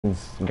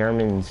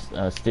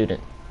Gurman's student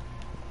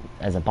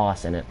as a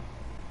boss in it.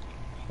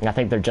 And I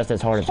think they're just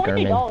as hard as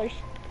Gurman. $20.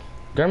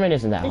 Gurman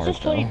isn't that It's hard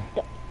just $20.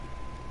 though.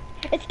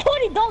 It's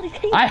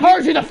 $20. I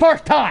heard you the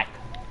first time.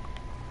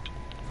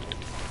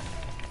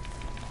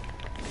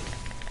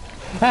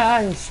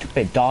 Ah, you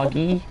stupid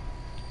doggy.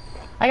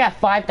 I got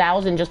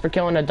 5,000 just for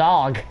killing a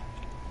dog.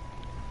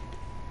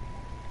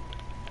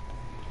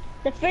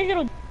 The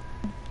digital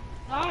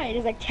guide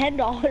is like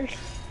 $10.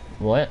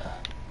 What?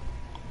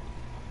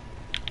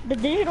 The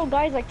digital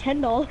guide is like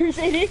 $10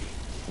 in it.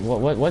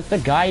 What's the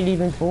guide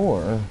even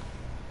for?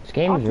 This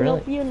game is really.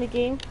 Help you in the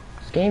game.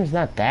 This game's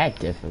not that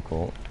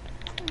difficult.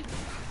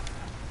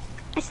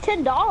 It's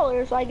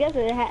 $10, so I guess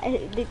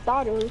they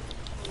thought it was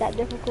that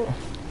difficult.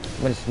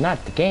 But it's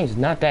not. The game's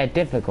not that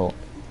difficult.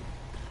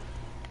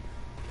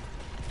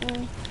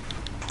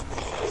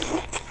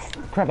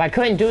 Crap! I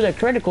couldn't do the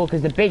critical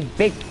because the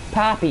big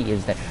poppy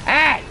is there.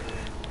 Ah!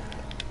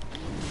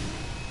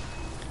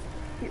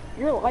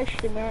 You're a live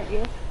streamer, aren't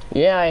you?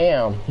 Yeah, I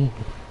am.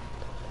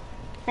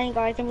 Hey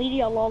guys, I'm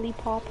eating a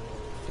lollipop.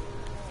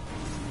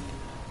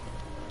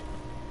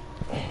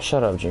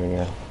 Shut up,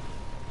 Junior.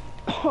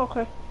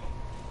 Okay.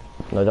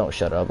 No, don't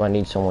shut up. I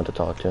need someone to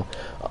talk to.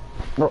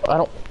 Bro, I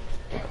don't...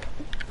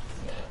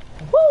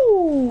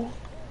 Woo!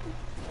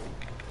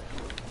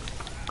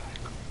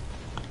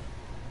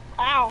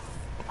 Ow.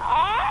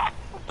 Ah!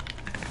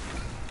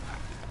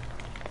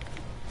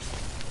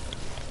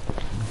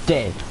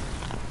 Dead.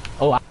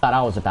 Oh, I thought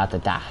I was about to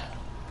die.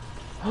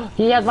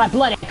 He has my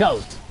blood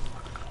echoes.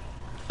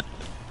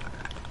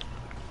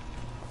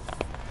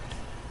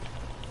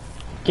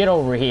 Get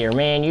over here,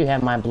 man. You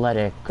have my blood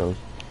echoes.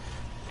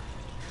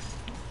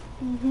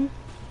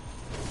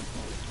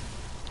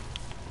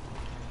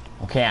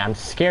 Okay, I'm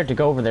scared to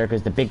go over there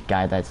because the big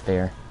guy that's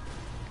there.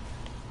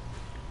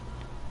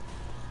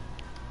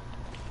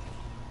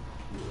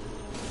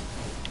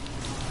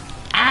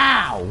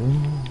 Ow!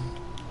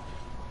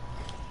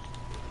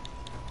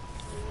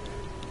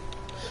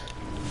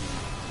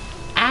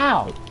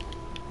 Ow!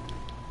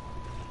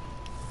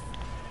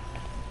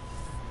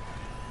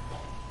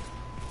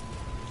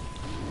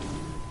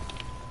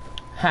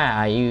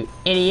 Ha, you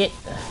idiot.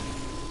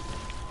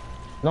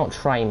 Don't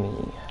try me.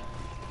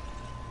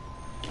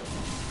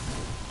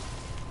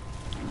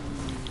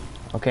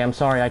 Okay, I'm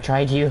sorry I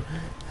tried you.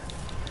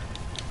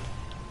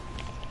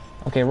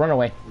 Okay, run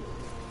away.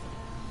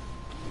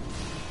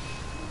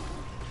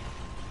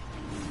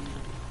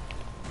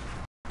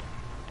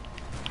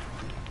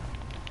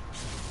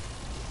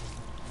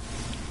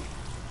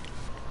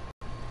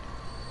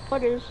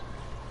 What is?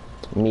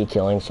 Me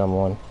killing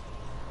someone.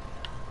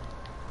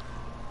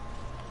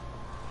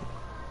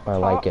 I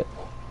like it.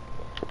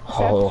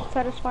 Oh.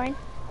 Satisfying?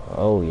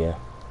 Oh, yeah.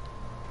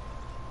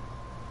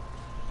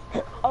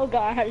 Oh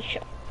god, I had a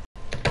shot.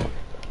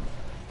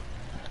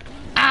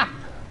 Ah!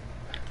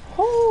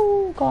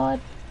 Oh, God.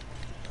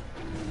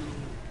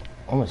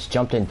 Almost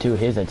jumped into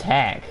his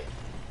attack.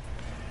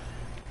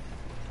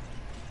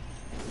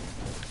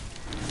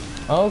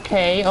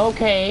 Okay,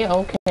 okay,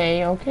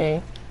 okay,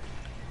 okay.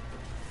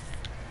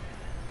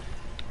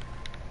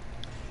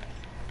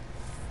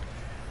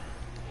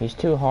 He's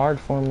too hard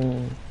for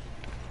me.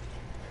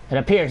 It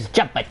appears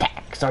jump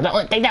attacks are the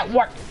only thing that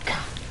work.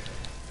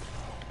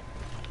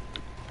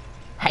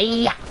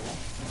 Hiya!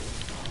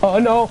 Oh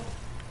no!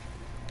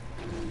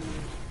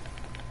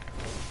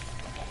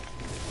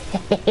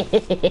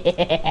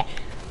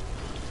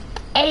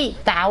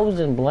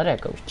 8,000 blood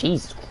echoes.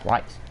 Jesus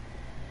Christ.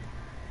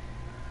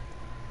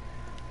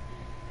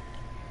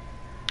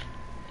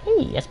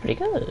 Hey, that's pretty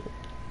good.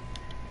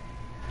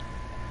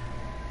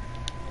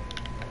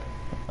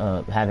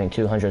 Having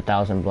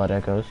 200,000 blood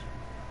echoes.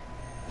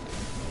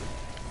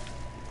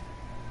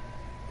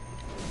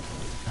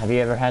 Have you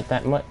ever had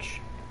that much?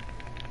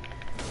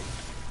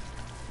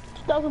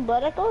 2,000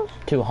 blood echoes?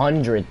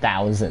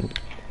 200,000.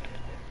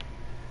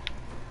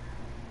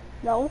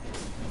 No.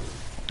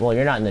 Well,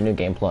 you're not in the new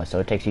game plus, so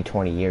it takes you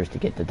 20 years to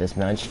get to this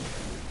much.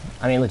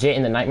 I mean, legit,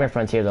 in the Nightmare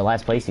Frontier, the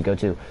last place you go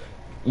to,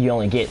 you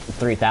only get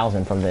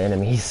 3,000 from the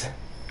enemies.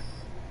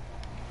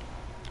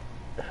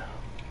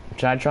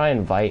 Should I try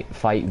and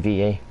fight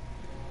VA?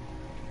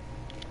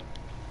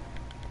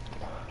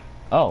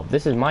 Oh,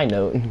 this is my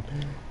note.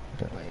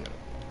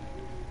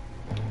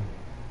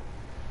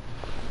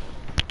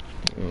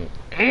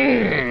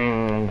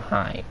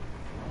 Hi.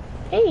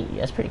 Hey,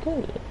 that's pretty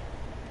good.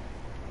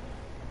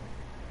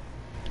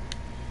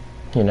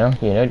 You know,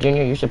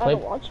 Junior, you should play. I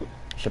don't watch it.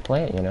 You should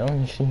play it. You know,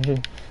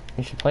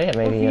 you should play it.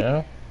 Maybe you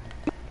know.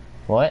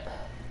 What?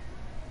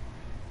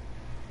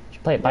 You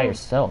should play it by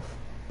yourself.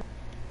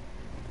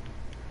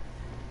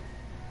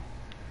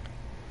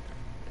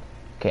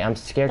 Okay, I'm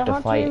scared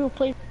to fight.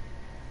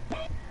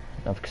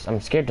 No, because I'm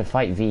scared to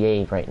fight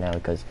VA right now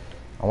because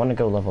I want to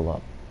go level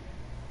up.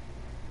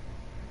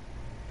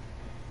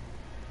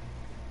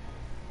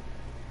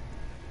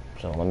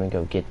 So let me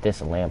go get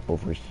this lamp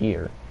over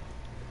here.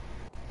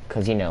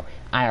 Because, you know,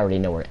 I already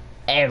know where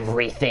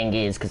everything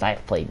is because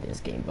I've played this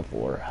game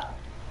before.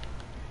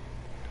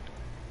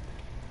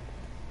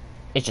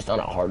 It's just on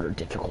a harder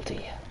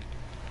difficulty.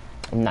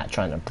 I'm not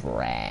trying to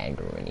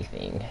brag or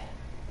anything.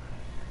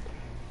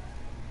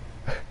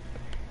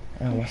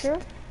 You sure?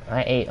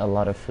 I ate a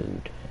lot of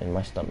food and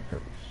my stomach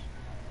hurts.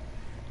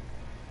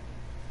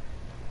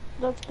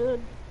 That's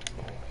good.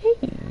 Hey,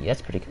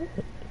 that's pretty good.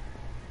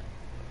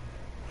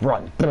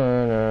 Run.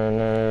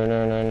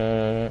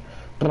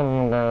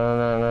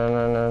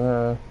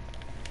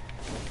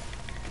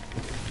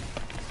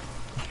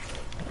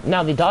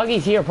 Now the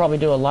doggies here probably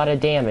do a lot of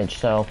damage,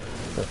 so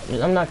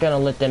I'm not gonna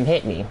let them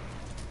hit me.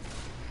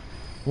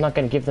 I'm not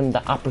gonna give them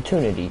the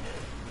opportunity.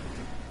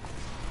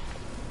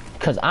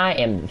 Cause I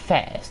am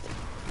fast.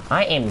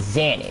 I am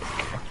Xanic.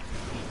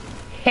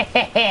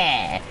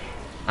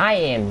 I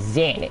am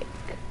Xanic.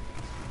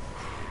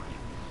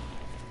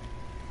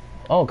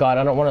 Oh god,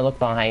 I don't want to look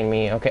behind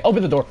me. Okay,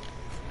 open the door.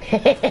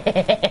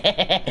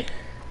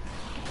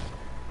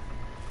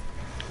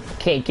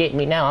 Can't get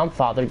me now, I'm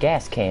Father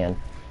Gas Can.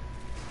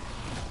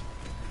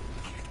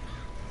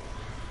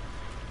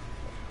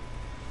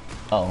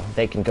 Oh,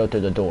 they can go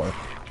through the door.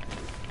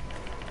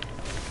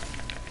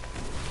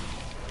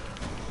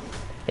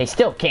 They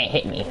still can't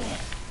hit me.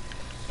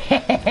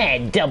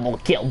 Double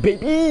kill,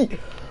 baby!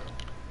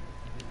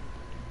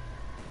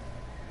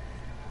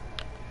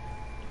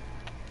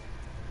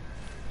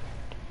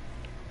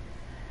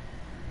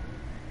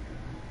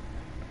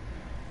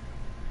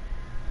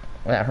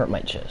 That hurt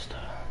my chest.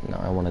 No,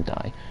 I want to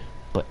die.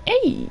 But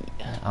hey,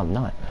 I'm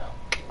not.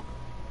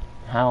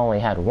 I only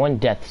had one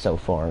death so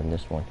far in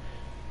this one.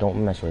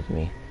 Don't mess with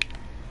me.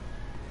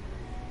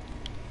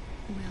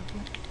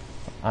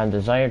 I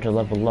desire to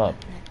level up.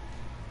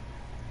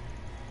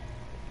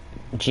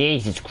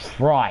 Jesus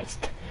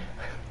Christ.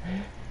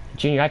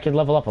 Junior, I can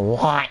level up a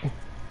lot. I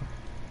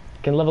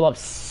can level up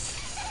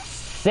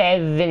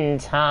 7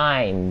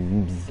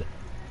 times.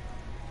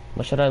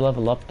 What should I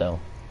level up though?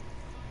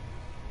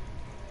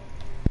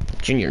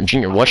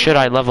 Junior, what should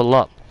I level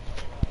up?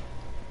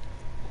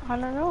 I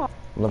don't know.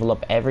 Level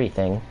up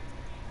everything.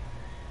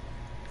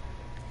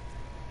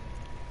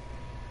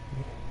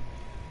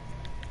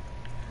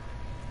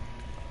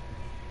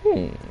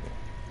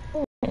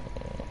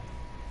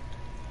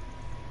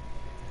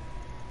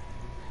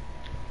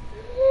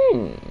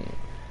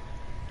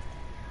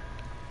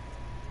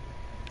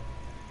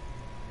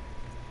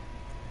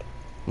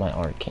 My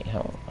arcane.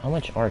 How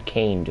much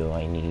arcane do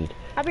I need?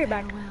 I'll be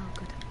back.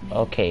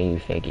 Okay, you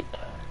faggot.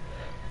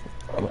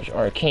 How much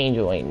arcane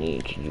do I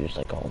need to use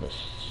like all this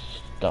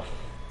stuff?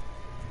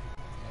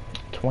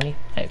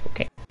 25,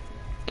 okay.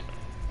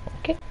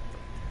 Okay.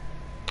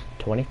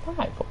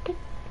 25, okay.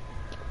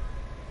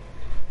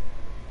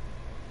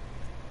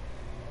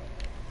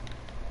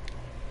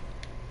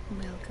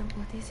 Welcome,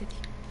 what is it?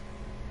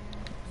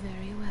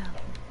 Very well.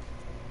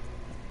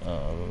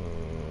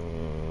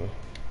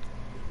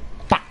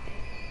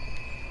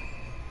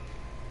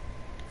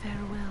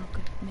 Farewell,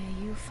 good may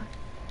you find.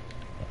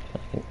 I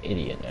feel like an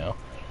idiot now.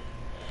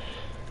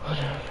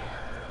 Whatever.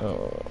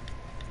 Oh.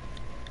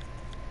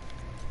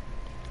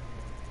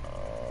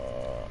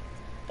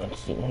 Let's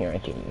see here, I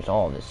can use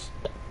all this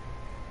stuff.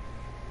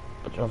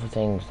 But other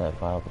things that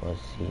viable,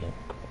 let's see.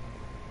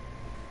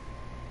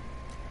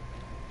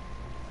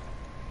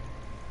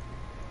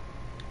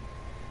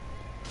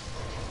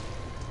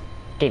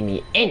 Give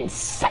me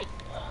insight.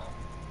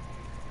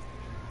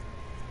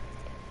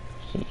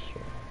 Let's see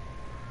here.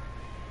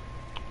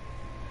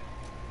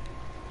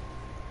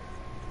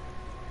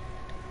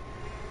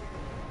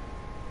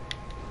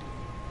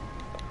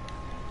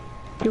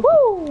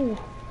 Woo!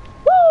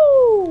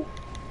 Woo!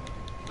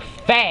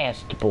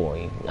 Fast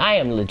boy. I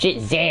am legit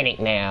Xanic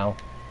now.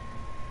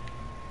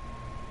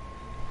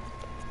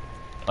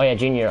 Oh yeah,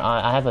 Junior,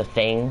 I have a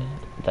thing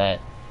that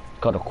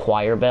called a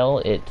choir bell.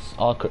 It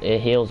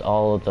heals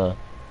all of the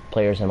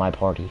players in my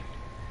party.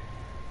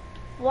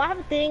 Well, I have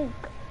a thing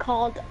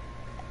called.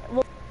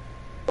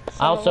 I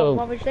also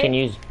can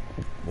use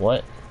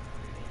what?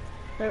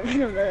 I don't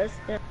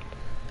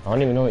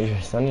even know what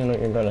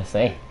you're gonna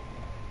say.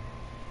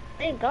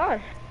 Thank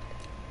God.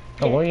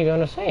 Oh, what are you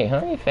gonna say,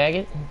 huh, you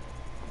faggot?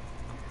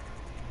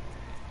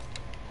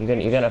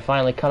 You're gonna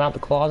finally come out the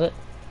closet?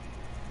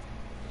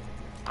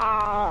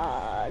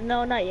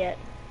 No, not yet.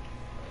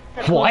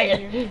 What?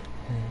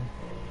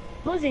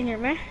 Who's in here,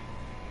 man?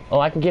 Oh,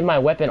 I can give my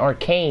weapon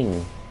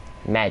arcane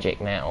magic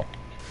now.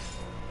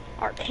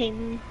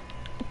 Arcane.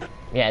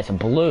 Yeah, it's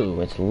blue.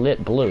 It's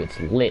lit blue. It's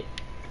lit.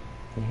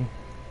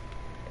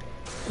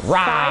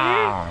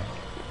 Rawr!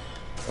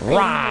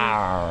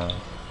 Rawr!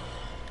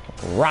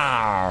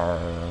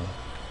 Rawr!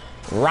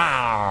 Rawr!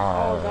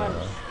 Oh God,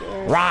 I'm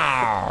scared.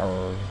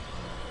 Rawr!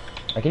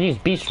 I can use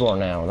Beast Roar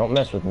now. Don't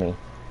mess with me.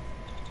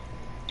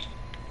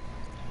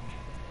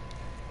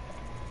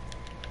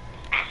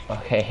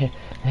 Okay.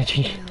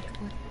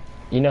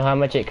 You know how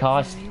much it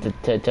costs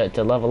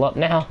to level up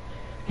now?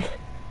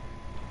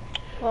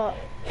 What?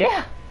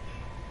 Yeah.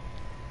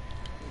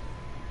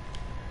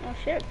 Oh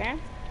shit,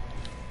 man.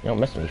 You don't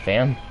mess with me,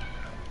 fam.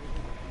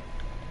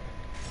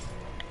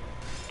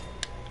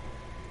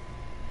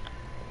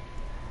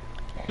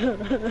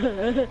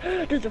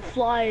 There's a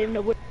fly in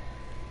the window.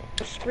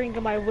 string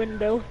in my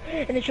window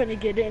and they're trying to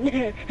get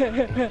in.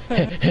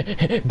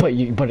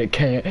 but it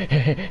can't.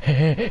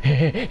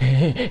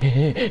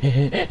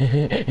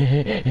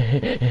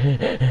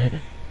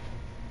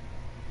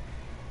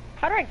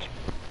 How do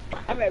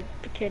I'm a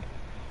kid.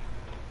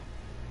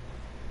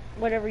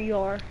 Whatever you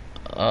are.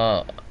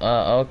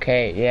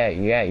 Okay, yeah,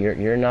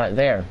 you're not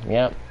there.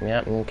 Yep,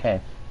 okay.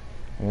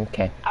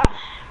 Okay.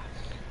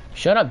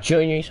 Shut up,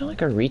 Junior, you sound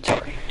like a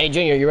retard. Hey,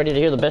 Junior, you ready to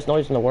hear the best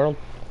noise in the world?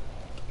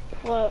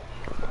 What?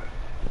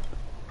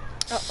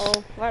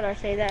 Uh-oh, why did I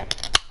say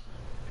that?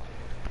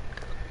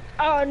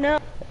 Oh, no.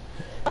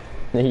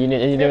 You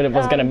knew what it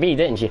was gonna be,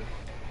 didn't you?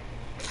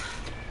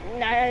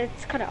 Nah,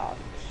 it's kind of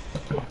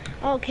obvious.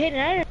 Okay, then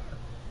I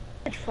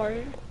didn't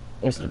fart.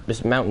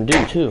 It's Mountain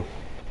Dew, too.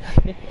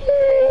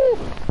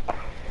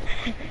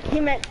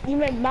 You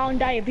meant Mountain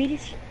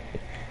Diabetes?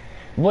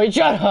 Boy,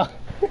 shut up!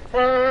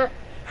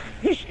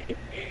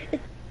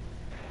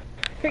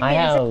 I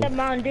have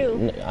Mountain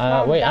Dew.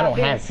 wait, I don't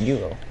have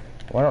Euro.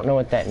 Well, I don't know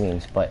what that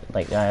means, but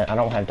like I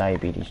don't have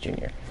diabetes,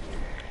 Junior.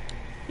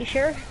 You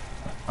sure?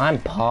 I'm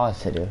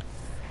positive.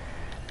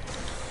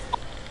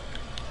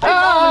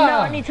 Oh no!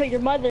 I need to tell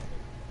your mother.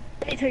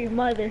 I need to tell your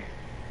mother.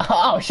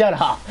 Oh, shut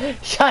up!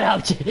 Shut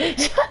up!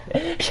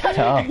 Shut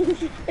up!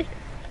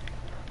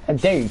 How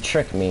dare you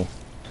trick me?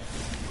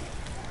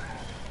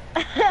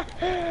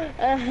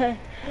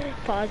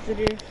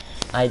 Positive.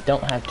 I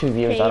don't have 2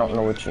 views. I don't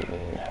know what you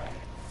mean.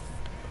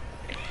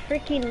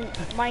 Freaking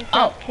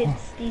Minecraft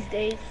kids these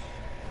days.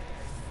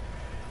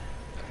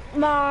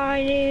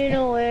 Mining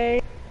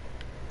away.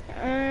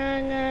 I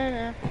don't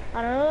know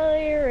the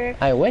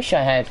lyrics. I wish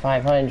I had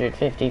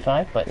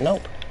 555, but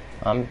nope.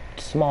 I'm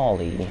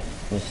Smalley,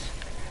 this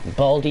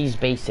Baldi's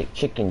basic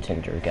chicken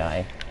tender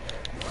guy.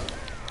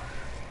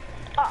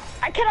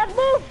 I cannot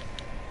move.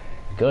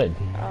 Good.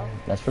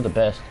 That's for the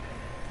best.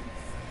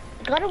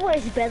 God of War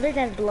is better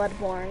than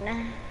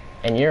Bloodborne.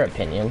 In your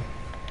opinion.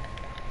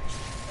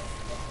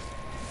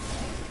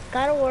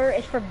 God of War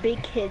is for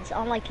big kids,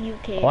 unlike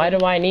UK. Why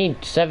do I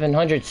need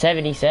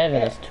 777?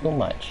 That's too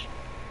much.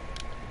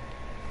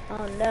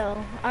 Oh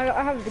no, I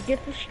have the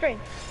gift of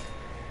strength.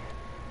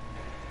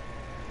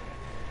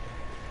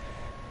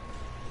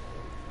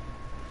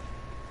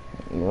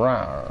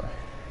 Rawr.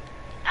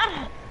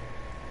 Ah!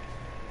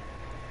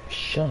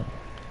 Shut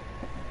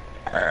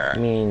up.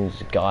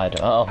 Means God.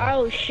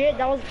 Oh shit,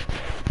 that was...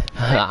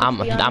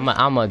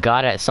 I'm a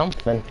god at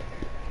something.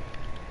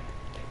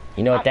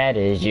 You know what that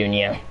is,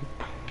 Junior.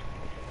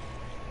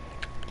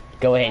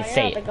 Go ahead,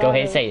 say it. Go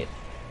ahead, say it.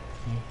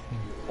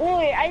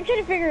 Wait, I'm trying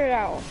to figure it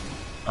out.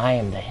 I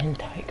am the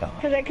hentai god.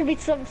 Because that could be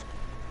some...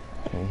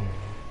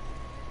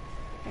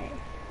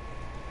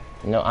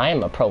 No, I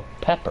am a pro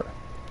pepper.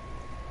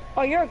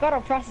 Oh, you're a god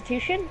of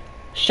prostitution?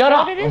 Shut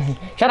up! What it is?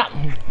 Shut up!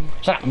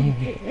 Shut up!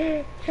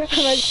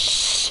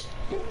 Shh.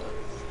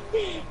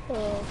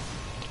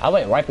 I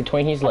went right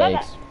between his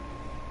legs.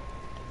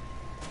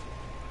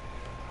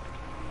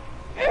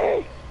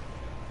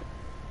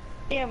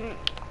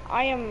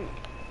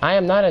 I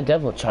am not a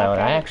devil child.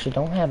 Okay. I actually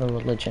don't have a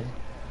religion.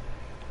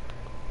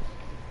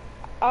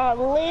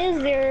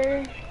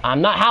 Loser.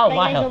 I'm not. How am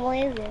I? A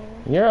loser.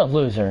 You're a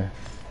loser.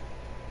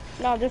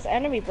 No, this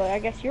enemy, but I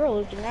guess you're a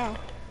loser now.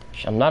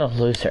 I'm not a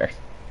loser.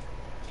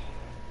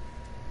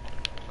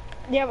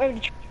 Yeah,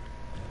 but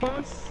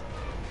chance.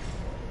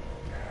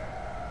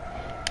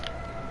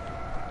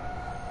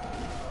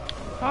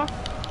 Huh?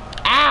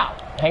 Ow!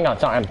 Hang on,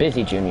 sorry, I'm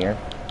busy, Junior.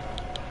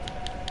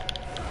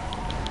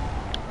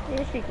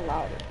 You speak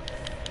louder.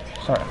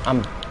 Sorry,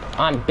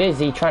 I'm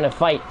busy trying to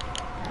fight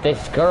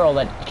this girl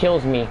that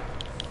kills me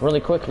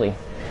really quickly.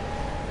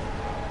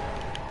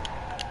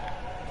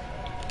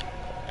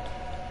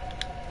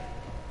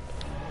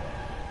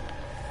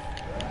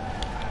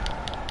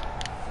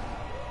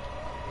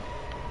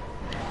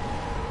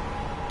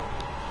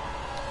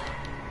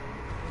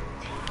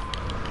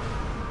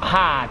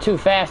 Ha! Too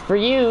fast for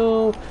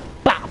you!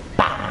 Bah,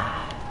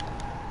 bah.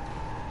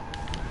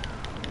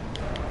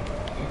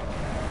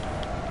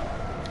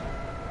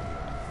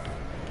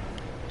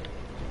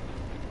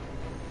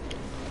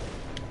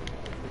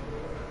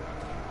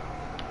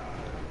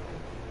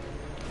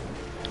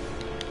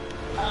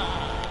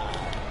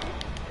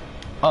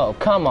 Oh,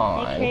 come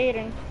on. Hey,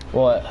 Caden.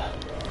 What?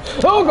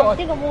 Oh, I God!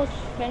 think I'm almost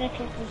finished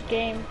with this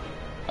game.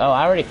 Oh,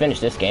 I already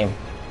finished this game.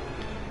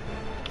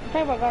 I'm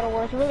talking about God of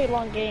War. It's a really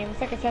long game.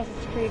 It's like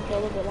Assassin's Creed, but a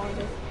little bit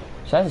longer.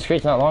 Assassin's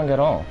Creed's not long at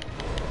all.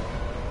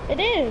 It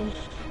is.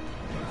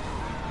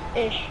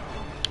 Ish.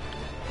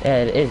 Yeah,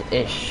 it is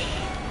ish.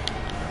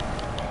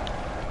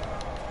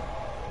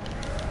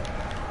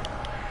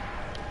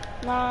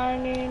 Not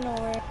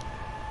anymore.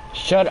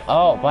 Shut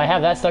up! I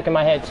have that stuck in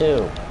my head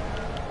too.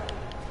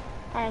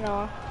 I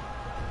know.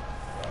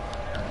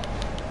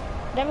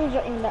 That means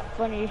not even that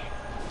funny.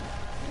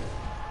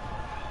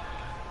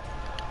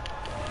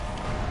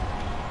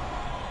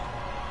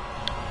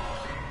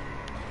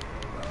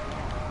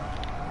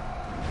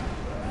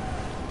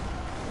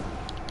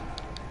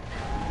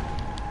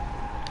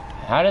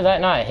 How did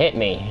that not hit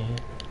me?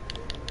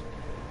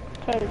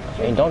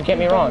 And don't get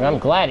me wrong, I'm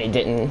glad it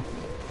didn't.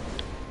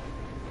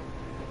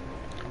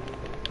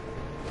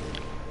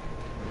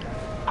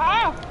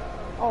 Ah!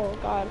 Oh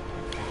god.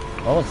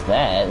 What was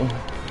that?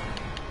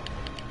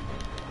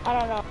 I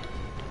don't know.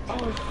 I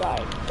almost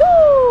died.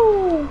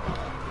 Woo!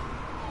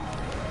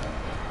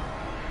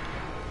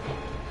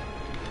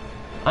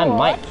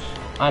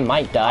 I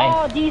might die.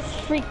 Oh, these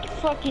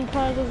fucking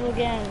puzzles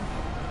again.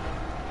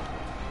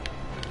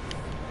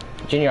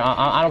 Junior,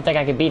 I don't think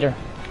I can beat her.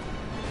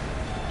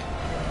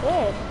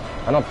 Good.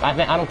 I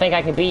don't think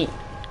I can beat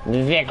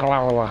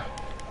Vicla.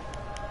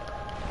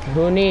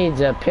 Who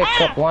needs a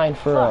pickup line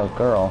for a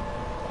girl?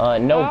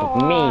 No,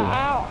 me.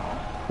 Ow.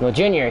 No,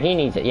 Junior, he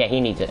needs it. Yeah,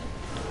 he needs it.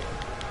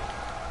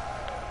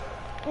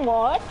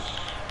 What?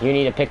 You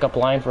need a pickup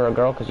line for a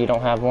girl because you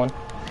don't have one?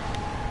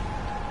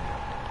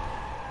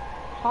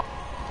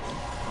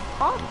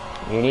 Huh?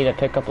 You need a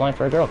pickup line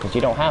for a girl because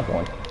you don't have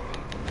one.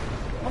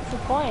 What's the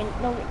point?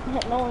 No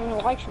one even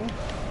likes me.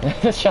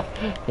 Shut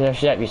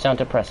up, you sound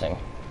depressing.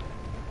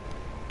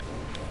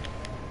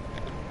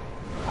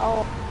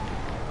 Oh.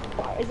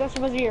 Is that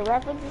supposed to be a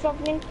reference or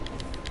something?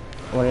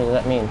 What does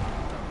that mean?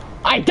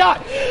 I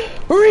died!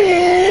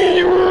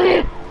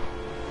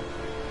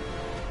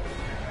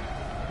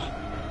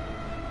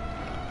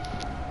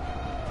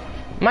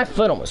 My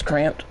foot almost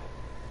cramped.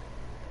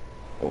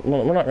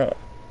 We're not gonna...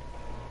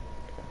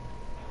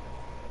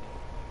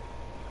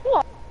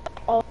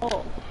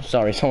 Oh.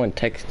 Sorry, someone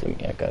texted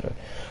me. I gotta...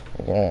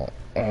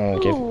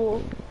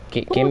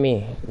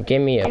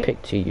 give me a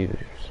pic to use.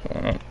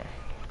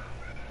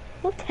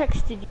 Who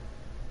texted you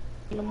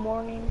in the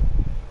morning?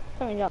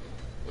 Coming up.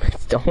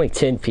 It's only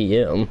 10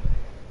 p.m.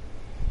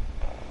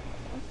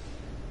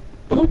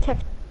 Who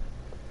texted?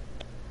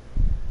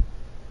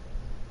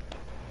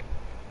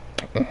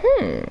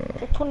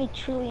 The 20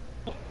 trillion.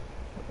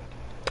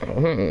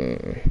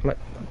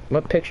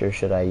 What picture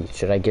should I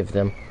give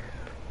them?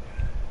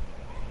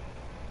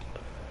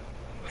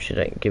 Should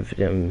I give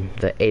them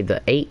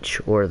the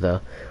H or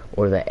the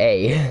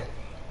A?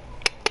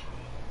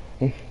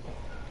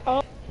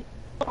 Oh.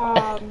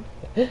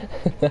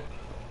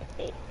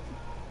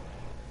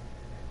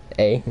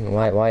 A?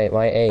 Why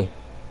A?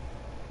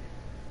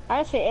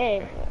 I say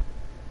A.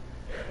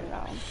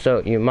 No.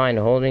 So you mind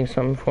holding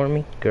something for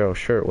me, girl?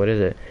 Sure. What is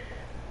it?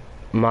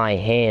 My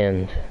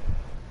hand.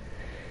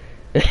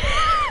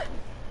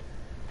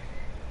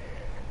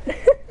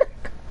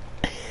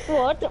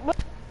 What?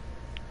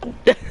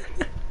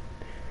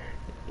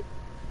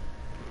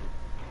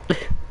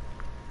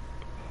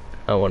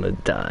 I want to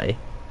die.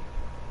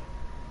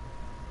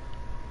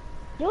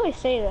 You always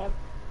say that.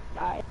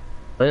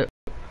 What?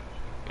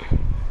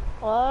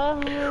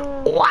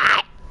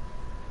 What?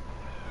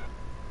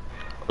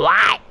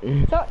 What?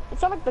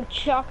 It's not like the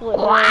chocolate.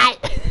 What?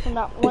 From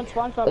that one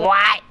SpongeBob.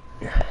 What?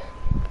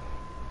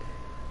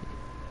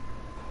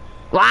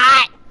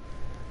 What?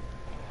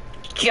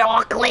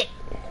 Chocolate.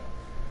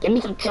 Give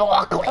me some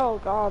chocolate. Oh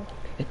god.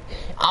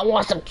 I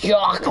want some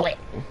chocolate.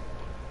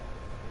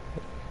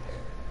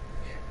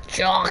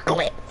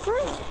 Chocolate.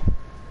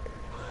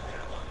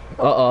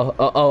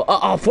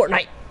 Uh-oh,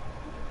 Fortnite.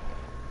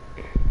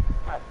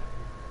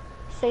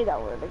 Say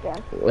that word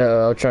again.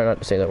 I'll try not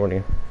to say that word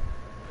again.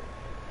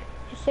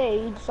 You say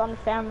it, it's on the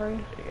family.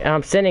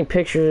 I'm sending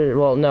pictures.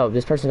 Well, no,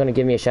 this person's gonna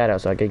give me a shout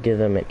out, so I could give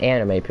them an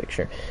anime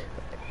picture.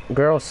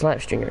 Girl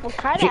slash Junior. What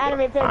kind of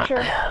anime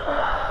picture?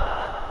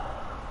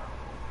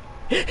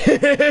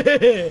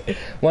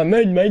 my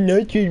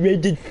notes are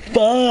rated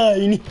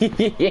fine.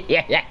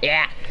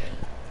 Yeah.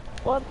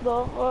 What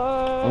the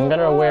fuck? I'm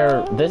gonna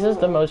wear. This is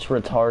the most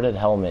retarded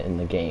helmet in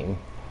the game.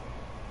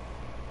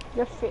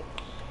 Your fit.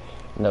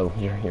 No,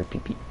 your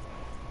pee.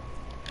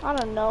 I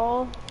don't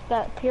know.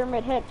 That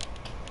pyramid head.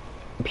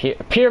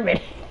 Pyramid.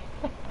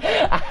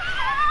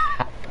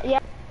 Yeah.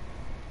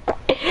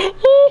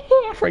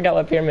 I forgot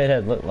what pyramid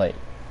head looked like.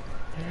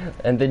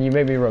 And then you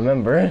made me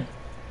remember.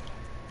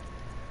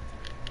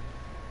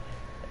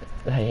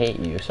 I hate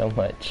you so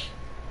much.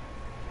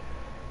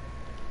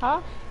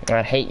 Huh?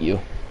 I hate you.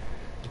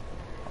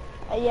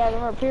 Yeah,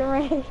 remember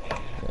pyramid?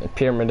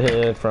 Pyramid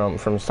Head from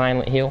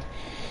Silent Hill.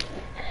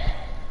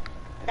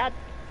 That.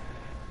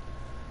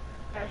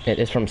 It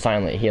is from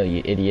Silent Hill,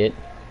 you idiot.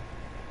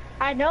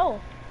 I know.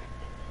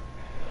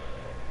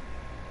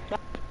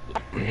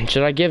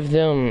 Should I give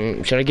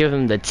them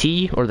the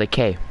T or the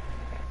K?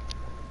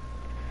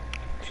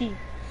 T.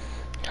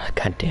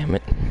 God damn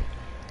it.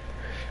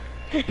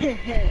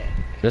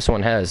 This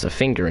one has a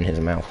finger in his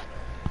mouth.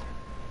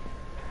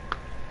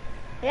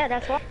 Yeah,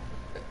 that's what.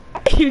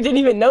 You didn't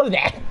even know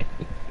that.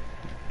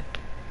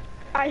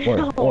 I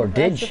know. Or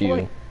did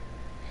you?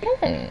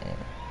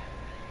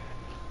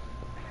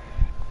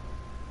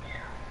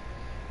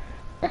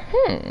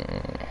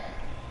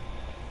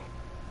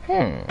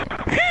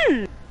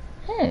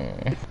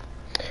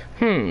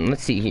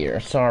 Let's see here.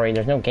 Sorry,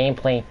 there's no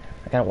gameplay.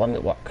 I gotta let me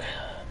walk.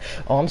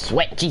 Oh, I'm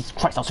sweating. Jesus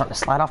Christ, I'm starting to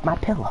slide off my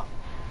pillow.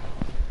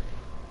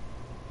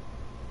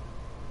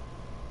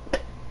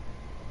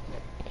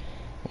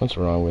 What's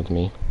wrong with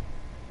me?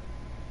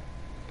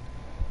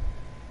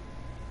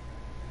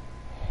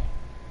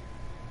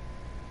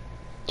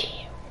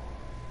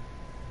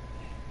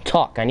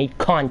 talk. I need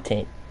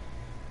content.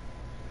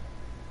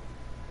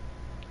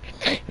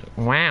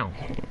 Wow.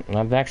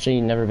 I've actually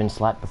never been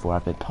slapped before.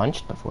 I've been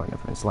punched before. I've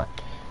never been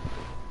slapped.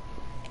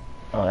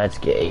 Oh, that's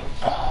gay.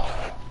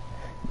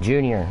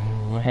 Junior,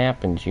 what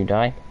happened? Did you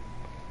die?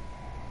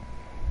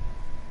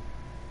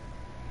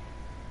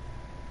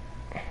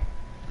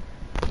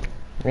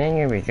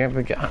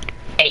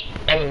 Hey.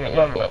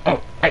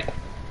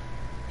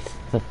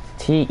 The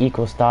T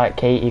equals thought,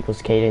 K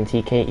equals Caden,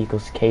 TK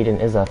equals Caden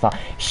is a thought.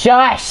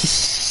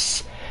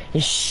 Shush!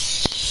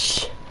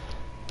 Shh!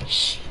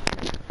 Shh!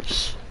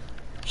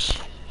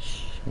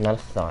 I'm not a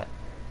thought.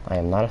 I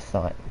am not a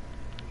thought.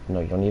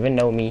 No, you don't even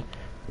know me.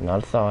 I'm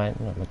not a thought.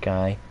 I'm a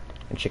guy.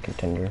 A chicken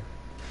tender.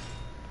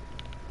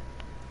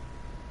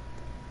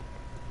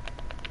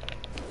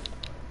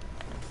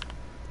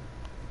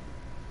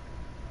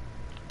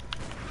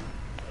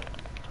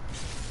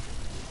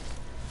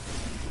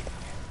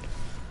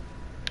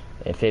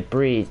 If it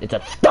breathes, it's a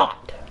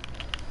thought!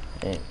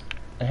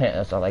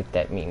 That's I like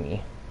that meme.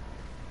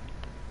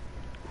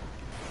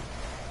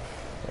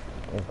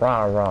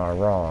 Rah, rah,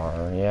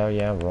 rah. Yeah,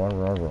 yeah, roar,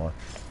 roar, roar.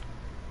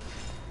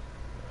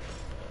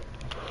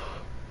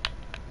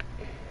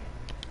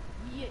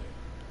 You.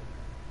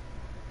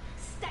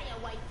 Stay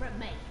away from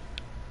me.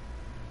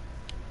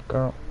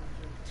 Girl.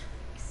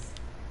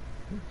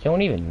 You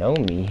don't even know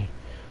me.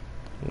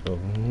 You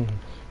don't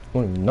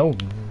even know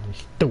me.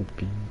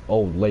 Stupid.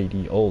 Old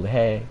lady, old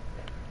hag.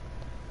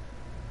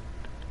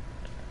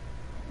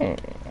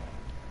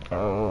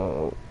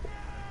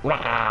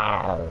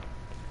 Wow.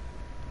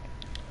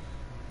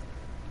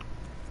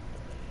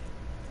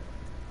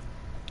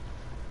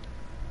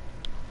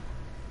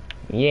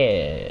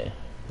 Yeah,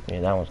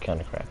 that one's kind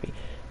of crappy.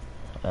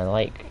 I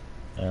like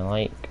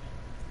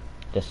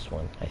this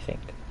one, I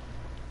think.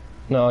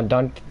 No,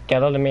 don't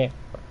get out of me.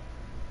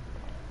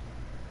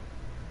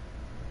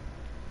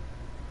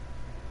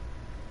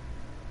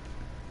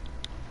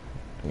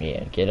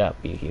 Yeah, get up,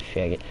 you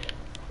faggot.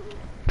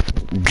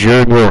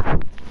 Junior.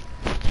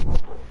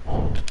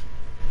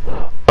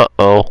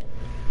 Uh-oh.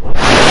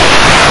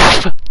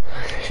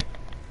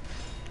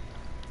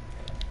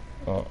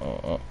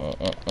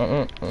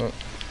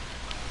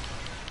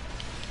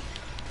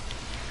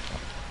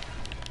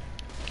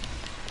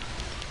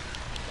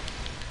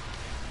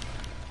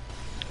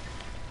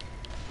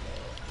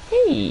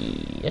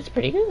 Hey, that's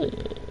pretty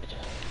good.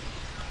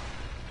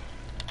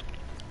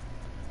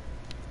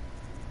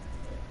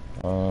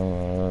 Oh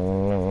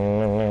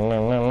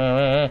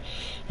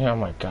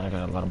my god, I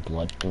got a lot of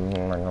blood. I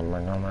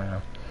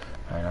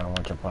don't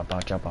want to pop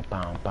out, jump a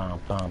pound,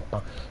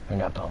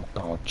 and a pound,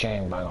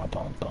 chang, bang, a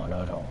pound,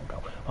 I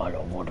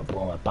don't want to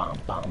boom, a pound,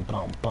 I don't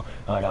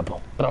boom,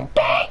 bang.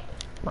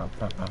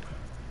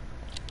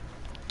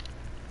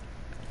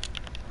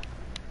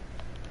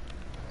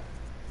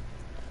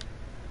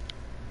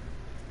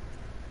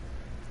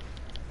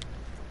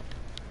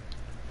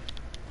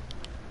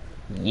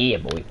 Yeah,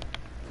 boy.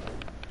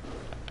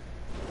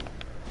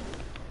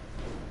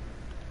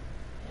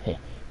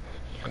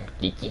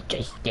 This is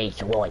just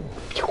stage one.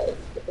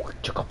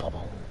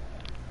 Chugga-bubble.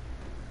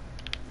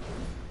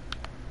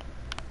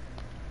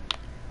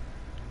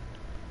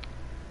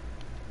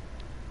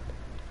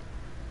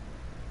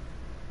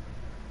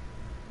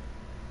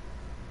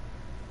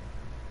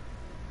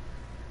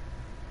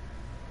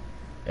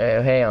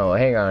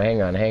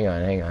 Hang on.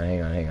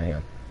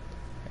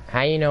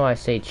 How you know I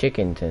say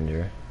chicken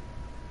tender?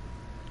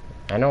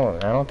 I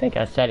don't think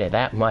I said it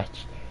that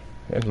much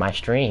in my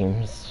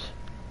streams.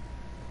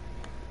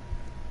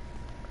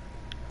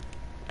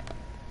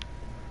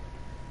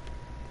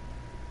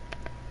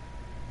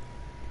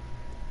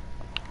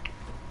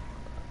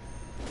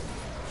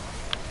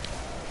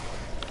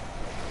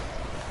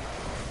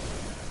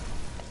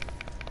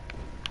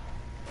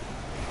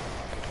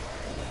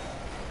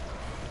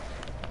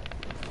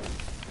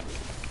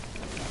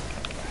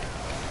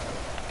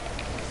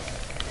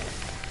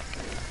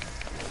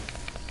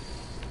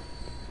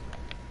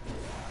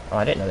 Oh,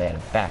 I didn't know they had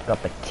a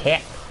backup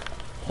attack.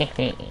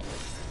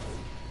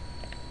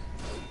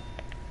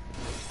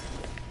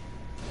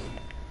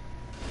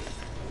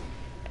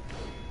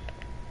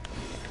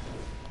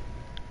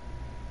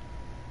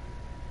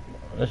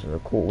 This is a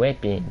cool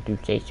weapon, to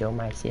say so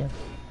myself.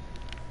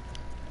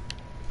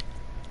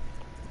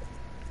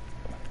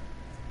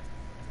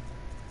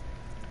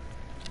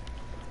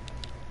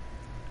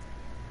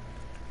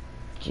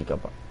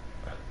 Gigabyte.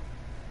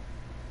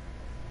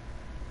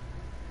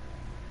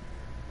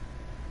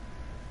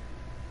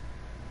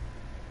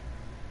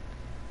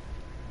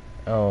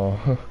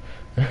 Oh,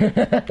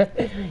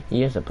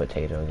 he is a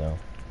potato though.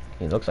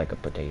 He looks like a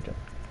potato.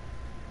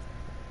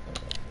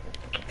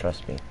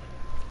 Trust me.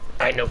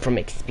 I know from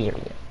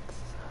experience.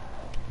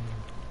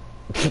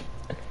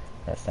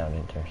 That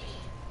sounded dirty.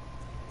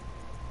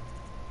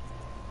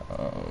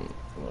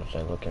 What was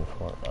I looking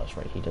for? Oh, that's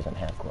right, he doesn't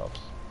have gloves.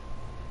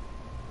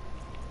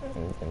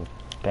 And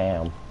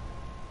bam.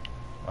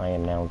 I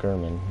am now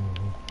German.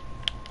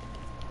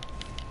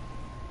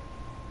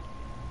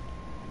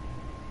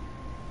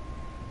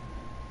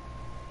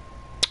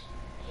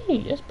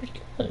 sweet. That's pretty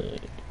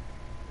good.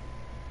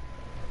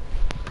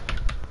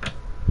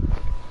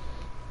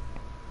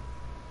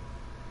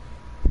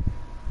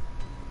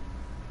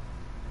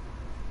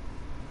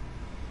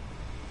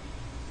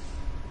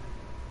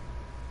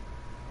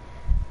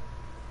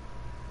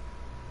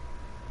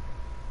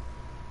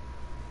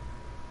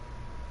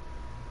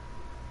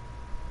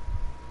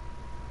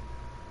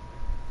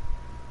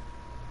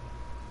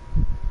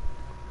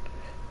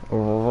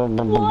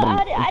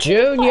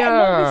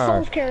 Junior!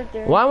 Souls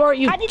character. Why weren't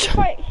you? I need to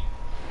fight.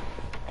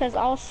 Because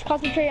I was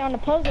concentrating on the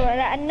puzzle,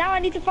 and now I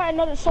need to find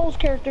another Souls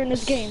character in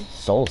this game.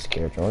 Souls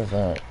character? What is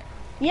that?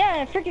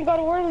 Yeah, freaking God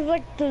of War is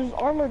like those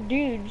armored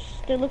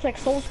dudes that look like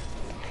Souls.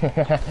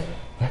 Yeah,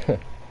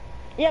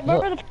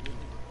 remember the.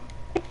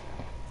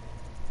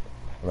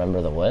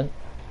 Remember the what?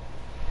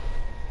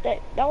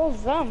 That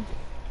was them.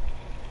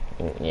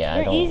 Yeah,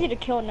 They're I don't. easy to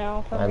kill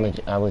now. For me.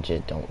 I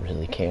legit don't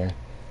really care.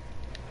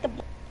 The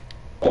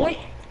boy.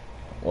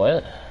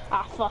 What?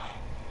 Ah, fuck.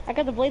 I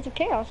got the Blades of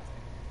Chaos.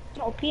 It's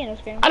OP in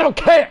this game. I don't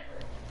care!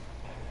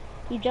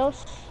 You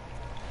jealous?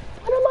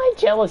 What am I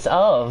jealous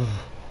of?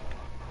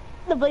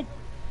 The Blades.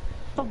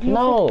 So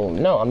beautiful.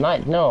 No, I'm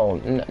not.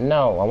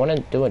 No. I want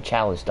to do a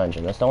chalice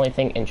dungeon. That's the only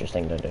thing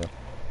interesting to do.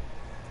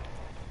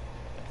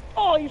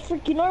 Oh, you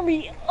freaking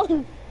army.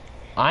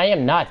 I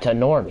am not a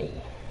normie.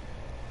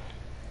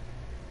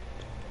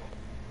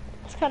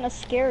 It's kind of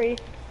scary.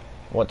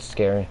 What's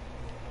scary?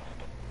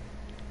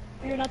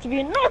 You're not to be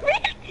a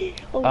normie.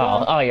 Oh,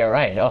 God. Oh, you're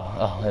right.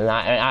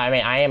 I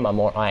mean, I am a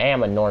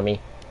normie.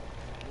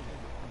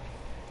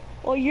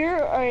 Well, you're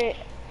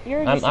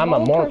just I'm a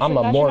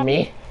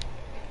normie.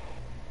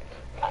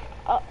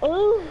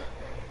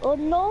 Oh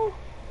no,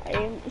 I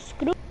am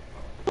screwed.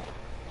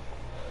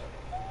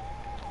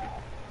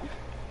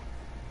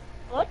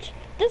 What?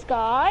 This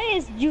guy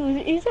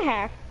he's a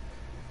hack.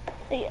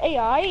 The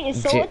AI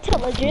is so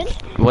intelligent.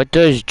 What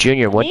does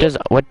Junior? What does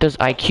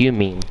IQ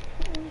mean?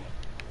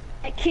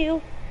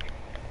 IQ,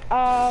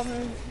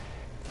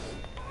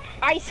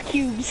 ice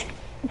cubes.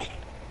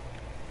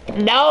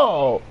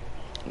 No,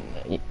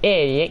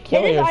 idiot!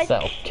 Kill It is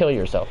yourself. Kill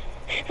yourself.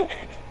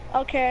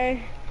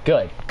 Okay.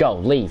 Good. Go.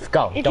 Leave.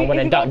 Go. If Don't you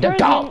want to go to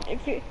go.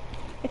 prison,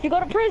 if you go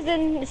to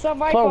prison, it's not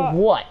my For fault.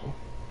 what?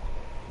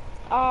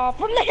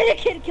 For letting the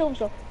kid kill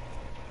himself.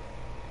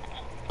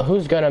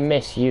 Who's gonna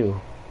miss you?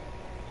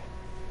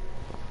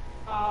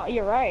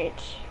 You're right.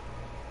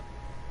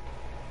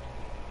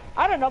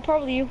 I don't know,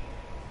 probably you.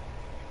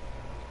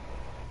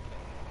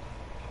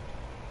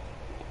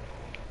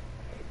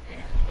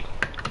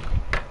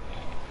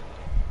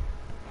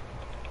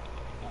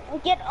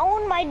 Get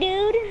owned, my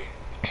dude.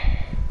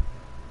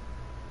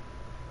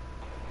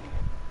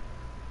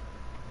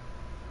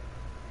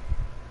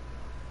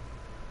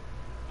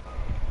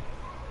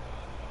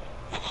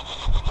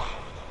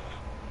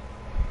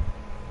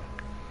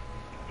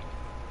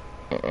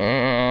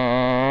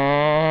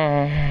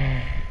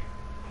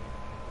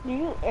 Do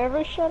you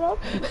ever shut up,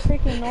 you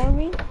freaking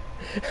normie?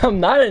 I'm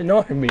not a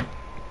normie.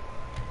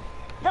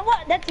 Then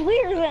what? That's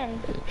weird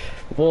then.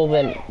 Well,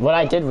 then what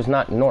I did was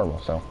not normal.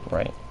 So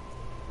right.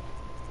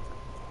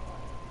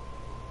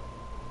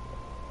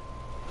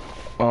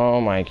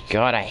 Oh my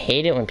god, I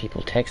hate it when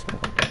people text me.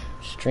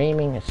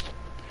 Streaming is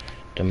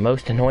the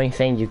most annoying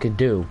thing you could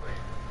do.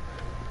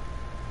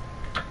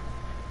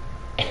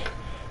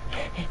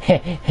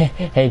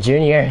 Hey,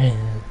 Junior.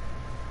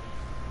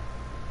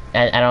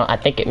 I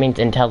think it means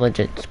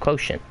intelligence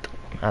quotient.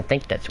 I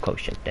think that's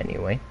quotient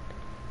anyway.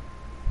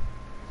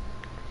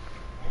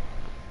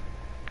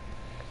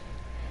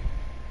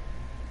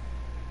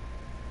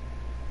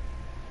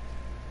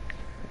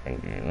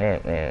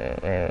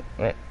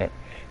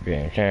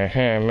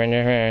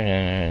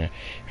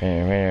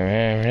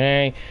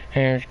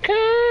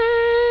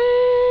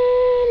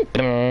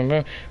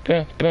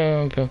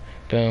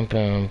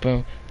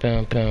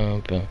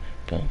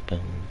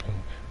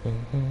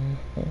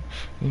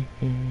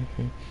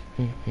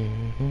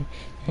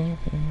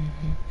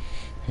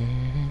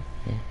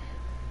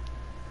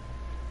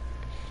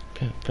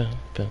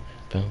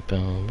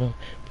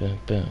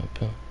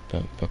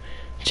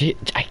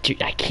 I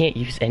can't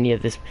use any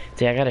of this.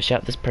 See, I gotta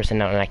shout this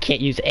person out, and I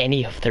can't use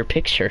any of their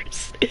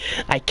pictures.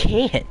 I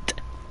can't.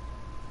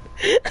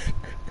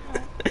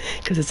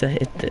 Because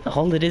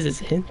all it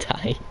is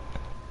hentai.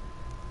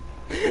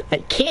 I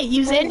can't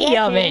use any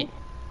of it.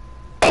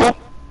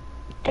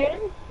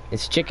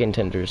 It's chicken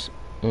tenders.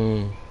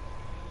 Then.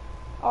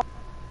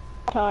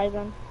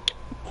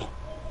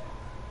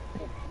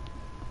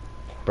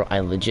 Bro, I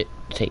legit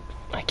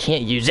I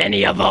can't use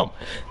any of them.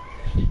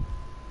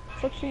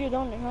 Looks for you,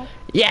 don't it, huh?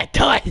 Yeah, it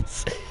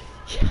does.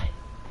 Yeah.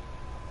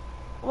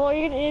 Well,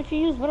 if you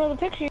use one of the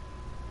pictures,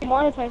 you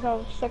monetize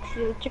how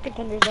sexy the chicken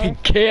tenders I are.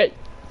 can't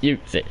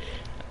use it.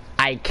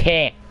 I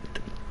can't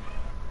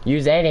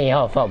use any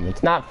of them.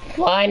 It's not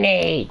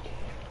funny.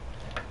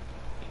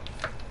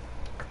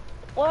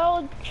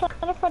 Well, trying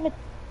to find a...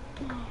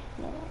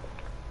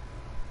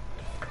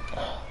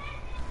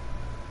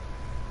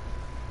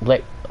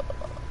 Like,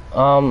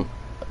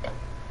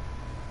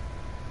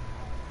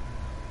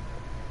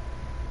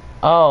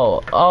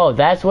 Oh,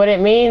 that's what it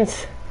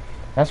means?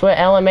 That's what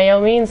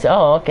LMAO means?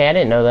 Oh, okay, I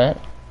didn't know that.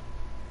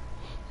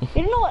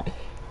 You know what?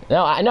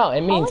 No, I know,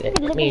 it would you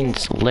look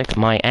means lick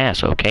my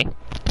ass, okay?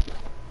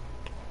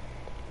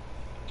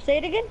 Say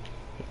it again?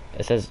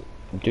 It says,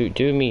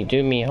 do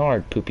me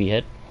hard, poopy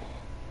head.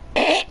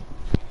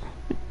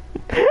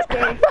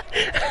 Scary.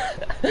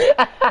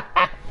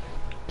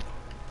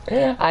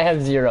 I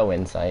have 0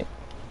 insight.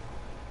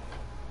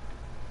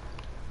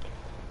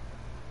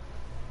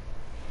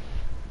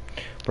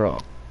 Bro,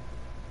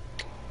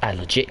 I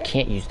legit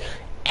can't use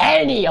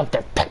any of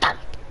the...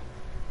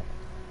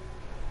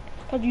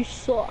 Cause you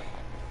suck.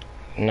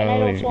 No, And I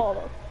don't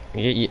swallow.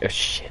 Oh,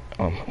 shit.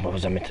 What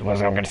was I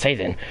gonna say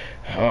then?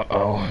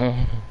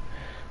 Uh-oh.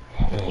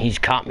 He's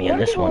caught me in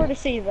this one. To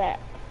see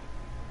that.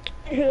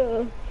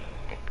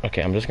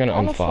 Okay, I'm just gonna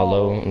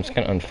unfollow. I'm just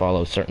gonna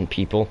unfollow certain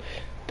people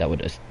that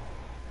would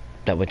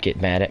get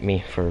mad at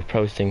me for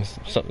posting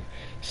something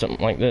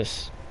like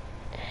this.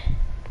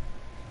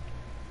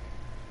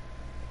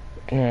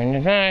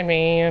 Find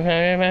me,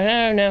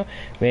 no,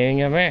 when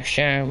your best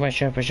shot,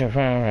 what's up, the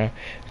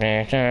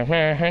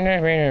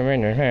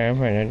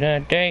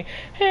day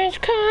has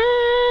come.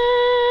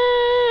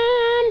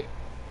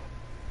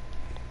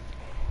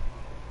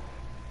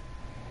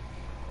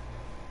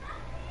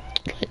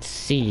 Let's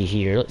see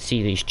here. Let's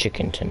see these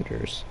chicken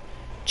tenders.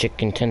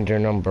 Chicken tender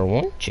number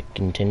 1,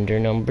 chicken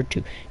tender number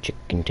 2,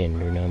 chicken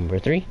tender number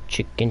 3,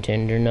 chicken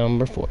tender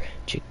number 4,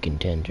 chicken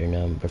tender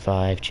number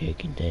 5,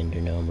 chicken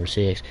tender number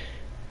 6.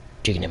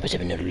 Chicken number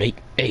 7, number 8.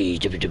 Hey,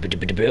 Bro,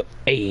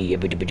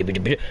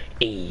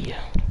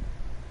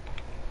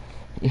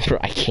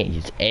 I can't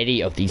use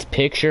any of these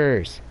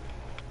pictures.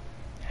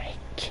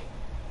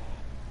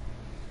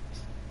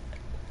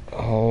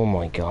 Oh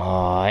my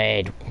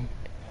god.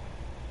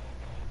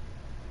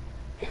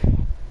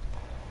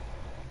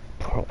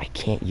 Bro, I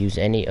can't use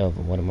any of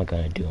them. What am I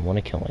gonna do? I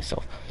wanna kill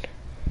myself.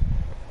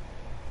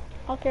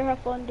 Okay, have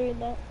fun doing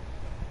that.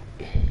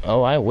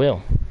 Oh, I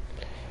will.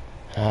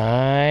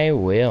 I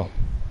will.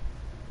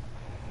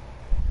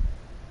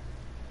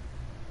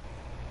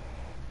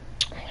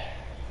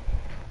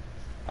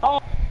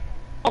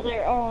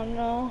 There. Oh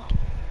no.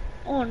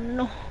 Oh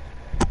no.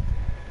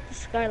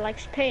 This guy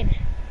likes pain.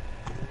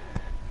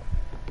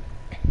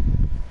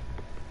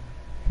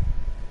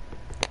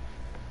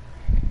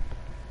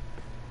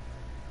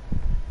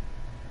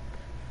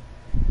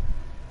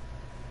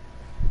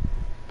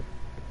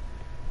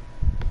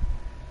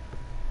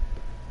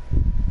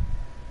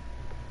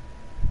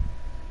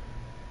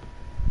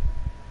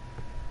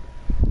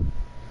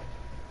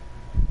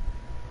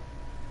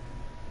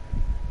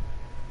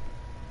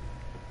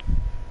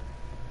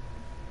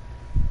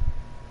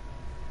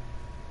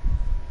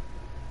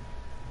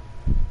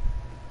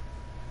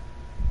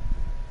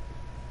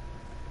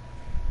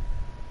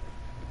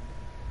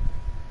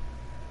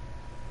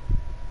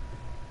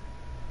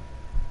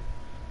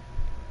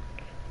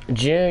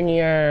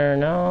 Junior,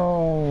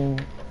 no.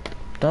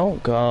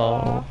 Don't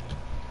go.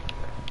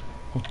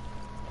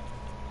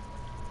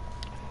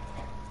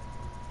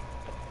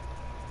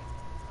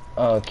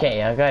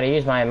 Okay, I gotta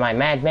use my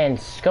madman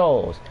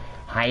skulls.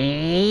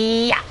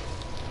 Hiya!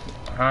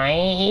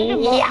 Hiya!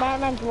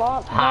 Madman's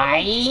law.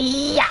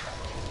 Hiya!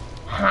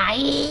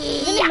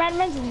 Hiya!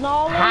 Madman's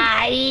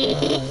knowledge.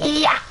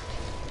 Hiya!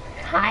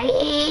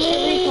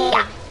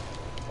 Hiya!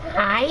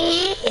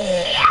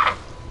 Hiya!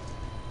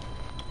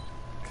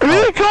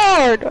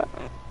 Retard!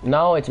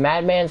 No, it's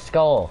Madman's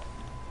skull.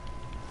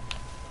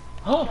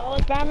 No,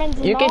 it's Madman's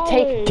You can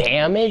take knowledge.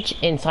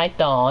 damage inside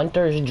the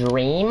hunter's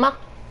dream?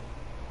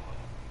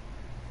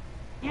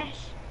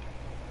 Yes.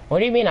 What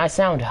do you mean I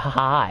sound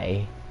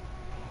high?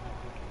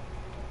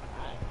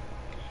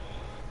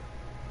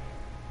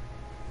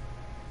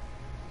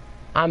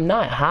 I'm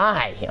not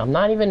high. I'm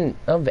not even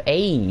of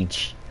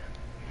age.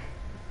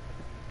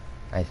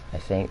 I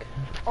think.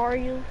 Are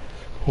you?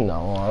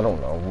 No, I don't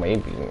know.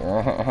 Maybe.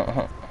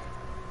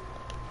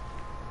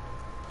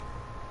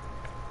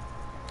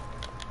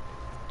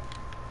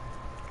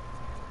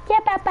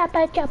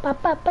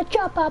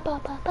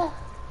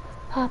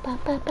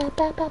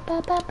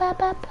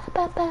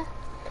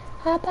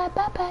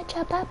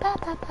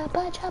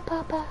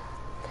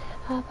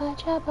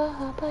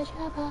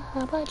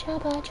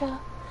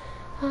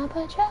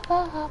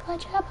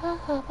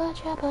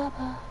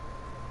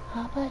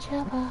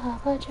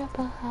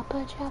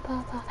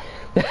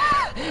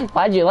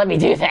 Why'd you let me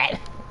do that?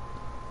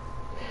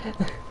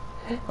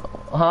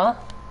 Huh?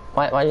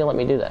 Why'd you let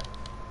me do that?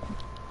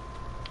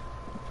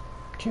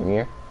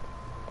 Junior?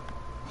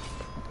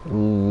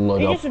 You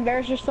just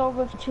embarrassed yourself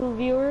with 2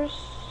 viewers.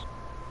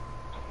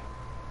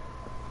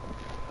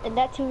 And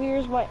that 2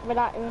 viewers might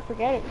not even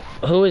forget it.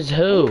 Who is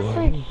who?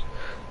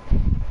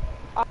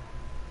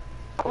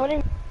 What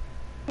are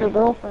your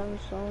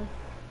girlfriends, so...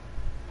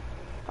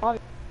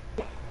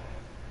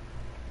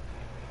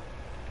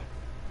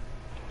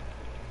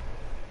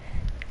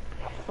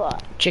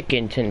 Fuck.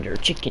 Chicken tender.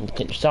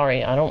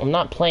 Sorry, I'm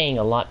not playing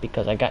a lot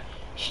because I got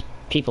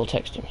people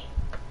texting me.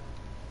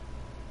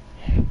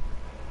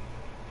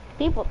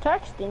 People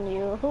texting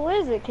you. Who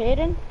is it,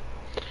 Caden?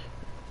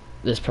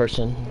 This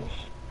person.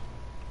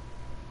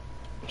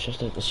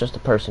 It's just a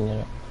person, you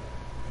know.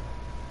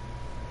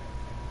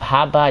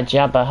 Habba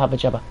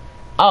jabba.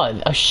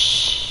 Oh,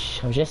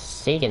 shh. I was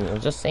just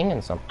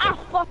singing something. Ah,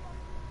 fuck.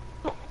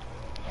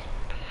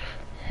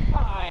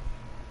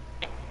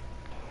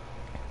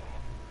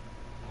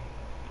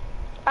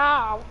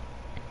 Ow.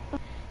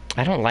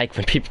 I don't like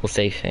when people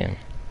say fam.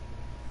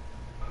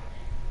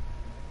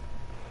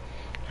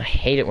 I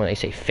hate it when they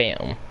say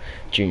fam,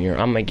 Junior.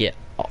 I'm gonna get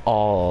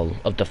all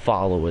of the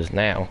followers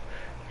now.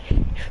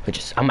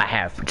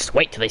 Just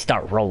wait till they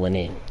start rolling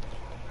in.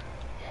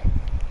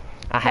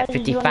 I have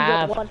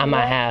 55. I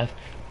might have.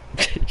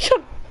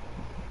 Shut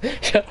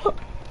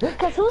up.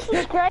 Cause who's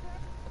subscribed?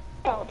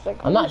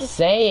 Like, I'm not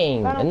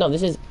saying. No,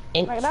 this is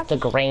Like,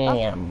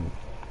 Instagram.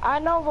 I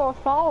know we'll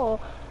follow.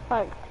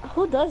 Like,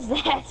 who does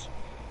that?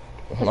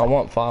 I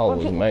want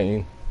followers,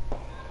 man.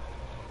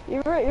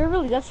 You're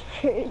really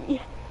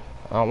desperate.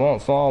 I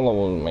want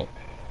followers, man.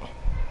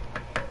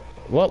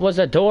 What was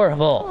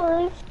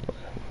adorable?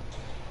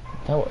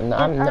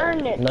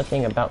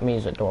 Nothing about me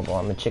is adorable.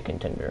 I'm a chicken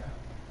tender.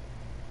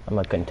 I'm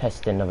a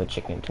contestant of a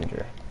chicken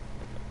tender.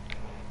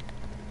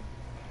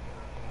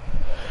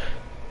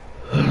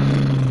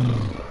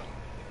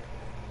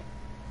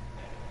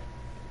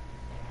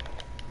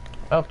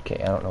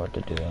 Okay, I don't know what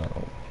to do.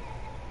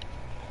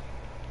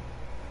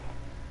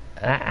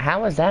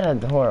 How is that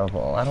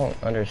adorable? I don't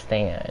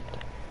understand.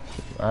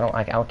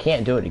 I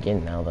can't do it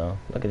again now, though.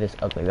 Look at this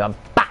ugly. Bah!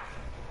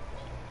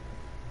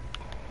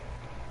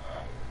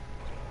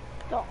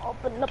 Don't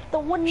open up the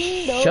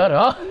window. Shut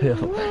up!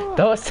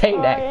 Don't say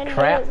that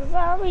crap.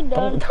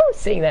 Don't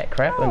sing that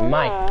crap in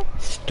my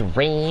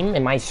stream.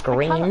 In my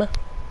scream.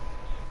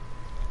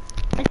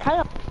 I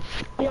kind of, to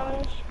be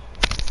honest.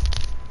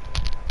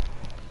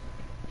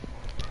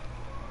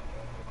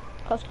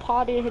 Cause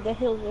potty hit the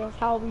hills is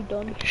how we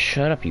done.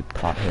 Shut up, you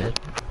pothead.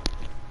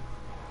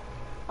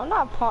 I'm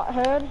not a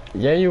pothead.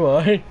 Yeah, you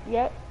are.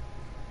 Yet.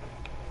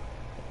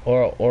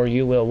 Or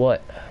you will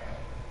what?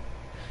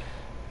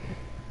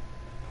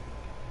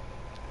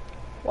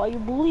 Why you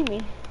bully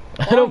me?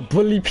 Why? I don't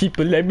bully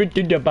people. Let me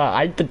do the bar.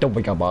 I don't know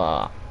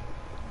about.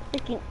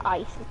 Freaking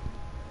ice.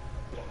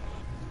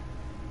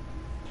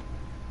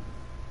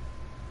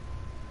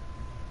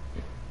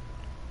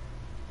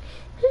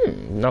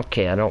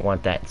 Okay, I don't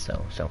want that. So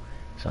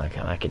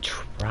I could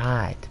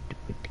try to do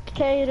it again.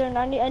 Okay, then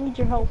I need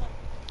your help.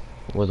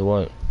 With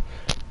what?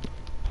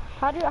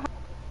 How do you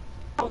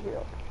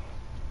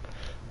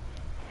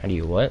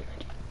what?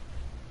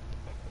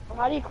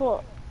 How do you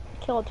kill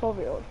a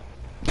 12-year-old?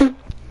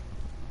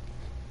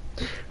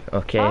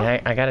 Okay, huh?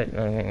 I got it.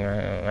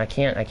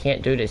 I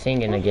can't do the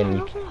singing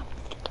again.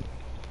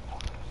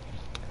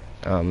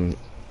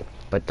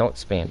 But don't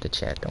spam the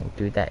chat. Don't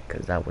do that,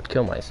 cause I would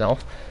kill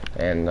myself.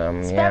 And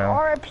Spam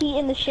yeah. RIP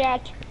in the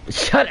chat.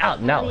 Shut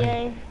up! No,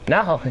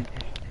 no.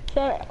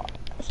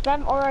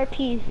 Spam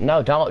RIP.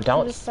 No, don't.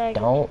 Please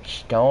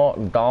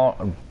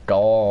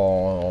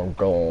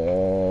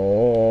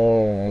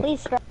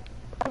spam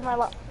my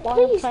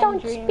Please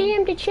don't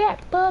spam the chat,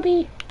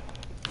 Bubby.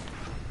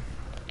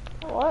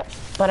 What?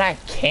 But I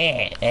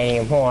can't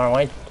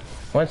anymore.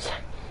 Once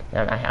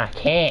I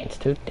can't,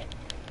 dude.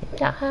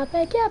 There,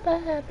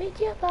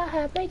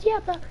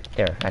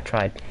 I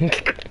tried.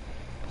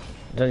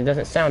 It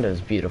doesn't sound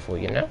as beautiful,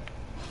 you know?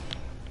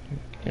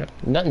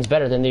 Nothing's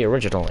better than the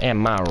original,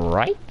 am I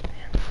right?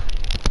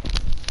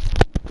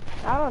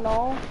 I don't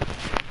know.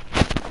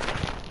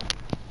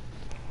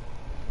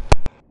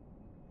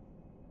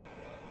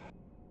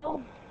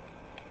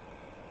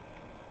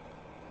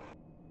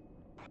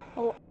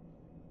 Oh.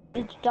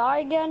 Did you die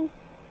again?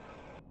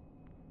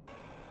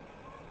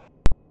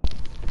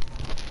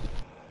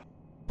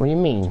 What do you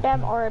mean?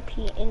 Spam RIP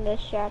in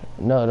this chat.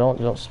 No,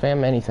 don't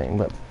spam anything,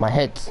 but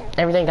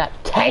everything got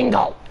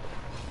tangled!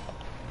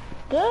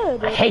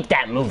 Good. I hate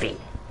that movie!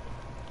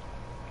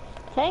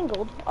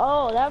 Tangled?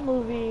 Oh, that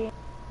movie.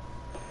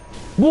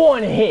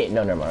 One hit!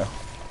 No, never mind.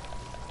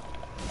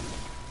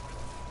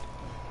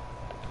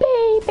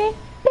 Baby,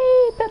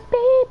 oh,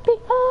 baby,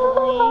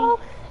 no.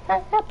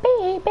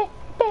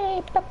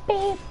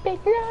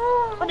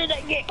 What did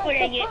I get?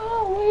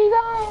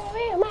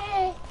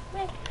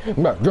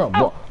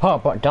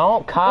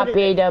 Don't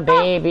copy the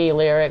baby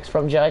lyrics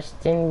from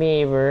Justin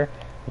Bieber.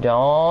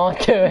 Don't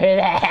do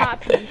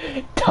that.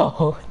 Copy.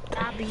 Don't.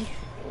 Bobby.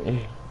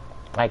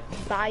 Like.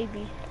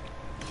 Baby.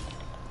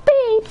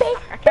 Baby.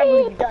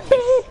 Baby.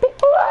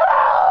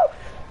 Whoa.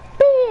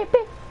 Baby.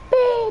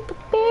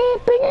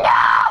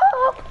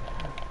 No.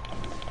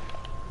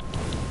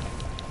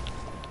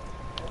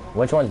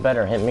 Which one's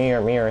better, me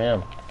or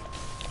him?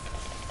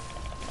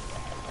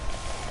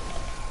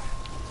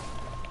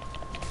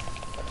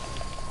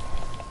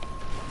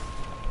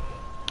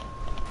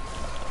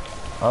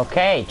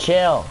 Okay,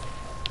 chill.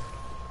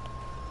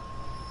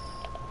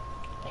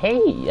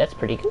 Hey, that's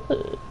pretty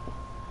good.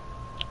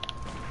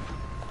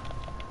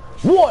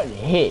 One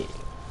hit.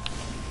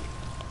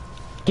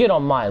 Get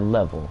on my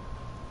level.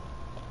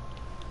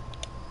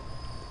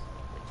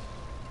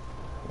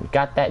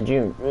 got that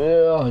June.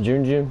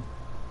 June.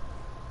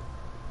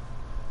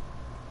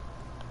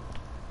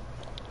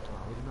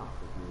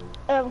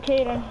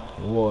 Kaden.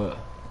 What?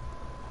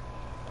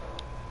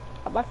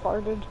 I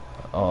farted.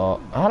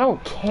 I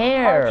don't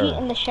care. RP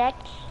in the chat.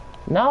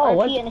 No, RP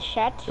what? in the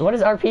chat. What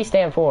does RP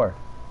stand for?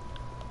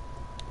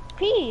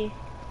 P.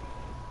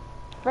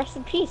 Rest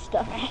in peace,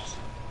 dumbass.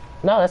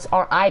 No, that's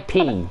RIP.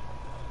 Yeah,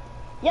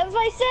 that's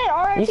what I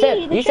said.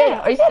 RIP. You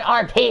said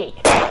RP.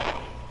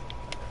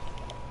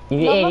 You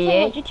No, I'm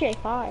idiot. not GTA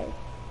 5.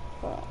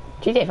 But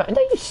GTA 5.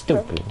 No, you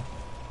stupid.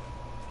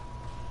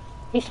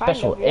 He's Kind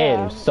special of, yeah,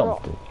 ed or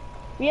something.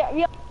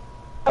 yeah.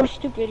 I'm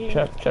stupid.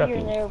 Shut up, here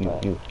and there,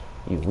 but you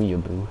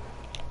weeaboo.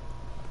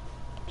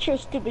 she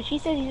was stupid. She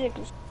said he's like.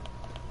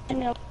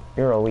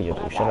 You're a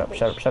weeaboo. Shut up.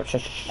 That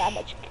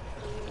bitch.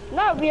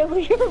 Not real.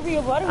 You're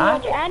real. I don't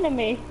watch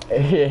anime.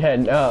 Yeah,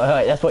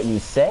 no, that's what you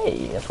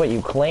say. That's what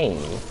you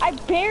claim. I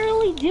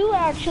barely do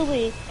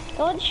actually.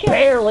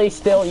 Barely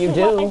still you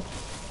do.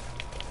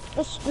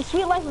 The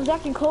Sweet Life of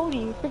Zack and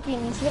Cody.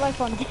 Freaking Sweet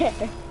Life on Deck.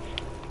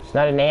 It's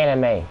not an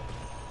anime.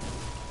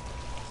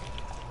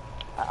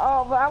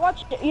 Oh, but I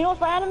watch. You know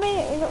what's my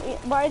anime?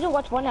 But I do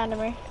watch one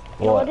anime.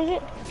 You know what is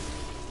it?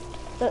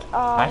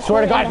 I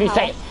swear to God, if you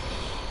say it.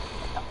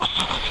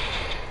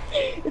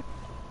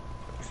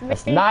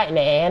 It's not an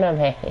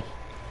anime.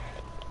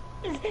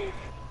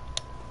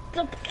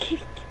 The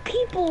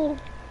people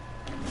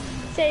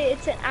say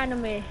it's an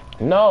anime.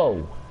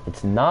 No,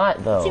 it's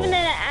not though. It's even in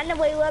an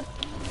anime web.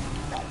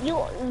 You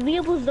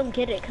weeaboos don't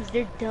get it because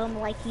they're dumb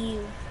like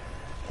you.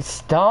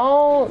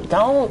 Don't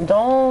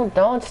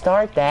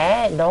start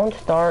that. Don't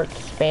start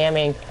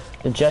spamming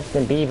the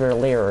Justin Bieber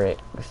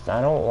lyrics.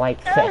 I don't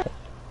like that.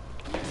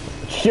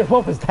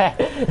 What was that?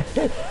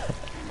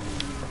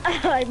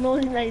 I'm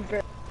only my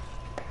bro.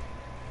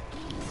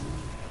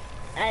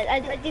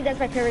 I think that's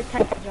my favorite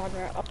type of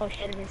genre. Oh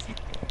shit, it is.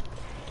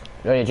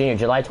 Oh yeah, Junior,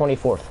 July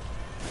 24th.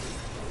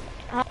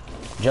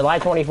 July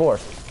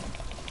 24th.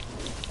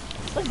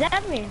 What does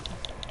that mean?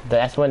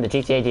 That's when the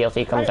GTA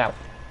DLC comes out.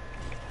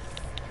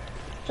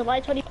 July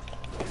 20.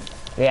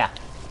 Yeah.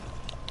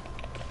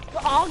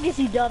 August,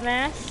 you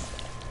dumbass.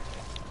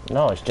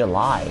 No, it's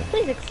July.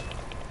 Please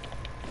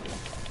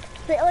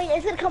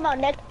it's gonna come out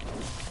next.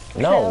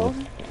 No.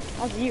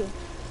 How's you?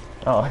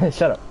 Oh,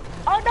 shut up.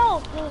 Oh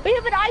no! We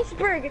have an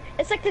iceberg!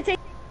 It's like the take.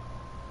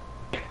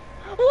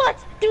 What?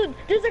 Dude,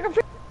 there's like a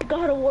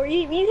God of War.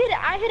 You hit it,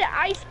 I hit an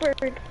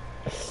iceberg.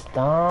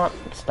 Stop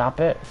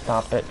it.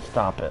 Oh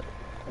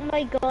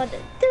my god.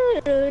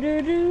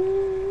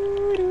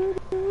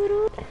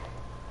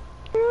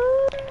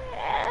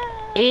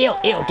 Ew,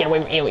 get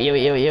away from ew.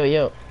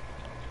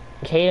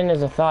 Caden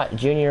is a thought,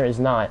 Junior is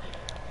not.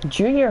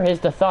 Junior is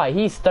the thought,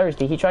 he's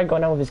thirsty. He tried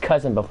going out with his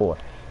cousin before.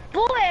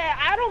 Boy,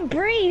 I don't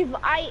breathe.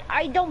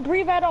 I don't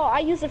breathe at all. I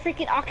use a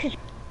freaking oxygen.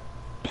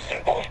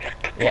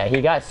 Yeah, he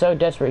got so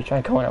desperate he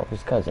tried going out with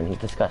his cousin. He's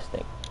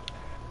disgusting.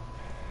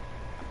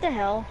 What the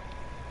hell?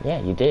 Yeah,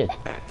 you did.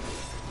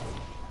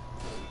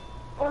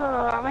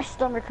 My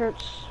stomach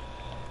hurts.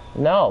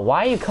 No,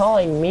 why are you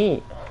calling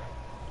me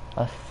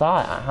a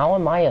thought? How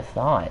am I a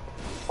thought?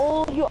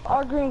 Oh, you're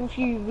arguing with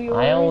you. Viewers.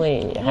 I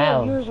only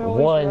have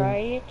one.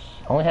 Right.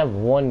 I only have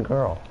one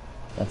girl.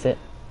 That's it.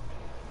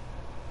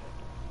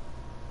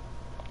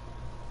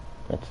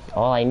 That's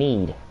all I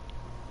need.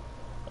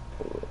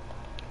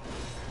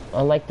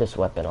 I like this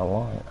weapon a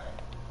lot.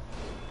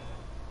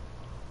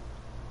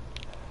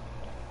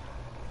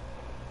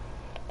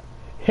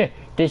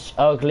 This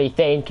ugly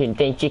thing can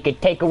think she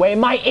could take away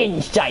my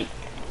insight.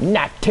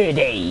 Not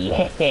today.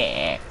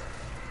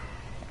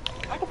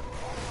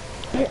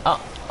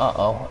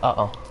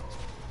 Uh-oh.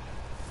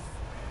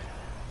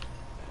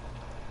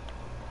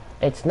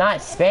 It's not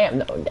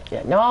spam.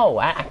 No,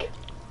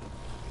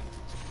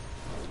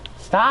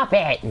 stop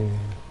it.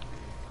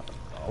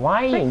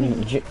 Why are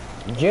you...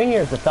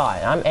 Junior's the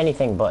thought. I'm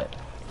anything but.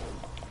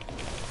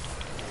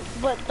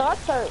 But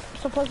thoughts are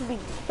supposed to be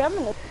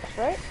feminist,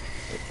 right?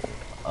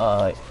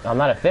 I'm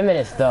not a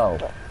feminist though.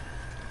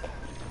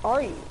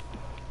 Are you?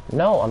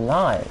 No, I'm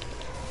not.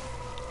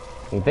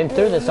 You've been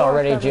through this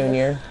already,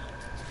 Junior.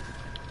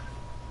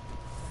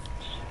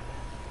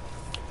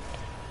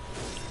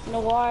 You know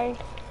why?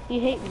 You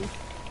hate me.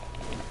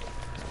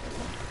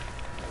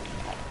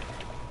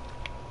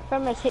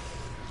 Feminists hate.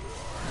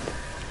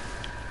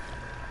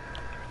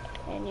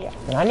 And yeah.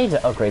 And I need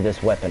to upgrade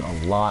this weapon a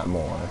lot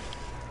more.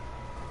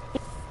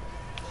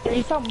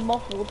 You sound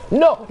muffled.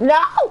 No!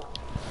 Not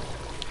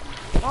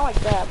like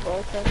that, bro.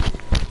 Okay.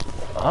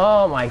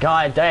 Oh my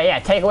god, yeah,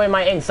 take away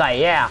my insight,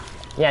 yeah.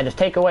 Yeah, just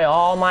take away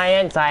all my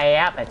insight,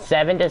 yep, it's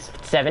 7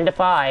 to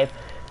 5.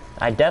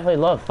 I definitely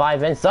love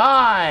 5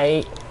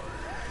 insight.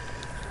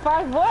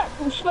 5 what?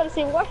 You just about to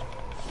say what?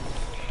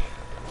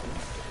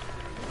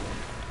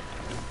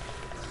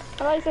 I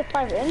thought you said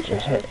 5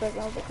 inches for a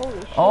second. I was like,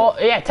 holy shit. Oh,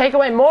 yeah, take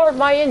away more of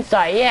my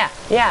insight, yeah,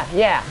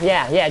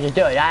 just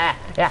do it, yeah,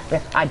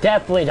 I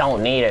definitely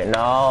don't need it,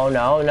 no.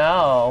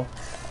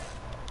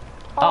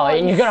 Oh,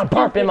 and you're gonna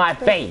burp in my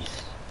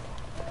face.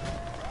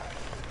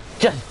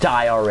 Just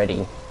die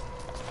already.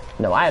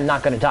 No, I am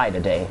not gonna die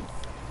today.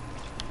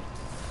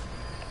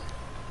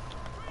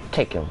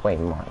 Take away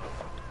my...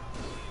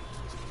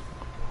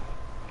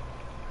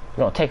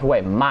 No, take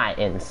away my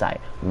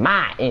insight.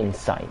 My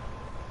insight.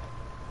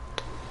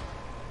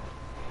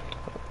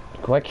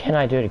 What can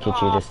I do to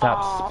get you to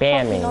stop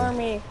spamming?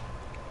 Army.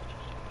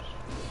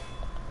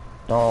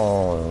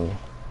 No.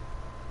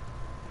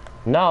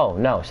 No,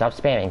 no, stop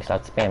spamming,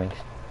 stop spamming.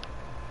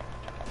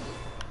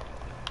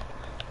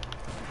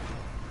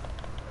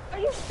 Are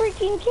you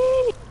freaking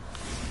kidding me?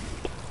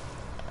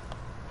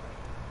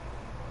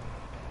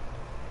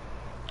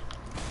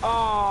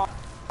 Oh,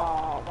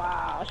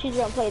 wow. She's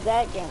gonna play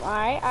that game.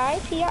 Alright, I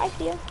see ya, I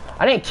see ya.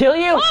 I didn't kill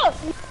you! Oh!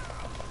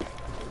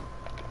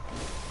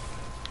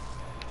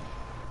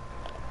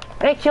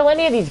 I didn't kill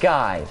any of these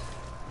guys!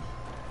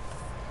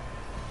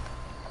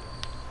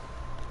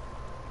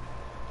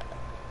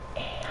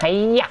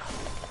 Hiya!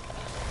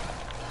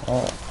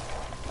 Oh.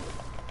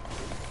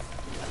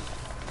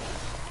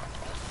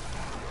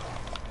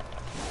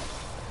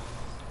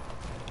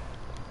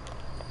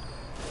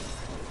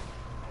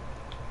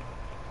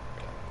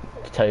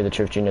 To tell you the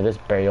truth, Junior, this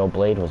burial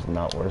blade was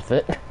not worth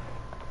it.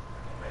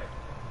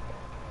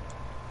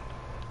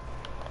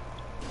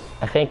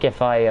 I think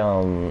if I,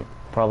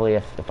 probably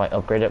if I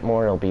upgrade it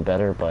more, it'll be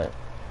better, but...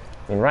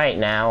 I mean, right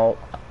now,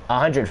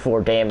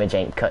 104 damage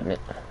ain't cutting it.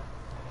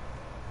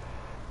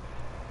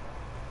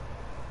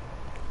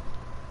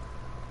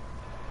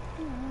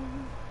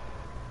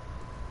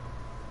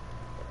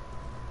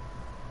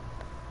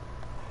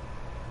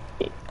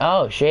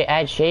 Oh,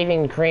 add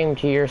shaving cream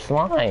to your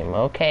slime,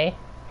 okay.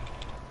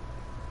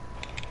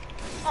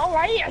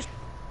 Alright, yes.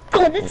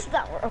 Oh, this is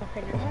not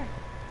okay, never mind.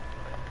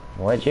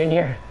 What,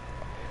 Junior?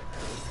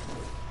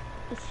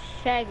 It's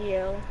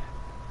Faggio.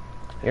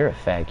 You're a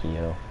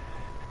faggio.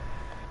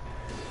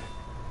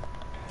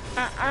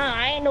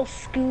 I ain't no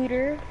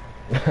scooter.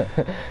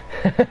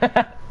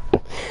 I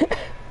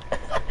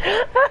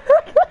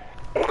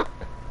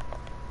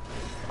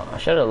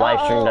should have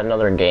live streamed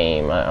another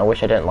game. I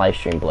wish I didn't live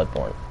stream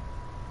Bloodborne.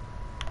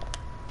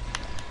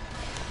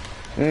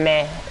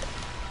 Meh.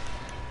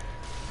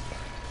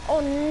 Oh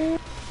no!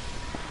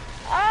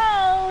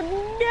 Oh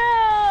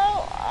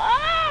no!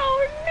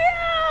 Oh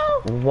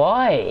no!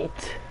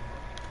 What?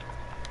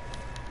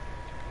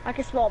 I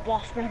can smell a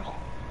boss battle.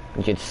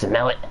 You can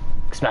smell it.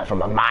 Smell it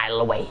from a mile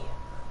away.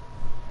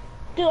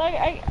 Dude,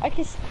 I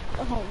can.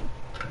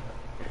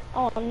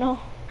 Oh no!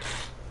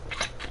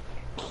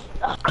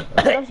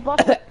 There's boss.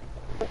 Oh,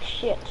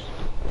 shit.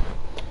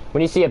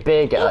 When you see a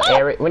big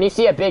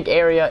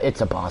area,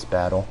 it's a boss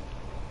battle.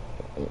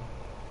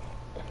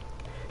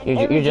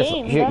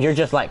 You're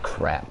just like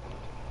crap.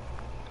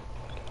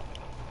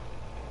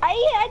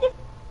 I did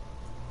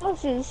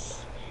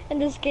bosses in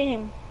this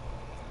game.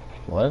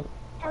 What?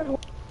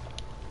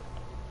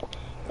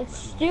 It's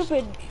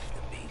stupid.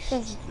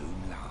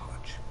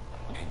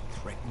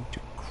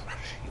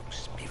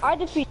 I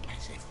defeat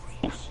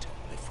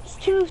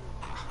two,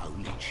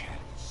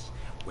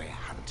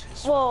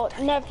 well,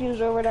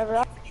 nephews or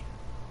whatever.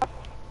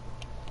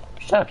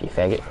 Shut up, you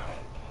faggot.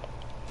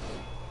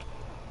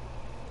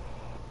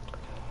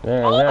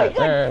 Oh my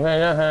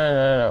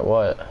God.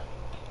 What?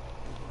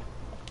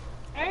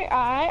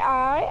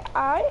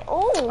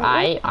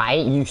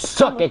 You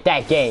suck at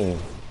that game.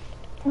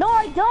 No,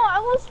 I don't. I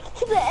was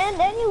to the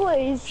end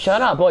anyways. Shut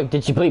up, boy.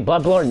 Did you play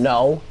Bloodborne?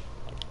 No.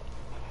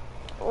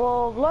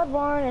 Well,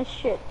 Bloodborne is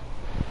shit.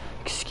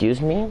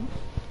 Excuse me?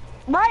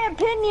 My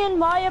opinion,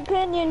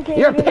 Kevin.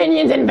 Your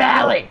opinion's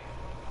invalid!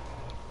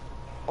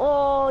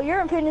 Well,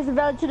 your opinion's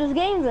invalid to this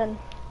game then.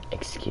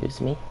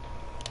 Excuse me?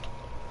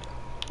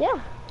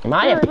 Yeah.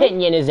 My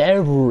opinion is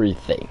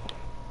everything.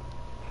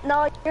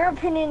 No, your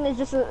opinion is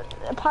just a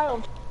pile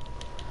of...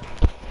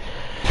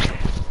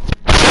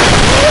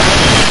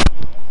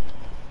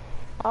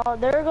 Oh,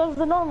 there goes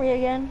the normie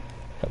again.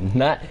 I'm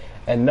not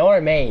a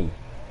normie.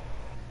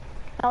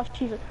 Oh,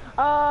 Jesus.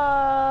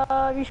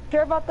 You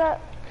sure about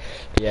that?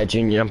 Yeah,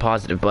 Junior, I'm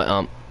positive,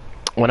 but,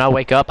 when I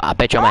wake up, I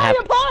bet you I'm gonna have...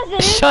 You're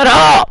positive! Shut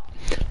up!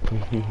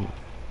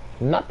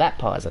 I'm not that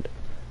positive.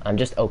 I'm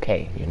just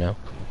okay, you know?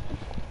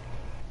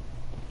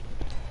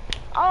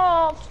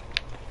 Oh.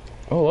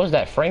 Oh, what was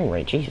that frame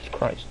rate? Jesus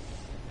Christ.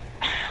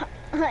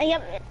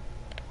 Yep.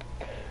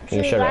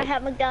 You See, I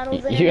have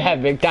McDonald's internet. You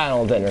have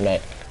McDonald's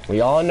internet.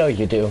 We all know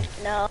you do.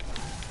 No.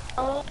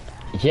 Oh.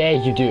 Yeah,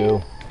 you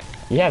do.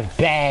 You have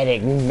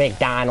bad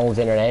McDonald's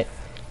internet.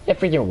 You have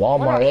freaking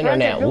Walmart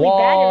internet. Really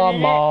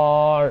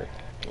Walmart.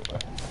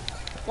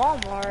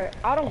 Walmart.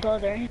 I don't go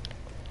there.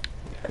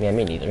 Yeah,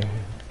 me neither.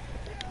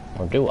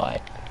 Or do I?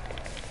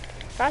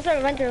 Last time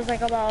I went there was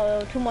like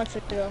about 2 months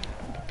ago.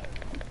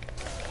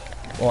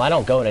 Well, I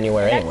don't go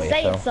anywhere anyway,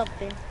 That's saying so.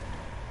 something.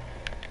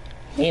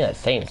 Yeah, that's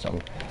saying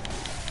something.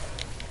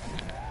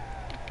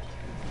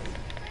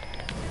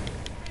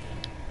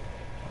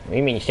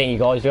 You mean you're saying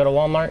you always go to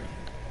Walmart?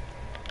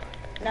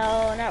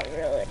 No, not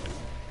really.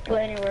 Go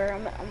anywhere.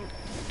 I'm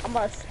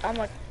a.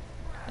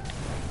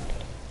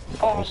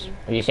 Are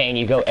you saying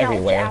you go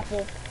everywhere?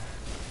 Apple.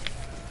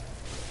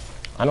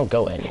 I don't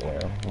go anywhere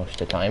most of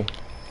the time.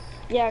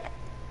 Yeah,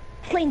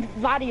 playing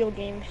video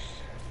games.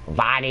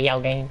 Video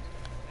game.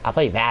 I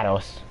play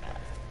Vados.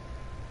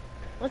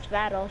 What's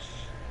Vados?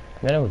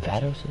 You know what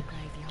Vados is?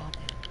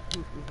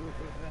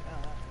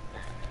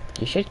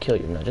 You should kill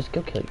you. No, just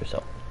go kill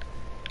yourself.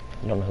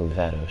 You don't know who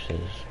Vados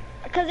is.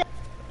 Because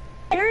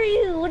I hear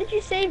you. What did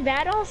you say,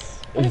 Vados?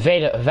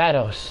 Vados.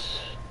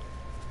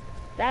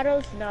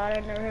 Vados? No,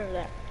 I've never heard of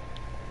that.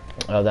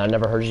 Oh, I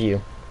never heard of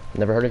you.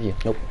 Never heard of you.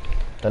 Nope.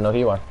 Don't know who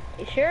you are.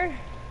 You sure?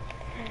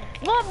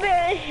 Well,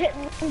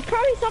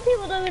 probably some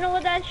people don't even know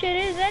what that shit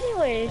is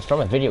anyways. It's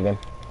from a video game.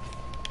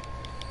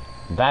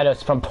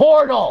 Vados from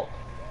Portal!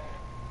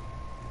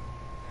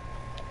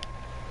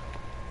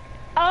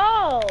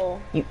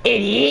 Oh! You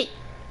idiot!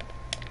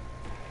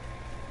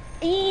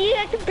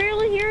 Yeah, I can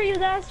barely hear you,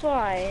 that's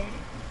why.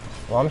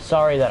 Well, I'm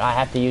sorry that I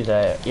have to use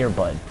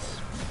earbuds.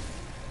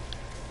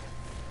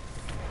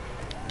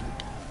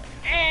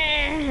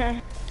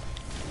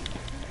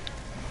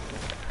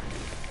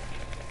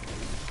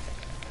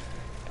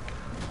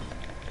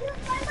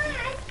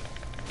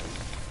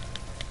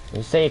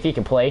 You say if you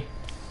can play.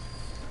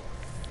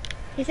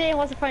 He said he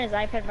wants to find his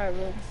iPad in my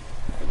room.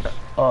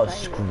 Oh,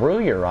 screw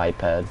your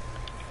iPad.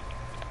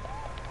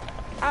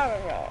 I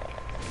don't know.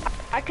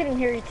 I couldn't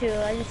hear you too.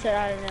 I just said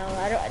I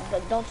don't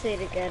know. Don't say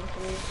it again,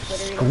 please.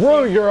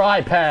 Screw your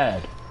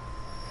iPad.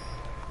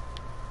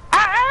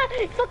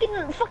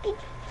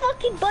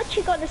 Fucking butt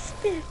cheek on the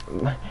stick.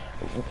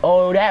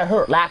 Oh, that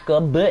hurt like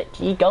a butt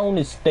cheek on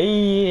the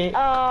stick.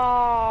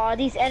 Oh,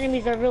 these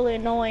enemies are really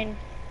annoying.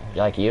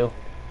 Like you?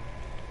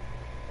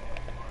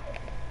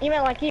 You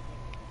meant like you?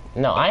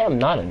 No, I am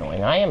not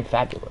annoying. I am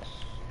fabulous.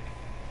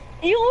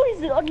 You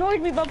always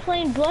annoyed me by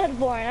playing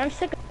Bloodborne. I'm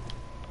sick of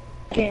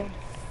the game.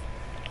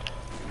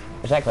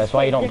 Exactly, that's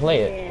why you don't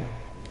play it. Game.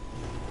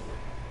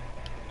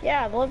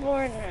 Yeah,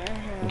 Bloodborne.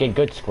 You get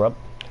good, scrub.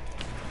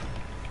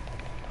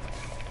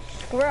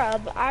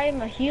 Scrub?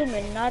 I'm a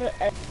human, not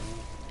a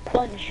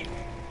sponge.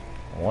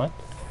 What?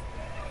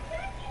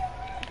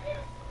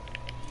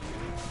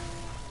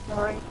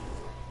 Sorry.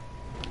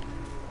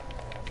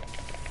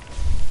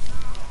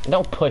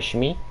 Don't push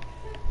me.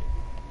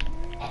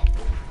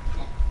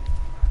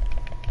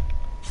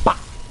 Bah!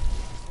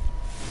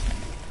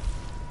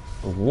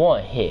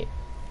 One hit.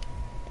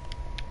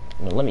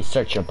 Now let me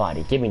search your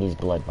body. Give me these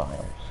blood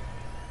vials.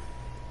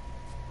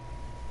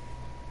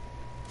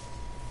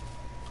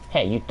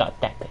 Hey, you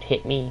thought that could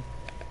hit me?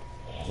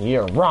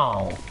 You're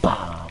wrong.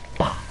 Bah,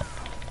 bah.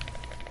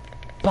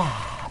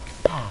 Bah,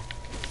 bah.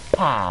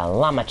 Pa,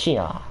 la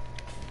machina.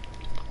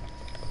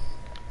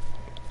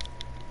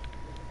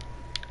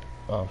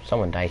 Oh,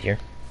 someone died here.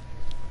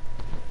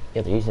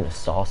 Yeah, they're using a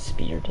saw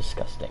spear.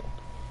 Disgusting.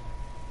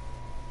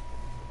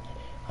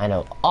 I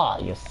know all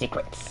your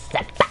secrets.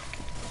 Ba,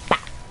 ba,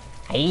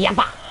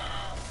 yabba.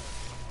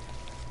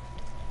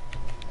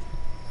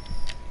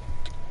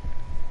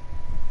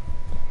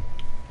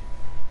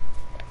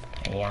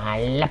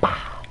 Yalaba.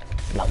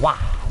 Lawa.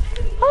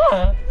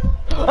 Ah.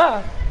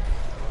 Ah.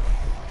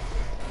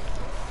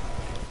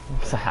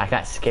 I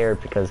got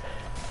scared because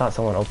I thought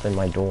someone opened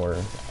my door.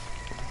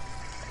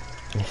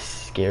 It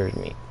scared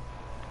me.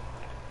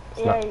 It's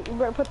Yeah, not... you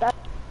better put that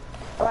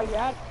like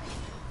that.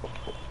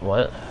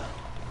 What?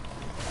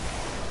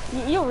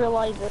 You'll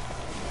realize it.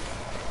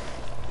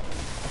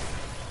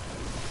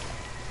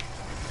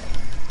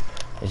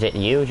 Is it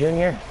you,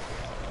 Junior?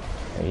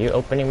 Are you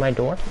opening my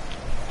door?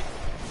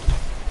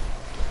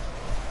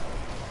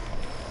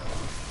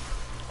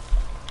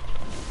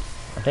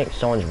 I think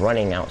someone's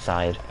running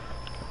outside.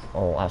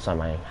 Oh, outside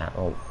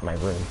my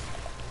room.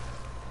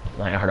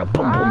 I heard a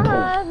boom, boom,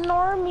 boom.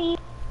 Normie.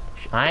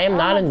 I am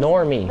not a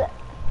normie.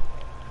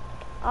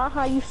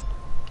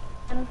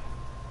 You.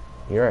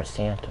 You're a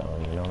Santa,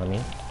 you know what I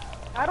mean?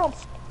 I don't.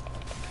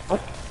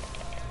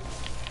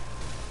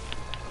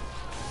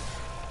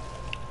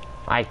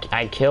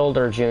 I killed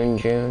her,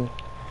 June.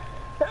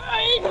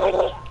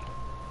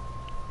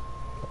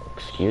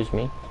 Excuse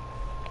me?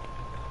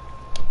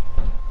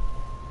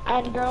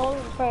 And girls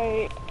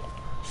say.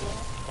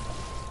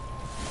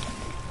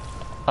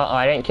 Uh-oh,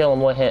 I didn't kill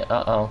him. What hit?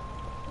 Uh-oh.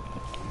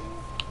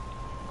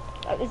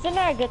 Isn't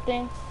that a good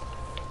thing?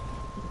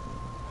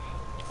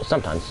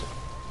 Sometimes.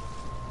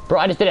 Bro,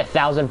 I just did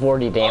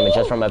 1,040 damage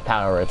just from a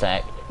power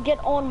attack. Get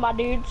on, my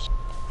dudes.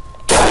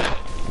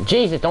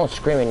 Jesus, don't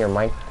scream in your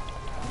mic.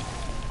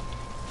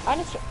 I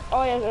just.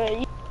 Oh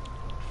yeah,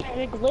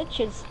 the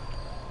glitches.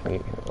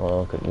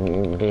 Well,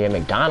 you get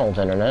McDonald's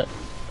internet.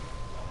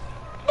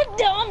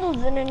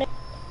 McDonald's internet.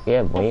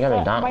 Yeah, well, you got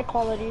McDonald's. My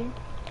quality.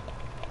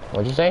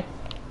 What'd you say?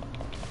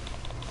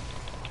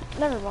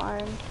 Never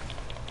mind.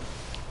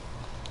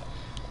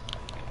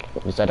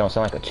 At least I don't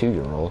sound like a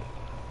 2-year-old.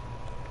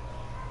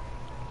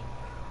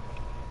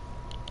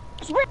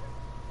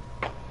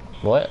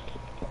 What?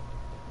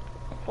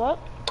 What?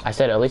 I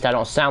said at least I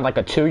don't sound like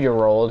a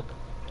 2-year-old.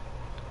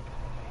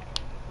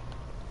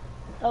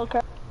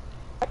 Okay.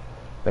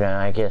 But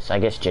I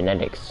guess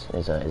genetics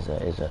is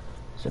a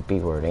B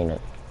word, ain't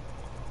it?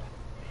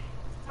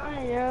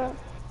 Yeah.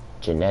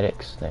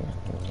 Genetics thing.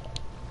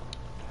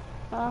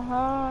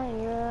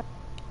 Yeah.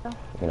 I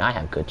mean, I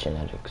have good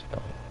genetics,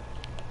 but...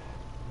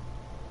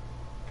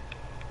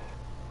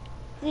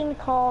 Being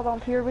called on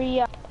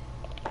puberty,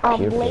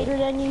 Puberty? later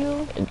than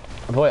you.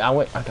 Boy,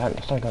 I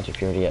started going to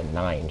puberty at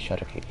 9.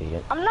 Shut up, you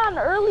idiot. I'm not an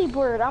early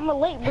bird. I'm a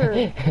late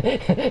bird.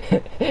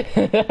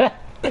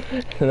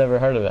 Never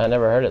heard of it. I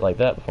never heard it like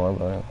that before,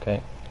 but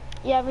okay.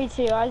 Yeah, me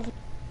too.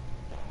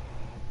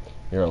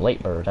 You're a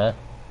late bird, huh?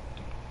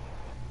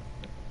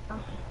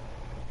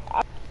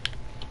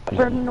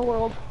 Bird in the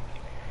world.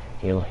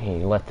 You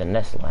let the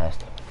nest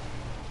last.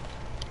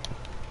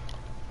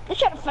 They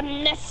try to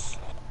finesse.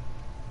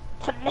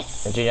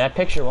 Finesse. Gee, that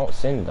picture won't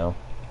send though.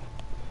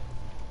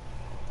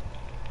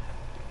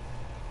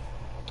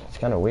 It's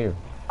kind of weird.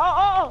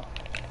 Oh!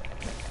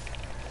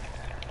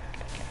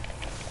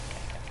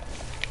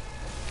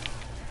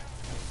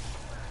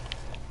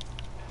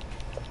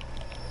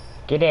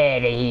 Get out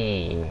of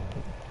here!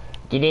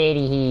 Get out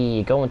of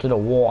here! Go into the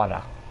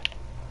water.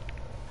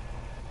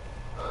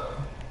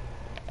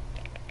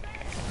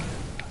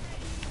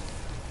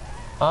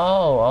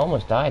 Oh, I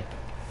almost died.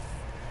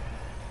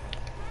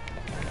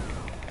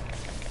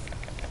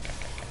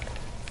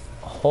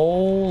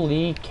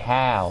 Holy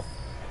cow.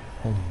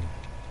 I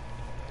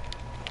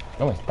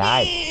almost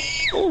died.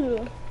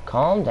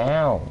 Calm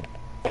down.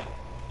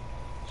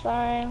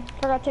 Sorry,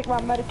 forgot to take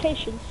my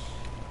medications.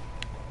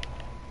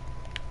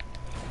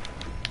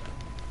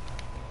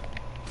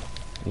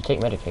 You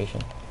take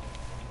medication?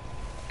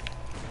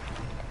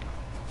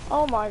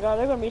 Oh my god,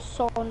 they're gonna be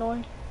so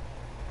annoying.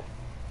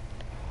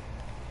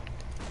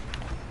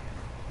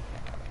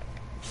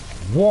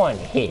 One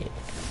hit.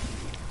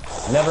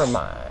 Never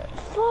mind.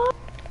 Fuck.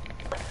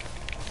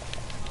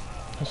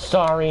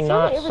 Sorry,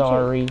 not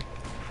sorry.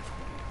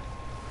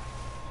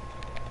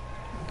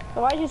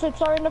 Why'd you say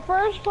sorry in the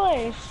first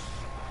place?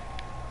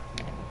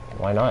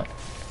 Why not?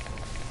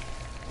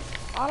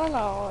 I don't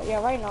know. Yeah,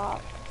 why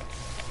not?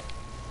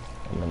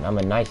 I'm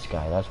a nice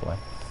guy, that's why.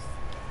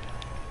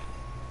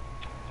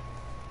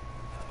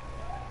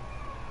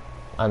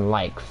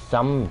 Unlike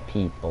some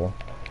people.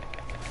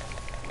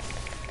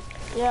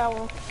 Yeah,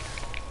 well,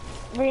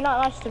 you're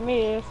not nice to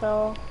me,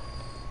 so...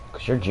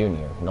 Because you're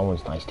junior. No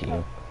one's nice to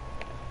you.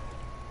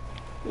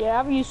 Yeah,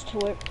 I'm used to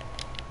it.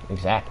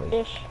 Exactly.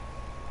 Ish.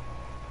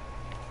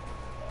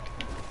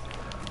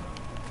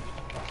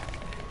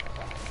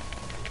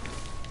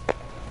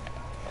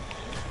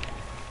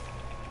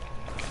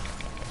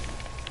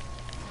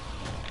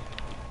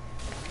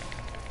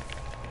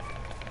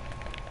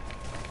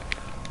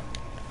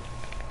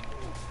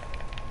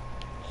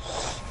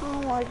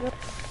 Oh my god.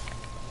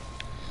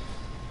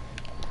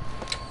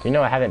 You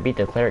know I haven't beat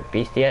the cleric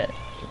beast yet?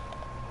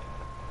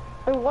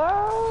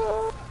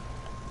 What?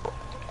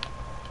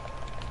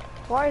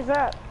 Why is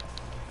that?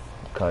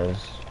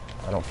 Because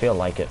I don't feel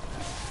like it.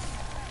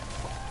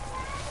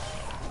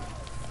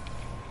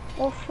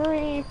 Well,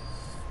 free.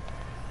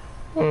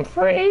 I'm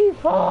free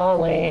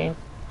falling.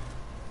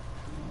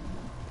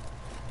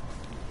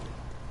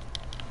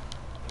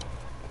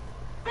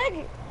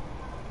 Meg,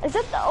 is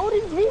that the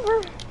Odin's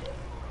Reaver?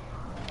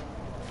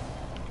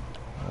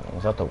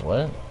 Is that the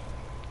what?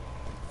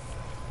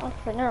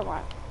 Okay, never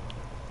mind.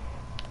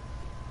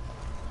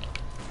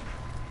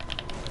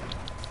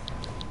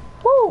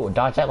 Woo!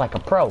 Dodge that like a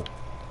pro.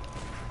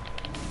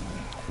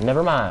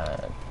 Never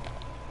mind.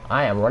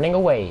 I am running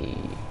away.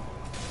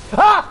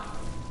 Ah!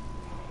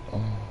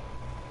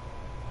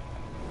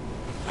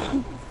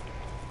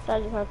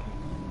 That just happened.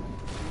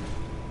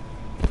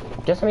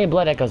 Guess how many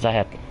blood echoes I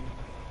have?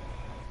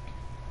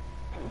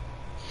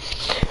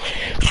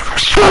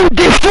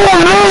 34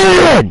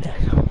 million!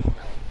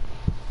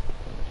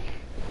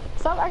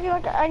 Stop acting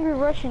like an angry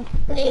Russian.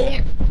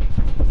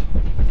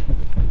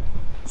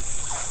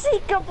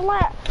 Seek a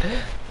black.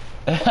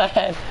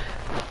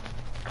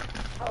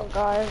 Oh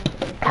god.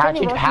 How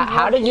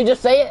did you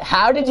just say it?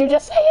 How did you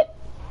just say it?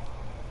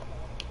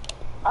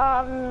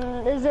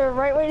 Is there a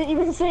right way to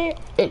even say it?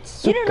 It's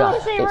suka. You didn't know how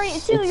to say it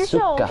right too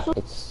yourself. Suka.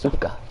 It's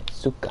suka.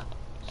 Suka.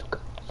 Suka.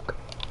 Suka.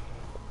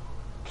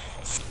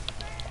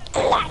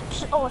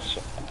 Splat. Oh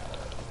shit.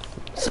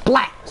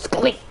 Splat.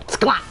 Split.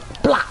 Splat.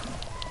 Blah.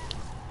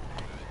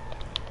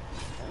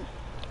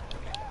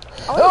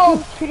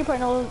 Oh! PewDiePie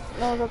knows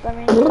what that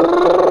means.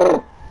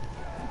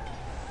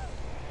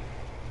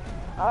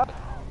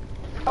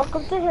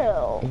 Welcome to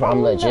hell.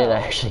 I'm legit no.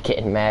 actually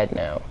getting mad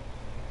now.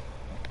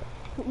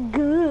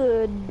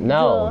 Good.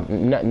 No.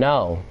 No.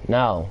 No.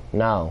 No.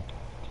 No.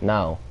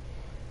 No.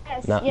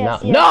 Yes, No. yes, No.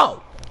 yes.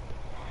 No!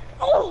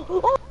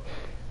 Oh!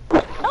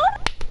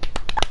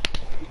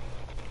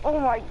 Oh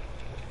my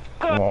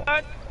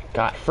god.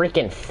 God,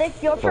 freaking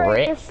Thank you,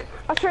 frick. Atreus.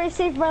 Atreus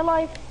saved my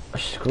life.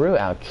 Screw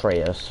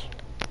Atreus.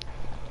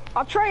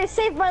 Atreus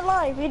saved my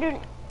life. He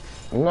didn't.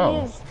 No.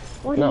 He is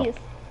what No. he is.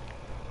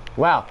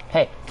 Wow.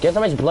 Hey, guess how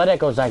much blood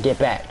echoes I get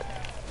back?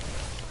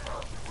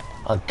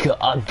 A good.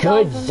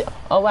 1,000.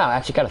 Oh wow, I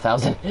actually got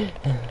 1,000.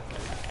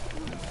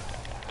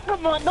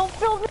 Come on, don't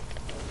film me.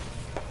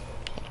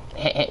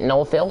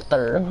 No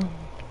filter.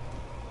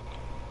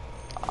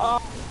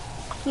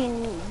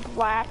 Fucking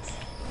brat.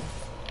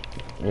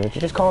 Did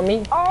you just call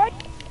me? Oh,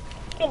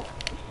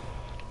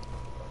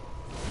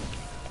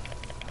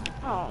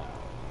 Oh.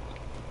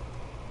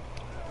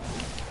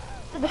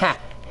 Ha.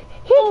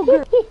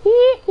 Ogre. I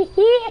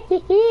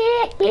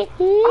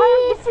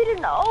have defeated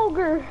an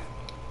ogre.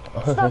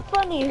 It's not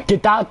funny.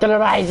 Get out to the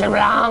right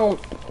around.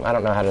 I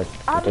don't know how to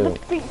I have to do.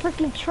 defeat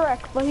freaking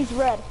Trek, but he's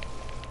red.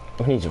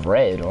 He's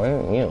red,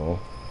 aren't you?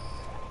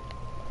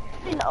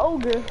 An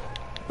ogre,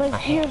 but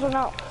his ears are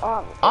not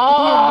on.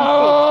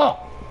 Oh!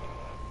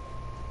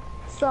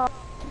 So.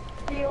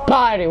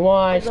 Party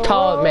once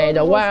told me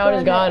the world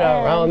is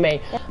gonna roll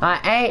me. I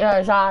ain't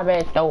a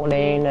zombie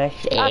stolen a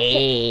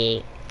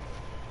shit.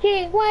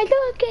 He was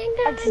looking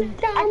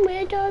down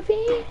with the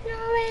feet,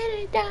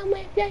 already down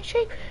with the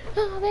shape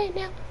of it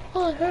now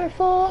on her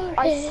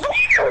forehead.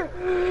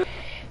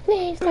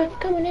 They stop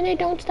coming and they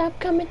don't stop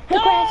coming. The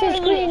grass is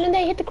green and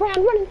they hit the ground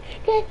running.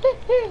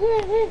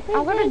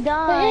 I'm gonna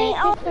die.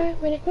 Oh,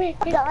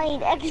 dying.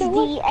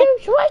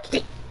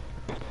 XD.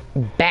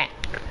 Back.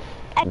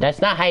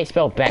 That's not how you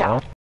spell back. Huh?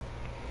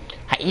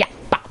 Yeah.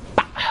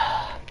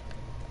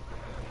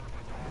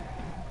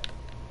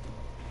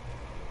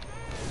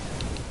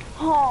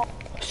 Oh.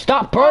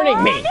 Stop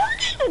burning me!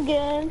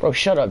 Again. Bro,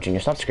 shut up,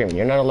 Junior. Stop screaming.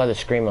 You're not allowed to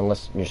scream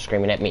unless you're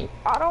screaming at me.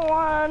 I don't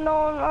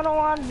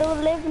want to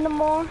live no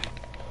more.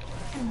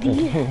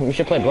 You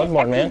should play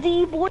Bloodborne, man.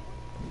 XD, boy.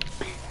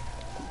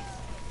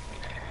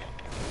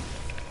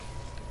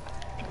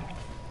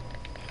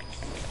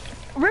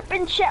 Rip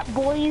and chat,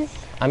 boys.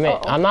 I mean,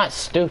 I'm not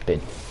stupid.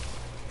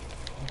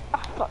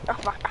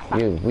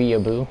 You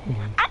weeaboo.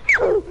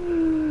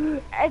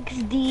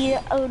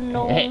 XD, oh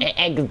no. XD.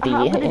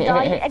 I'm gonna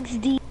die,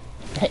 XD.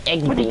 XD.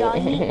 I'm gonna die,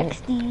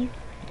 XD.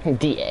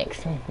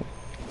 DX.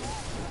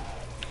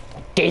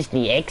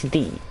 Disney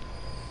XD.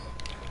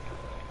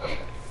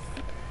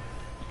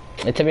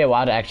 It took me a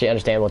while to actually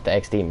understand what the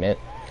XD meant.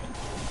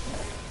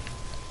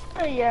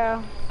 Oh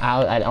yeah.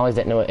 I always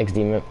didn't know what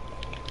XD meant.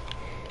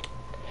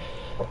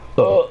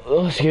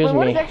 Excuse Wait,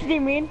 what me. does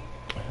XD mean?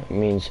 It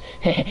means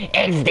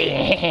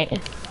XD.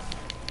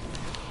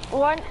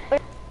 One.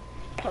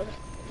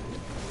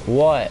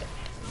 What?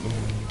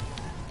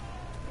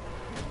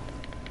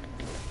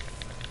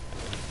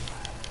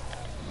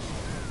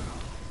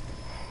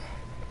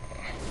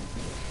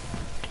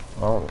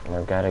 Oh,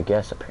 I've got to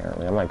guess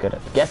apparently. I'm not good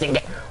at guessing.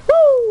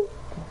 Woo!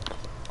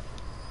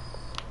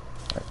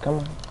 Alright, come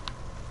on.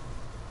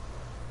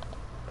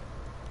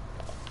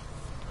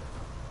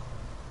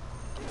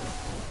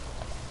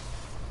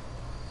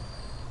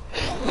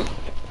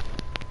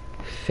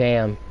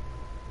 Fam.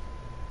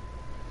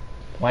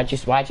 Why'd you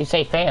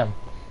say fam?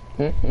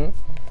 Did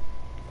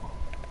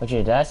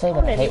I say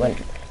that I hate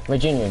when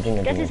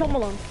Junior. Guess he's Home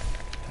Alone.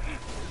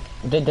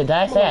 Did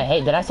I say I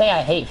hate? Did I say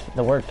I hate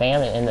the word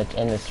fam in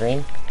the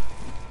stream?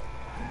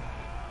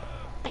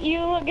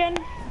 You again?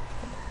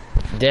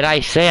 Did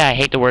I say I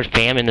hate the word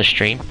fam in the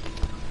stream?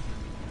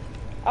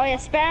 Oh yeah,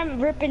 spam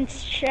rip and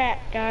chat,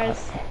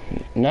 guys.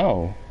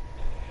 No.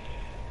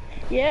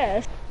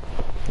 Yes.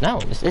 No,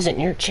 this isn't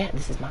your chat.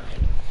 This is mine.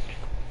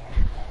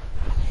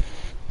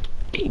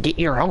 Get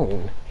your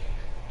own.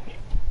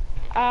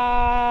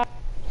 I'm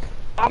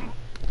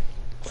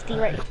Steve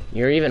right.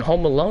 You're even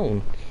home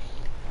alone.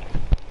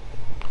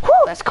 Whew,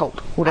 that's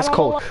cold. Oh, that's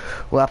cold.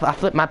 Well, I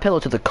flipped my pillow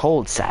to the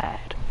cold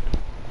side.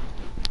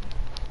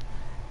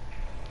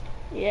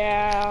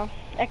 Yeah.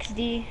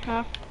 XD,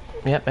 huh?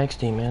 Yep,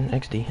 XD, man.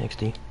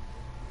 XD.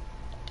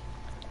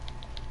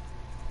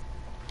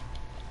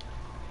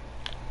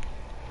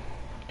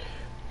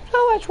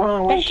 So what's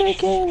wrong with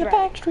drinking in the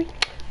back street?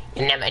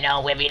 You never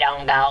know if you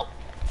don't go.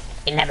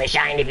 You never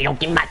shine if you don't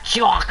get my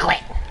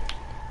chocolate.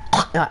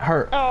 That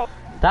hurt. Oh.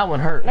 That one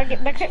hurt. Back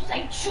it.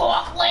 Say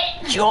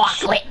chocolate.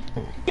 Chocolate.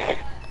 Do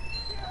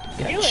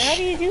it. How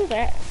do you do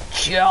that?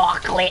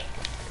 Chocolate.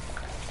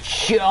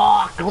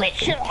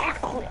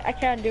 I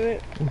can't do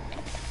it. You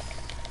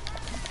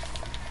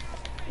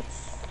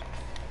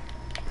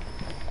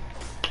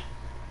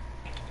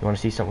want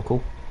to see something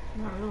cool?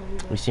 Not really.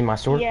 You see my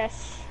sword?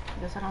 Yes. I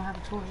guess I don't have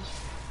a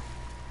choice.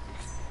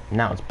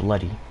 Now it's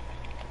bloody.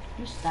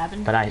 You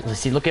stabbing? But let's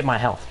see. Look at my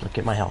health. Look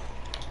at my health.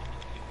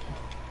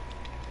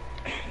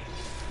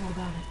 What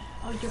about it?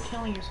 Oh, you're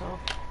killing yourself.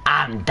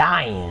 I'm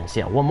dying.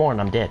 See, one more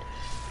and I'm dead.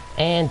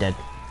 And dead.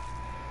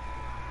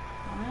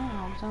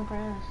 Wow, I'm so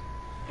impressed.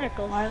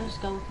 Pickles. Why are there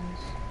skeletons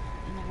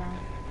in the ground?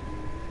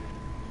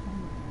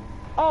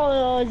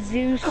 Oh,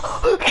 Zeus.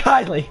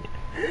 Kylie.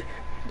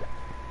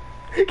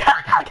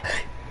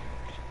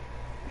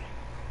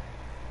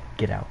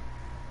 Get out.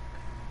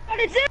 What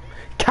is it?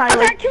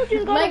 Kylie. I killed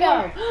you.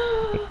 Lego!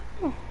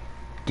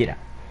 Get out.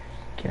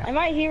 Am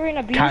I hearing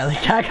abuse? Kylie.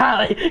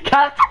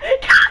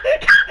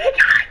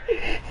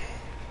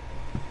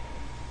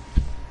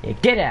 Yeah,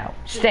 get out.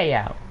 Stay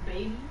out.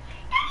 Baby.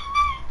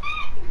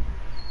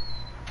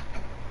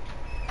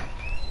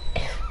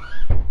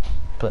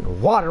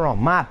 Putting water on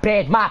my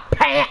bed, my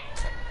pants.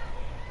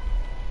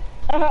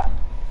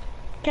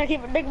 Can't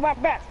keep it my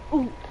back.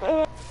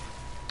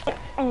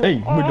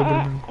 Hey.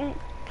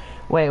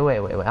 Wait.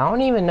 I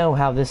don't even know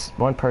how this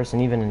one person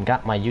even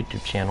got my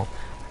YouTube channel.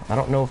 I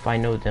don't know if I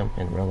know them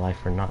in real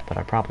life or not, but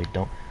I probably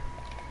don't.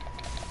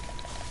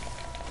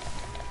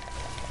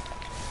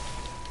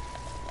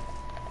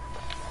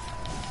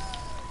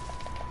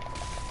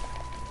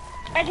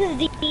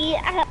 XD,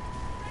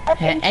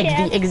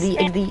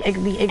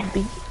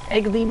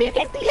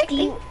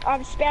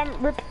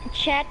 spam rip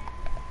chat.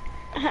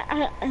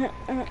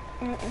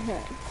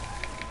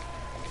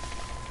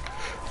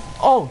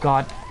 Oh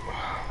God.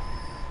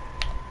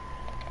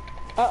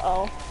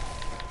 Uh-oh.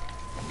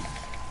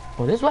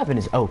 Well, this weapon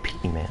is OP,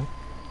 man.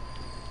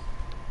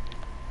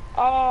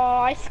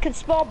 Oh, I can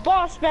spell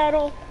boss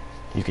battle.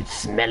 You could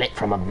smell it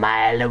from a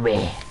mile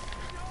away.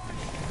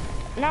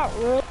 Not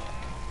really.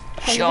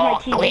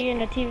 Chocolate. My TV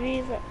and the TV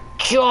is like...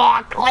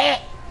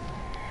 Chocolate.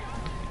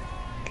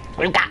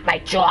 We got my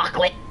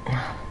chocolate.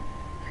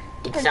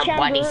 Did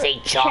somebody say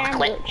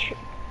chocolate?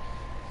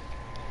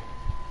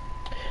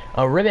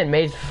 A ribbon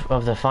made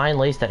of the fine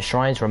lace that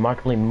shines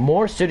remarkably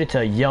more suited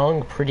to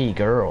young, pretty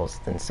girls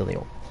than silly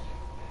old.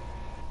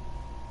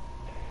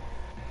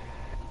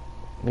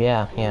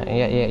 Yeah.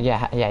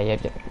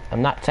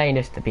 I'm not saying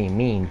this to be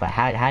mean, but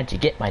how'd you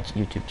get my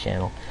YouTube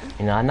channel?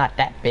 You know, I'm not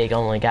that big,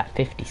 only got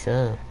 50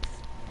 subs.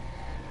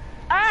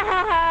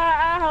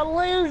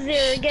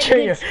 Loser. Get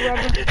Junior,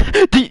 scrubber.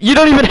 you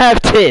don't even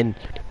have 10.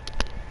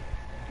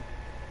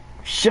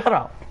 Shut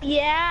up.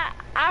 Yeah,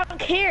 I don't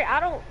care. I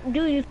don't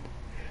do you.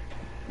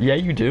 Yeah,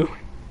 you do.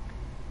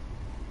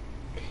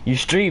 You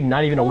streamed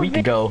not even a week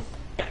ago.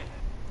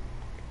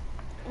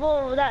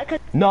 Well, that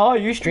could... No,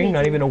 you streamed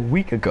not even a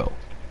week ago.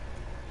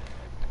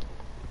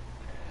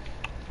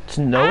 It's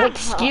no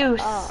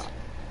excuse.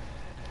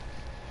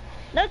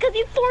 No, because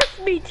you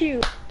forced me to.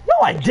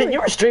 No, I didn't.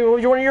 You were streaming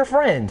with one of your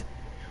friends.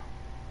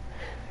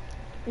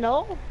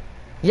 No.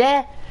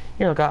 Yeah.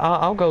 Here, look,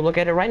 I'll go look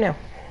at it right now.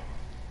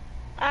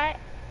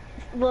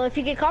 Well, if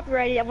you get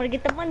copyrighted, I'm gonna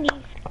get the money.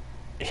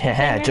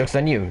 Yeah, joke's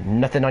on you.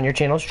 Nothing on your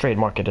channel is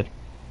trademarketed.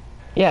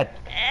 Yeah.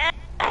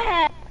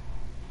 I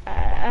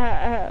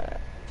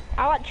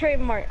want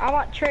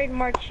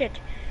trademark shit.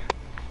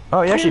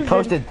 Oh, you actually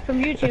posted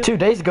from YouTube. 2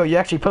 days ago. You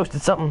actually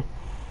posted something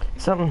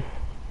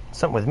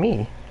with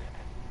me.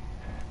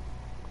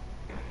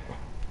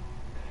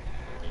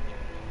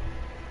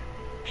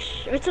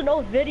 It's an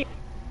old video.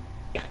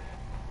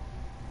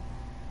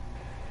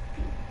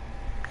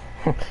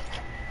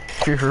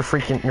 your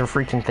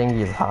freaking thingy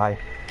is high.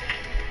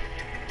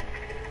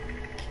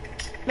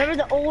 Remember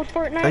the old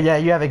Fortnite? Oh yeah,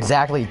 you have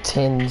exactly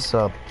 10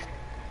 subs.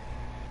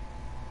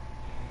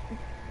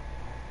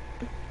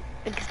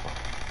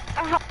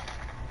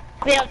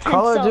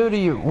 Call of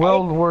Duty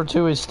World War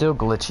II is still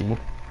glitchy.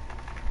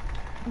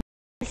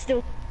 It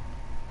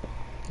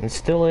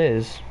still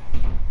is.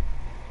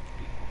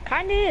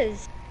 Kinda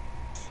is.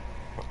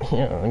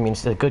 Yeah, I mean,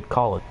 it's a good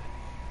call it.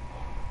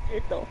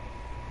 Though.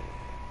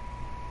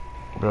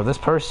 Bro, this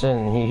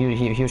person,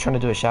 he was trying to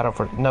do a shout out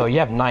for... No, you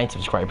have 9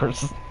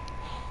 subscribers.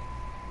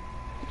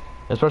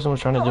 This person was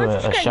trying to do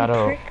a shout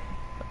out...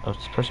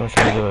 This person was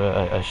trying to do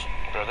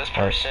Bro, this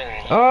person...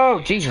 Oh,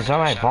 Jesus, all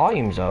my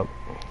volume's up.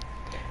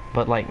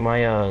 But like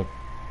well,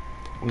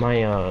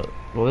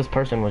 this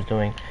person was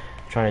trying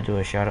to do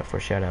a shout out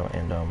for shout out,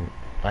 and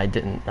I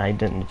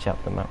didn't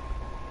shout them out.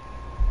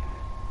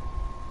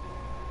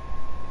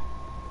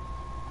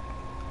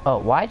 Oh,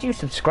 why'd you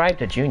subscribe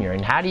to Junior,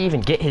 and how do you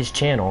even get his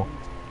channel?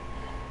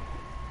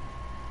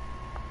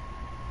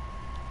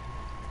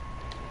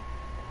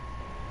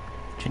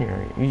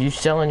 Junior, you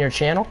selling your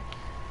channel?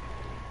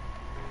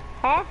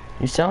 Huh?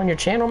 You selling your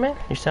channel, man?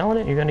 You selling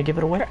it? You're gonna give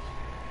it away?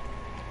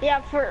 Yeah,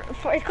 for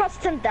it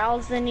costs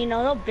 10,000. You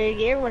know, no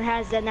big. Everyone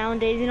has that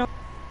nowadays. You know,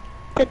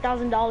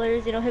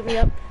 $10,000. You know, hit me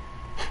up.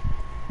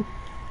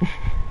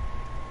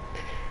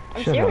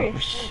 I'm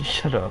serious.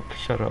 Shut up.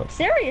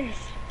 Serious.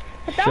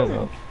 Shut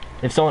up.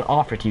 If someone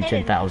offered you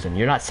 10,000,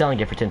 you're not selling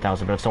it for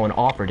 10,000, but if someone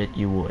offered it,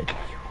 you would.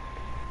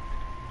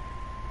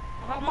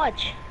 How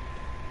much?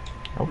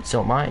 I would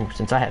sell mine.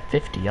 Since I have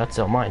 50, I'd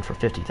sell mine for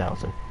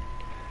 50,000.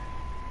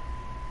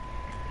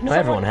 No,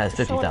 everyone has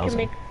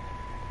 50,000.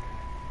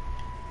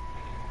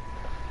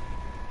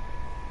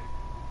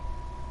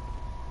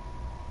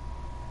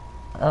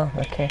 Oh,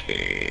 okay.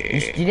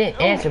 You didn't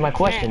answer my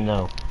question,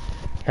 though.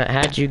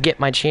 How'd you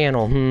get my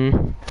channel,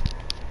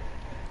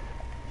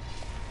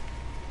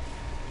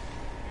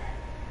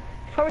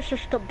 Probably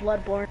switched to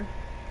Bloodborne.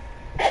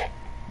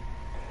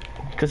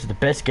 Because it's the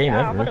best game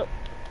ever.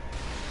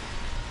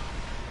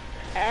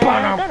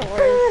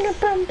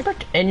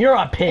 In your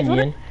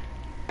opinion.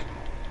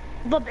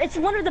 But it's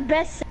one of the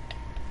best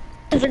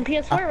sellers in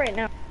PS4 right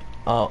now.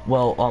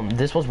 Well,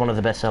 this was one of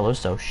the best sellers,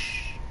 so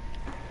shh.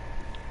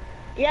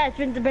 Yeah, it's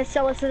been the best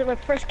seller since it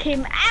first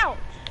came out.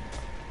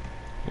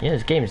 Yeah,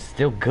 this game is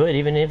still good,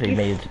 even if it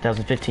made it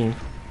 2015.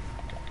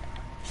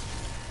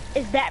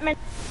 Is Batman?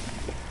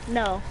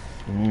 No.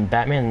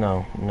 Batman?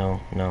 No. Yeah,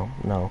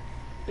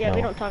 no.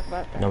 we don't talk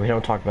about that. No, we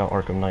don't talk about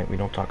Arkham Knight. We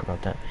don't talk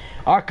about that.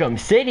 Arkham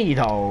City,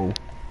 though.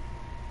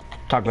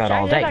 Talk about it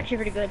all day. That's actually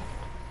pretty good.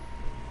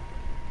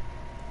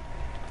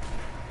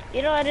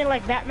 You know, I didn't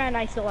like Batman.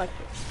 I still liked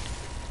it.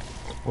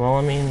 Well,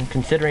 I mean,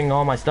 considering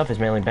all my stuff is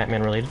mainly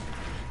Batman related.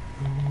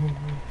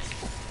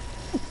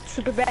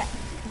 Super bad,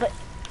 but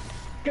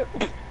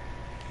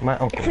My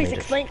uncle please made it.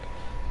 explain.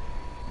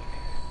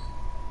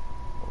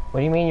 What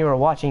do you mean you were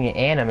watching an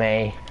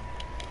anime?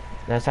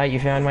 That's how you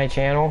found my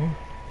channel?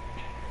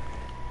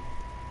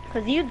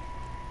 Cause you.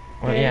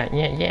 Well,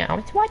 yeah. I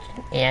was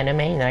watching anime,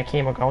 and I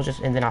came across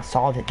and then I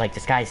saw that like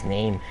this guy's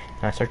name,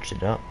 and I searched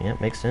it up. Yeah,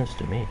 it makes sense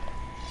to me.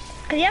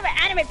 Cause you have an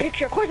anime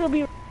picture. Of course, it'll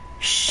be.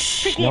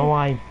 Shh. Freaking- No,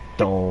 I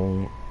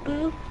don't.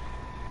 Boo.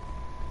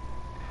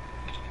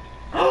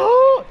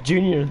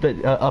 Junior,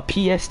 a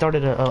PS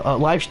started a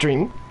live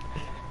stream.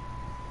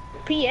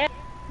 P.S.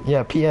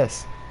 Yeah,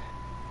 PS.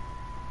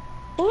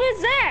 Who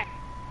is that?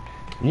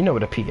 You know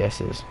what a PS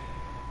is.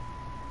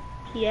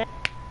 Yeah.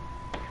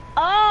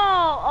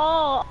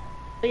 Oh,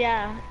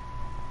 yeah.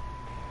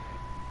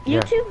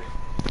 Yeah. YouTube?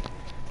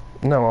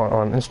 No,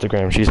 on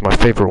Instagram. She's my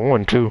favorite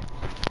one too.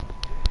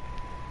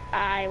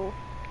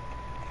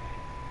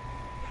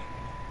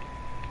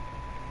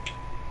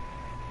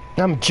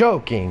 I'm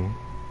joking.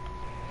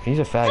 She's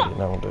a faggot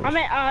nowadays. I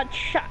mean,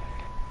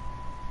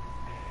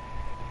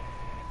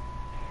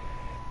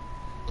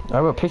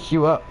 I will pick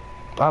you up.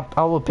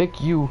 I will pick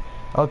you.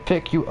 I'll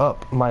pick you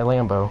up, my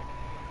Lambo.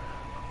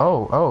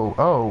 Oh.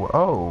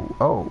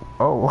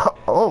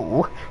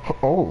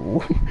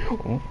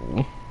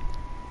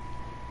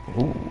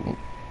 Ooh.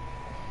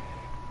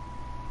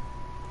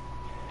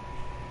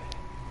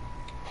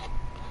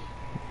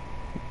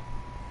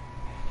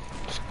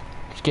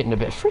 It's getting a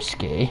bit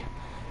frisky.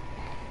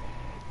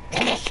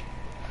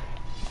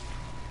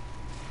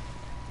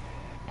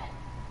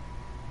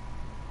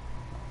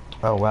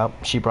 Oh well,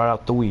 she brought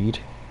out the weed.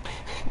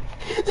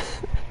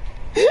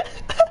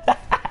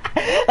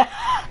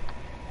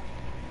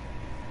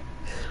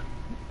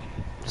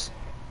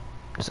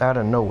 Just out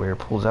of nowhere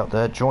pulls out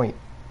that joint.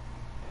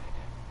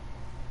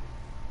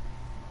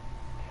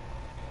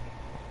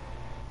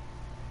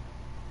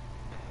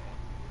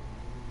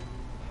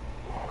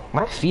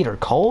 My feet are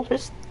cold.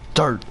 It's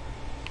dirt.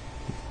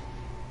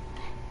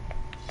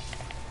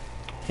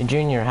 Hey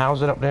Junior,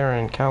 how's it up there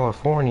in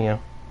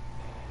California?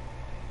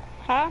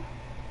 huh?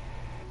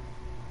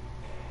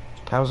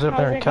 How's it up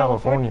there in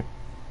California?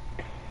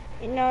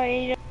 You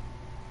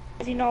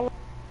know what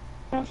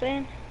I'm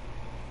saying?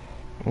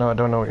 No, I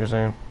don't know what you're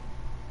saying.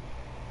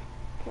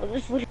 Well,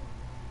 there's literally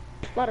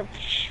a lot of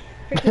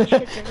freaking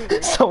shits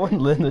everywhere. Someone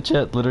in the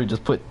chat literally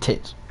just put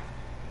tits.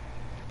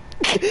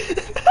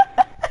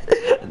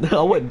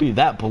 I wouldn't be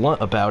that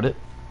blunt about it.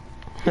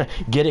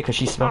 Get it? Cause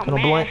she's smoking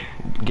a blunt.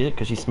 Get it?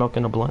 Cause she's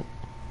smoking a blunt.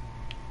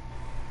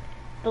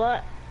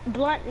 Blunt?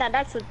 Now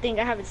that's the thing.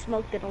 I haven't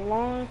smoked in a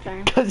long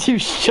time. Cause you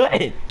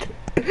shouldn't.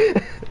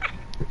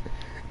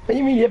 What do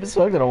you mean you haven't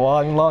smoked in a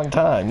long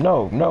time?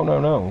 No.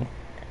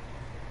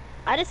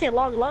 I didn't say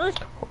long.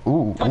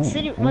 Ooh. 1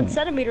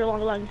 centimeter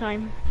long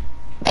time.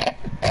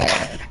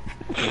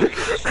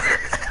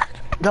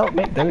 Don't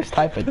make those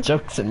type of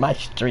jokes in my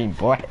stream,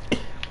 boy.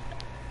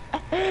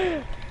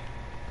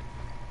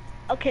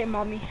 Okay,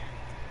 mommy.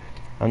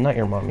 I'm not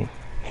your mommy.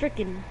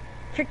 Freaking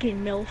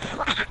MILF.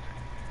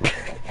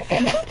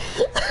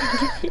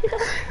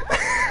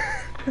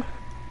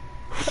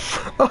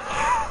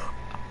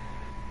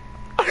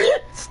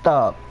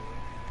 Stop.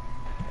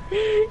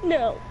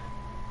 No.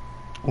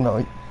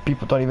 No,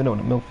 people don't even know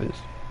what a MILF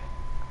is.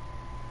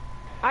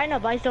 I know,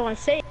 but I just don't want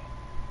to say it.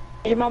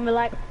 Your mom be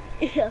like,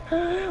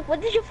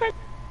 what did your friend?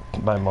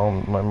 My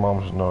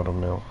mom's not a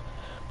MILF.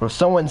 But if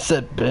someone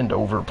said bend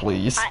over,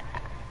 please.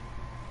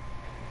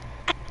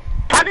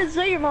 I didn't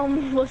say your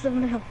mom was a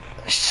MILF.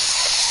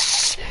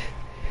 Shh.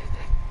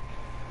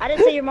 I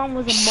didn't say your mom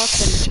was a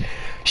muffin.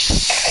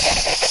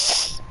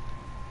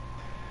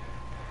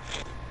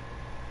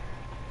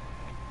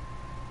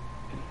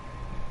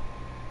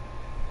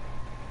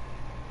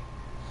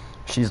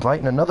 She's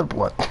lighting another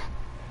blunt.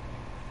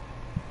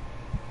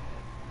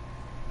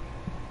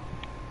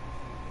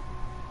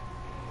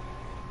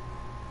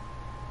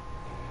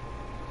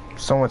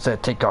 Someone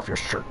said take off your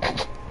shirt.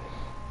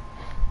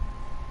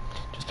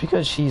 Just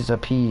because she's a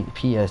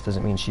PS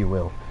doesn't mean she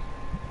will.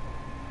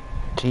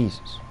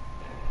 Jesus.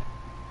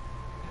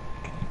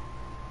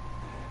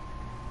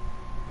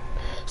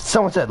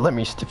 Someone said let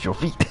me stiff your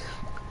feet.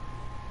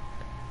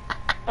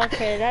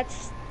 Okay,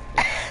 that's...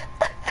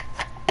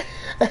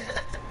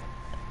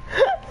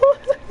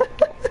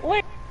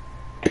 Wait.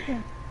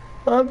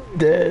 I'm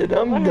dead.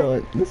 I'm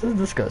done. This is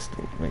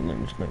disgusting.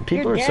 Like,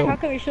 people You're are dead? so... How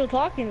come you're still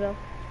talking, though?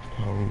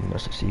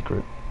 That's a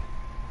secret.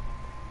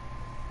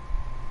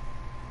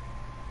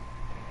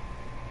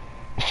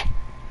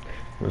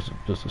 That's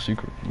just a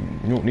secret.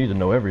 You don't need to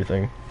know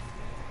everything.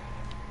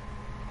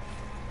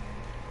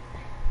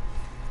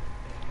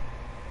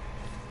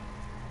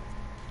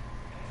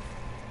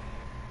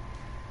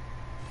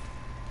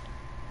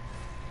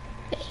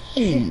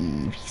 Hey,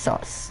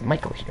 Vsauce.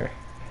 Michael here.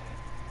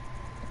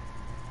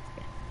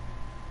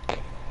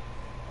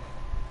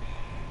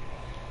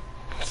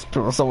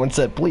 Someone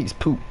said, please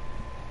poop.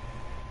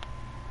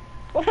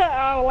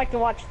 I would like to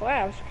watch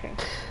slabs. Okay.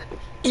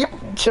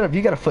 Yep. Shut up,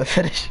 you got a foot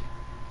fetish.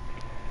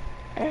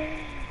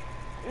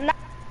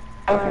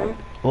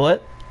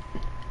 What?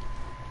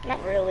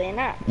 Not really,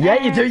 not.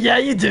 Yeah, you do. Yeah,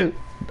 you do.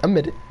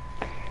 Admit it.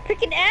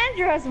 Freaking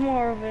Andrew has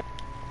more of it.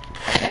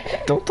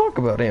 Don't talk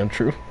about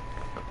Andrew.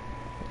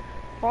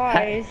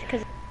 Why?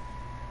 Because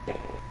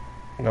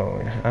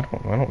No, I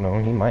don't know.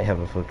 He might have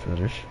a foot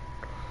fetish.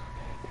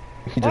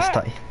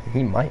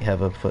 He might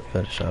have a foot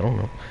fetish. I don't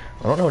know.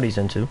 I don't know what he's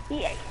into.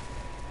 yeah.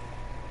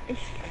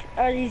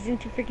 He's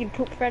into freaking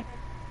poop friend.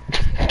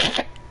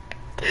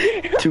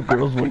 2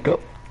 girls, 1 cup.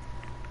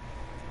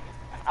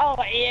 Oh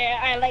yeah,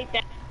 I like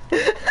that.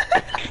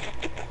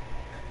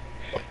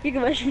 You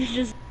can imagine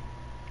just.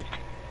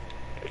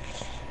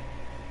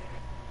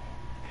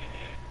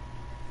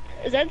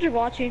 Is Andrew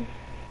watching?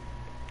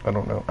 I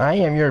don't know. I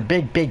am your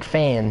big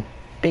fan.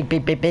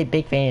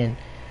 Big fan.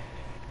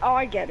 Oh,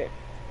 I get it.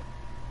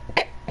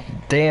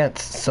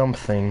 Dance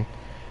something.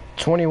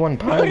 21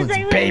 does Pilots,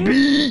 that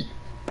baby!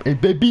 Hey,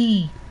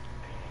 baby!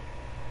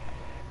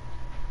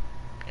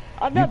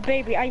 I'm not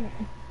baby. I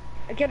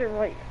get it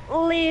right.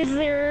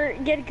 Laser,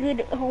 get good,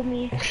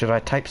 homie. Should I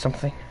type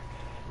something?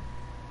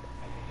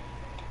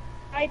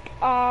 Like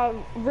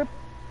rip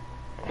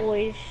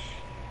boys.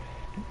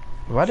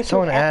 Why did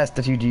someone ask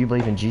if do you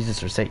believe in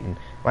Jesus or Satan?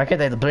 Why can't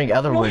they bring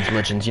other words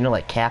religions? You know,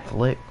 like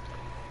Catholic.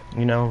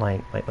 You know,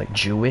 like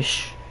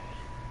Jewish.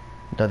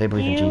 No, they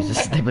believe in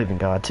Jesus. They believe in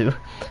God too.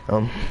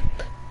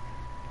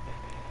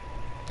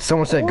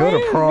 Someone said, "Go to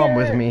prom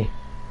with me."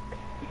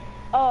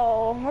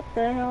 Oh, what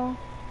the hell?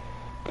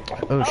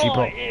 Oh, she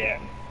brought. Yeah.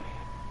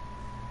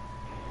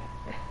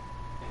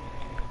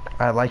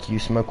 I like you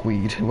smoke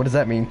weed. What does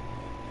that mean?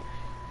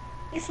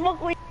 You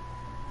smoke weed.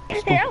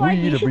 Smoke Hey, I like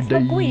weed you should every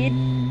smoke day.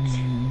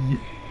 weed.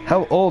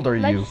 How old are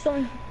Like you?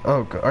 some-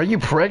 Oh, are you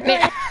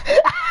pregnant?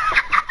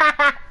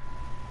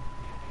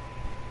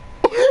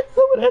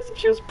 Someone asked if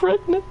she was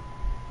pregnant.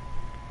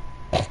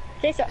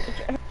 Say so.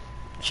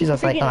 She's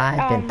just like, Freaking, oh,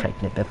 I've been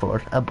pregnant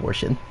before.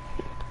 Abortion.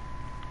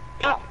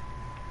 Oh.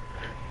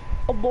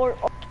 Abort.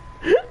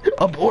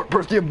 Abort,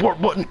 press the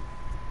abort button.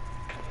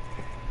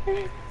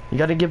 You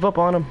gotta give up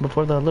on him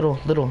before the little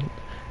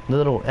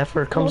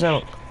effort comes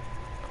out.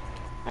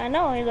 I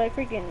know, he's like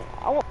freaking.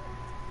 I want.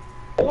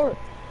 Or it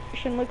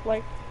shouldn't look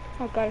like.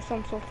 Oh god, it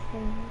sounds so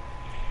funny.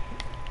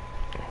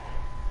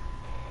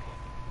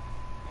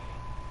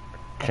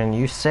 Can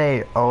you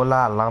say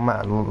hola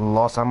lama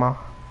los ama?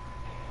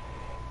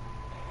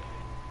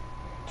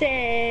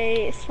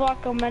 Say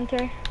swako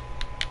mentor.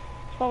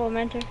 Swallow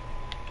mentor.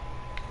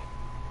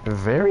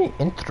 Very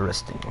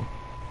interesting.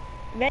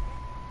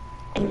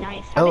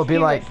 Nice. Oh, it'll be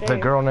like the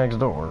girl next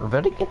door.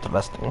 Very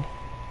interesting.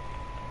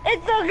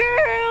 It's the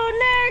girl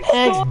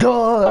Next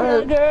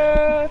door. The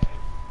girl.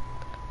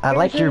 I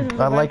like your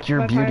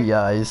My beauty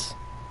eyes.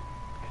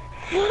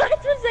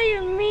 What does that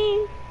even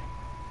mean?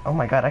 Oh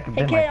my god, I could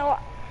Hey, bend kid, my.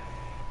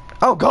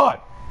 Oh god!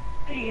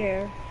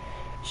 here.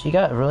 She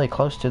got really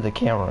close to the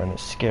camera and it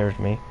scared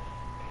me.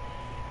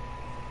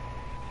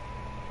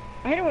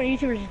 I hate it when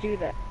YouTubers do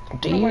that.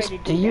 Do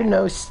you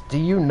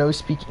know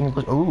speak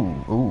English? Ooh,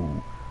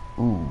 ooh,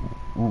 ooh,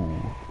 ooh,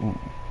 ooh,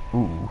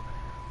 ooh,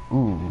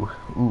 ooh,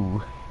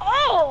 ooh.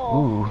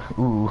 Oh!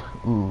 Ooh, ooh,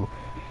 ooh,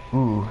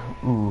 ooh,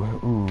 ooh,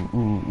 ooh,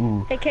 ooh,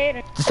 ooh. Hey,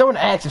 Kaden. Someone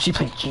asked if she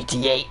played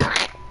GTA.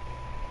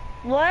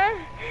 What?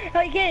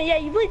 Okay, yeah,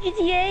 you play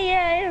GTA,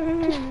 yeah.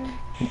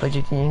 You play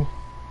GTA?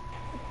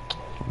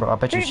 Bro, I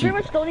bet you she. Pretty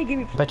much the only game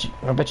you play.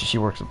 I bet you she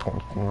works at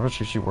porn. I bet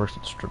you she works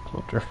at the strip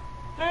club there.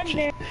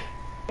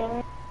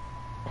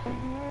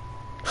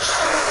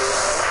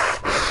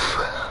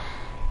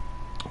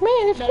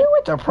 Man, if you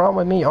went to prom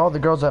with me, all the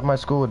girls at my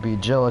school would be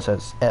jealous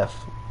as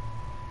F.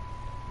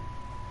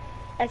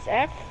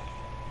 SF?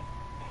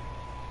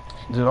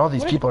 Dude, all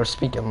these people are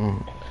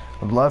speaking.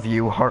 Love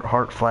you, heart,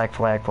 heart, flag,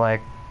 flag,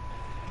 flag.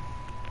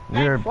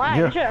 You're.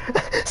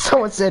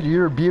 Someone said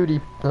you're a beauty,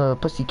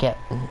 pussycat.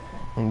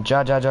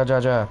 Ja, ja, ja, ja,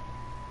 ja.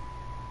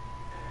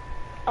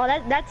 Oh,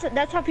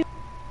 that's how people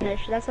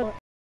finish. That's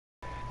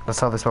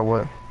how they spell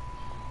what?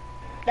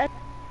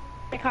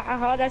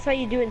 That's how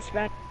you do it in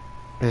Spanish.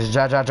 It's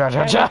ja, ja, ja,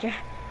 ja, ja.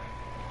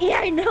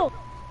 Yeah, I know.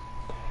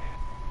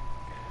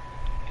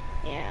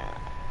 Yeah.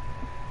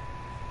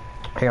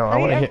 Hang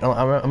on,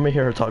 I'm gonna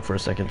hear her talk for a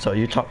second. So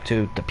you talk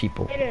to the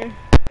people. Hey.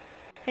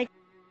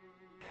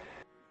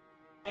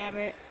 Damn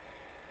it.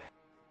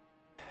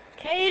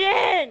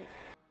 Kaden!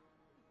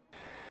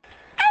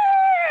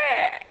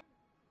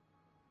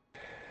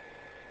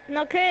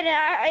 No,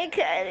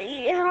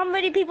 Kaden, how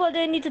many people do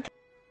I need to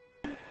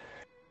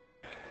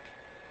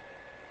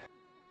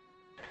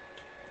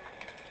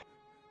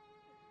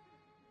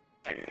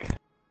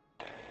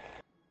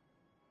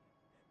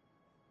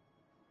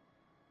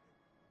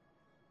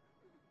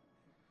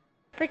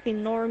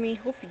freaking normie,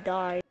 hope he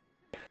died.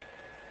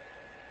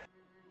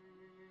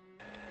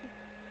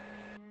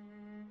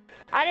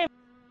 I didn't.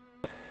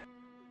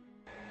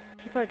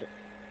 He probably did.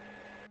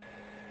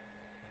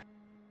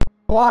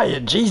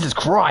 Quiet, Jesus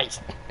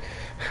Christ!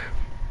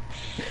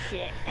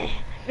 Shit.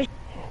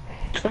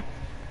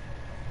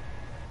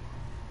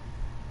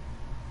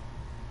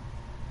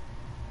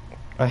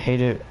 I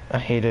hate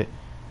it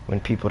when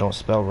people don't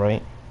spell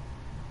right.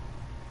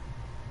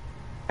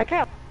 I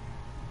kind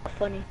of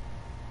funny.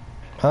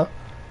 Huh?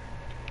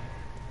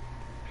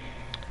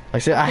 I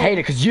said I hate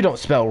it because you don't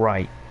spell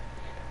right.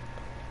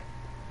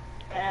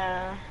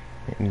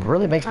 It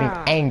really makes me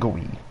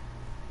angry.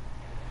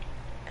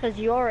 Cause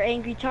you're an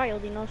angry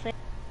child, you know what I'm saying?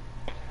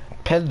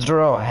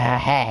 Pedro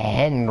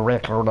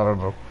Henrik.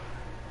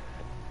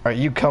 Are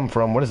you come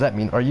from? What does that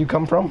mean? Are you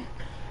come from?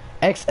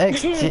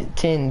 XX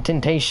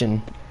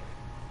Temptation.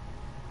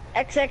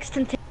 XX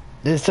Temptation.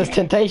 It says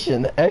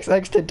Temptation.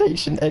 XX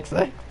Temptation.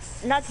 XX.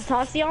 Not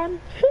Tentacion?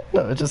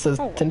 No, it just says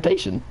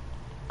Temptation.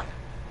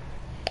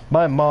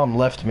 My mom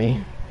left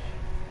me.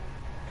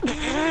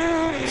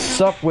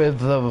 Sup with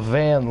the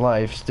van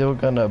life. Still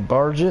gonna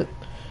barge it?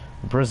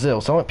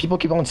 Brazil. So people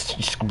keep on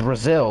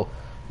Brazil.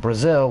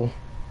 Brazil.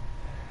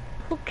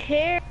 Who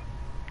cares?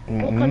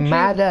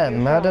 Mada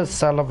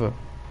Salava.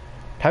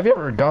 Have you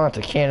ever gone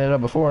to Canada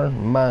before?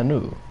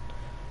 Manu.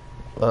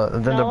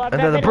 And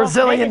then the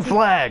Brazilian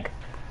flag.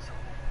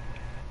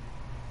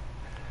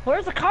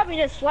 Where's the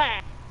communist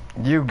flag?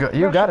 You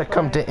gotta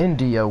come to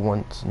India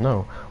once.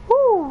 No.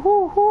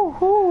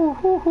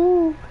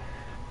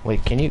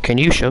 Wait, can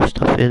you show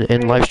stuff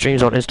in live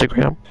streams on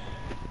Instagram?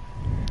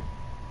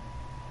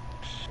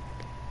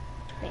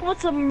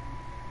 What's a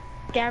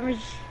scammers?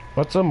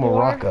 What's a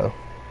maraca?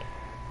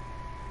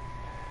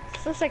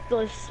 It's just like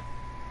those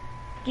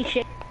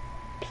shit.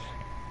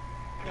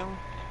 No.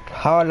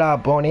 Hola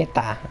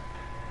bonita.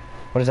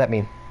 What does that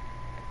mean?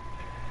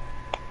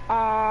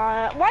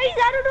 Why?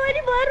 I don't know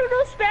anymore. I don't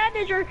know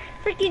Spanish or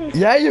freaking.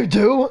 Yeah, you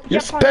do.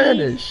 You're Japanese.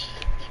 Spanish.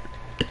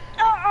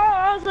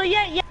 So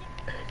yeah.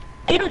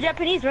 You know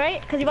Japanese,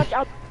 right? Cause you watch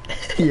out.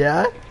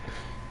 Yeah.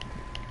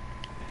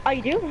 Oh,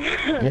 you do?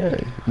 Yeah.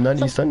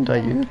 Nani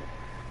Sunday, you.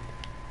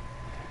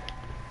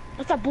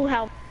 What's up, boo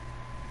house?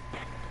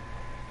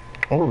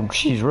 Oh,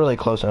 she's really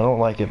close. I don't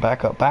like it.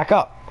 Back up. Back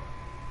up.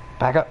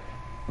 Back up.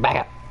 Back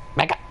up.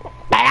 Back up.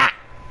 Back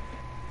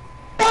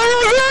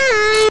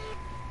up.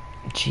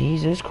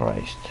 Jesus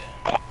Christ.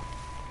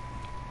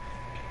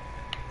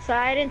 So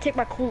I didn't take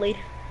my Kool-Aid.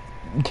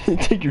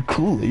 Take your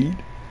Kool-Aid?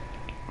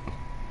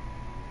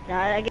 Nah,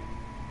 I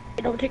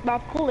don't take my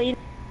Kool-Aid.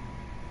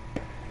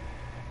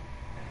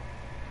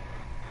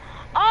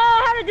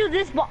 Oh, how to do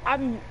this? But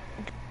I'm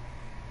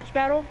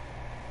battle.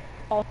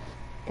 Oh.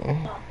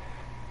 Come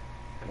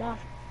on.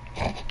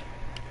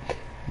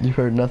 You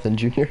heard nothing,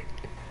 Junior.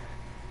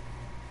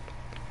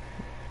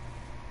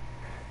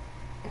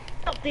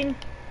 Something.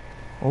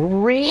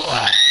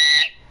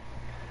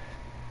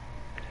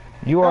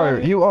 You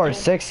are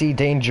sexy,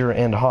 danger,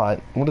 and hot.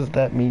 What does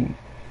that mean?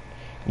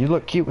 You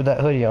look cute with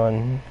that hoodie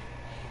on.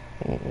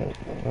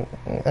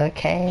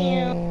 Okay.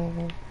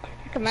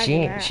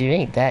 Yeah. She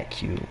ain't that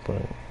cute,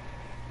 but.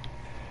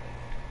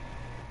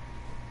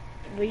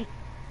 Wait.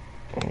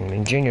 I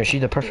mean, Junior,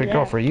 she's the perfect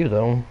girl for you,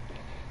 though.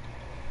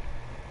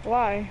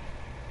 Why?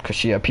 Cause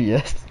she a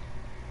PS.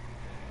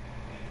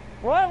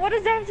 What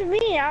does that have to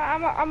mean?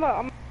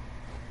 I'm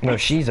No,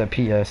 she's a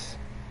PS.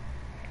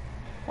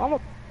 I'm a.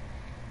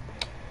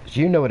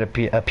 You know what a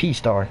P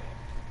star.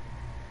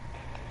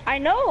 I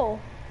know.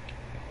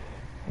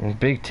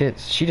 Big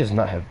tits. She does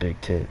not have big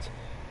tits.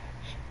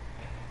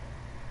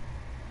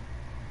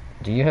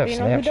 Do you have You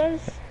know who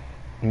does?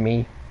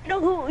 Me. You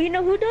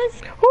know who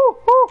does?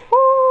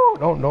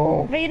 Don't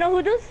know. But you know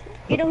who does?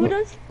 You know who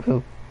does?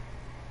 Who?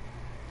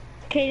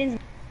 Caden's.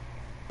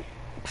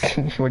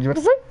 What you want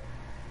to say?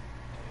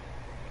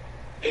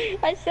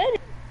 I said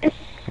it. You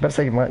better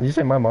say you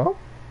say my mom?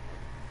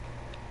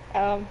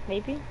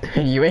 Maybe.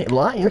 You ain't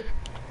lying.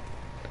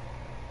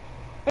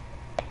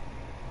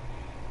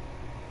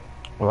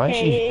 Why is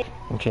she?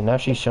 Okay, now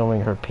she's showing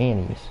her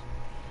panties.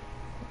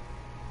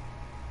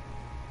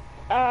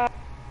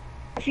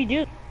 If you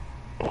do.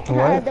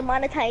 What?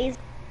 Demonetize.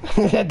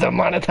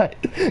 Demonetize.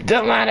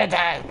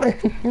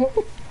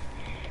 Demonetize.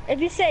 If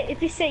you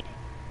say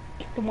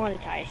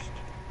demonetized.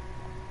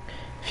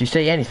 If you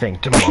say anything,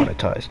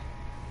 demonetized.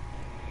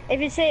 If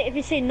you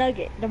say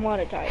nugget,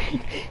 demonetized.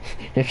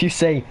 If you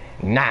say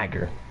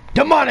nagger,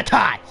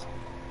 demonetized.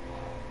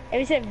 If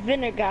you say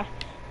vinegar.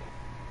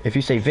 If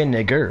you say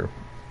vinegar.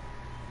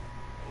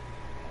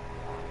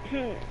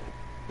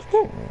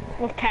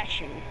 With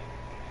passion.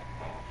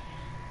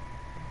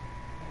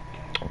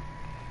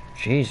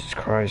 Jesus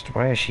Christ,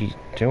 why is she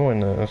doing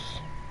this?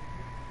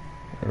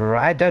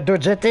 Right to do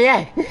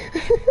GTA.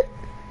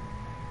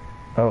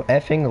 Oh,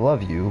 effing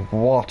love you,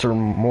 Walter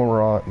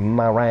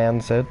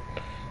Moran said.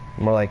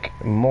 More like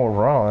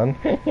moron.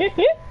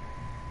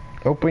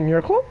 Open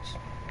your clothes.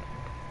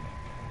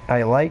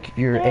 I like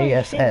your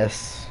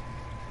ASS.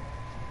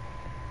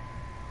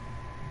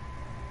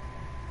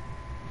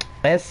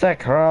 Esa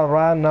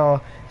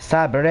Carano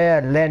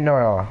Sabre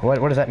Lenore.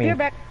 What does that mean? You're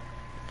back.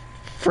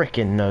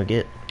 Frickin'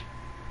 nugget.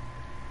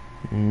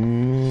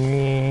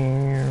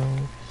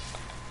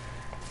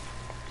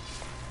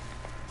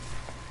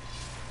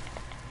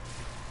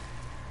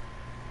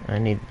 I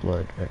need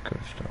blood echo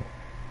stone.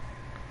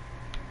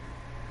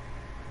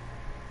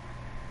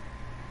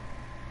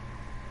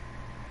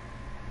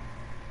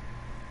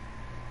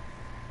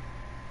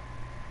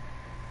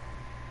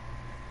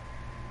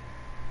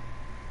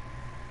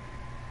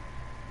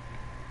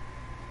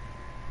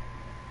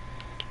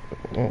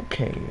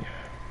 Okay.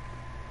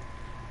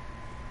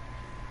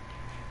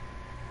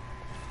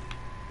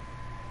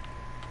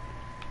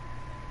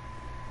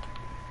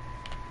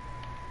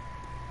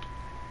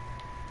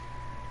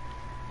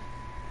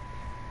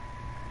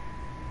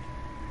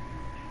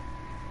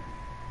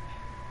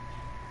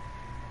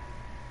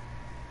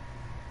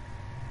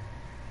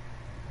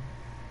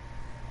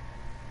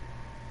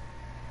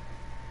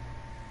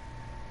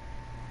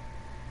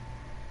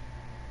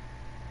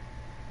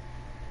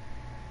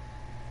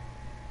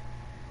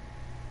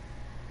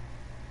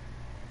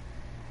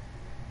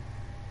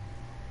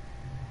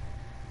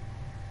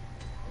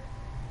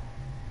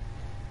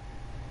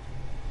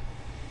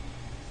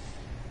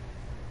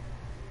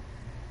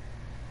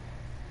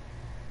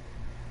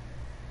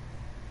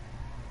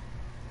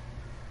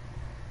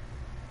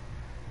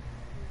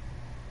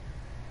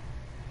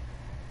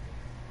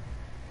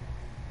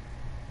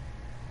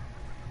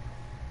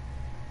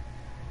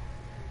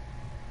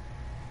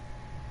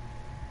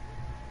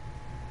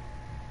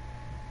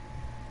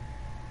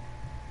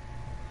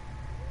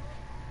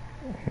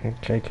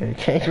 Okay.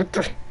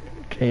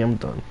 Okay, I'm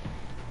done.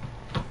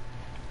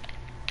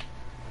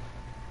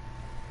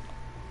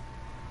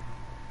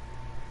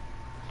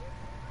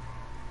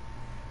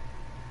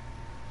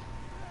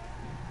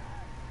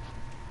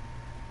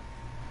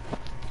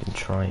 Can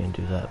try and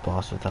do that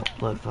boss without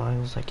blood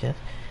vials, I guess.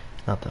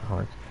 Not that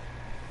hard.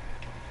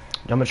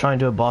 I'm gonna try and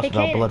do a boss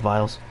without Kaden. blood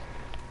vials.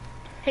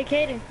 Hey,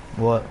 Kaden.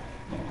 What?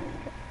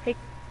 Hey.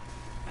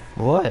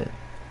 What?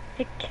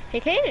 Hey,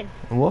 Kaden.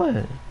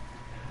 What?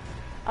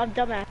 I'm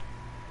dumbass.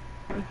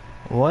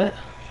 What?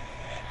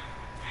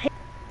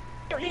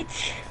 Don't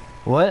eat.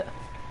 What?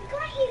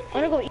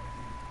 I'm gonna go eat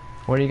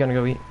Where are you gonna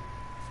go eat?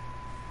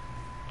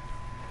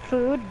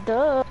 food.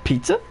 Duh.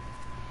 Pizza?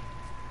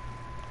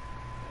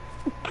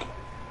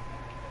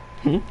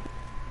 Hmm?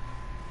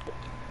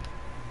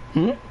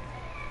 Hmm?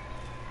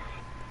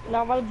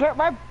 No,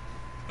 my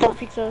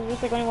pizza is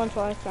just like only one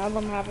slice. So I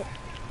don't have it.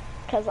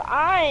 Cause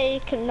I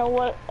can know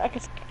what I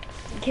can.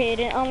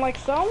 Kaden, unlike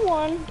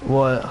someone.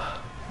 What?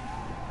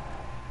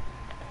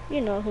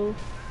 You know who.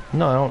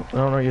 No, I don't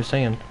know what you're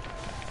saying.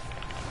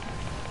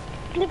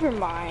 Never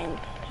mind.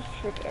 Just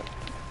forget it.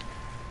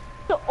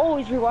 You'll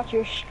always rewatch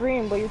your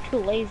stream, but you're too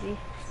lazy.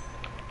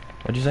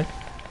 What'd you say?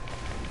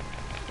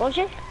 What was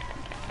you?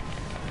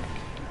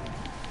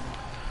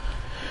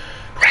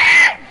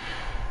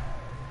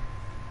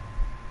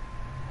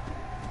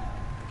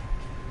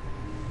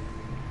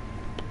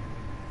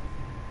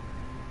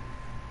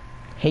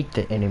 Hate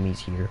the enemies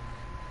here.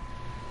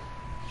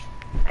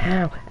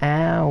 Ow,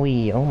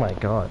 owie, oh my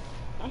god.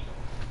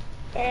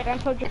 Bad, I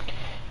told you.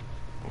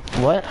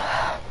 What?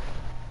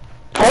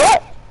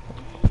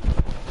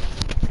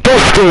 Don't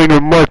stay in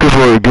your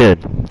microphone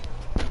again.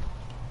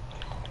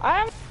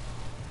 I'm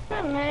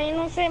man, you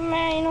don't say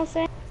man, you don't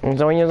say.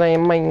 So when you say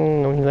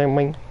mine, when you say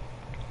mine.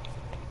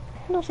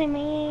 Don't say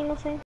me, don't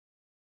say.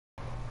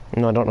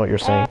 No, I don't know what you're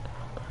saying.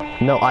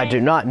 No, I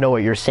do not know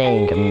what you're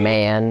saying,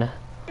 man.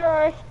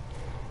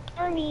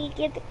 Army,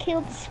 get the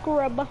killed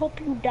scrub. I hope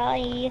you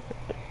die.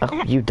 I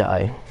hope you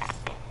die.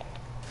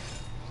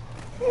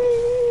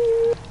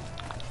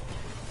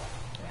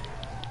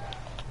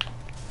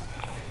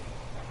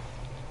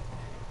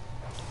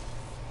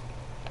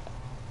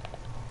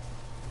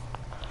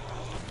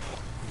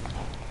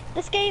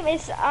 This game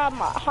is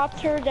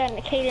hotter than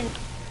Kaden.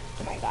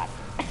 Oh my god.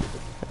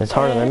 It's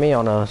harder than me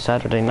on a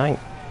Saturday night.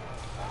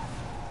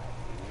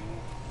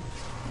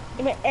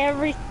 I mean,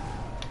 every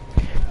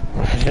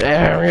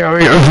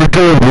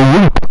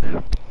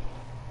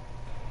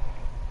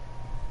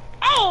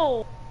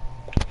oh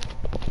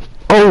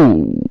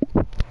Oh!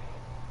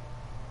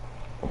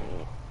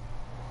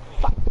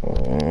 fuck.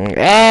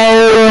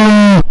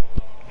 Oh!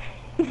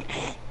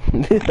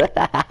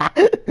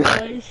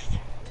 Christ.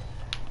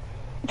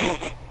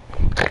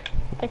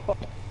 I fuck.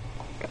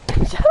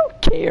 I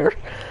don't care.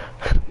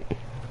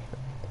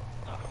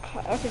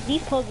 Okay,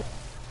 these puzzles.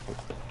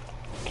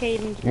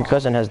 Kaden's Your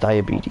cousin has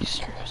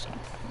diabetes.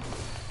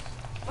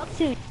 about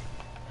to.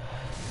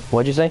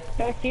 What'd you say?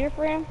 Got a fear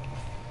for him?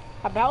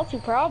 About to,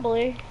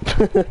 probably.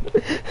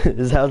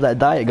 How's that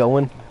diet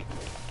going?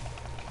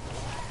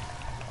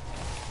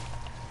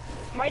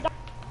 My dog.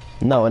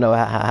 No,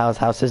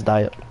 how's his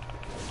diet?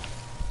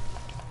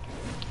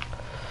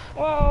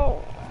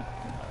 Well,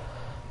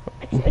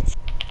 It's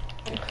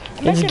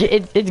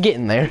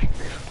getting there.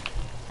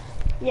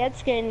 yeah,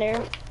 it's getting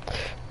there.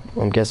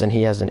 I'm guessing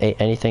he hasn't ate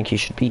anything he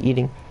should be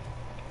eating.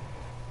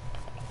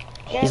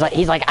 Yeah,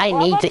 He's like, I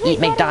well, need that's to eat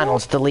what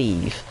McDonald's to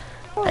leave.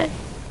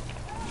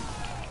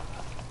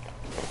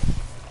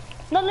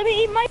 No, let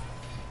me eat my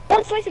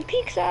one slice of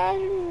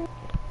pizza.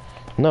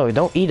 No,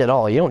 don't eat it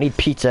all. You don't eat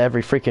pizza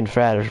every freaking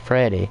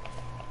Friday.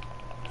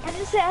 I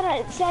just said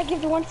I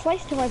give the one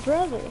slice to my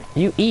brother.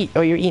 You eat,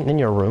 oh, you're eating in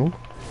your room?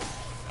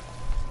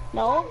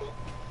 No,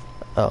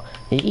 Oh,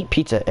 you eat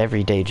pizza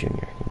every day,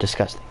 Junior. You're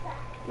disgusting.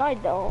 no, I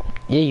don't.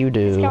 Yeah, you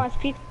This do. counts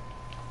pizza.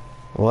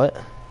 What?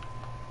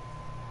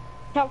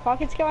 Hot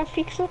pockets counts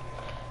pizza.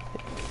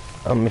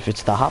 If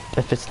it's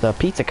the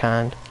pizza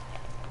kind.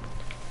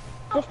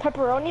 Just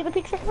pepperoni the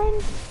pizza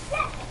kind?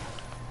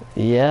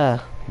 Yeah,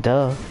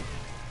 duh.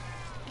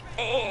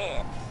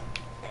 Eh,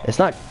 It's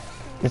not.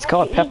 It's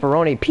called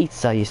pepperoni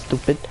pizza, you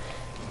stupid.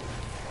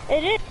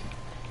 It is.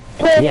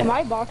 Put Yeah. in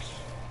my box.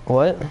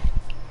 What?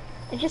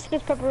 It just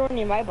says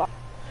pepperoni in my box.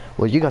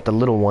 Well, you got the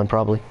little one,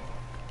 probably.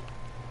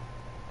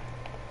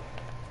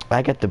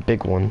 I got the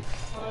big one.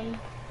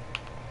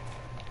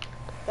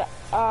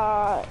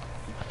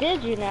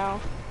 Did you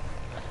now?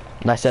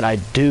 And I said I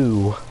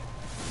do.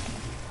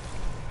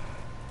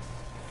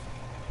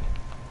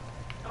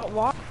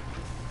 Why?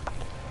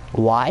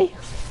 Why?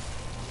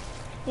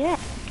 Yeah.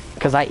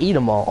 Because I eat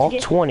them all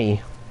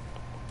 20.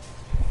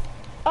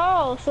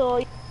 Oh,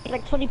 so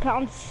like 20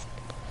 pounds.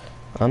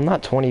 I'm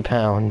not 20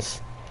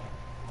 pounds.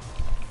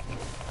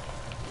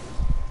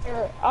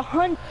 Or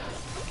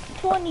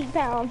 120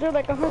 pounds. Or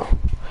like 100.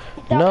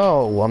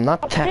 No, I'm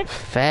not that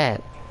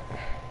fat.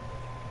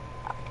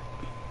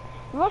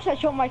 Once I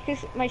show my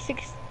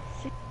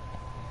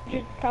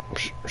 600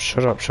 pounds.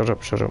 Shut up, shut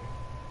up, shut up.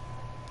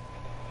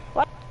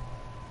 What?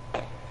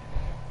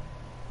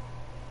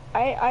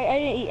 I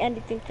didn't eat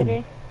anything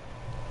today.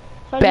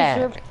 So I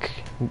deserve. Back.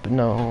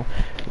 No.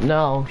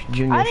 No,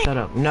 Junior, shut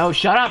up. No,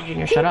 shut up,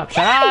 Junior, shut up.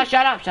 Shut up,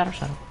 shut up, shut up,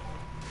 shut up.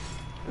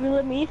 You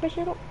let me eat if I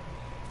shut up?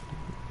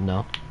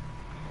 No.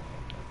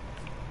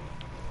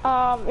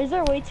 Is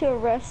there a way to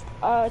arrest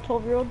a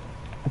 12-year-old?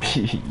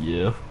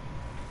 Yeah.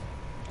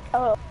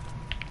 Oh.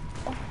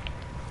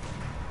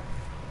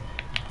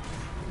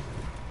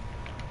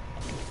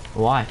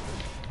 Why?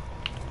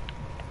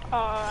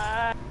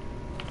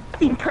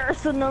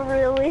 Personal,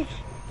 really.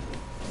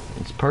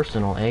 It's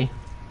personal, eh?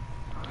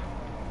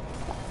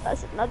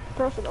 That's not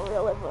personal,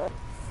 really, but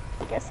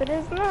I guess it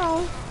is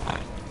now.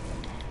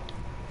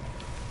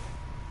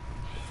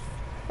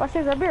 Watch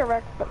I'll be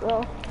right back,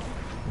 though.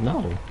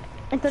 No.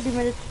 In 30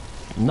 minutes.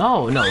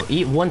 No, no,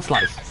 eat one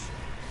slice.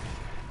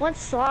 One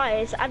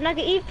slice? I'm not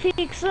gonna eat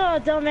pizza,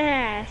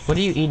 dumbass. What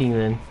are you eating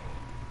then?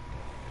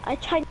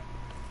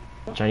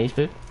 Chinese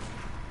food?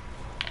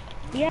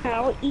 Yeah,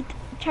 I'll eat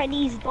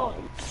Chinese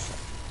dogs.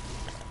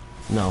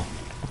 No.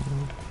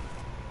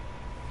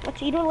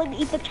 But you don't like to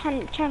eat the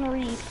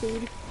Chinese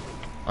food.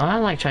 I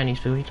like Chinese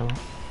food, eat a lot.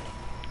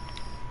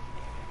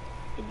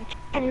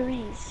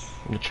 Chinese.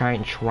 The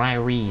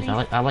Chinese.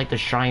 I like the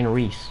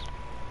Chinese.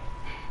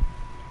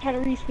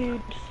 Chinese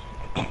food.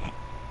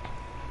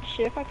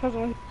 Shit, if my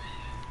cousin went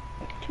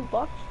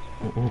 $2.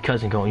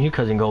 Your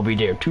cousin gonna be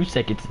there in 2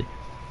 seconds.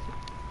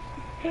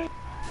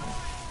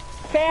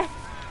 Fair.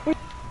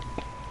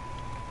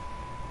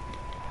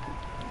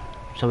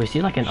 So is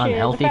he like an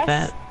unhealthy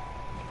fat?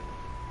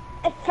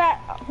 Fat,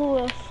 who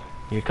else?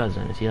 Your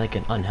cousin, is he like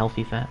an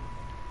unhealthy fat?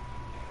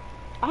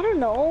 I don't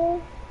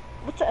know.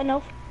 What's an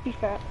unhealthy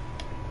fat?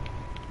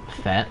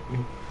 Fat?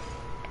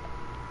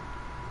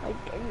 I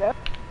know.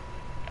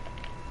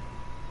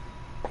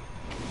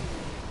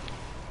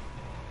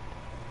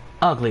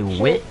 Ugly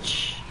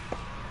witch.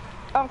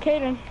 Okay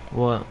then.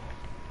 What?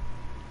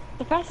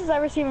 The fastest I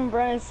ever seen him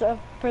run is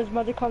for his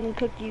mother calling him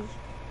cookies.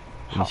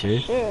 You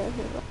serious? Shit.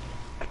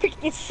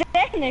 Cookies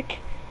Sonic.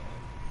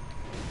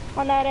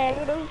 On that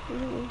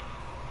end.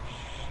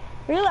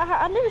 Really,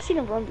 I've never seen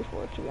him run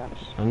before, to be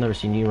honest. I've never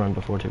seen you run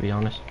before, to be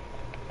honest.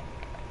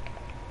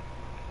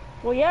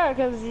 Well, yeah,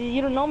 because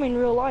you don't know me in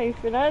real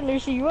life, and I've never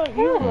seen you run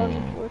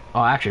before. Oh,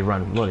 I actually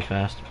run really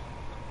fast.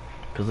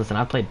 Because listen,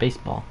 I played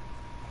baseball.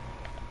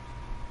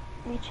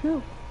 Me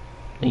too.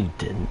 No, you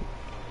didn't.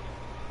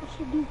 Yes,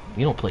 you do.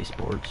 You don't play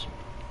sports.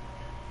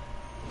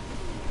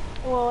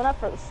 Well, not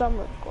for the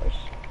summer, of course.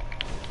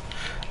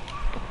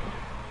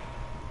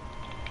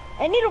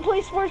 And you don't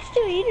play sports too.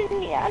 You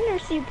didn't. I never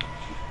see you,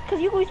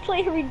 because you always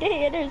play every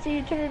day. I never see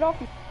you turn it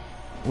off.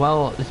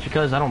 Well, it's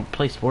because I don't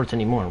play sports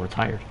anymore. I'm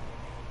retired.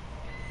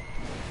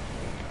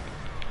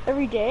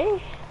 Every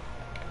day?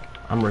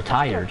 I'm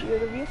retired. That's not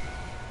weird of you.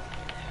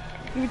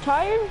 You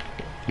retired?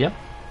 Yep.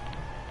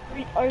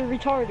 Are you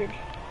retarded?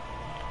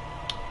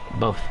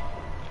 Both.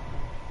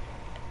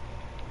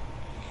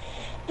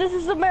 This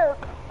is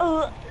America.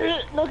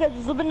 Look at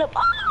this living up.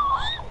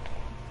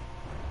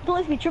 Don't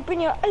let me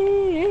tripping you.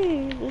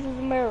 This is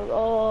America.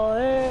 Oh,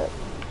 yeah.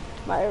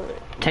 My.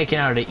 Taking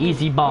out the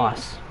easy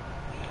boss.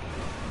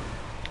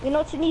 You know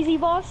what's an easy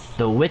boss?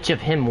 The Witch of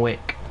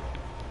Himwick.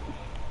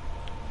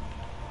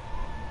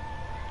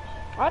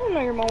 I didn't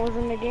know your mom was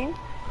in the game.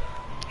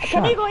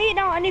 Shut I need to go eat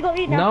now. I need to go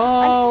eat now.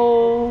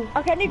 No.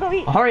 Okay, I need to go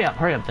eat. Hurry up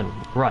then.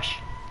 Rush.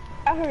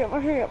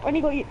 Hurry up. I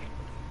need to go eat.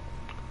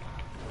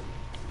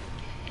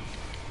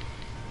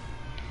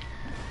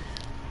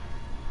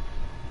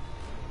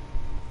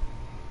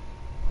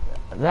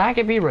 I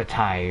could be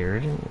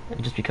retired,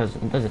 just because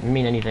it doesn't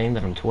mean anything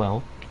that I'm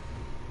 12.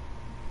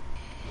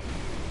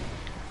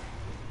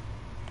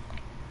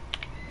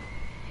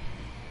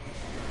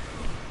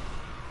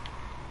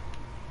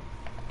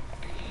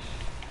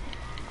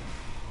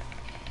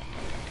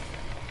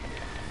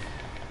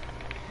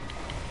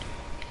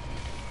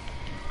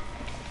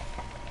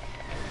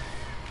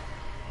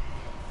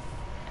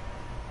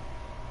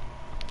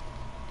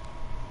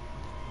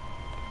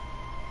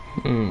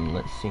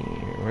 Let's see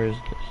here. Where's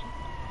this?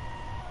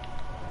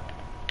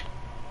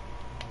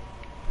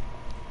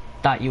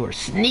 Thought you were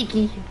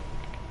sneaky.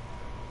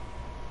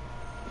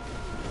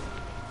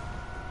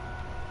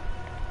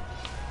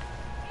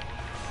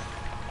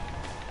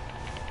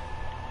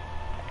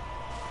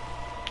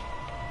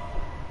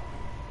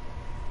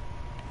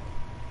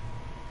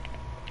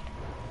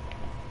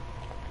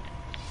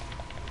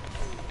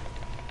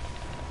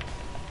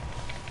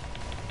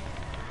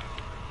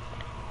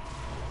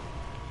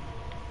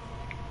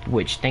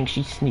 Witch thinks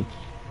she's sneaky.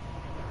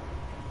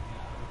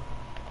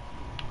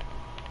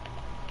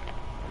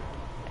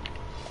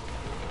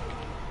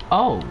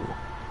 Oh.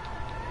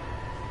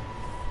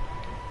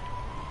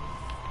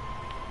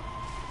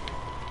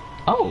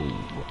 Oh.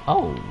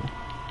 Oh.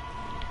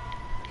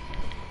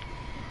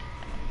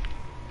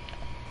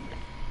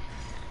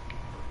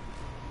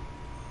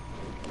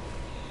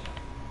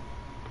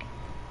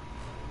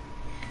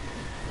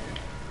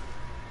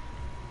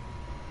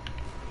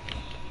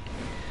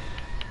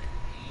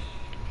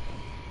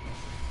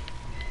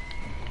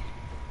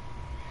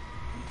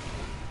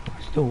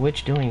 What's the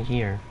witch doing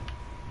here?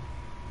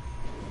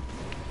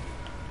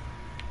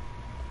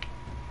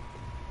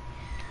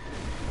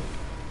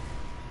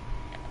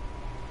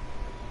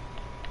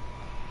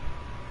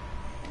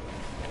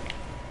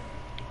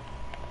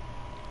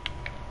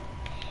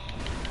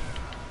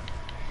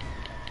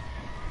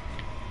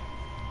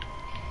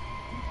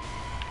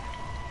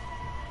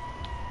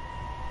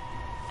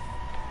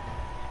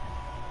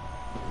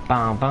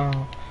 Bam,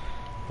 bam.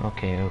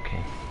 Okay,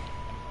 okay.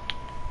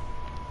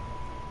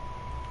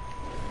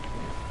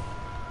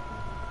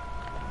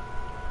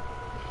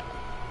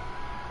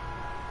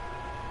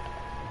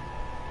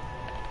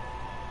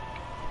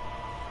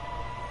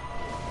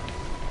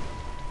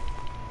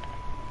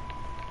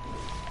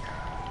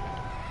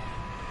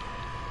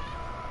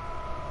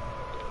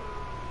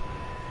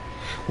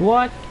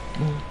 What?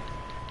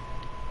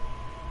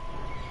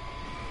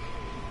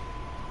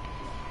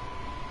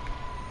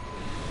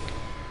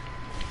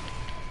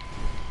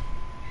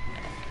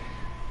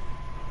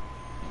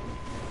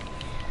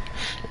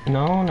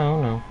 No,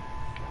 no, no.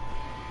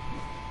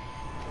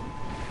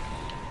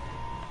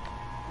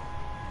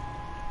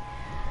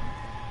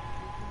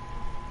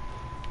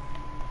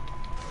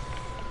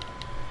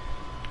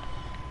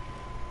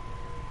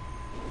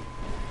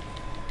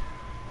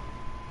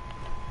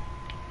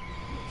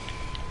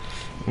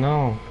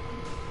 No.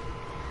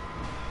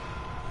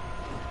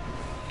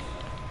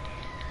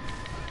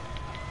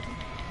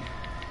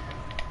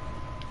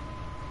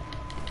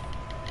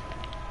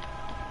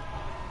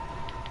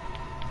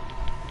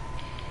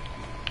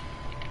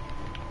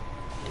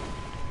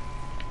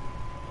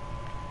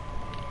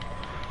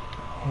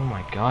 Oh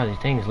my god, these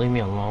things leave me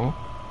alone.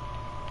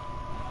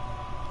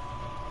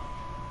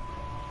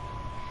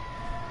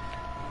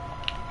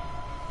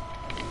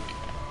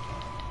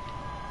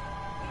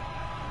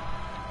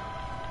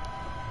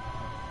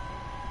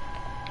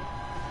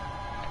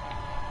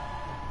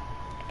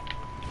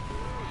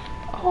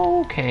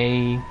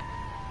 Okay.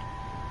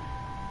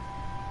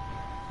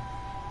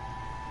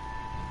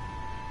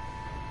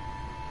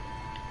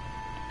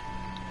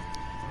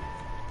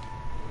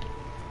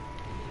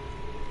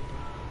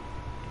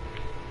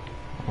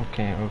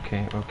 Okay,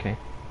 okay, okay.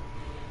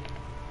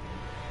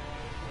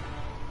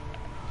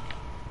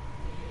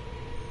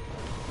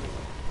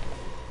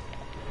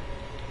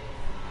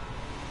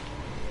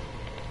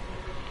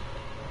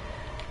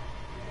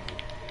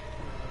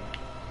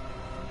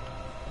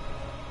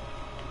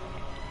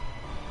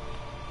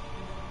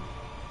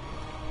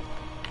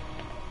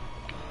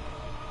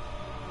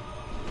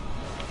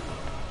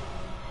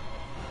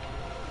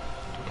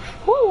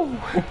 Woo!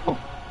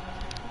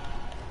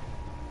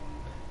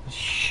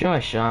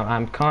 Shush,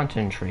 I'm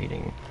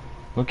concentrating.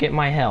 Look at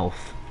my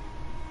health.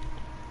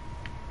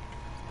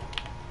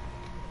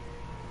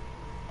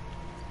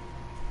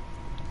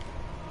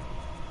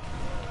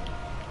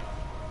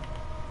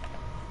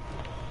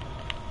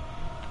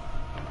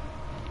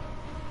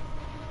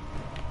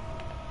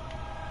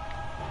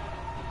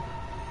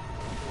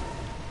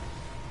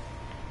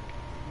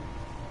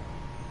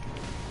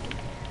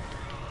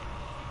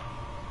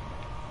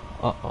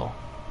 Uh-oh.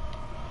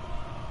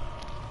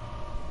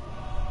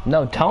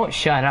 No, don't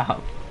shut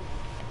up.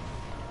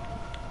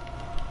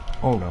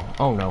 Oh no,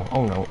 oh no,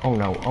 oh no, oh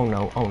no, oh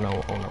no, oh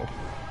no, oh no.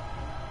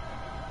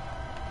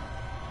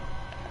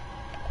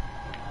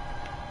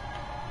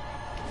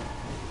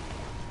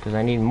 Because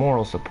I need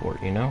moral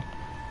support, you know?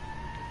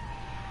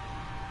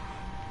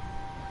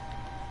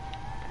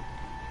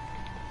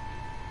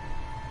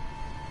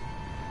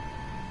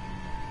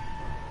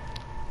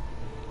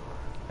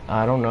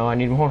 I don't know, I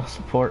need moral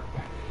support.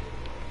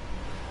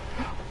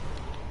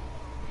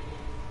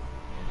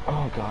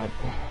 Oh god.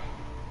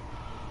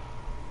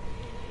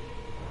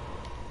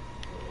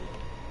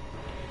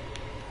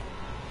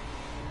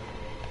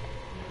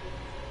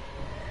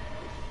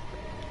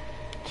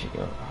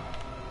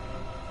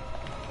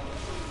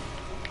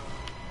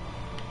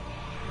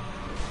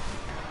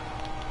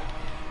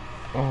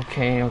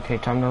 Okay, okay,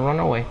 time to run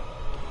away.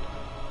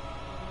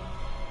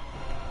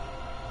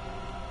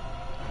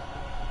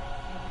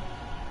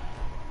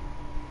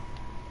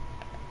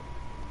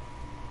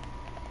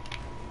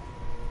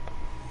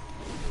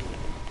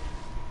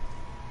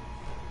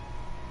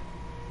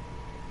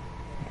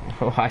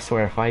 Oh, I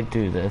swear if I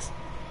do this.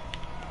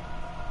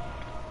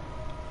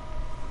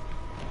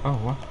 Oh,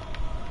 what?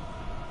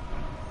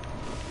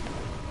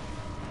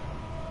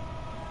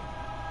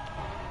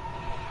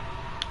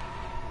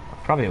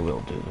 Probably will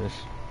do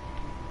this.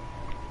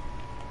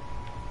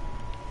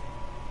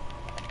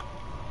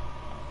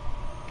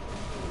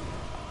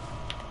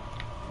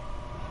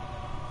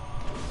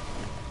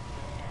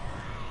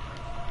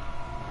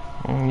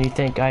 You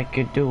think I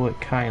could do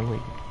it kindly?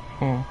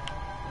 Hmm.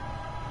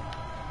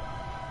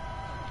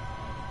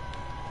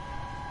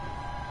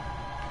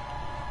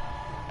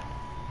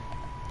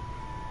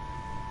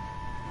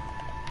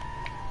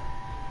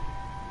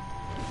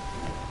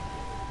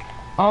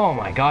 Oh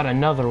my god,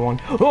 another one.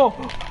 Oh!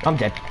 I'm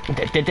dead. I'm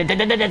dead, dead, dead, dead,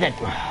 dead, dead, dead.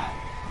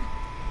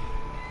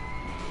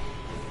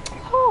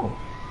 Oh,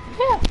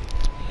 yeah.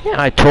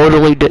 Yeah, I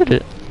totally did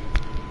it.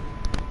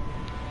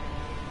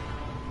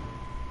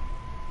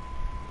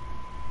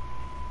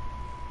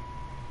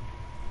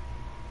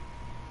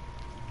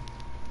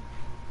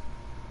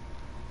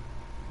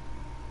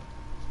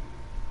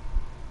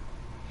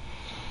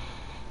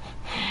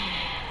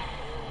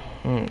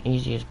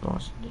 Easiest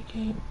boss in the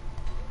game.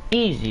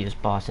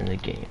 Easiest boss in the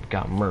game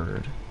got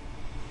murdered.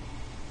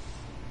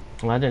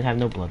 Well, I didn't have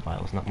no blood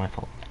vials, not my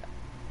fault.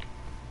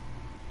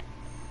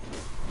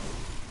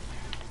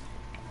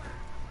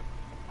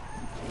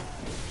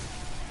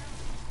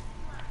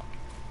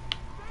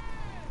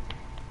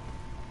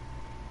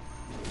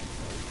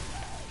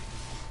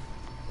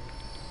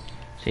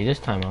 See, this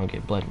time I'll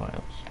get blood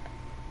vials.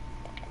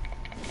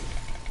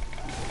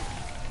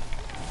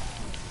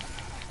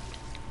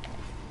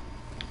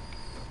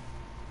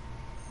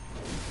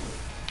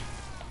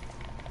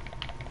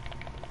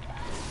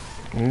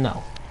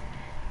 No.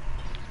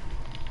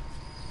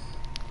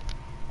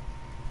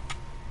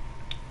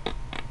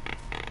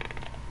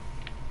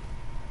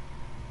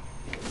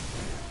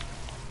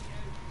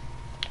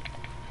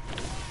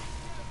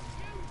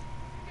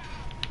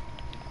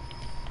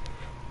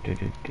 Do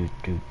do do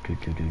do do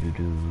do do do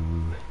do.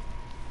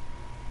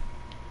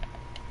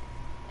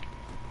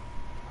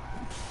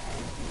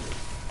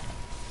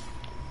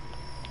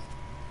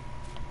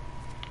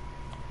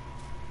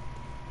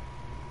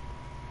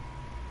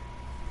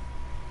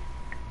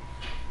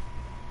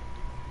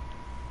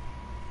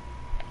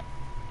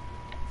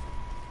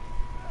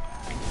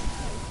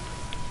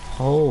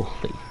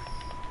 Holy.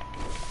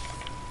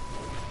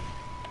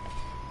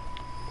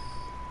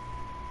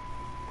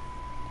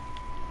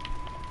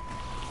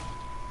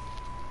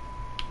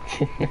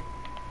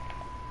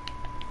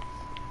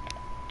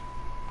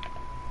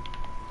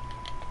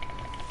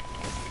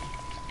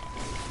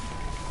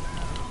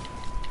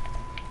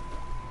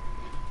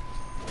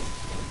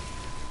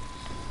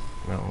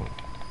 No.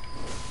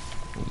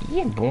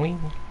 Yeah, boy.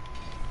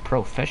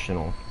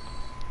 Professional.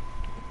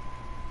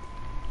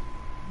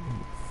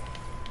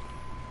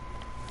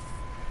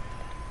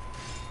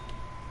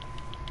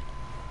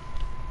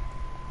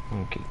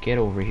 Okay, get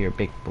over here,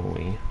 big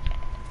boy.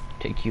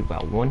 Take you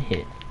about one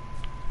hit.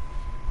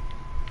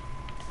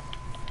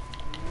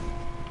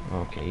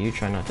 Okay, you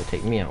try not to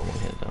take me out one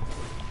hit, though.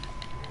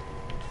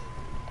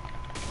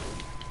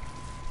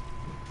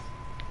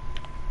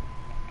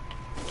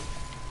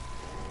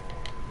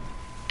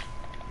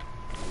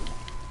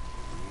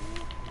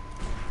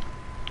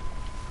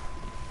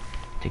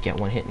 To get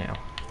one hit now.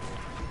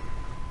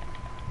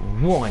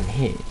 One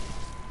hit.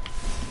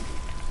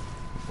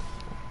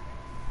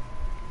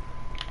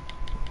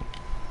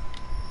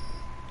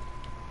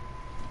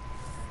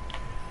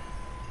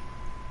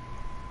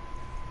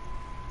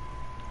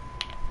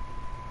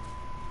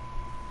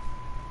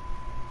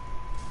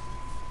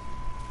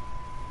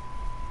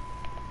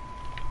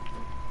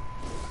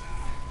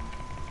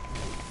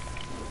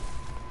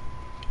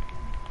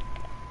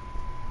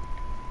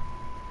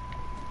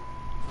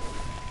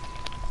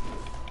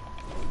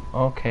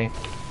 Okay.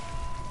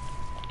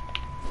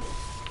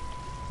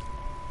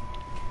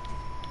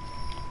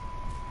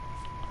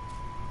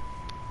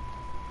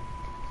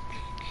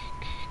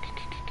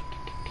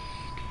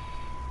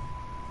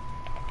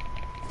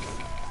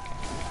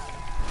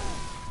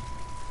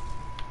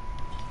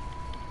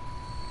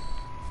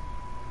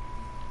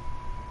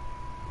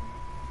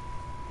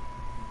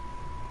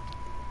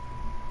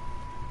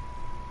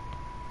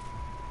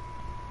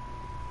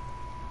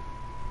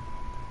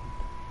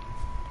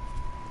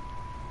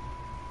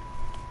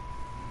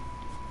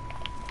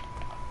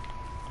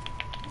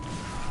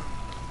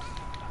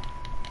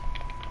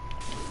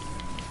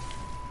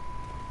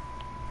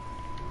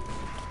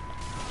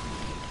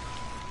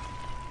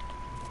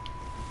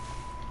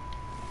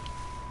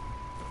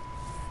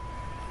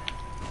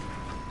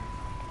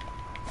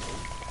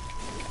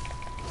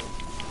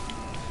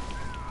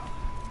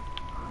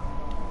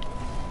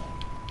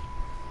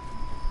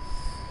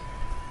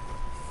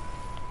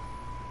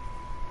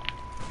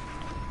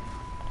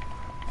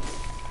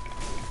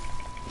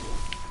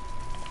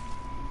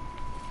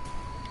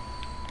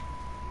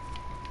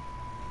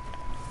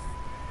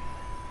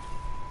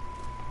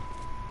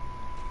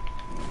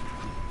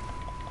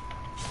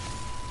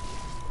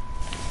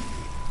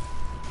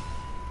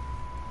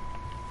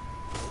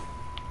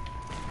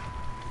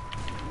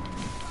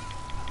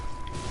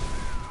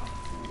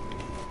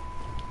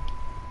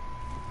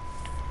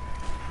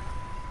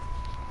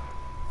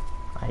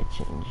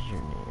 change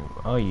your name.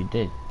 Oh, you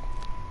did.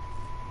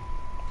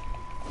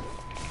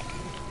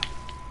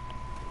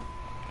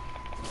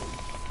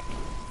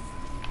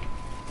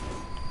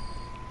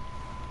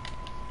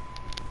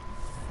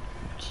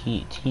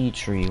 Tea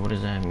tree, what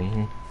does that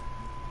mean?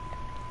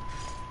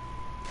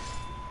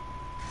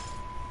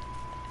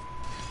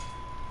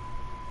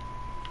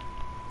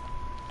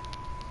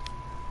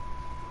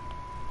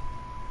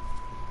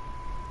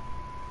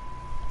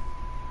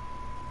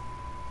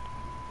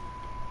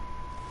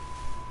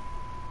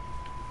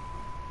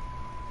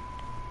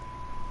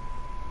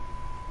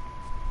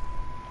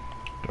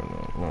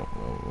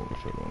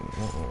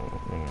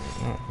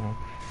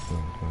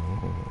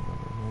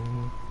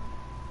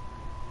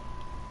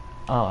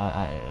 Oh,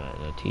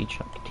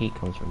 tea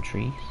comes from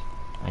trees.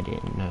 I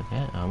didn't know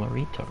that. I'm a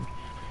retard.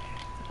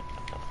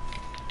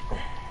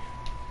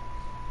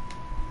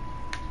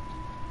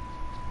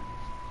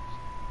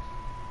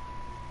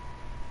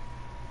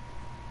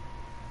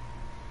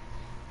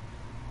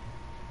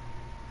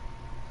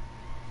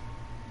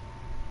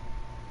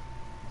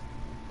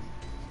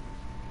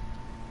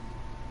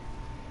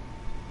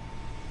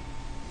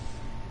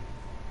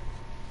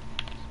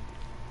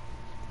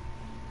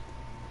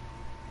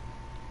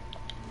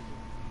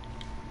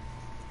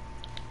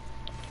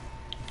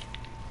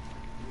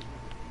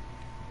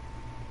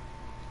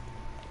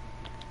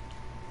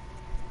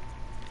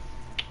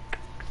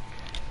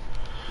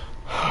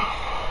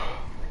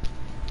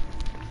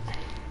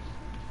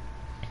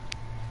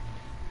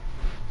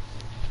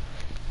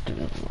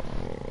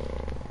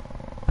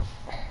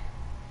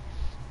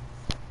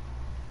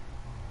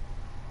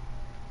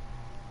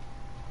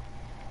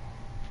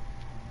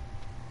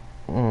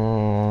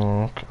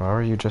 Or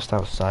are you just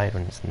outside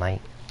when it's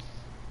night?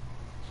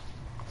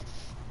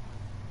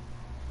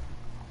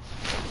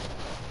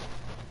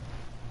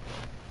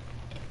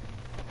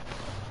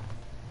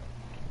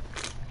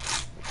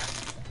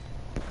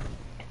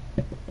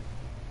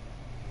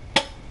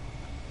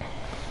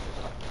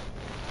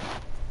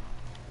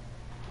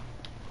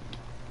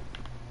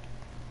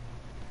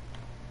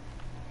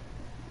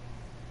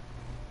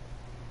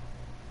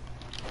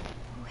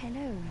 Oh,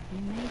 hello.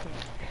 You made it.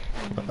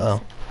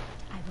 Oh.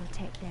 I will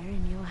take care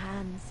in your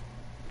hands.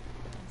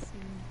 And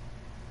soon,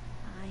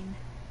 mine.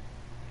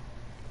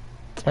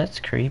 That's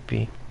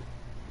creepy.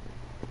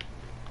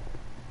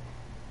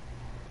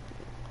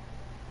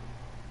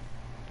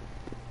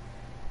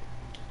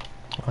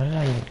 Why did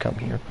I even come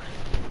here?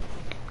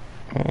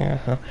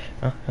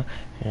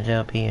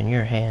 They'll be in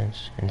your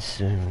hands, and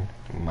soon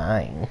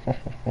mine.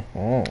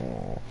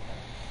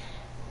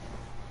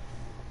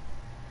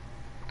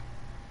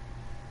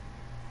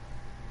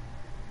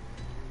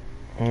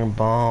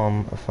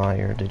 Bomb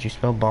fire. Did you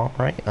spell bomb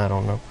right? I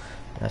don't know.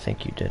 I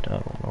think you did. I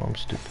don't know. I'm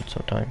stupid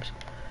sometimes.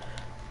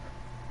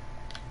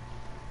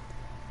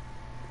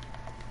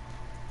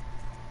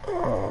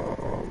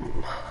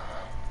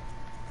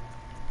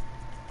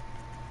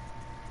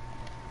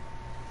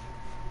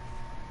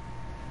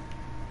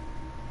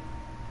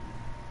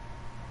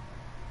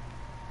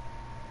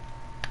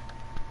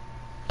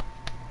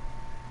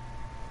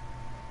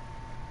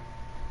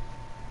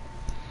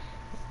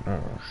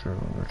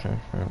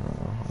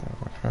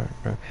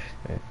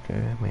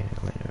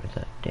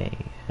 That day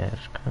has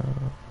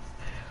come.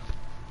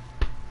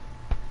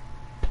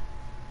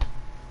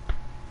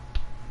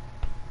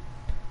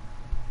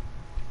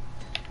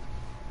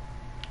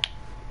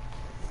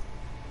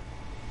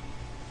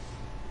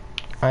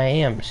 I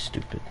am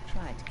stupid.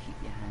 Try to keep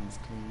your hands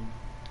clean.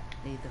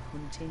 Leave the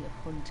hunting of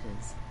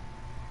hunters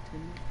to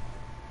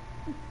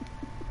me.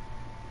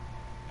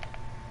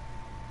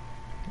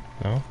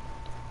 No?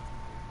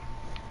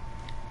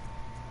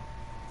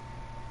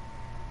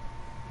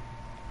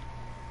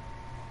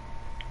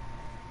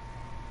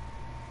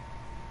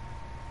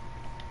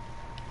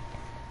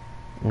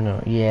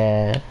 No,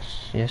 yes.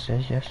 Yes. I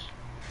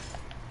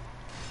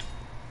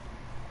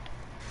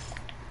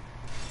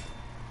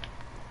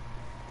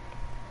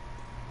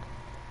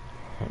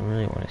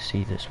really want to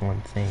see this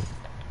one thing.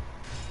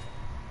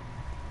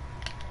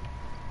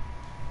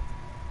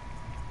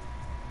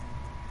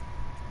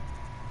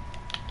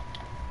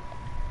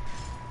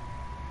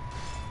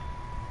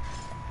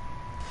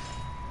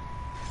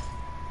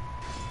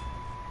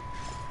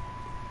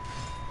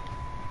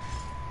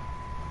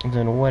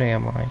 Then what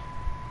am I?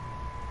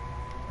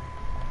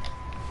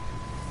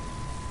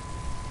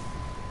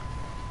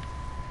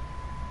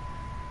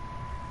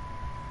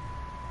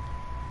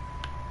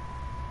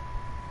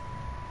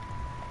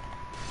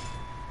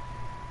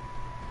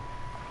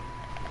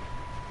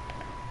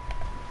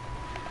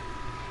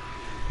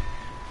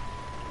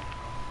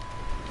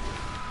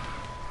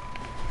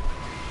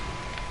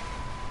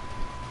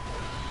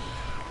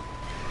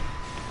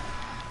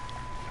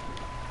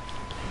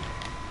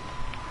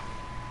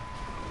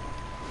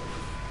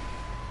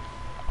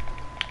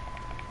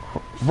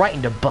 Right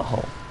in the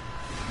butthole.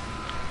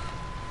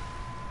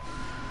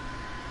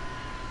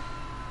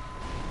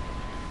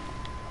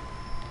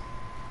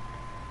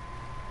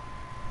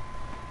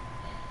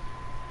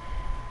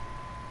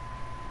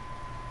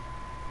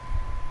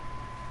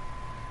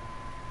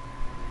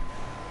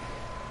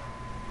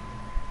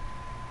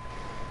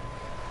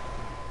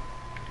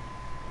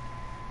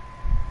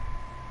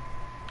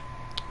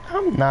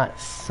 I'm not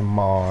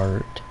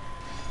smart.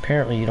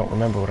 Apparently you don't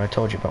remember what I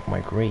told you about my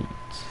grades.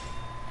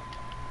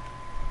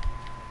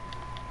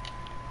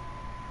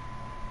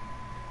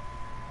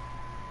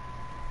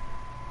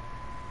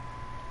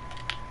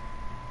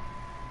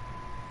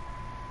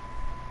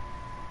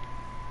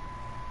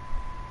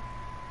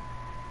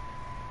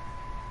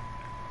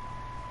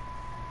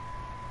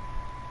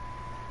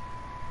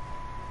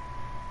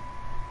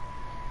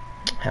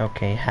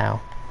 Okay, how?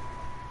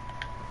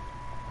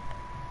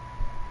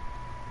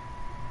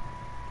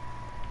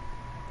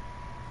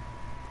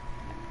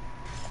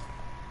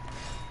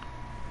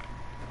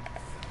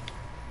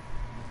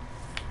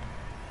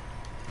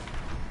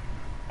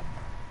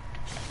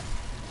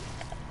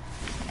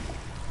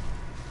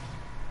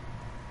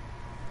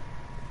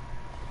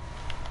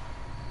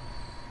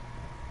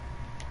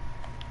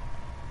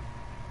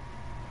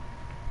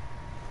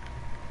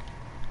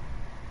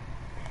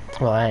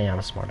 Well, I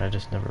am smart, I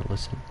just never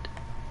listened.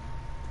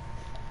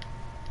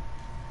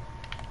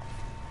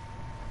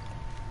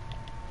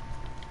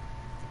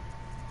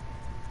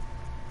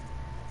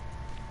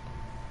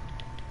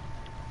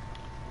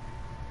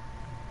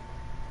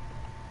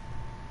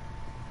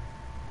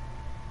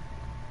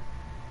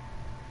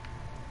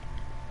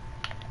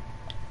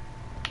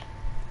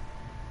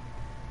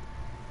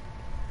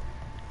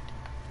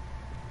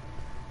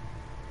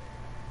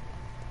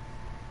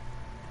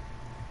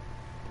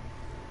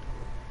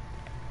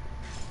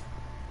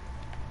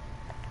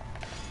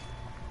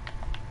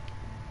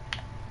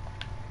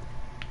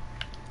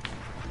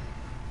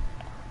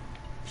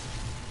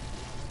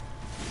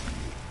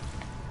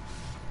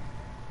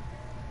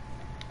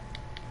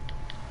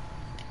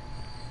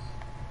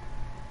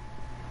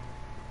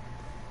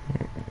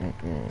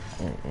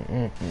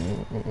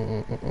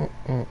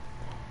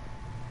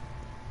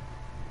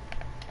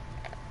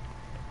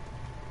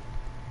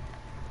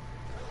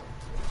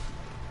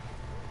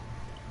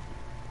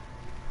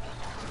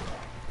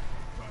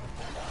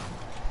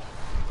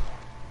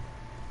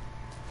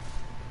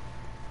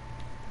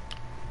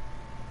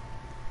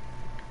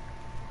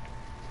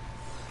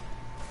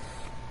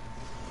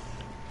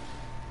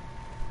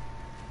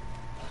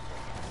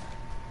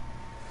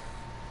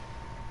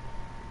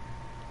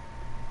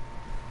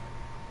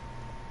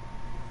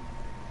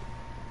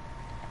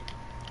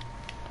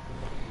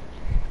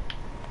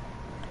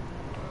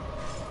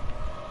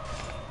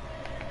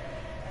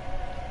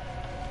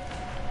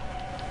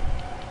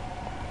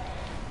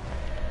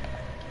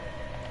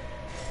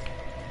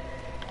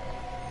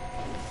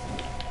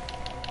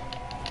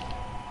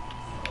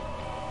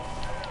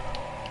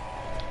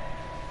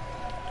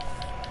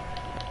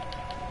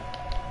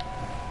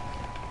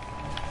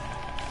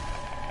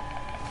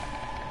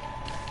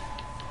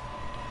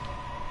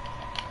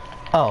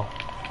 Oh.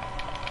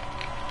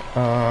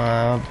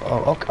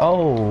 Oh, okay.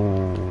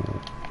 Oh.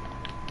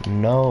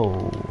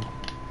 No.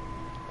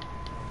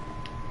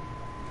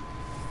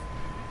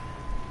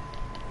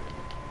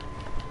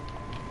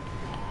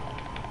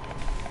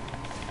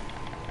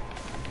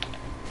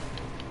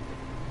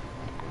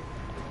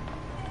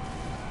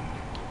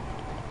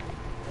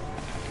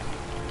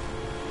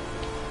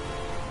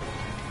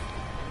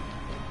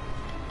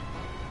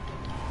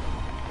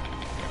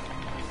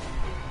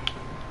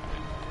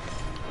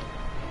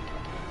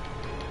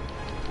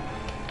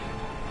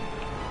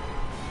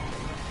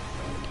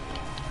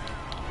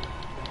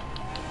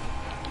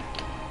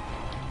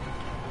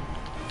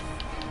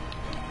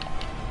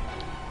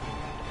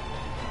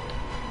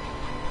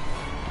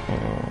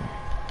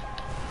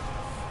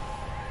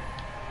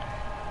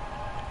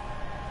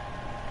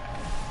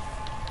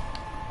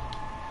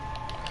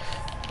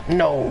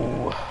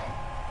 No.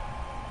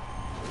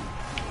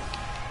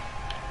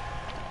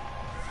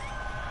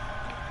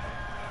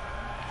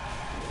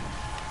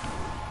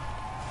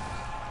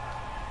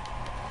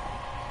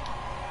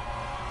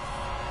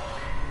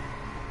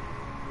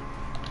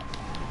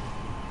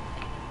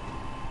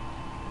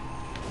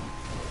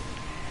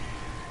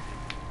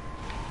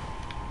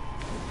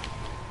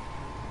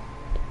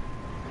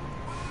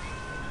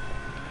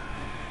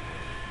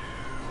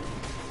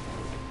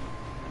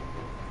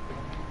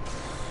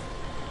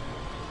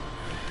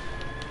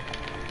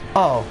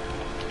 Oh.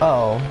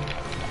 Oh.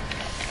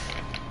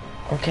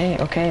 Okay,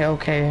 okay,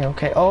 okay,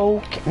 okay. Oh,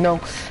 okay. No.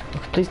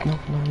 Okay, please, no,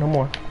 no, no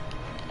more.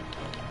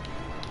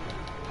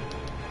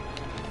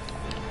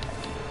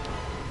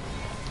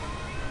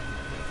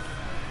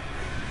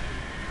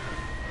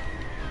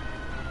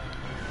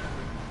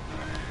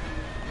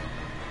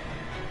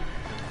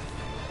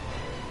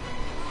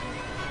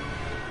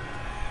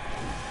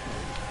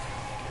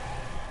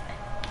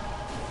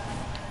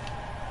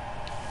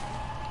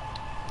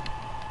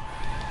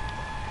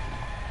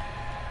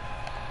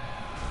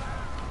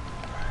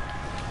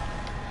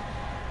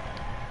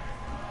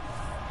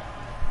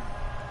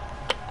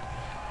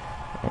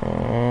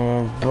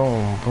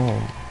 Boom,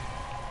 boom.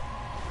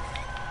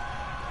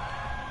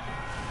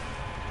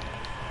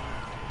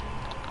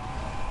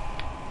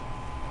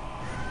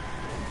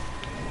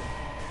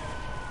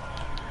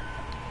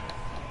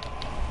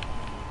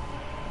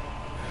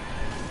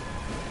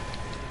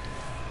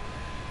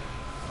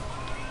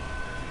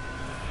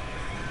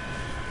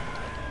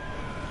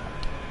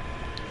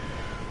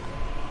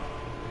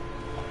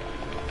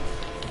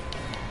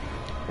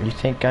 You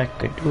think I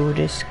could do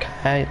this,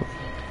 Kylie?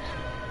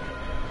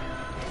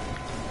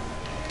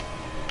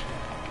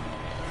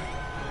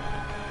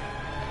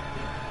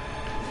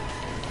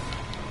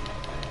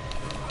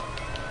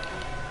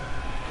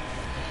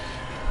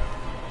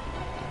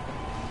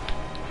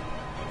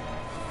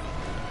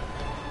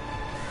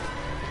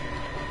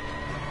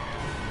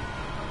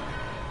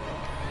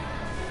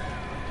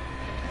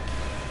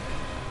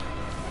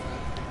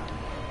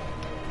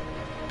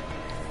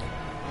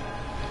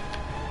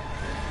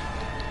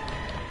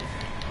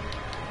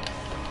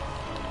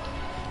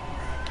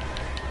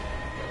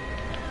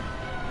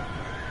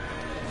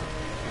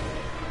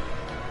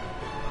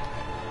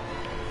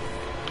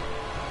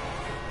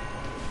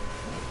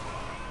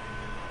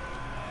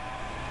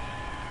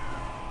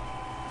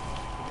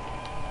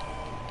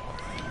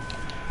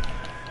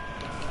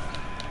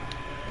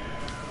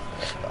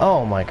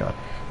 Oh my god.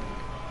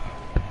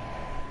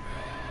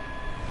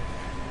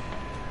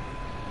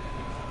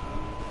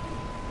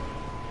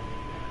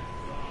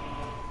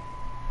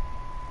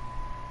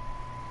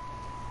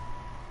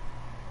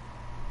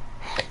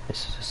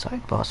 This is a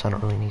side boss, I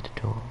don't really need to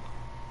do them.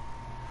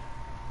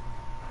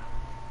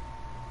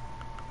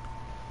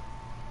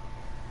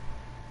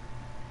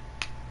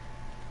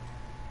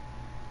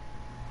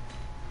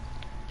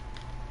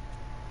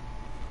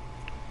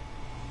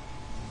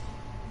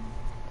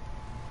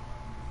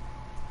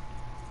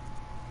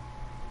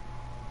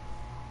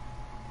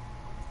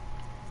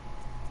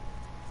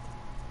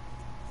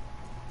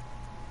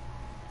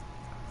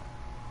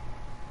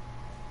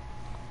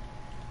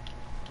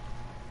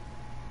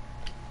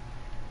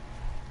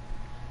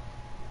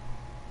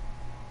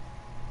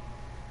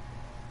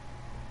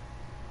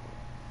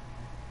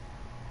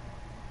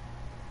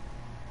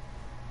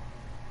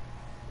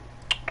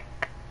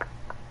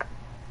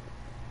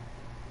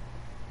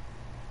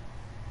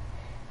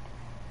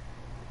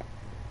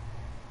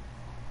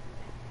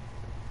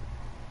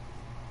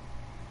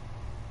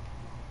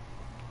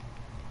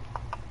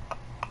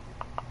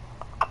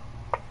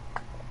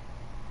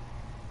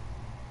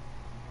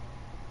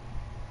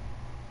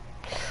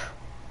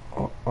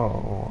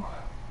 Oh.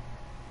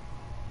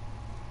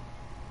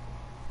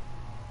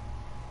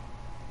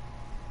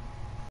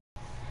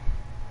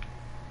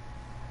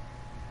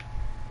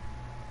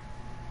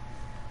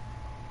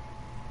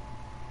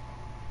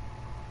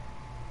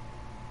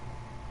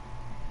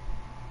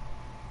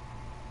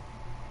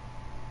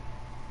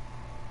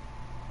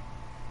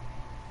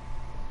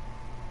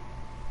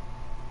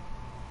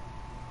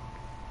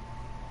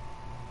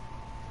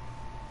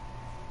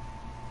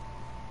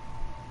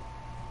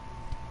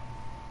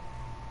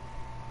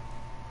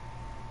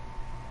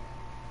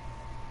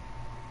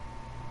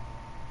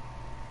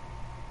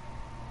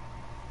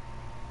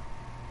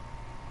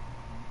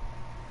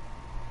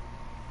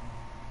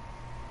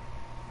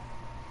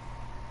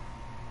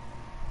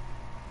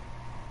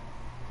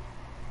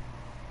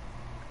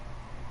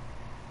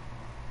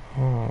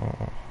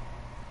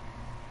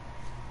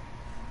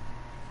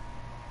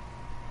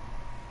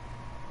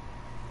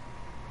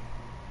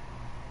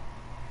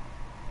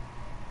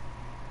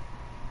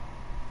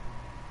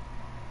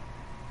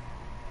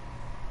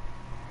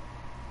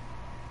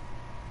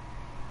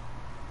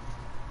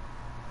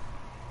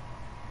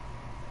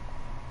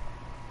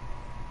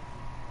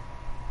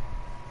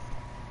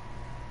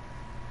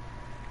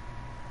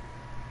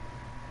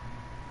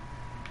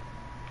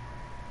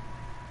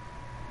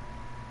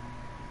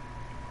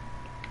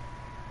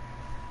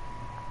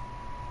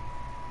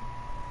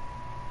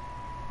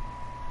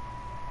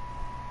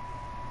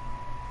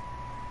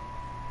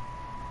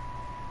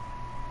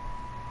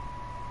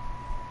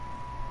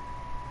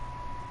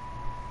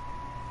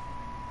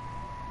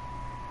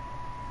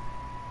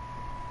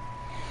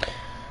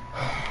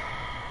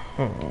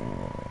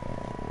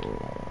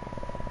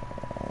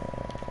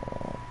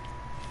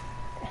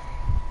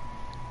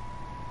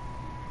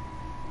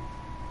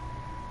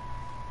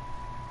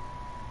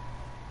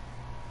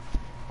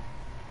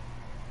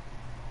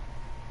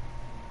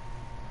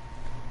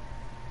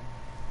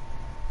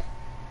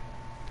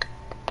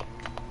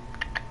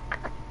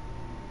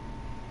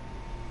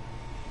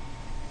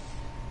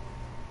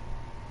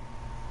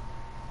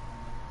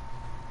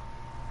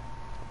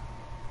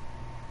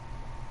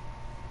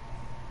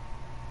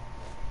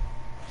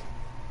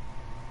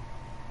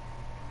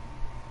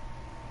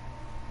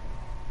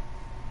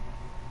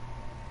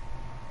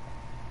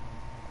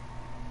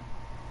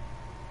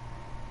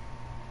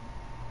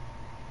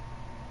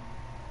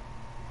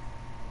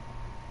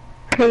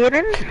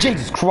 Hayden?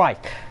 Jesus Christ!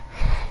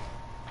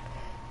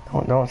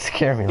 Don't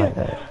scare me like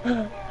that.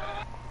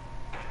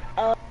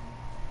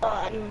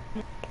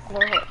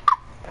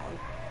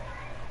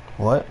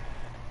 What?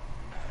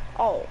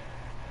 Oh.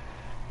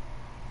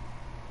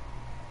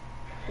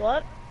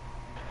 What?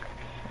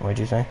 What'd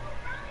you say?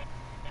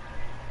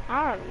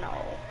 I don't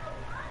know.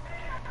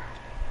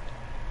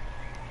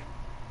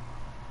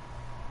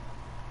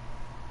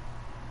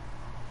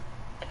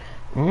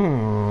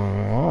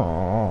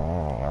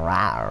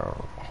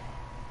 Rawr.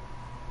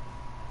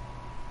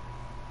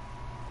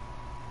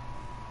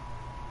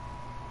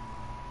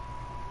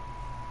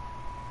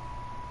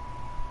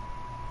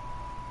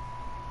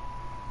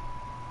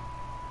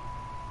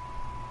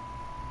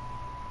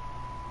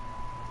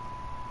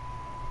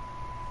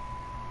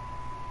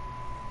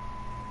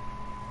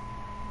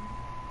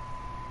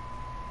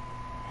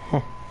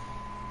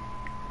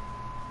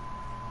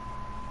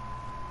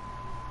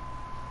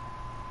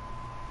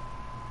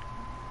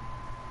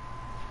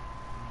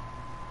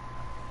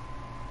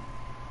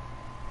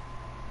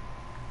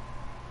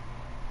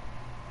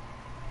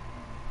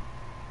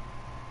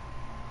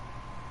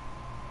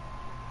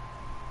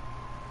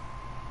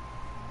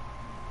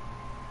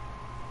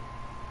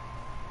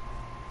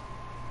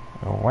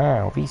 Oh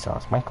wow,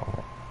 Vsauce,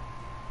 Michael.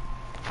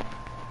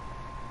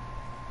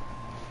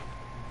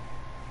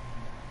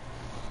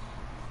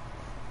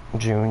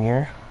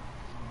 Junior.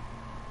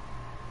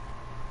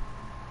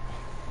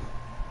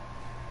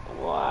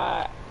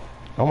 What?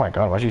 Oh my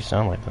god, why'd you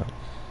sound like that?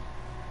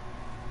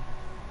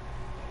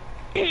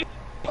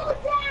 Pull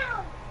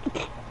down!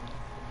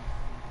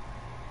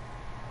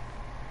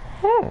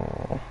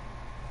 Hmm.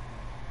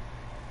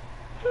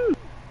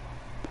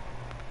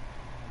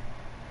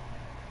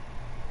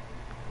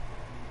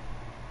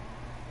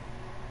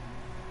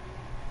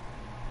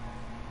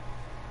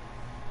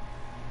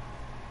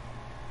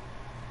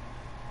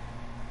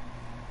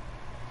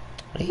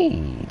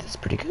 Hey, that's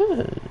pretty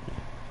good.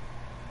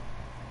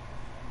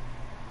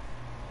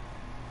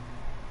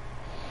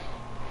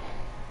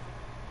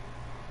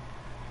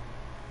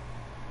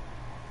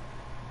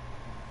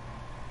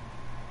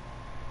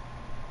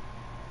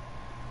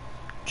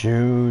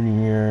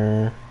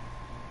 Junior.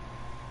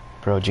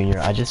 Bro, Junior,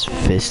 I just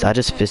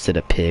fisted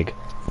a pig.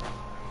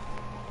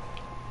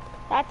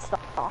 That's not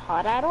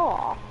hot at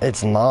all.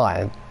 It's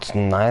not. It's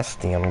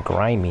nasty and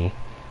grimy.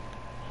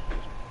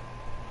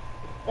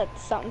 That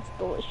sounds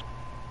delicious.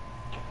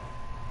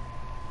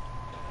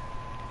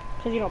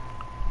 Cause you know,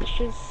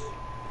 delicious.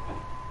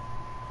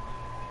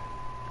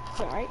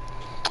 Alright.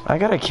 I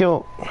gotta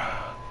kill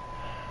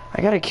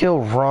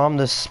Rom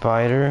the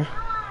spider.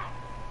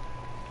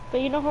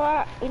 But you know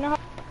how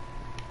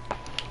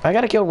I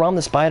gotta kill Rom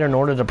the spider in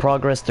order to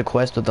progress the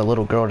quest with the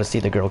little girl to see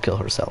the girl kill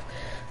herself.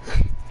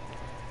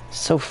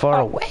 So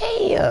far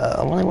away. I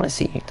only want to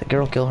see the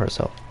girl kill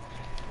herself.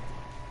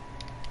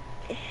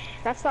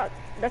 that's a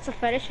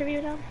fetish of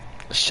you now?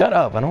 Shut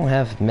up! I don't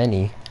have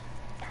many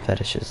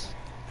fetishes.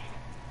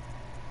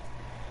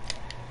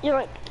 You're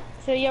like,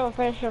 so you have a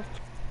fetish of,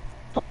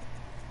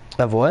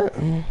 Of what?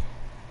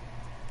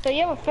 so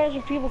you have a fetish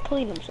of people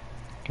killing themselves.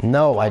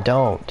 No, I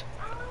don't.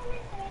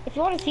 If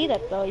you want to see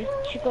that though, you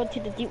should go to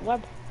the deep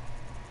web.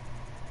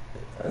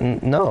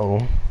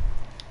 No.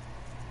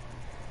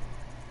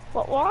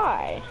 But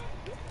why?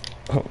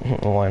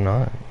 Why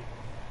not?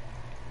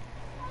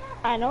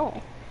 I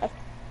know. I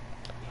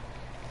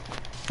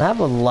have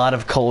a lot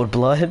of cold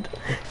blood.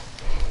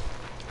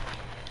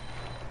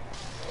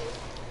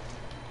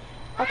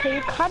 Okay,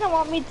 you kind of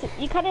want me to.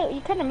 You kind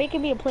of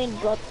making me a plain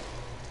blood.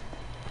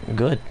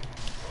 Good.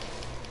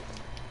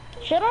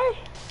 Should I?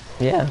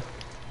 Yeah.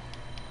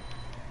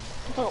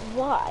 But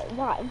why?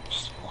 Why?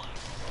 Just why?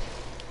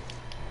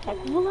 Like,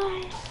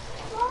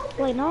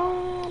 why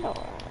not? Or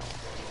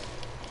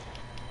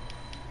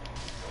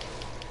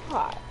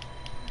why?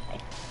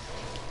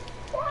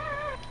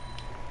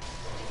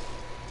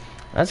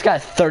 That's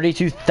got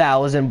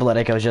 32,000 blood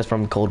echoes just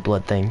from cold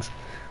blood things.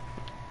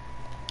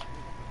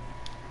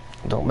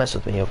 Don't mess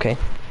with me, okay?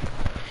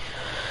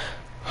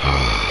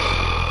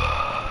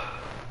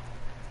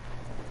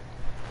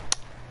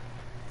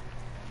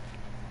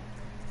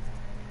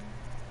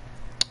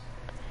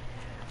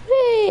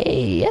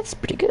 Hey, that's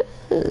pretty good.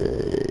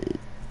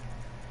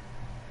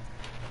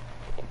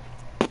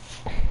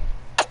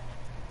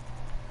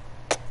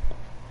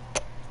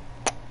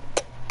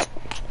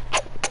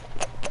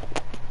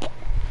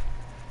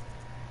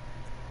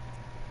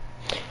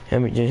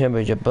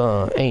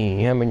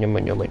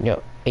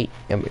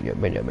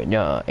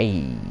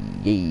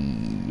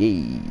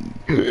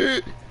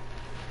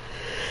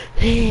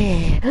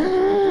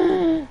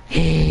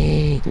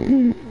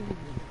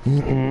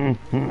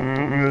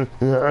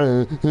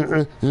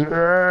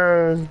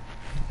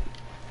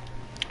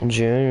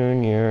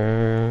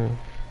 Junior.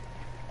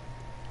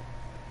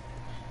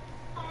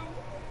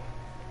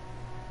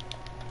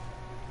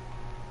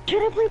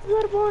 Should I play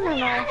Bloodborne or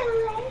not?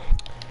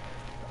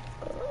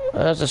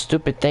 That's a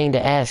stupid thing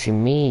to ask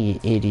me,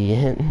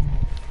 idiot.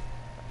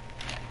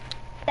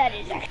 That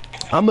is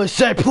actually. I'ma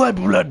say play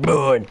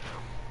Bloodborne.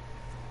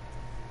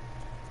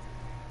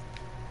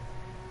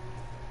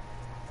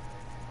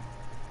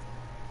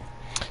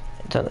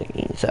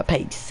 It's a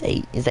page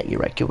 8. Is that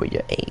your record with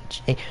your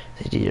age? Hey,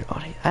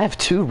 I have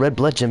 2 red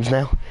blood gems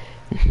now.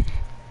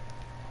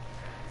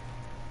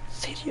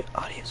 Say to your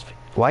audience.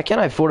 Why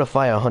can't I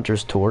fortify a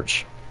hunter's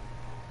torch?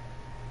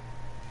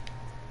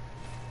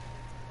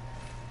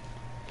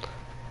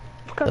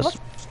 Because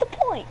what's the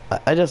point?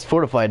 I just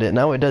fortified it.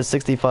 Now it does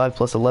 65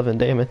 plus 11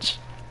 damage.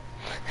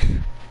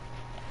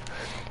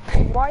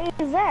 Why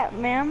is that,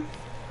 ma'am?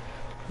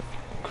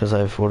 Because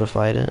I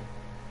fortified it.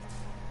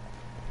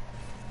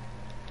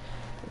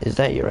 Is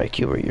that your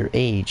IQ or your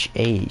age?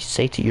 A.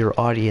 Say to your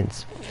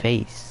audience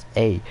face.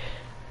 A.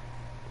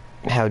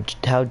 How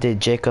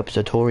did Jacob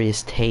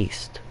Sartorius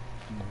taste?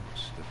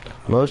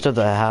 Most of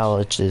the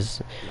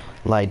houses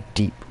lie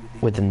deep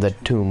within the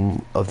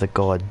tomb of the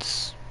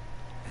gods,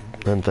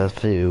 and the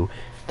few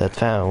that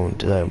found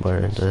that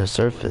were the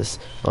surface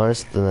are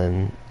still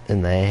in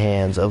the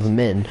hands of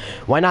men.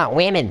 Why not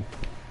women?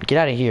 Get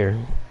out of here.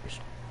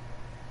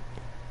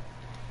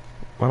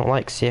 I don't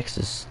like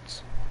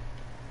sexists.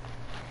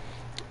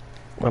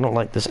 I don't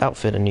like this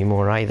outfit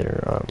anymore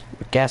either.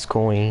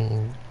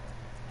 Gascoigne.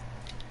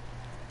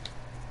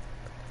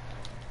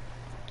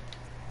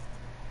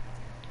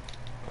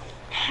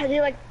 I do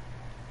like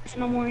in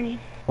the morning.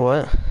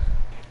 What?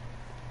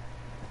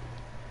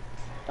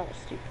 That was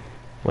stupid.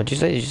 What'd you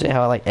say? Did you say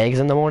how I like eggs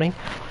in the morning?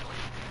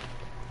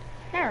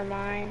 Never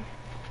mind.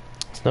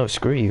 It's no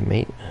screw you,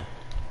 mate.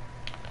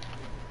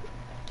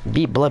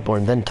 Beat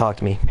Bloodborne, then talk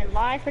to me. I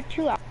lied for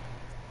 2 hours.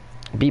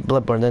 Beat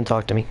Bloodborne, then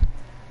talk to me.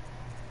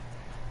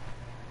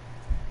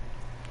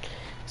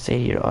 Say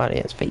to your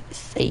audience, face,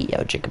 say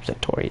how Jacob's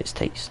notorious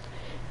taste.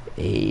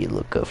 Hey,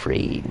 look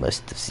afraid,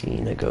 must have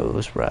seen a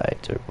ghost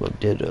rider. Well,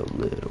 did a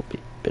little bit,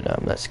 but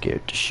I'm not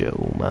scared to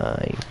show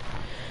mine.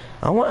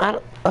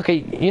 Okay,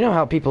 you know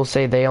how people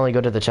say they only go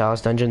to the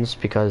chalice dungeons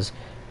because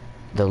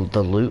the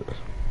loot?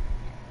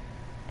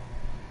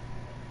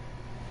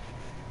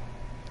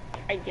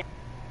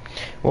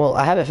 Well,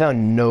 I haven't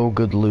found no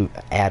good loot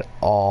at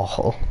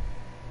all.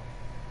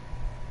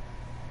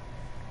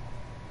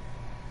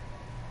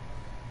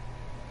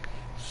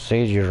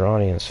 Say to your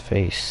audience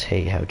face,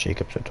 hey, how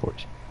Jacob's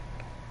notorious.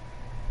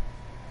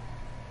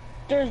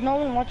 There's no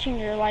one watching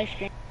your live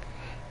stream.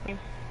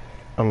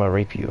 I'm gonna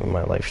rape you in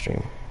my live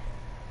stream.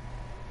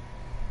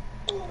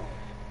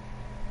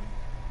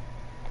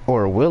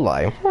 Or will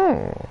I?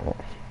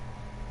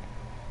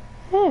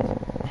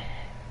 Not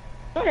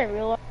I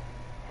realize.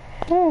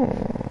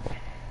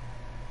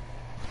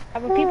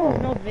 But people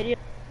with no video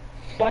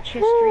watch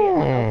history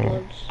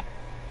and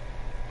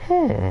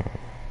uploads.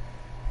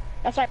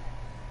 That's like.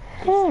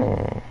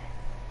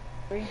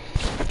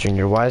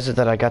 Junior, why is it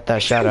that I got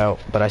that shout out,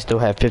 but I still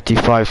have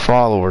 55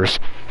 followers?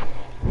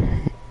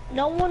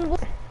 No one will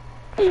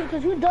you,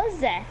 because who does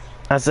that?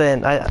 I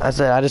said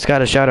I just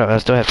got a shout out. I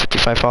still have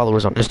 55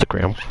 followers on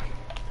Instagram.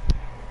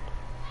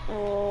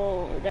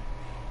 Oh, that's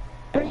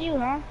for you,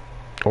 huh?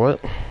 What?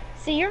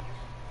 See,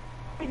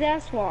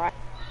 that's why.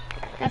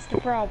 That's the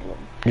problem.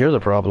 You're the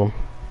problem.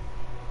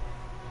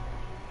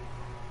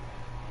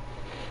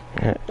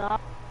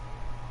 Stop.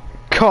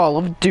 Call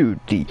of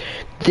Duty.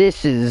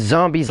 This is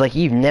zombies like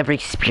you've never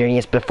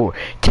experienced before.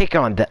 Take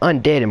on the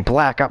undead in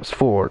Black Ops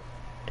 4.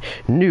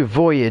 New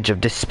Voyage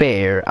of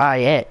Despair.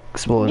 IX.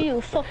 Well,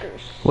 You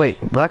fuckers. wait,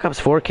 Black Ops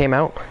 4 came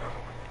out?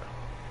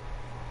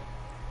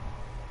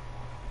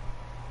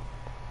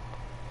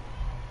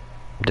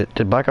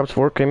 Did Black Ops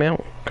 4 come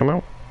out?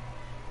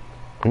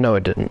 No,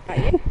 it didn't.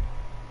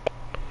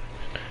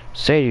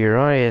 Say to your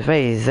audience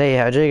face, say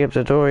how Jacob's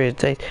notorious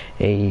taste.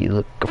 Hey,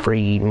 look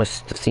afraid,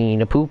 must have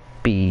seen a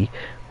poopy.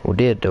 Well,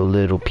 did a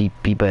little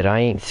peepee, but I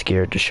ain't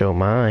scared to show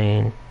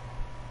mine.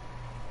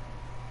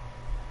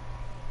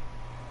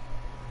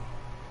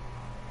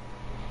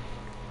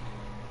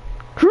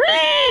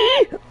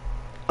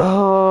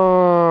 Oh.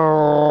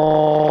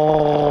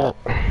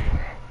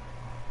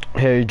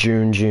 Hey,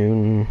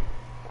 June.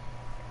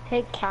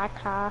 Hey,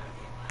 Kaka.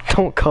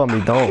 Don't call me,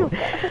 don't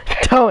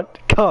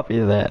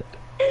copy that.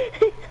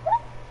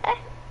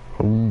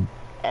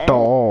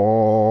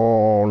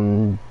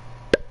 Don't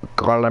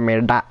call me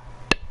that.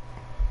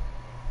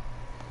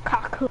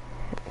 Kaku.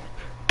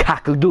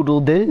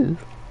 Cock-a-doodle-doo.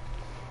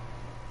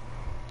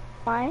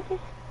 Why?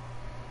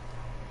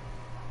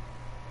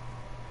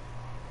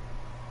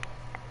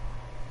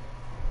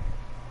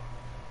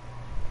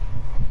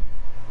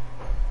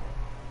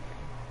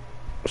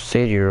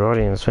 Say to your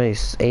audience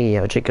face, hey,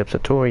 how Jacob's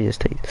notorious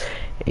taste.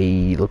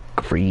 Hey, look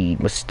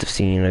afraid, must have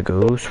seen a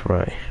ghost,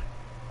 right?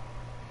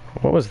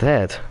 What was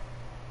that?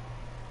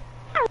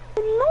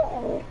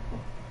 No.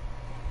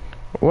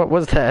 What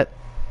was that?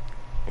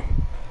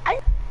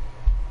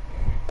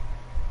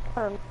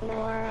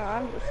 No,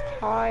 I'm just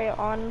high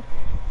on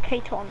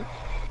Katon.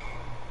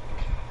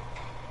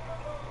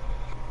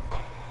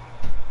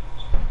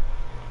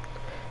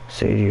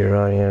 Say to your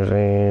audience,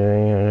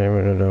 hey,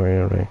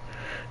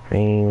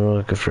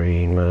 look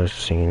afraid, must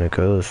have seen a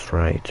ghost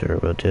writer,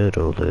 well, did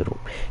a little,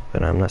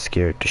 but I'm not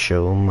scared to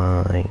show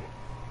mine.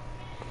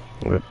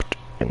 And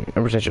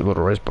ever since your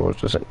little rice bowl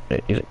doesn't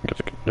did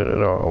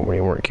it all when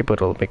you weren't keep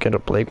it making a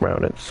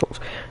playground and souls.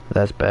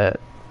 That's bad.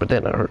 But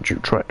then I heard you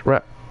try to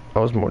rap. I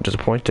was more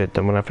disappointed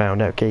than when I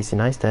found out Casey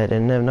Neistat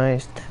didn't have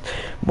nice.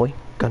 Boy,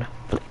 gonna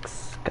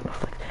flex.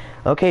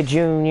 Okay,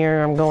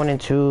 Junior, I'm going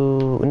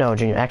into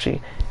Junior,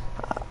 actually.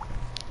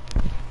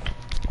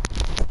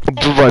 I'll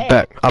be right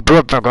back. I'll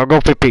go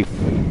 50.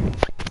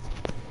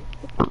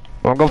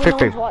 I'll go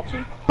 50.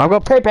 I'll go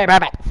pay right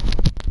back.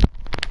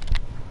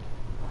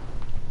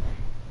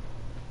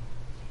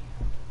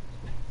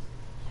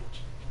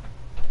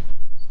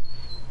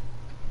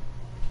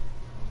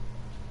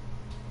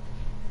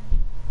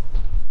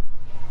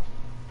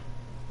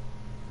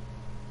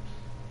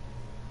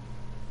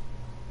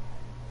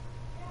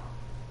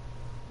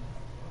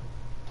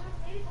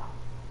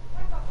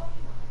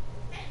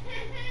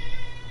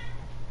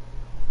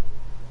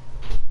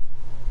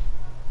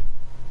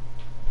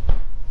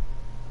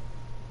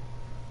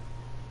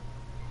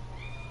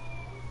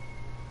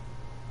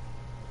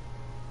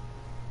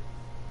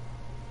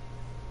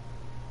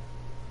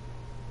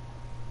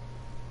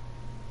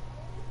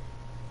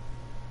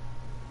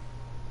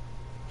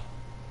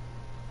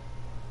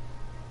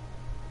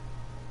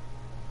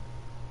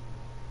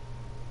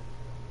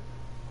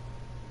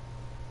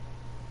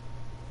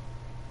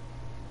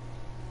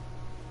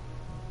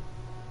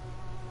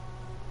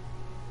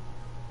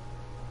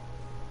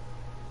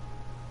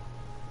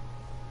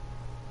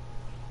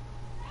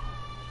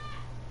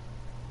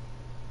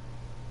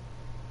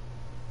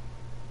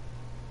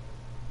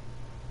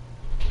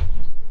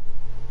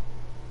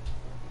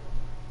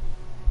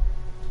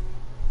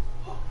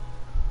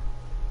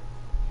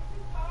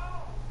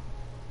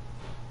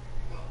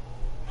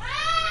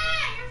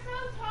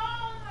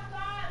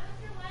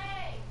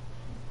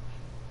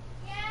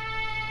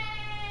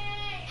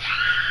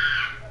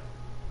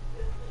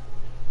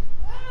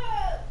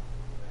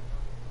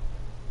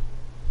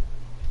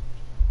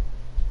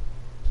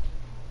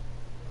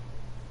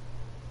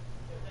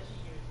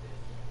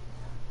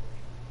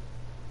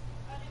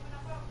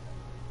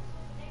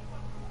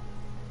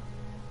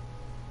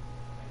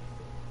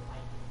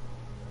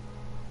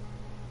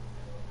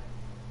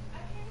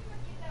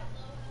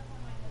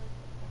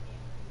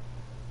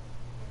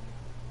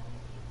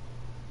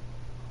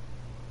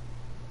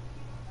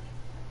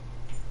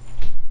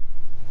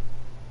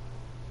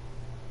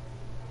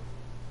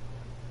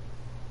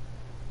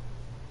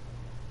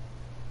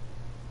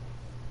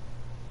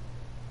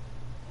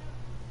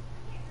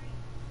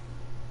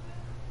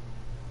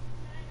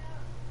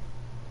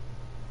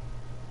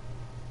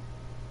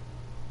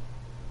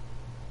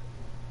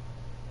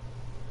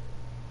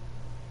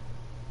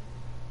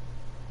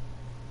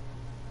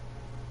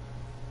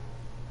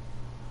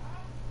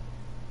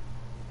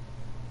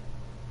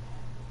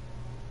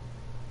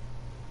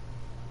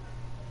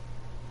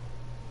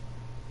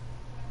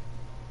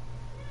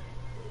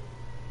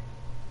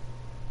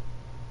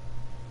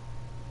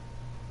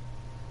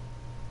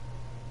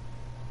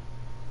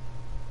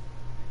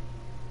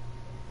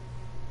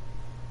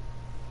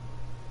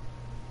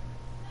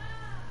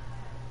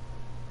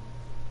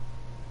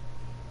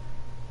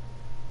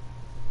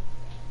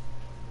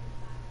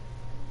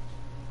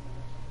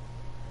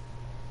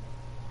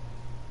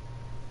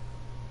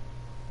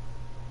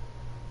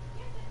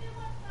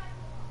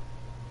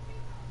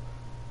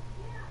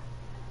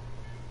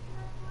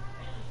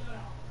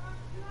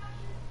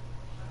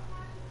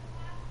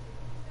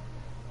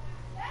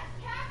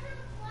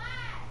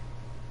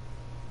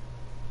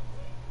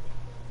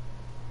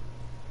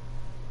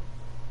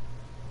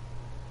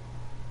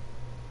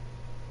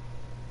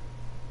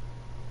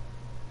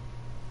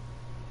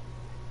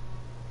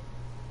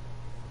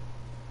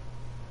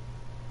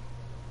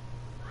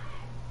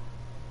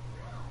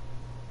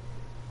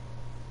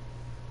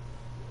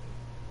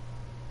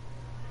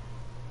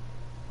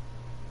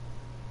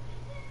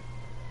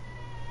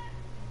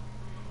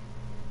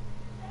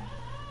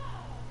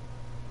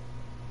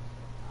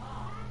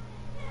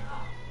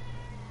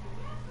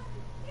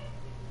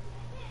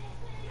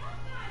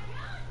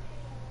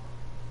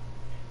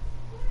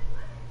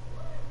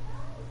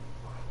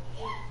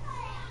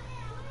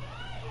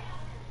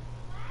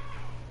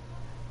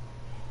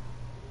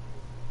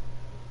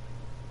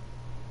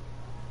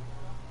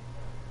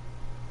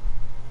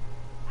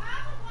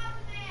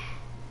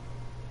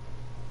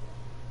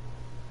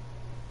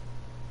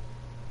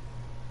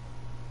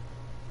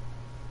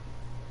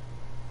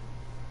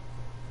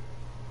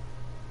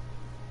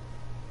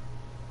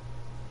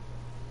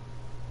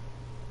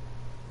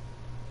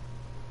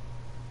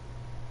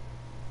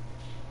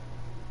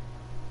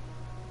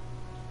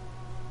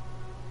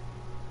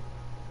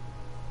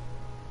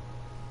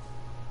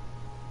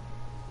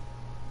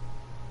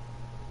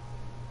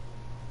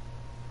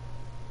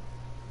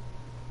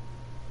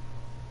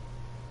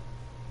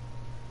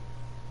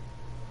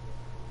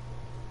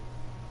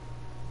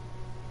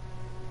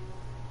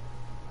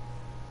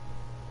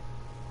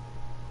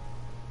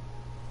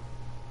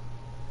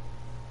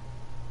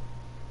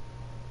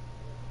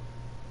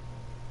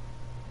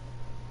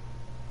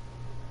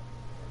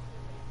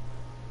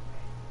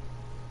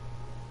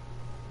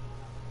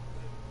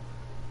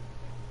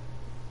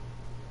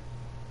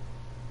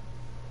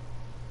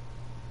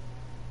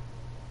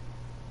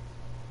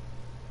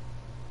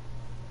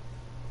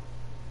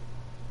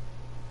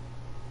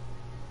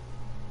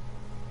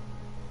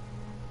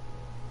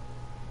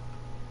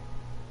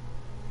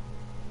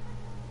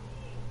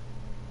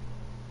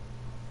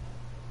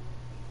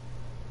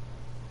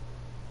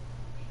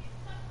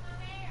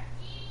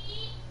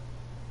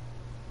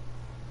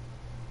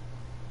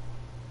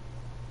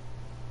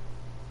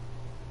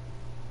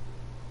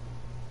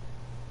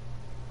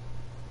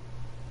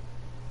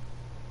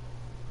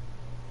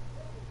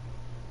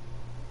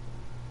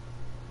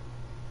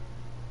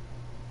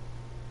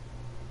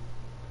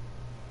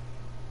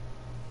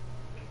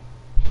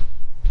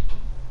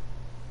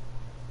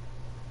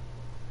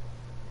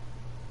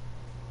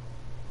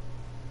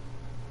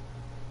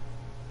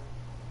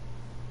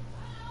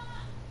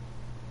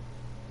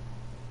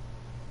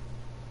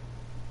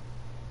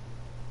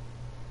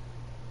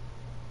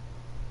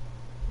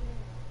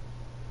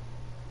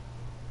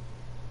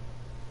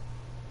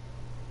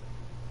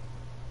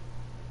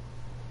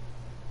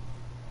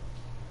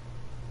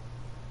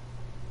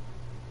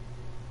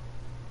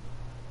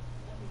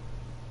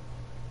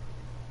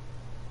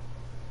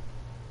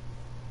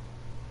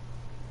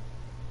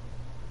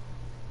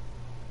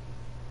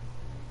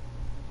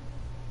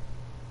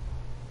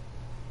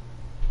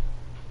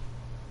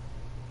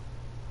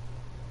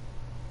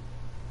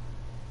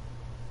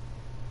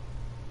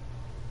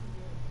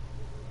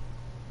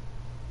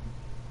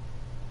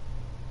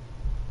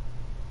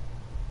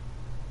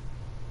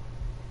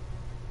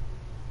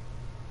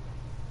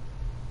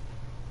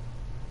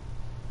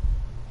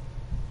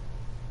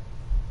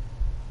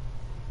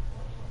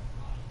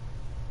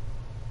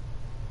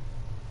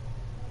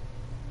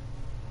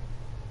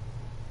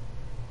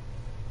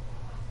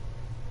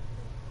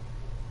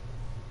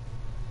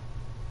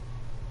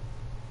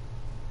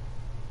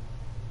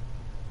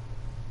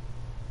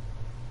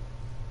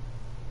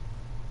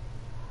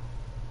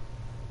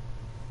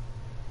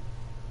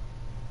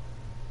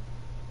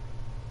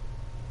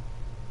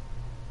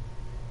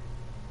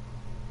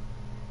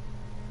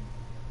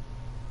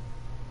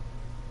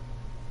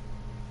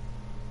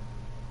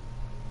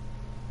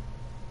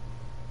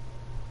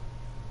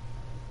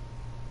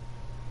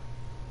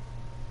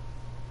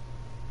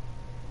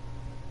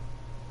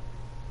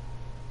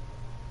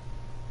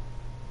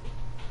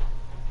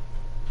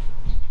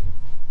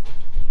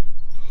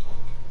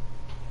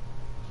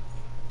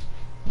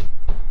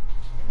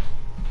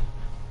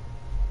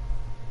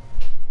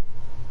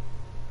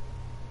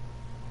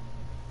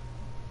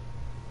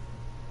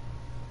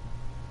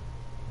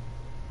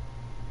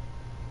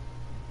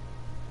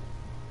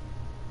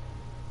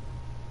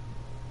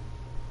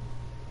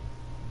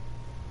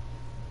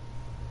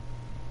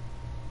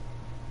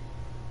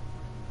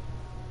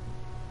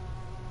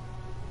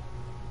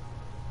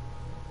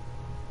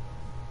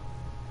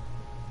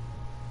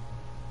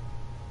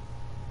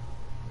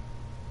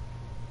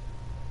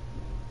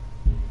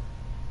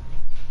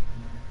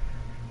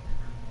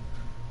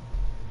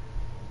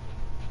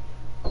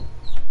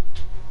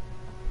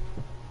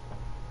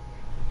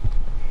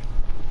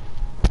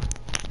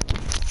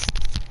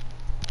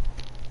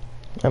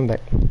 I'm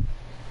back.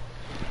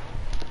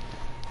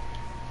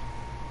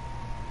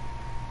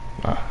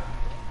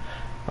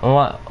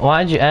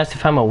 Why'd you ask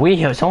if I'm a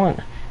weeaboo?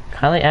 Someone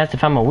kindly asked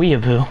if I'm a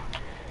weeaboo.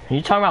 Are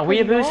you talking about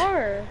weeaboos? You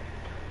are.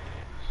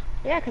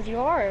 Yeah, because you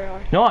are.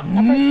 No,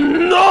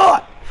 I'm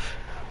not!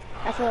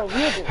 That's what a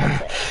weeaboo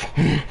would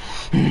say.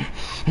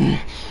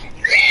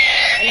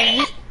 And then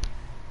you...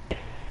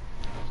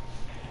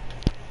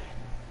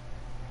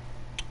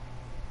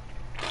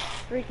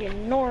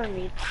 Freaking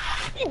normie.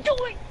 What are you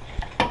doing?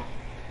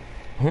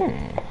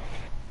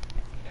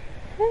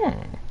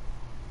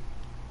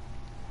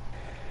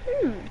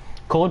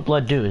 Cold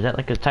Blood Dew, is that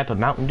like a type of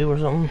Mountain Dew or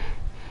something?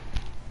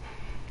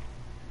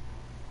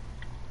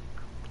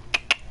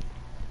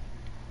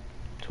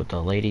 That's what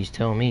the ladies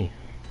tell me.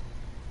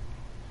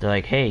 They're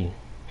like, hey,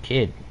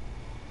 kid,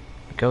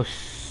 go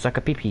suck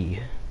a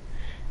pee-pee.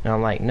 And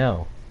I'm like,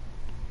 no.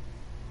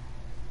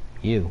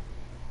 You.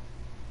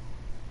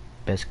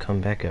 Best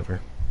comeback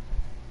ever.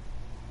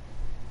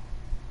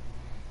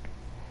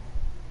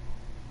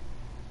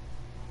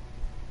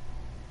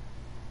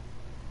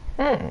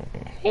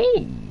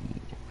 Hey.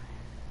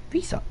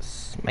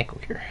 Vsauce.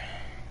 Michael here.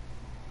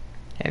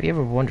 Have you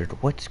ever wondered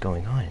what's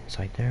going on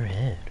inside their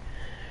head?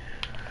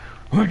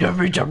 Come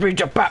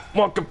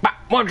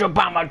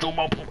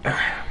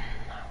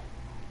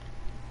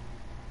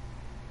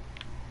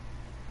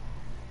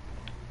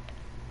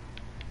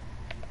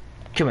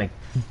on,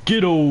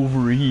 get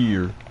over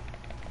here.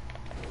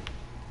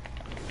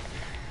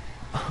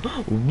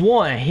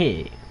 One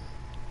hit.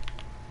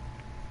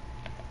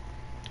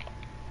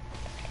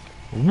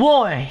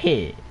 One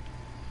hit.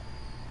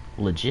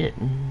 Legit.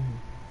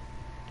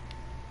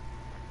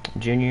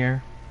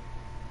 Junior.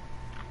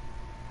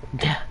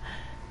 Yeah.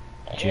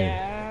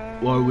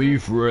 Are we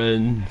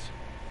friends?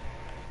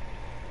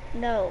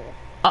 No.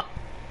 Do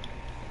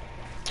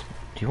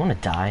you want to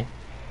die?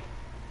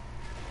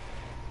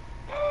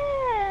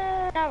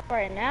 Not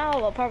right now,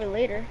 but probably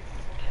later.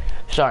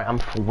 Sorry, I'm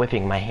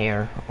whipping my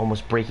hair,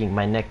 almost breaking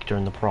my neck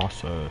during the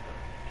process.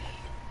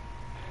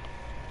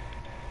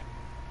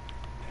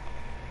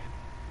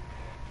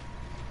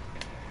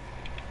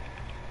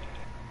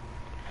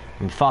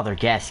 I'm Father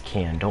Gas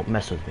Can, don't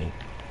mess with me.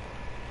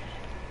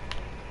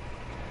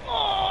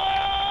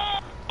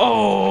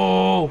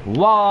 Oh,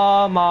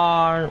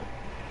 Walmart.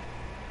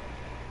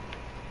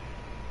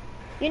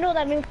 You know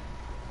that meme?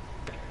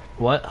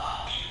 What?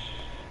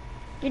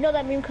 You know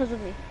that meme because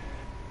of me.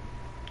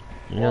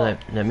 You know Well,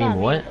 that it's mean not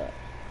me, what? but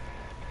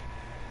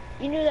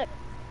you knew that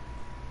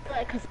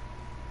because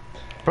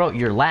Bro,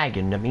 you're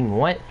lagging. I mean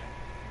what?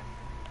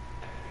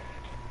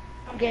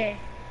 I'm gay.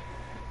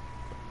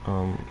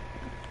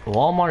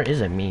 Walmart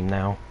is a meme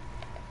now.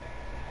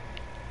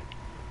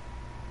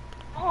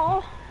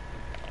 Oh.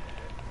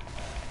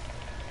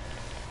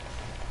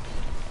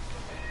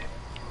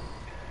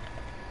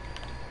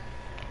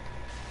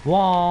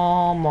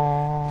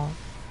 Walmart.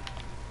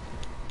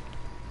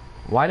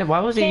 Why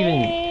was he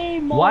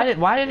even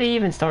why did he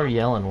even start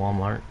yelling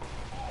Walmart?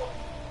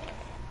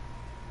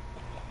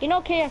 You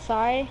know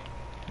KSI?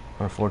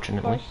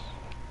 Unfortunately.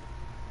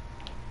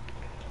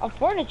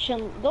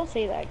 Unfortunately, don't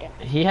say that again.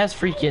 He has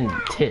freaking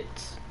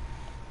tits.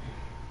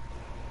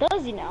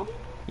 Does he now?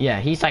 Yeah,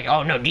 he's like,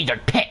 oh no, these are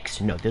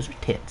pics. No, those are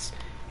tits.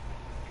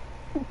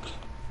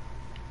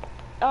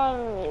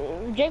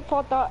 Jake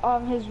Paul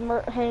thought his he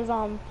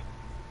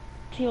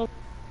was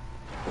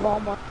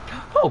Walmart.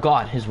 Oh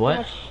god, his what?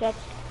 Oh, shit.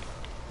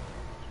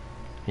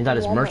 You thought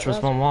his merch was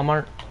from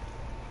Walmart?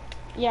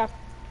 Yeah.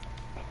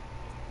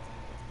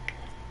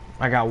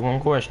 I got one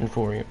question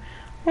for you.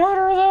 What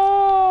are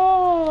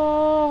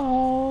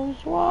those?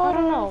 I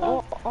don't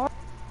know.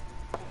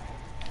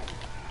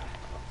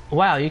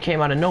 Wow, you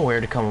came out of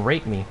nowhere to come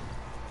rape me.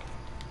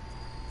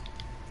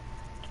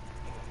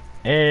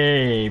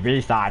 Hey,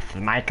 Vsauce,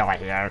 Michael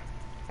here.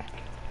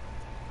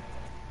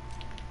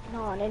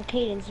 No, and then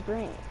Caden's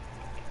brain.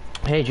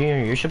 Hey,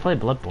 Junior, you should play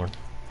Bloodborne.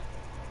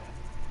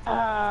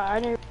 I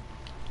never.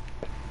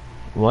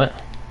 What?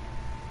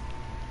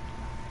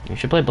 You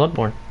should play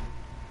Bloodborne.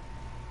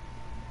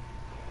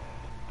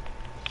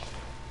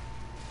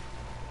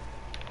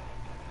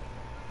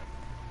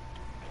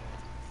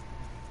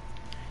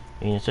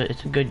 I mean, it's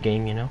a good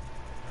game, you know.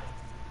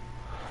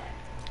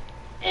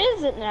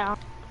 Is it now?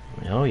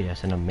 Oh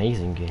yes, an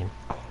amazing game.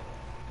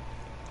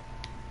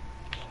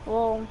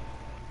 Well,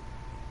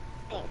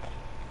 think.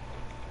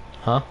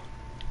 Huh?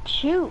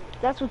 Chew.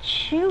 That's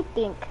what you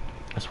think.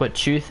 That's what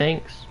Chew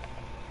thinks.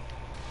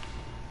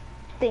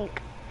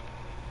 Think.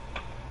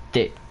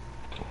 Dick.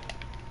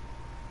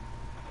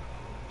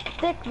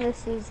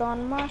 Thickness is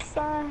on my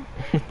side.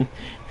 I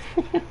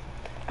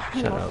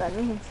don't know what that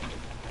means.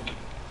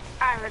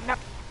 I don't know.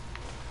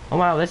 Oh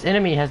wow, this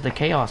enemy has the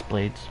Chaos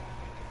Blades.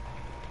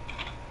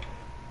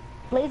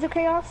 Blades of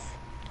Chaos?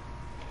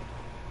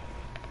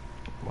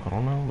 I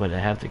don't know, but I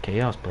have the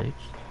Chaos Blades.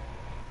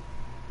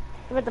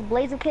 But the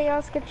Blades of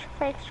Chaos get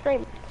straight.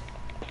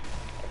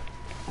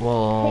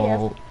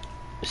 Well,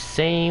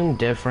 same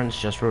difference,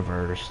 just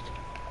reversed.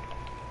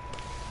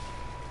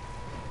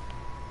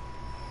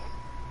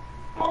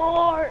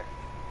 More.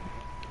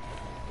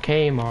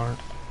 Kmart.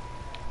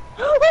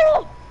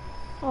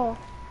 Oh.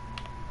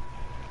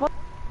 What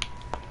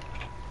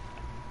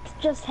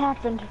just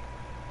happened?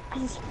 I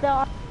just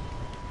fell.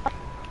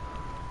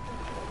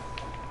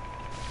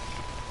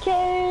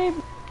 Cade.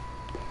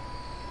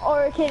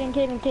 Or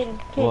Caden.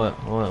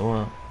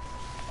 What?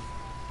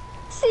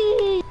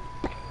 See.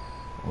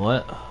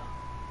 What?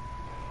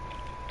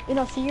 You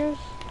know Sears?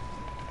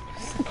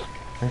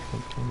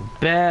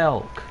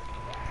 Belk.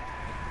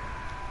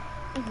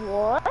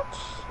 What?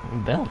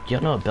 Belk. You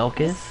don't know what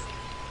Belk is?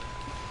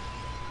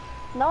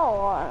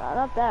 No,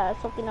 not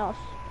that. Something else.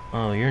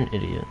 Oh, you're an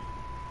idiot.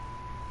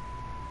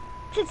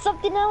 Is it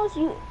something else?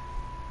 You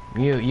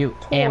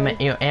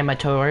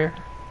Amateur.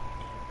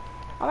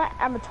 I'm not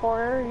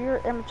amateur.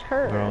 You're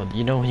amateur. Bro,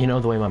 you know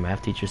the way my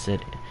math teacher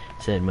said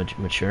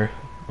mature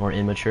or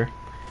immature.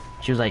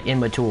 She was like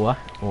immature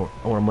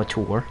or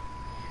mature.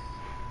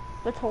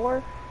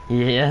 Mature?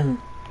 Yeah.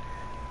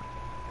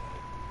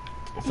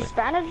 She's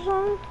Spanish or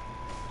something?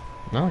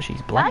 No,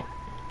 she's black.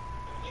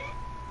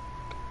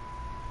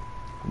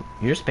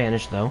 You're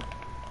Spanish though.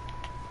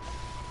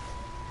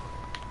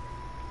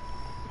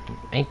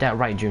 Ain't that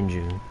right,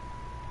 Jun?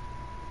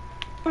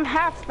 I'm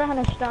half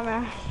Spanish,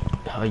 dumbass.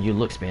 Oh, you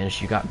look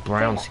Spanish. You got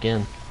brown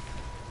skin.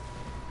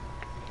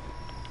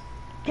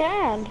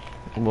 10.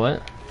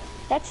 What?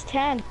 That's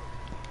 10.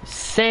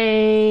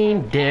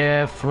 Same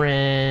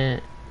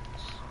difference.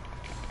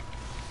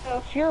 So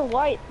if you're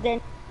white,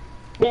 then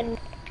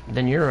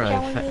Then you're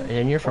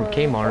from or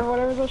Kmart.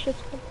 whatever those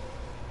shit's called.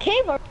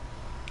 Kmart?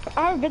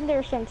 I haven't been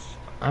there since.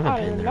 I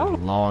haven't been there in a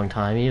long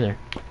time either.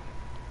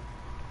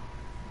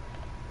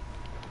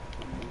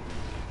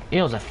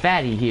 There's a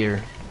fatty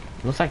here.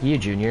 Looks like you,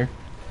 Junior.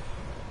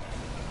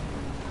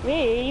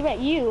 Me? You met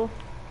you.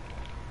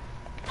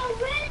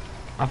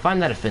 I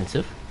find that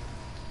offensive.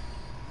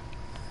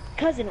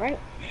 Cousin, right?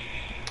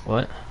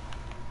 What?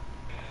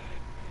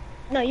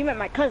 No, you met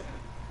my cousin.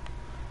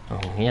 Oh,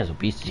 he has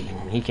obesity.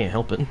 He can't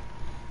help it.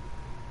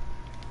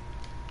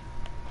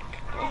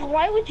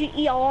 Why would you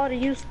eat a lot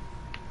of use?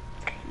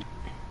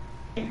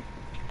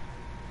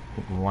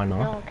 Why not?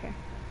 No, okay.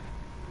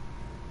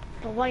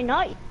 But why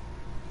not?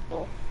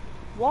 Well,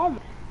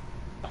 Walmart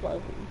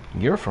clothing.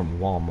 You're from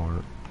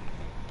Walmart.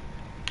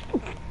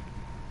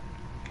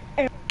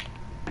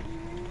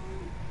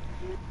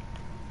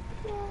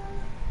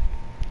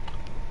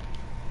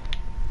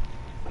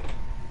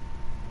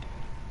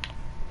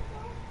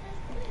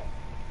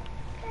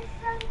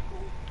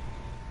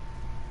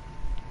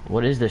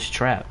 What is this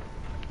trap?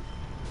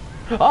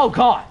 Oh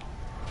God!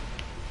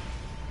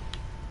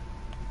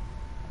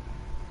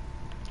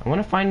 I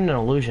want to find an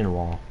illusion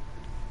wall.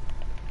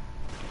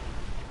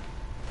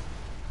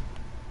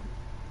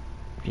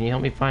 Can you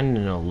help me find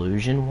an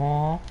illusion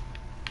wall?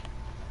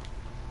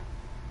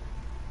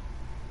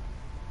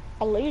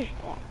 Illusion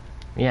wall?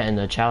 Yeah, in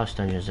the Chalice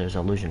Dungeons there's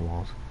illusion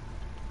walls.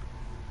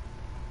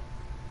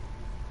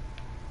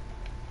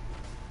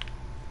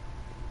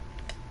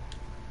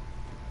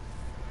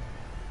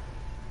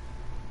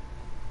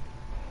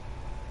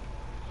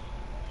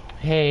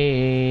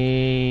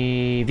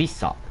 Hey,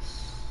 Vsauce.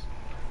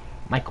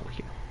 Michael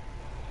here.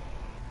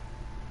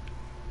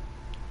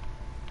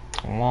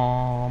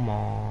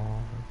 Mama.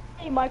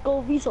 Hey,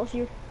 Michael, Vsauce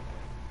here.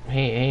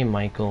 Hey,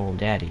 Michael,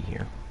 Daddy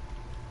here.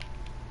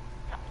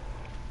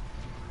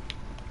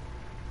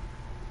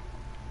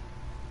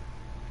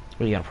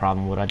 What, you got a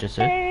problem with what I just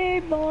said? Hey,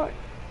 boy.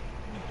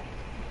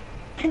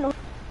 I know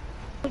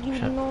you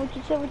know what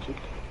you said.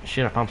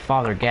 Shut up, I'm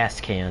Father Gas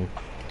Can.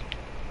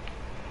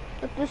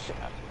 But this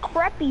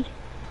crappy.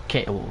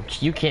 Well,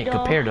 you can't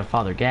compare to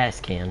Father Gas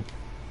Can.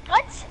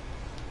 What?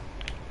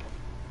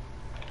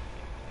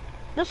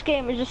 This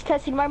game is just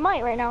testing my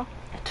might right now.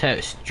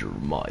 Test your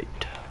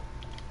might.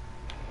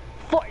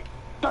 Fight.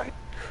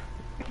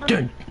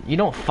 You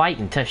don't fight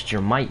and test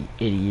your might,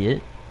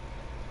 idiot.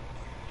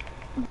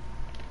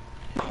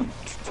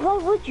 Why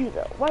would you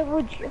though? Why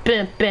would you?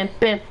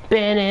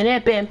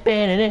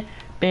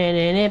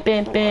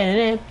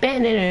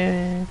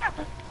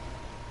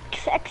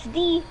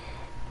 XD.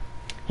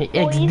 Hey,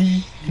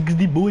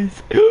 XD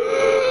boys.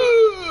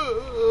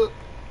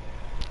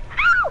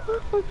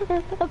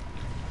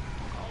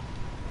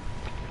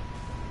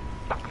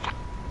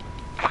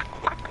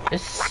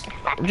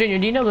 Junior,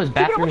 do you know those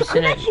bathrooms?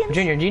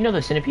 Junior, do you know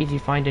the centipedes you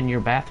find in your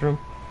bathroom?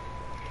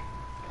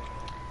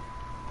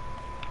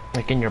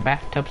 Like in your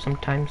bathtub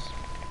sometimes?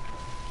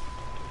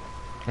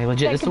 Like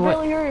legit, this is what...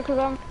 Oh,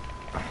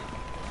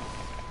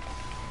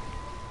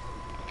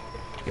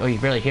 you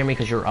barely hear me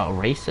because you're a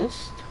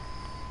racist?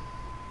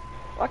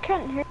 I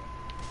can't hear.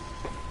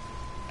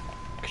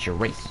 Because you're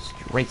racist.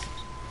 You're racist.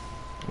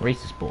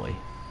 Racist boy.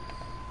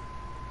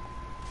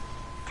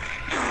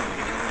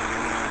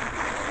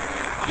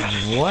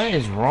 What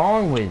is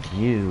wrong with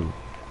you?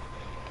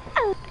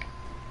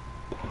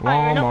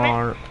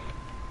 Walmart.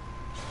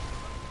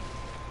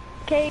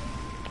 Okay.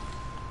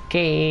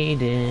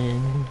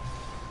 Caden.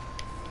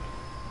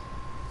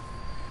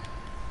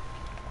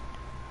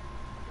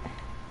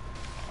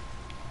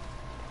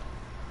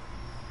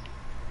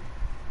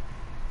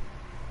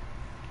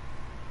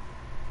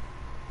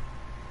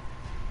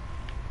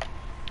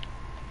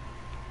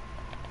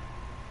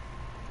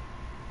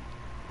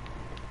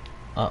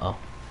 Uh-oh.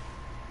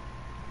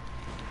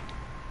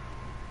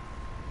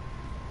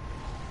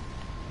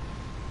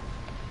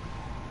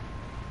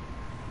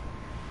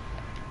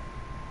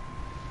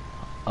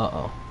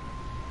 Uh-oh.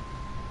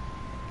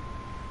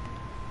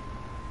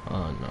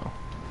 Oh no.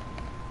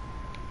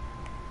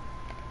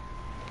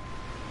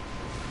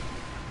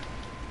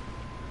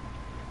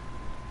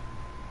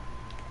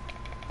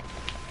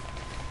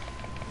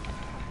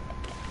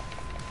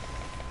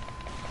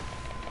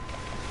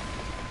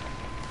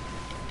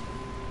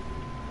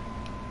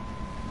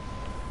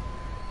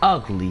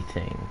 Ugly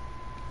thing.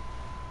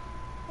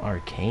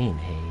 Arcane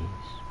haze.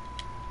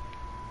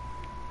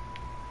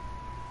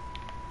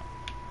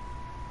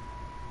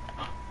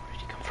 Where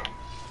did he come from?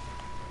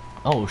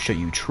 I'll show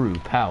you true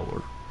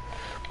power.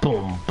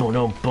 Boom, boom,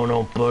 boom,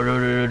 boom,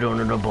 boom,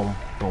 boom,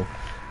 boom,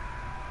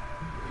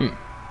 boom.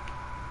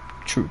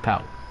 True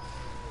power.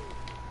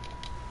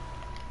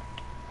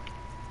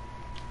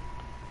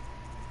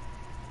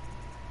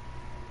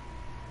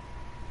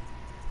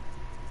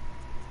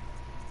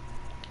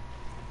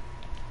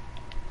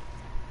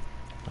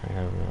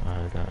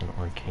 I got an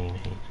arcane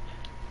haze.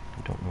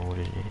 I don't know what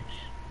it is.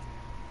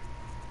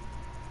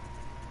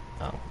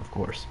 Oh, of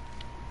course.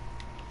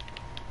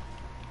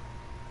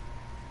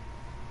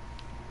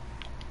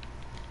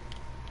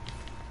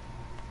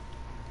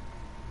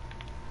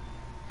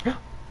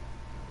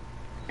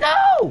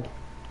 No!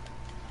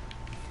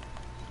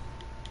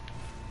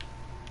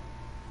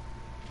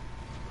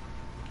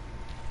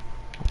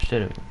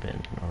 Should have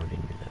been. I already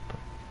knew that, but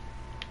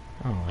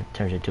oh, it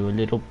turns into a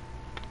little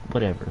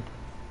whatever.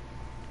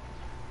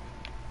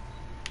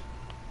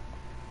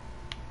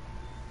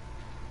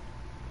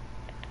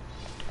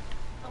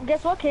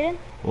 Guess what, Kaden?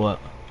 What?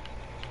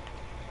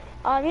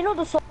 You know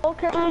the soul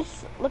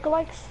characters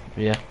lookalikes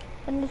Yeah.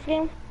 in this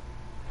game?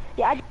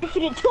 Yeah, I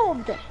defeated 2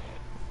 of them.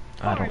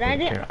 I don't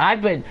really care.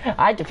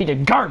 I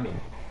defeated Garmin.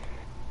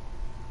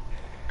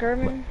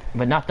 German.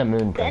 But not the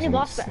moon Any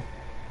boss presence.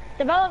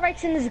 the battle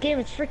rights in this game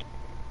is freaking.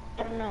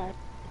 I don't know.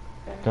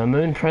 The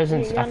moon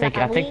presence. You're I think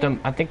Halloween?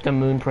 the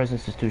moon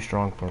presence is too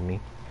strong for me.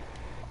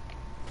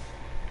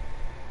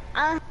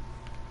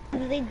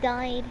 They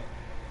died.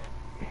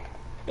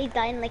 They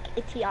died like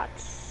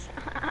idiots.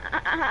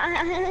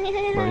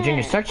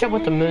 Virginia, search up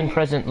what the moon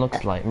presence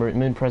looks like.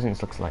 Moon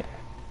presence looks like.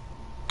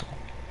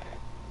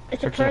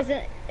 It's a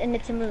present and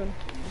it's a moon.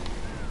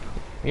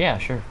 Yeah,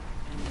 sure.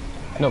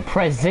 No,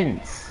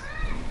 presence.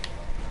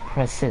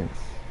 Presence.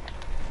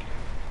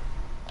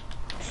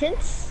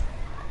 Since?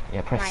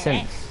 Yeah,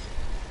 presence.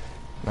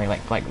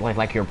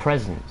 Like your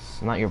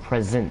presence, not your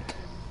present.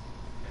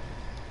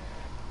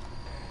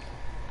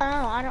 Oh,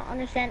 I don't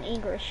understand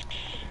English.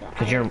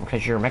 Cause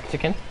you're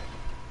Mexican.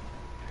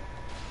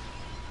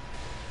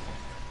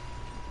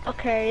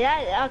 Okay,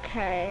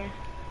 okay.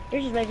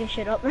 You're just making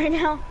shit up right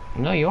now.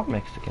 No, you are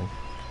Mexican.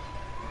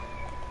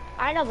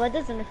 I know, but it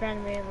doesn't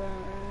offend me.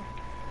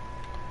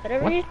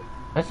 Whatever What? you.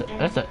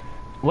 That's a.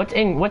 What's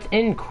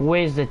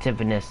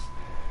inquisitiveness?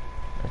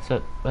 That's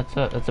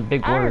a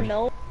big I word. don't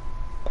know.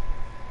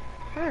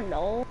 I don't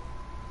know.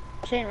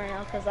 I'm saying right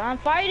now because I'm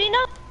fighting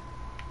up.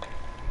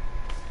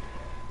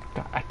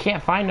 I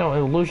can't find no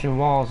illusion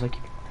walls. Like,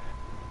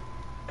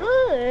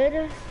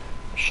 Good.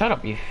 shut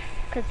up, you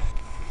Cause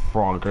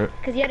frogger.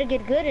 you had to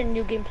get good in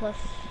New Game Plus.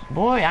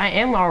 Boy, I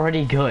am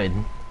already good.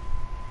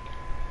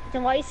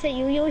 Then why you say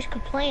you always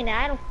complain?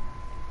 I don't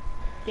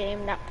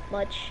game that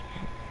much.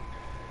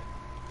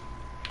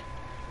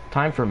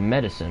 Time for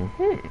medicine.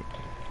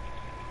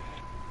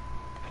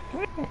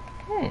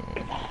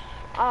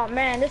 Oh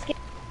man, this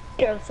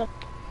game. So.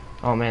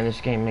 Oh man, this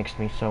game makes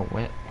me so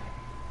wet.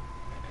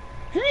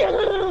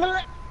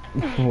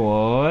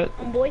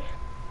 What? Boy.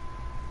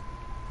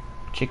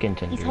 Chicken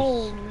tenders. These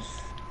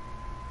homes.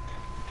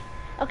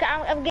 Okay,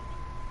 I'm getting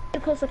too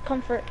close to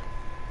comfort.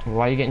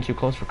 Why are you getting too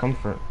close for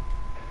comfort?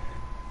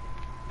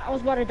 I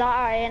was about to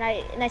die, and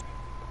I it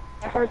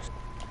hurts.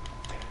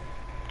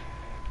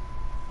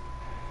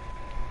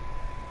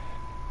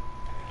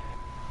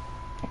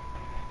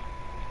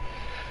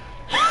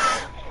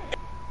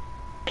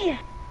 Yeah.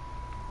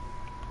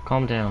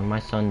 Calm down, my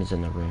son is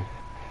in the room.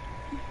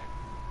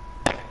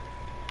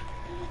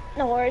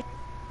 No worries.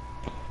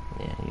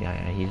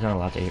 Yeah, he's not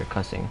allowed to hear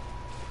cussing.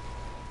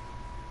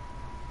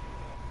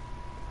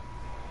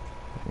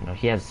 You know,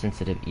 he has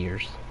sensitive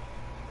ears.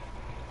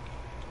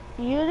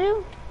 You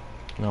do?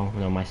 No,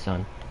 my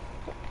son.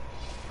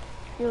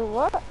 You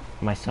what?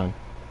 My son.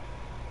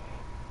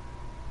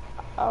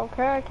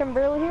 Okay, I can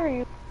barely hear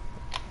you.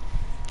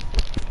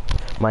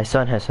 My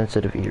son has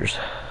sensitive ears.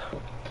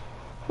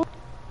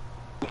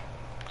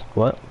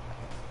 What?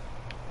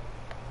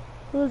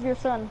 Who's your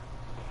son?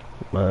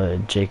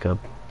 Jacob.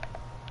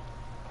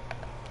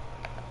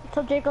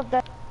 Tell Jacob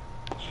that.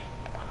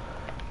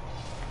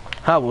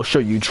 I will show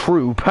you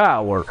true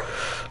power.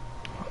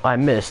 I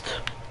missed.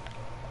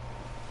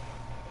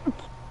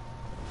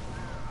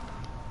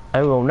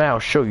 I will now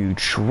show you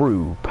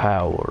true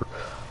power.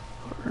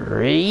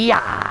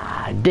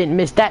 Yeah, didn't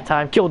miss that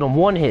time. Killed him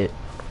 1 hit.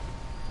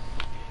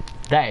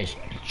 That is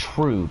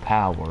true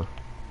power.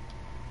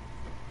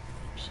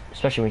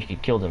 Especially when you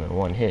could kill them in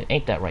one hit.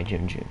 Ain't that right,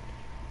 Jun Jun?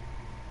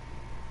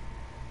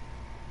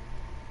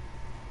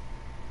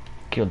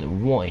 Killed it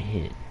one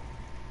hit.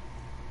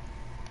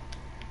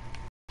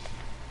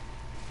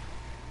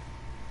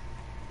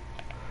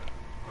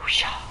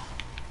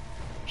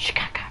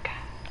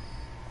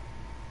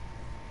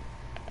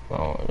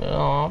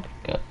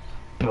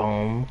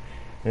 Boom.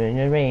 In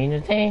the rain,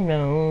 the same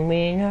no,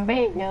 in the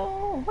rain,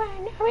 no,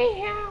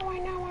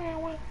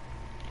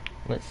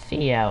 let's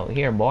see out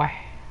here, boy.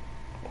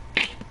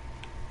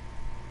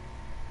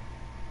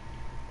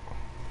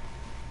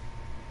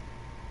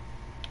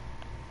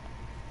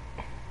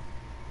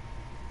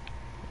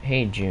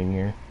 Hey,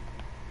 Junior.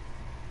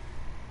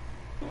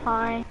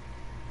 Hi.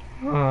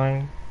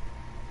 Hi.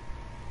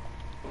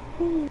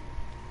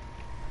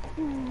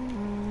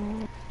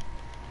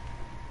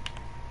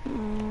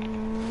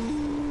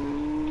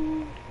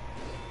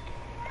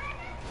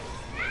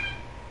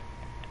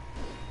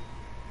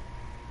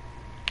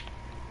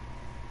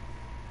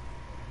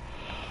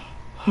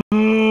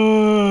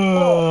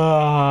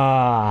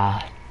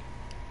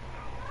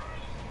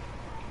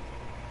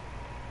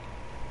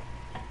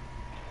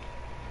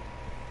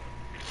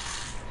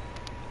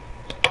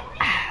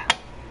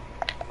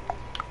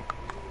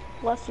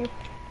 Bless you.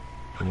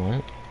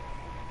 What?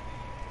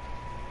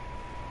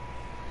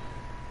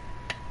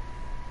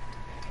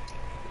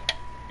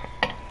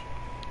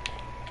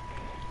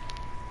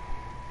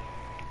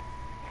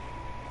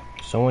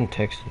 Someone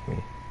texted me.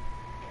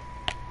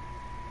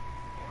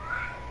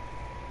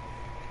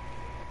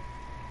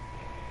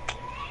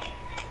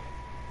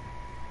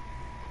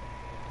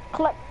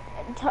 Collect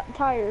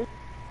tires.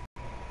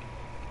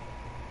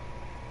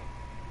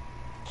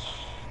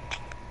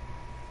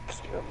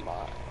 You're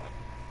mine.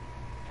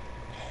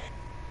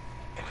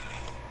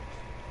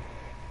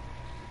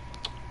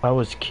 I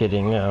was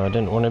kidding. No, I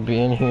didn't want to be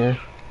in here.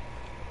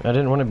 I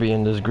didn't want to be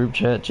in this group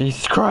chat.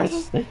 Jesus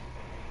Christ.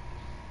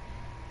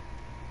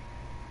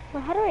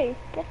 Well, how do I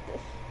get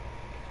this?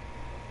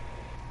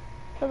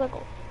 Where's that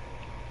go?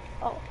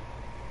 Oh.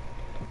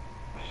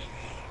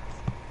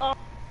 Oh.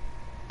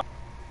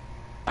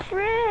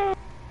 Friend.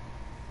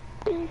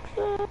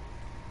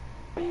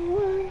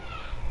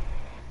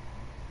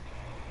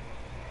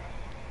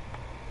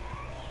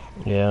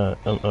 Yeah,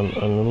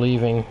 I'm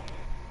leaving.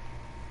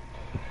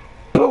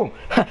 Boom!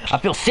 I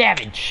feel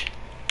savage.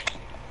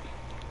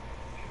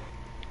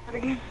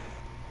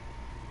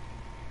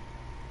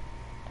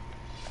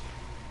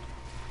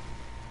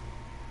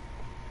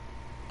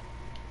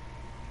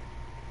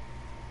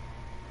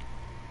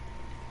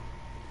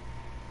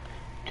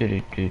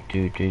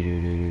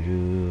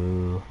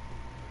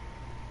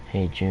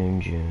 Hey,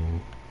 Jun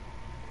Jun.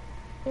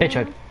 Bet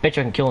you I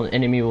can kill an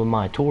enemy with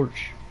my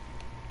torch.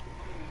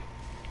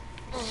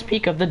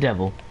 Speak of the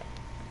devil.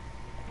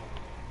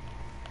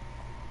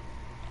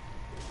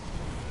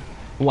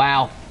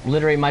 Wow,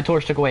 literally my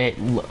torch took away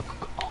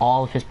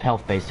all of his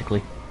health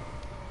basically.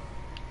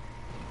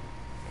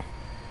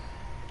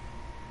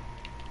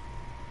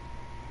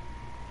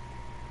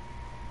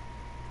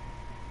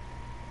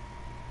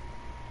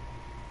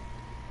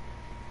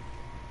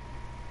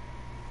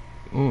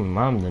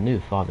 I'm the new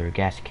Father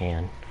Gas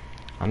Can.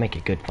 I make a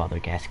good Father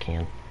Gas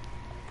Can.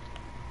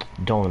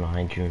 Don't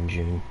I, Jun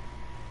Jun?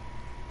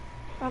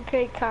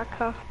 Okay,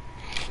 Kaka.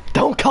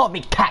 Don't call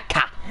me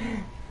Kaka!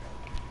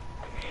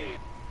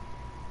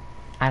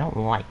 I don't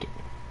like it.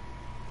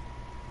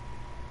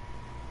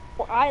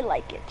 Well, I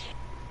like it.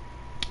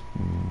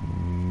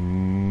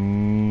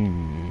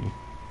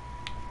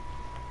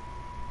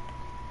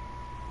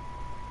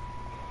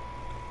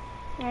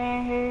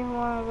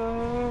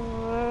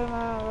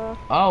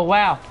 Oh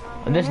wow,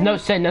 this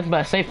note said nothing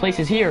but safe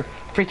places here.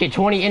 Freaking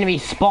 20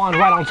 enemies spawned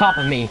right on top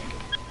of me.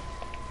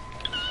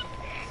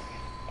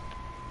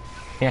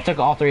 Yeah, I took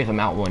all 3 of them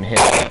out one hit.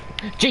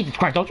 Jesus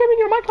Christ, don't trim in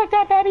your mic like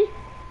that, baby!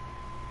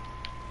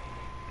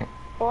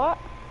 What?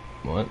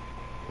 What?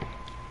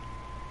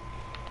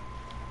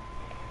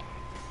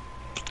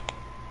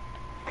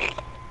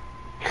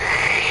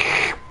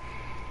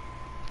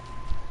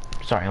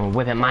 Sorry, I'm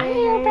whipping my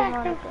hair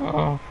back.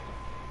 Oh.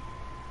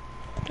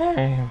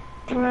 Damn.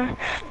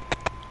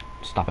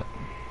 Stop it.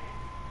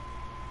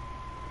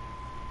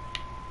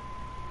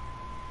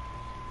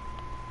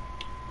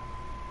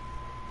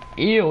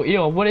 Ew,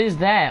 ew, what is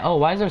that? Oh,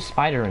 why is there a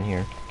spider in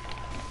here?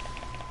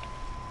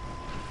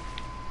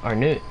 Or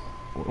new...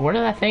 Where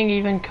did that thing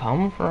even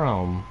come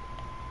from?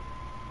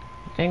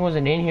 The thing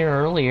wasn't in here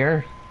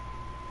earlier.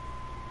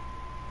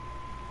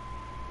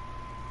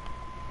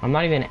 I'm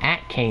not even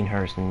at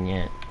Canehurst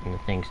yet, and the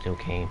thing still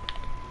came.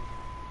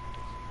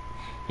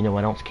 You know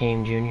what else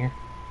came, Junior?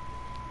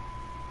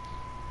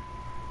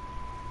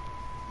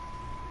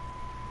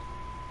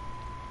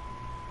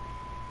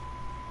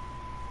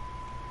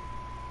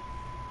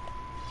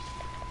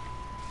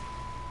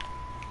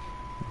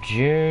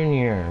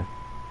 Junior.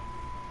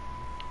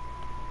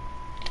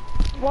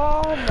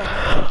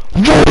 Walmart.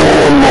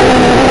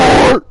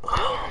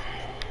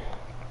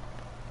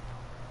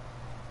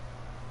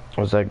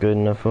 Was that good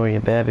enough for you,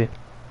 Babby?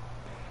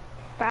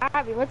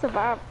 Bobby, what's a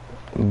Bob?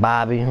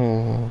 Bobby.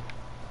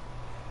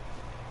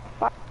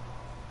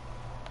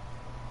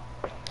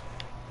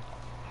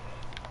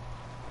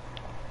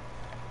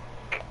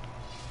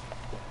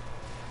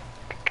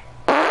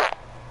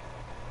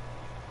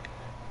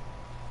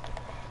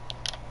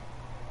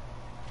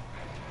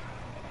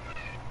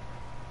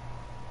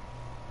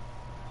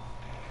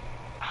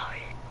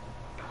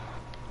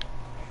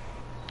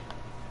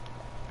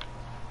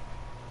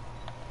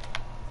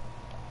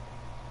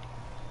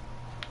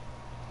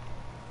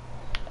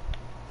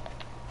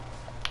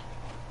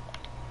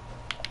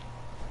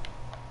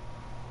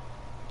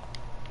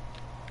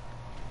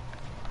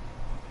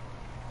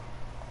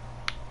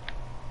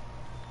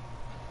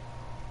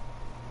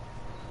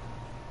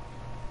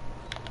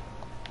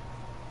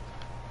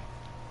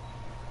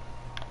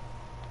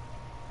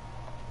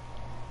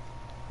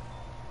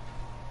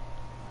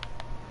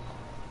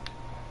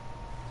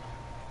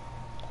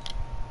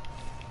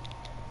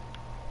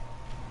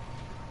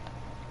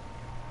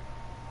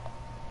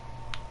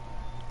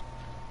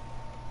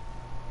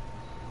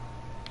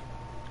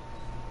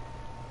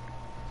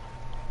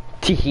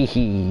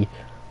 Hee.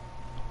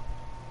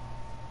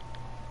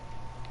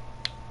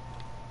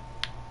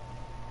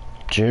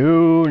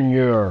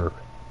 Junior.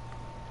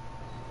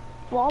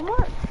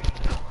 Walmart?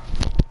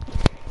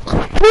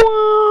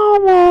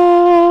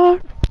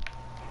 Walmart.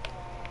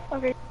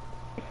 Okay.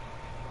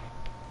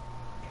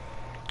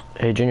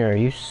 Hey, Junior, are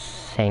you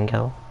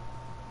single?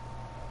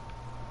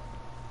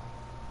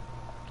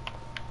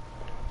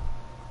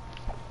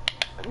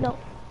 No.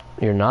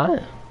 You're not?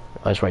 Oh,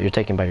 that's right, you're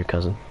taken by your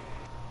cousin.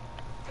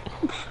 I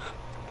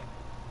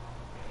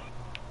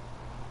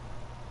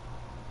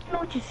know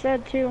what you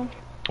said too.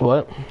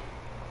 What?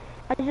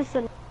 I just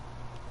said.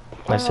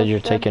 I said you're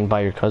taken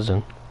by your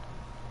cousin.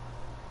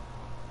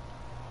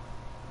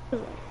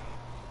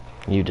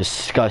 You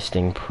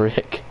disgusting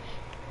prick.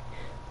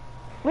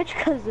 Which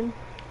cousin?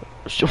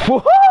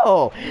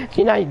 Whoa!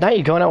 See, now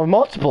you're going out with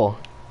multiple.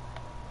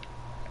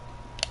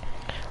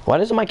 Why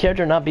doesn't my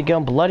character not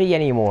become bloody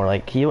anymore?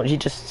 Like, he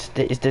just...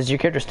 Does your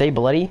character stay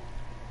bloody?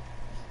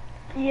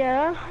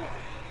 Yeah.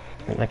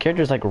 My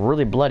character's like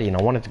really bloody and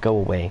I want it to go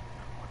away.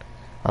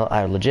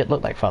 I legit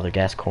look like Father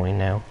Gascoigne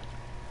now.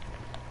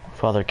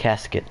 Father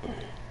Casket.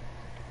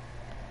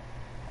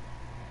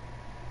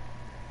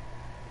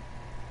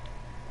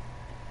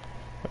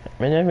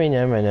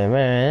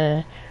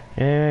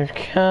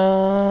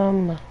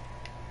 Come.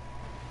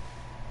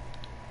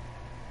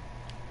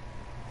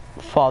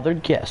 Father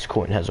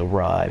Gascoigne has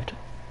arrived.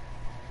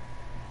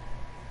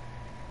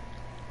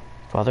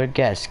 Father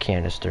Gas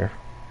Canister.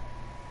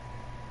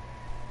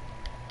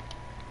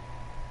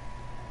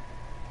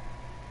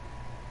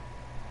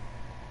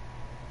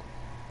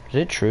 Is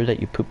it true that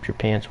you poop your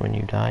pants when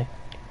you die?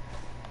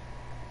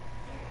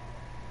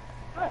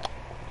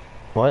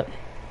 What?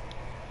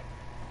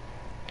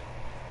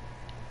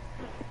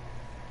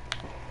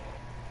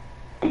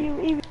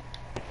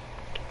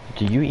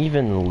 Do you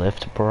even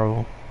lift,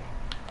 bro?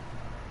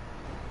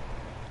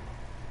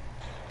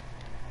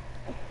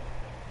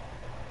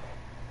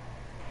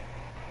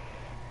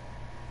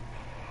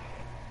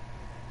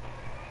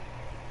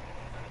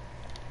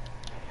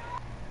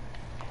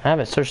 I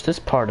haven't searched this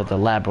part of the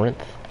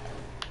labyrinth.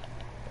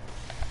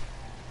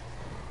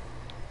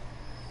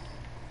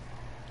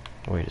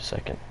 Wait a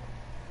second.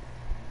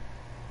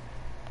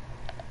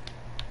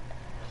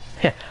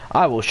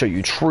 I will show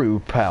you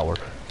true power.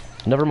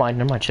 Never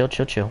mind,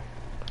 chill.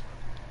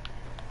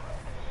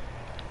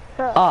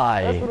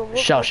 I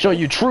shall show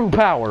you true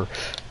power.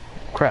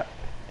 Crap.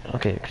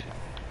 Okay.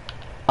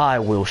 I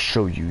will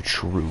show you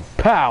true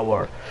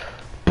power.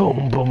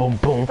 Boom, boom, boom,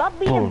 boom,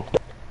 boom.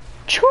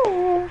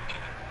 Choo.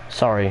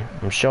 Sorry,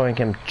 I'm showing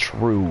him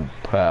true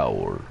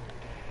power.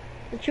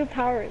 The true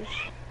power is...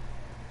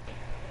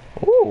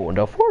 Ooh,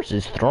 the force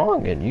is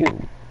strong in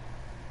you.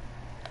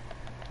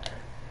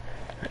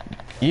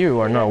 You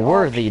are not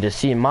worthy to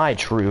see my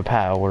true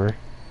power.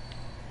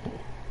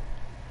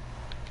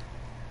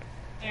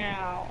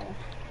 Ow.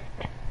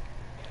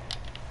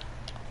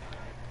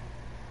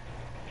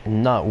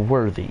 Not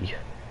worthy.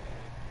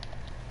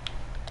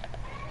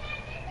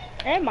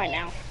 Am I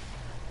now?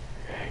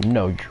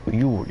 No,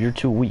 you're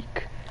too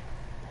weak.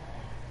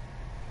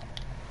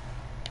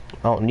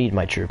 I don't need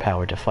my true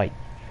power to fight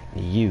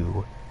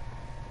you.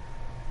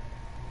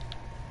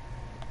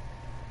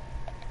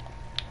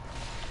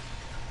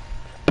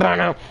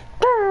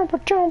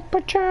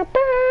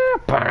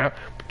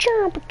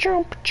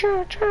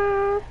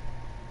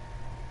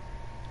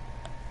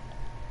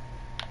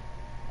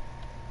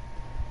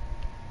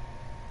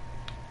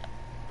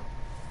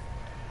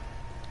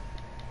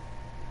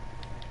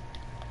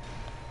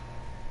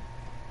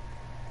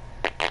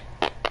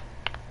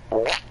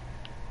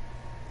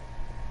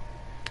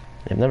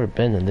 I've never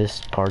been in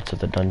this parts of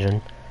the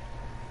dungeon.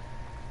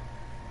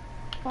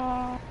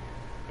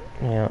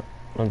 Yeah,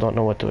 I don't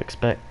know what to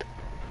expect.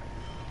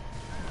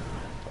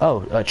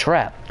 Oh, a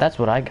trap. That's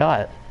what I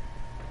got.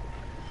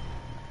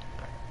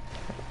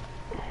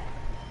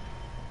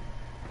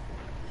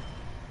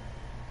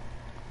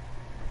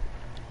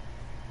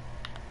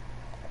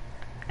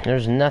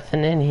 There's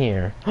nothing in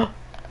here.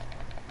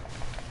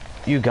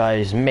 You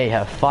guys may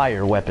have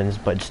fire weapons,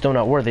 but still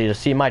not worthy to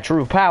see my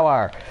true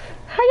power.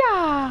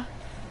 Hiya!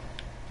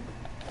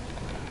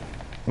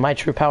 My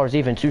true power is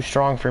even too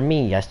strong for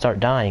me. I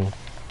start dying.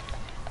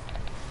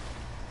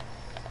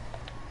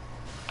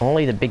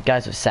 Only the big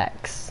guys with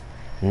sacks,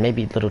 and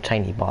maybe little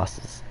tiny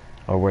bosses,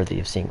 are worthy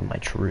of seeing my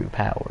true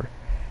power.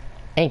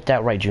 Ain't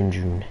that right, Jun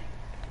Jun?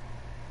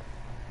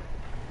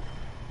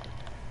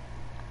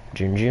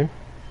 Jun Jun?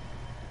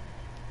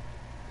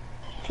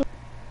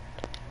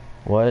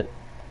 What?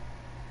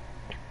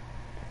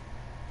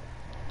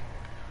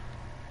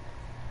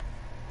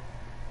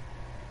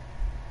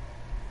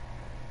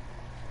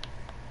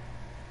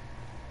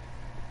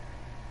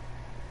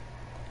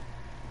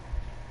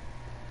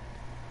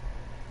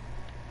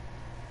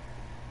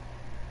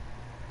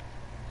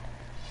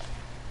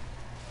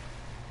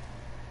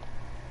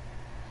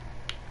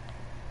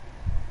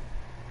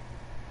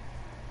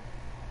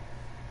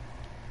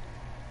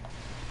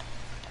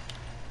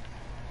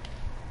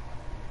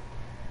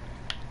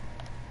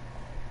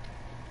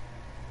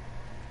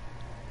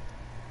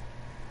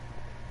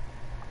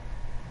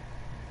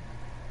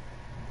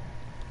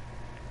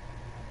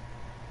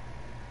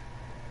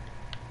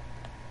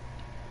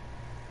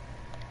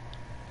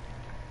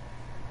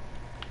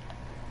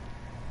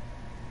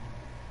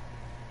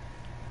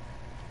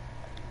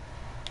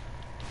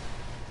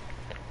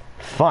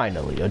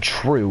 Finally, a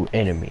true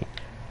enemy.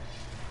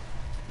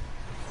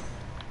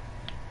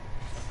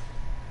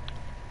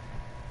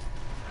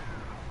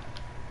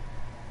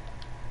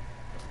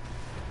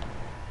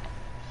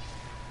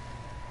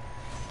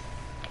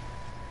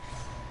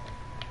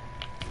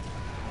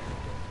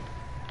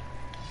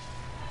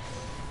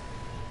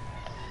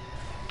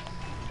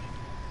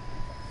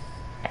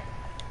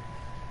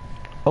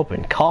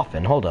 Open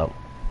coffin, hold up.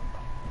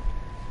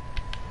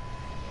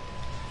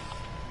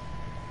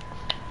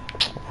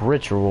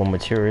 Ritual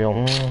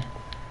material.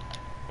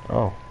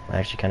 Oh, I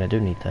actually kind of do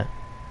need that.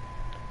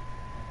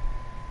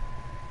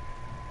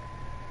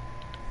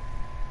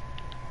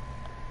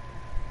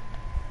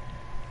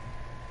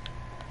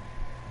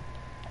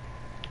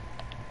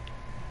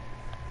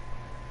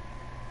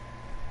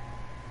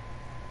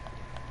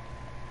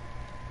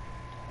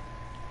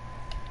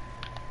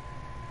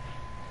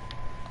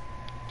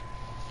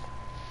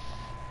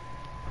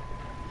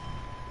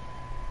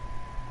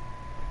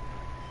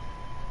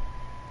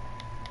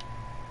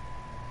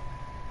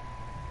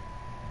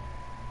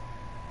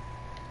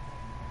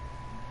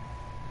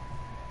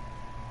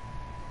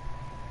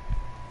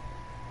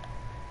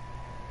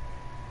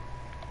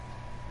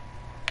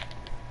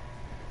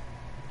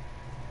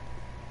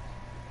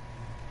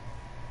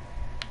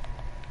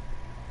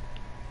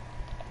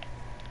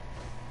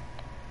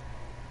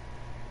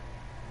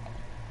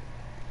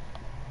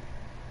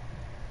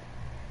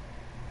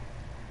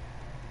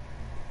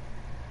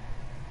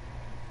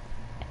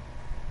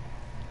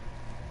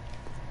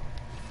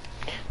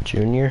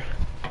 Junior.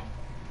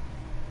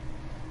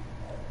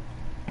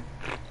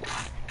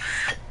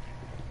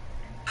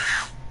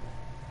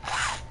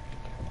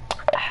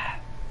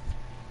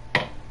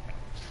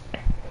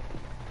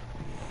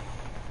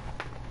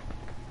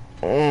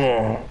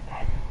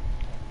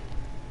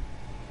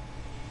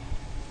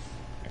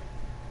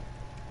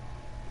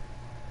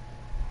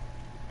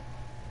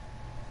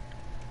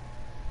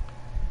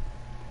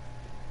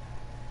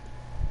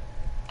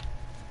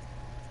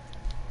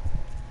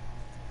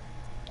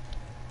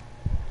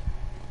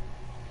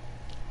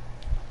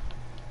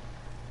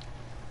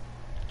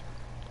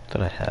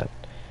 That I have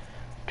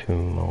to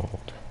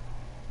mold.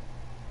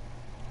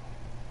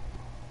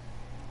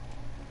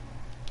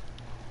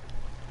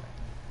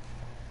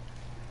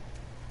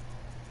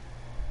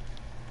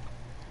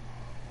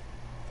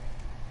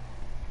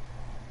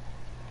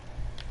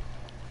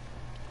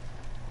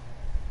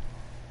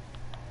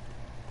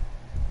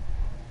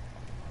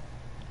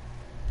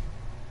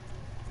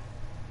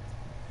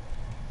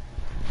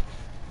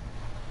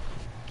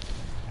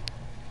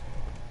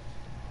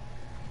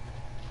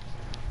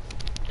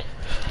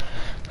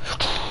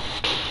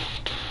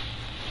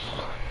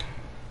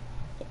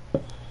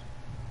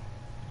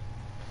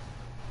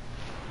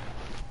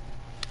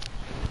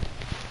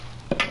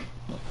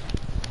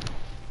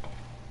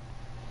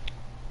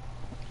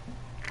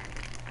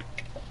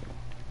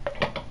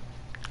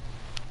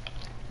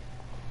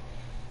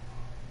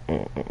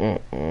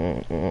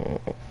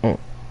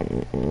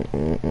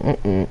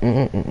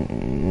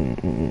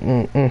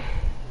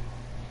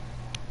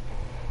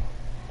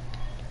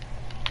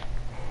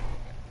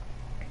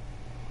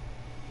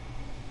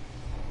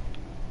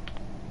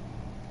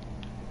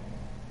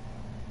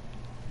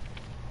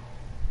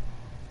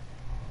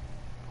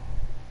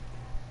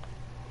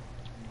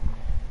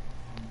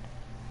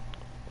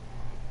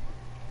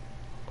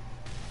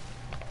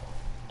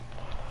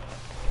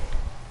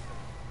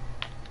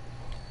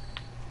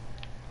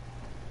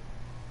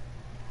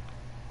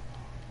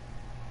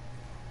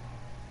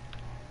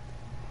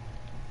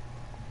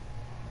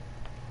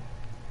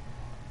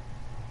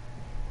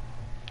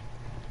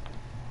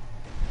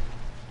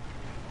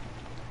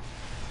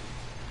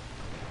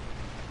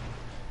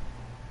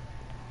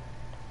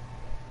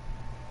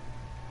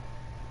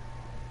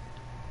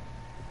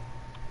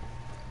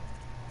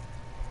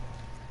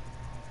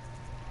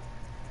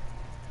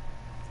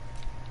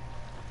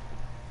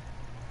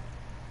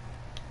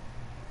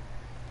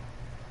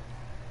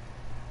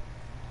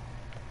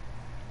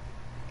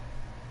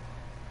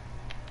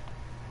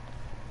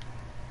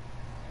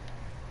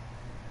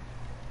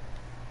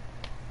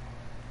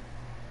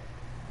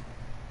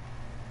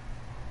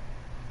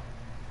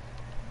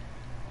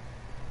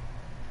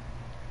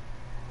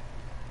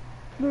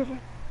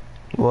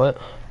 What?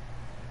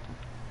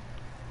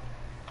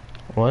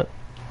 What?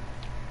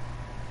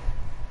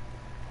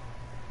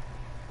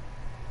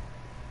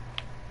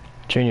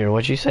 Junior,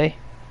 what'd you say?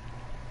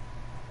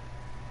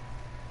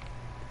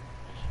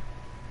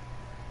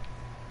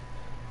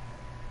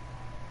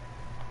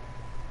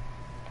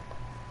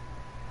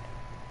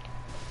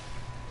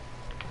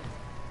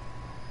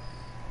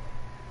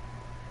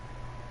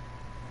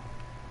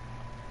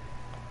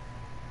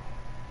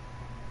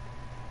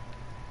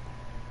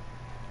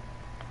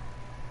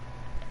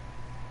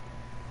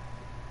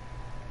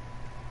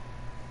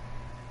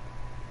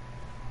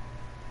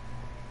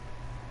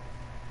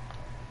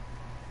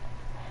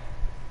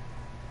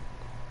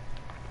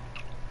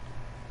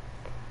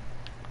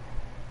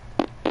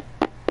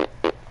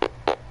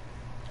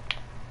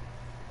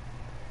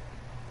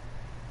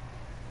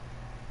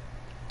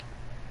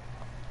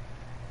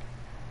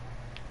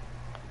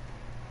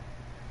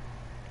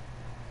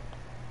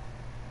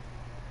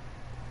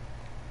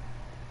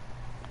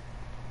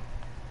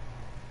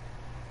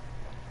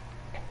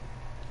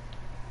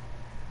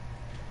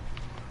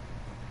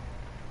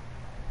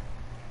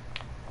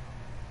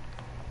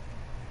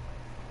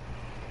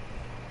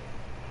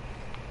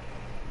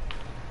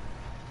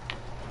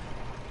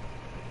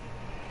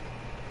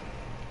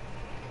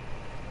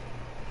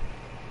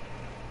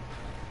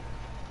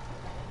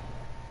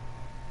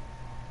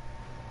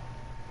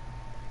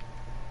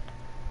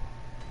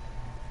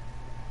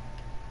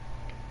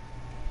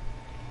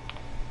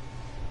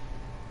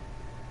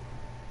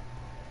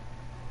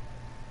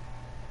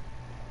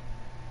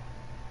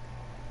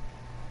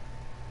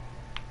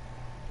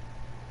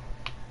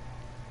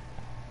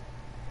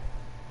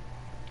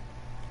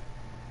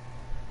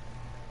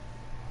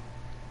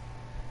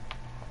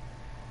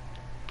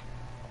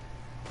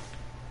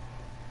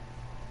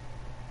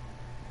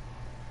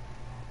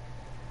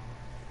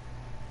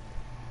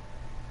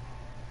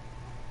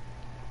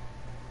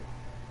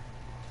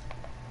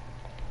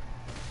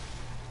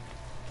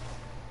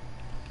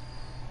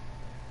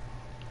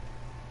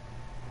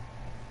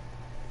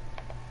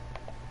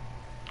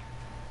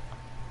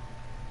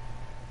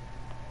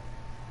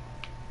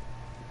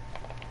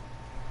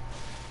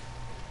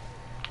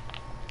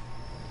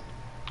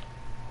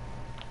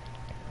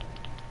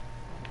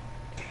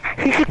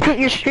 quit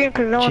your stream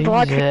because no one's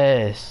watching.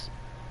 Jesus.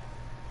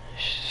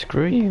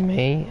 Screw you,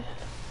 mate.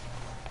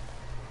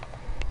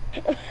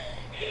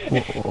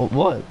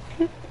 What?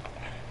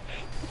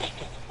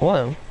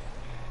 What?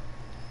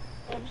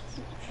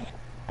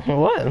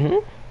 What? Hmm?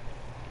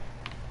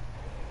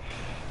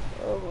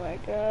 Oh my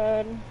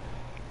god.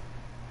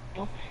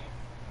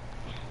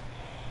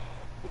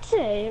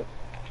 Say it.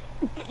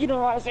 You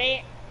don't want to say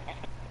it.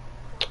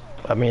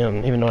 I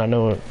mean, even though I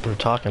know what we're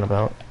talking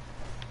about.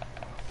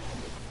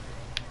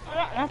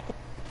 Not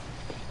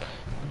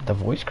The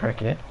voice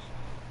cracked it.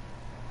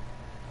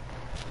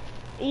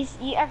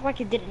 you act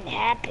like it didn't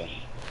happen.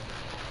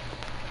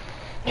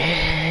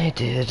 It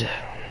did.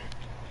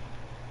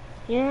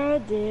 Yeah,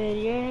 it did.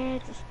 Yeah.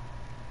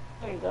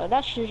 There you go.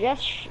 That's do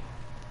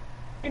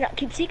not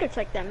keep secrets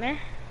like that, man.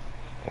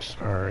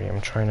 Sorry,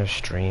 I'm trying to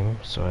stream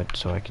so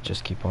I could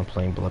just keep on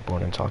playing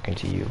Bloodborne and talking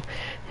to you.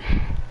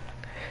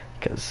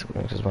 Because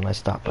when I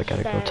stop, I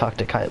gotta go talk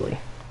to Kylie.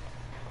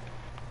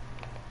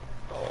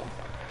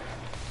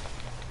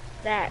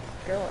 That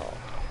girl.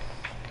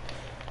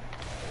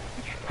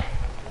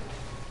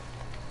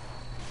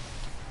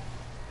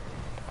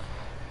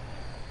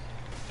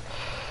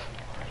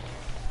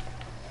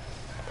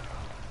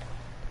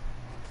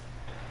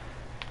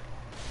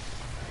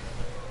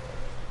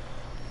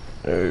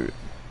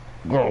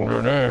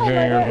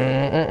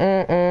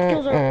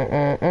 Skills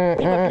are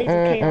Blades of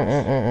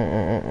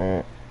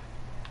Chaos.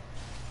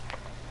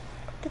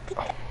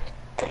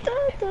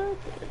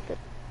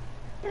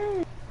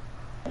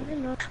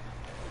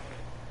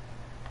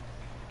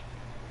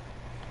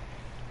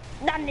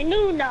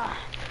 Nuna.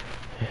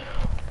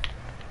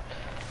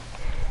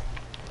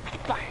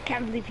 Fuck, I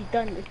can't believe he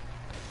done this.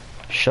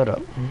 Shut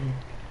up.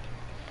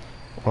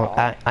 Well,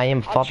 I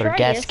am Father try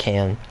Gas this.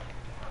 Can.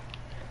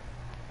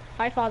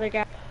 Hi, Father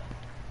Gas.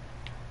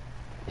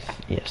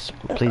 Yes,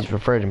 please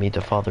refer to me to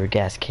Father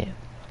Gas Can.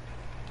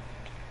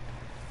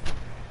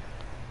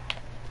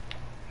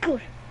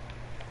 Good.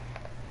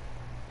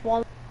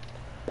 Wall.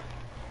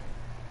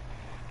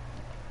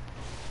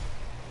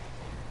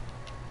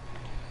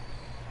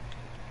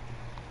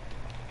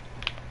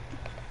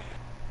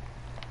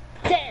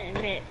 Damn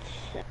it.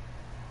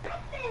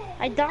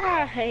 I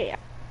died.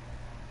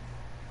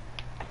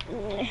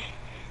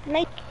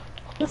 Like,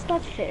 that's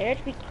not fair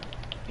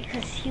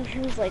because he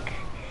was like,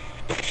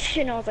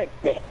 you know, I was like,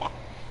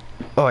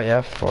 Oh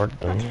yeah, Ford.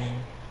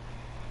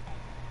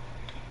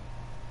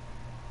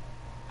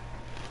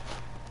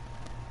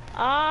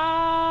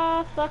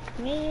 ah, fuck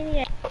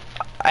me.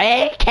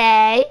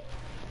 Okay.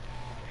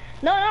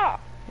 No.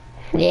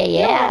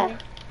 Yeah.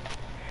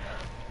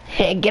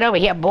 Hey, get over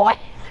here, boy.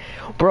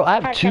 Bro, I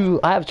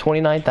have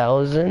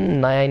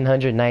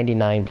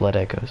 29,999 blood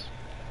echoes.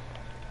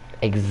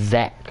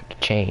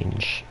 Exact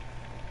change.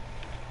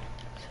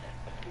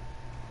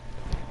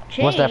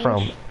 What's that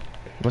from?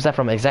 What's that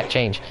from? Exact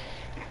change.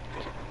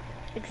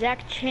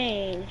 Exact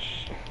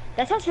change.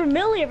 That sounds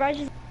familiar, but I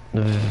just...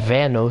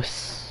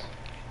 Venus.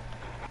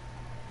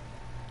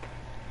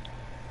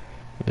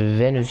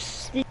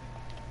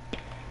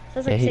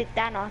 Sounds like say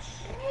Thanos.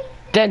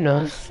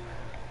 Dennis.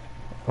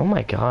 Oh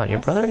my god, your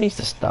brother needs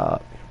to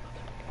stop.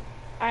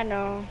 I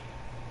know.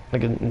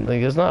 Like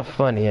it's not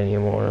funny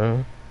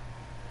anymore.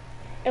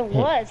 It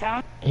was,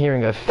 huh?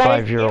 Hearing a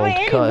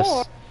 5-year-old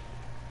cuss.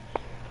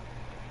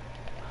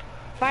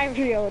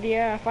 5-year-old,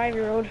 yeah,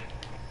 5-year-old.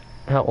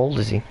 How old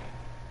is he?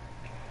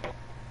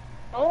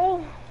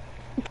 Oh.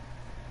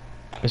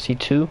 Is he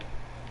 2?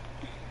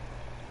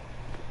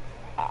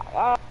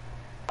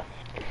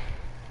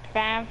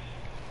 Fam.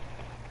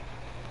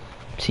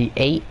 Is he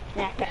 8?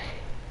 Nah, fam.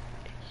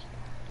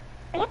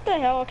 What the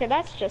hell? Okay,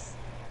 that's just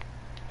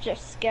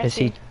guessing. Is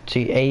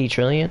he 80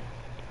 trillion?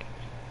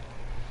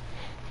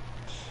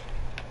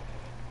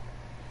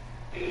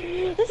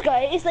 This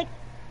guy is like,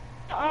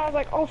 I was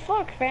like, oh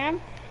fuck, fam.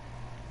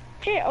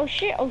 Shit, oh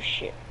shit, oh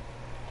shit.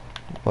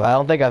 Well, I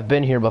don't think I've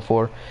been here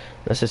before.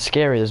 This is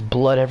scary. There's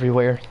blood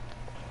everywhere.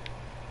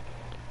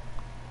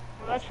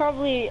 That's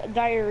probably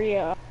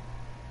diarrhea.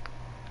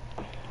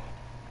 Oh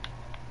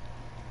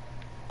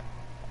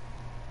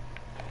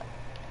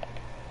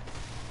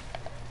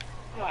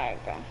my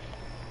god.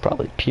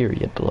 Probably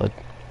period blood.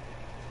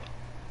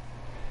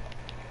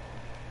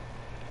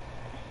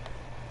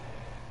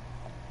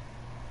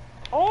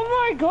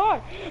 Oh my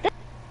god!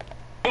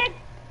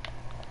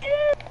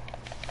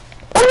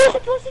 What was I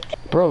supposed to do?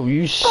 Bro,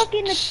 you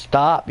Fucking-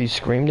 stop. You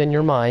screamed in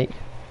your mic.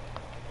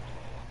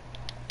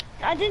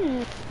 I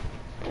didn't.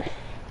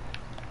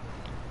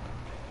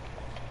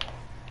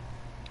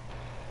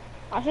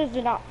 I said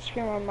do not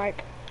scream on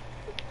mic.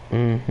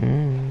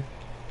 Mm-hmm.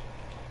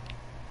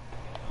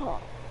 Huh.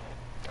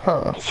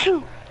 Huh.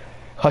 Achoo.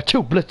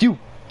 Achoo, bless you.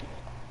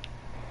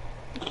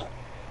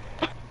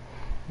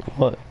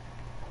 What?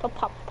 Pop,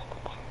 pop.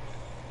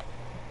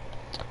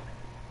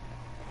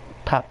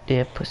 Pop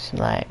their pussy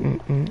like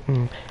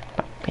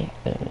Pop it,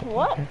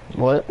 What?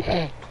 What?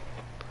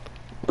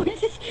 What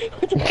is this?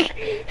 What the fuck?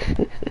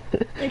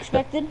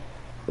 Expected?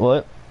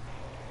 What?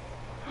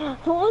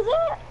 What was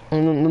that?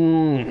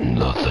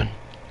 Nothing.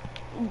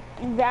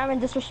 ramen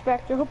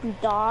disrespecter. Hope you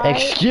die.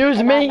 Excuse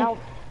And me?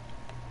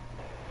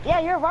 Yeah,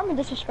 you're a ramen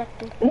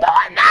disrespecter. No,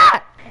 I'm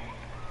not!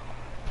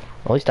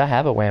 At least I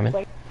have a whammon.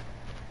 Like-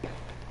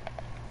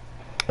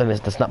 At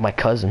least that's not my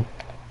cousin.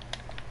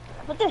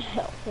 What the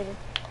hell, Peter?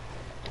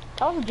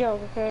 That was a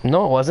joke, okay?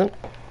 No, it wasn't.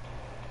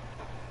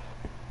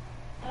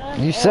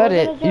 You said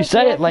it. You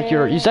said it like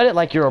you're. You said it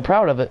like you were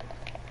proud of it.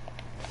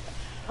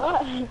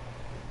 What?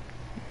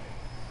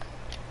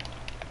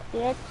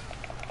 Yeah.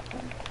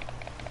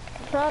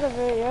 I'm proud of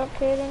it, yep,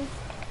 Kaden.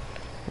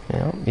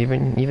 Yeah.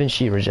 Even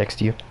she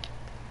rejects you.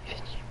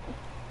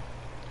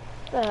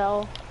 What the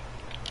hell?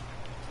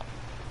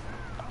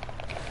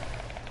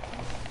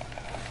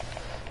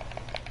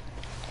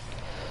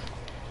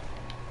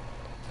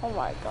 Oh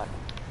my god.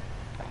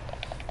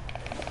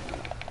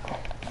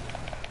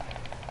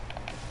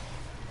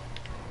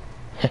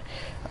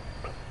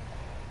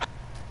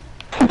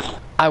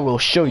 I will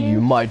show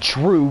you my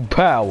true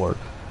power.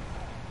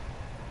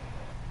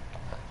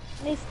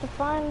 Needs to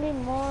find me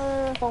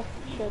more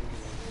shit.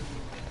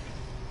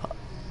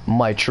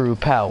 My true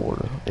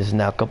power is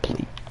now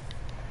complete.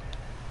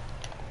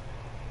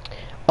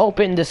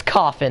 Open this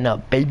coffin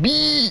up,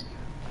 baby.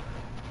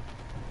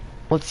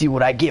 Let's see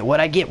what I get. What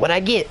I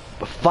get.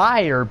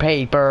 Fire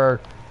paper.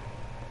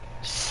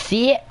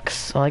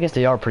 6. Well, I guess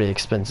they are pretty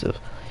expensive.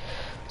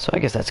 So I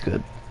guess that's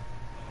good.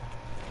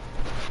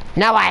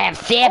 Now I have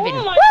 7.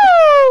 Oh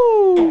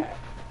Woo!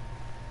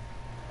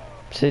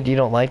 Sid, you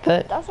don't like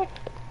that? That's like,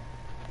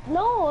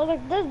 no,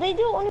 like they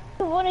do only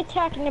one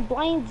attack and it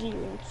blinds you.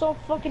 It's so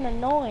fucking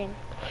annoying.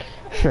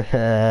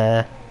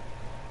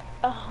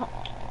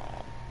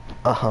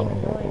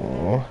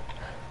 Oh.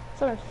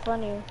 So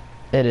funny.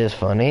 It is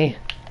funny.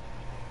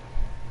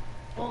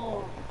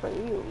 Oh, for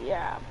you,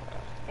 yeah.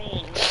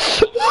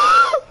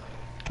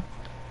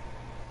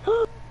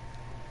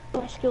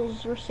 My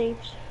skills were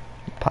saved.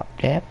 Pop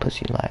that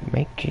pussy like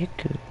make it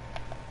good.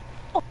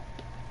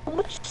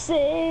 What you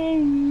say?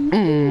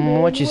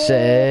 What you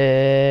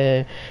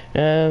say?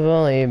 I've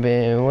only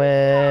been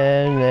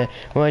when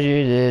what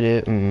you did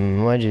it.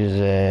 What you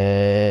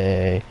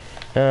say?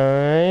 I've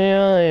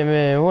only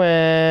been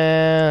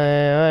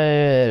when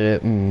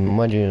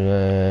what you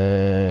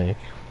say?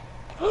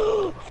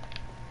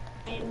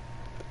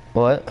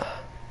 What?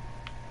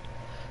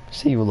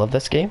 See, you love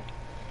this game?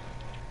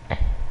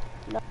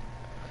 No.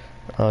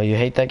 Oh, you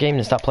hate that game?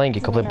 Then stop playing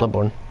it. Go play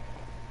Bloodborne.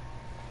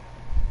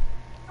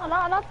 No,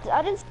 not.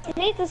 I didn't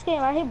hate this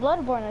game. I hate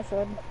Bloodborne. I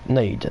said.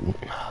 No, you didn't.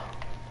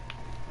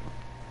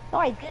 No,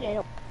 I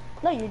didn't.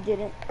 No, you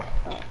didn't.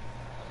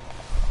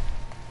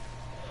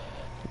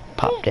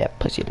 Pop that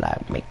pussy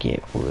like make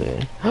it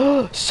wood.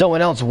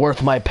 Someone else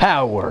worth my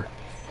power.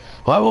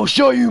 I will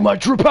show you my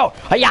true power.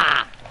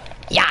 Hiya!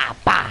 Ya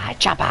ba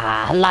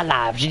chapa la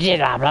la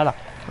blah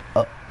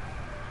blah.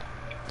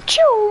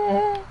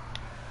 Choo.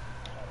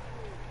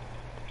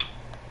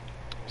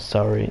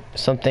 Sorry,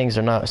 some things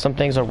are not. Some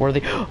things are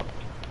worthy.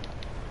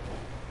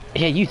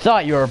 Yeah, you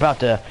thought you were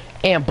about to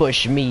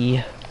ambush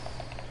me.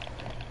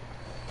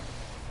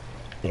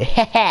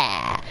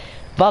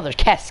 Father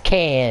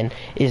Cascan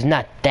is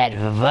not that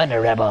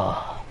vulnerable.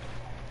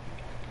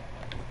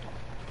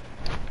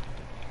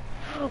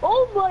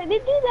 Oh boy, they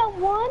did that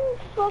one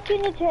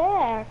fucking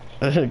attack.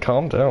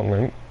 Calm down,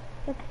 man.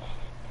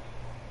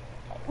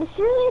 It's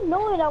really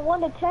annoying, that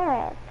one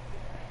attack.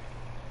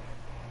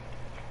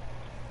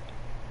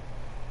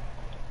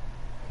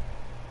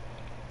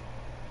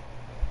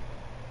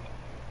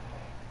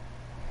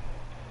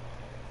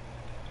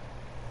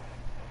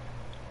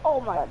 Oh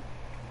my god.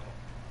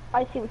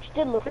 I see what you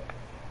did, Luke.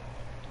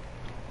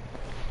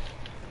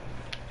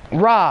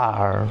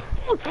 Rawr.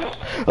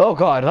 Oh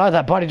god,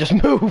 that body just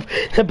moved.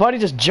 That body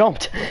just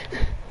jumped.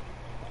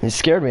 It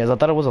scared me as I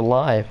thought it was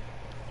alive.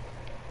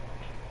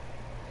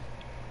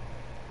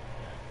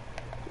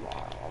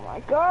 Oh my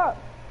god.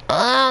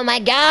 Oh my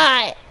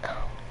god.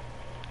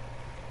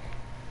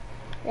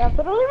 Yeah,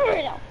 put a liver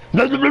right now.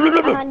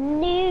 I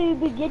knew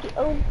to get your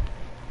own.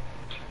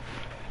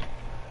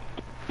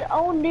 Your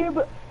own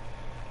neighbor.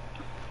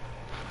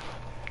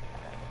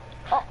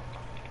 Oh,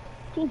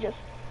 he just.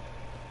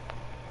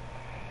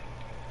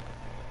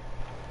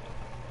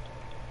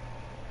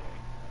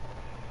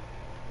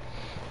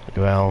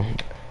 Well,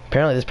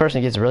 apparently this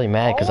person gets really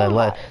mad because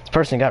this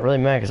person got really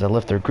mad because I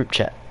left their group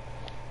chat.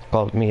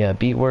 Called me a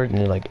B word and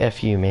they're like,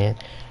 F you, man.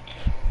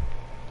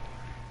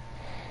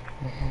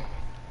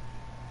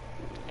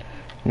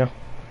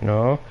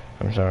 No,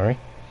 I'm sorry.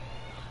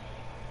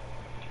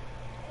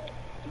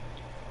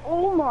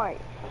 Oh my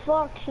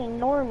fucking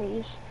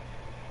normies.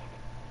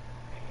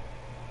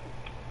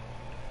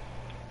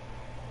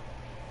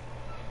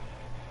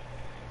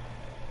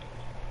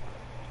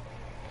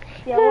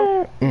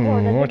 Yeah,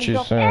 what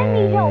you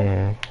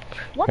saying?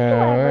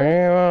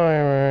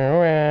 Whatsoever.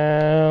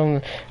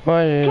 I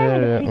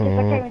can't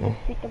even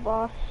defeat the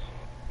boss.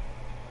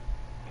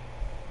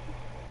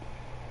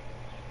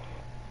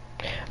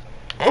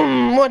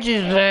 What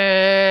you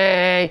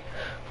say?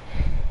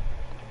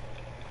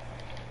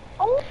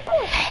 Oh,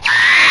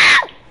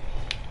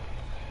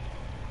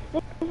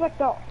 this is like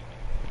the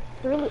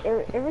really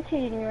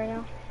irritating me right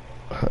now.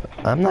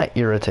 I'm not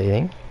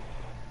irritating.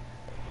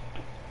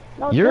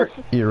 No, You're this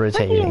is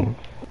irritating.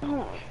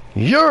 freaking-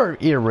 You're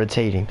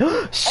irritating.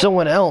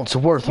 Someone else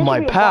worth This my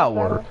should be a boss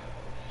power. battle.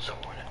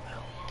 Someone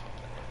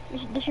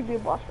else. This should be a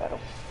boss battle.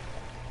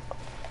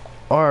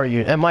 Are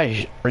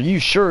you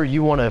sure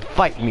you want to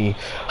fight me?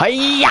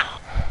 Hiya!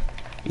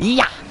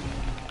 Yeah!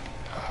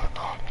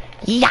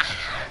 Yeah!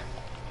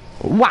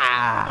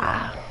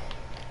 Wow!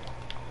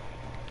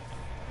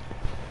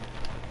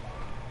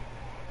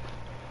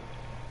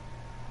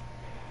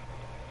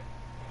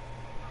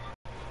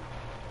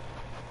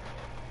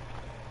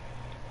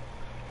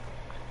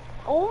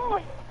 Oh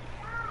my.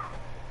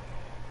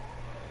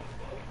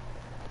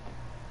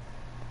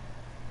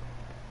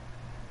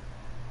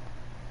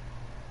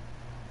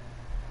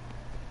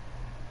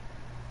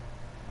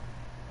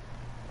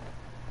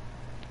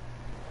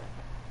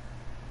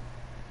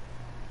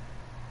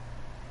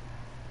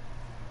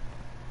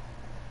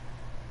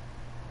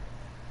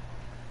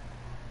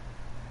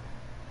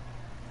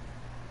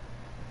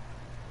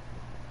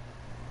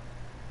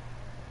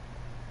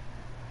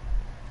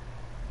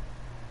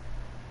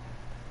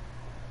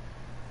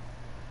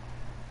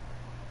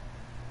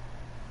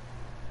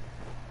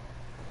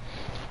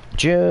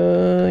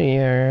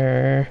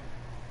 Junior.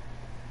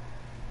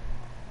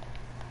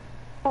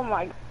 Oh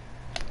my.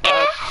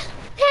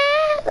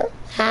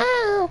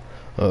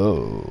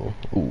 Oh.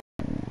 Ooh.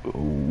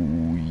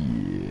 Oh,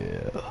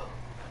 yeah.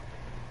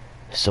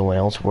 Someone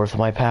else worth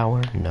my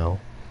power? No.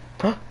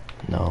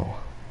 No.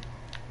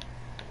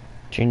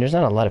 Gene, there's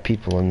not a lot of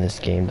people in this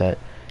game that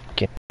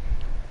can...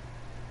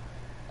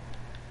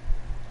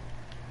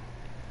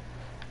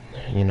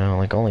 You know,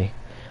 like only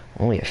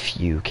a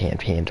few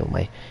can't handle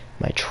my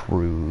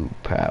true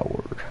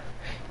power.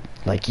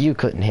 Like you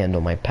couldn't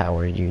handle my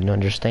power, you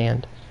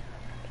understand?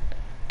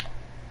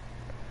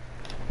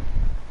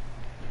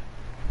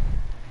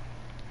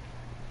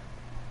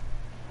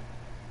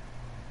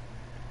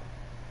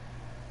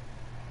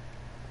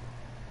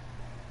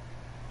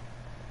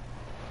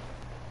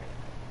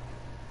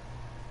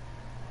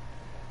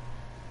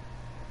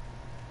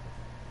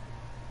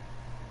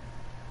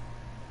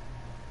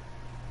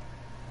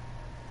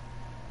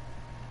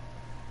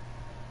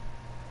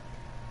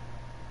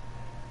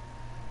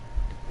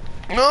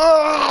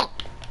 No!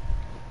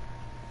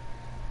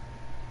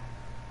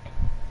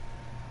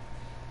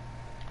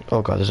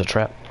 Oh god, there's a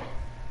trap.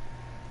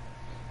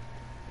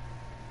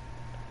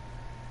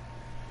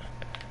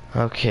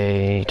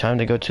 Okay, time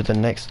to go to the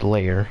next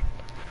layer.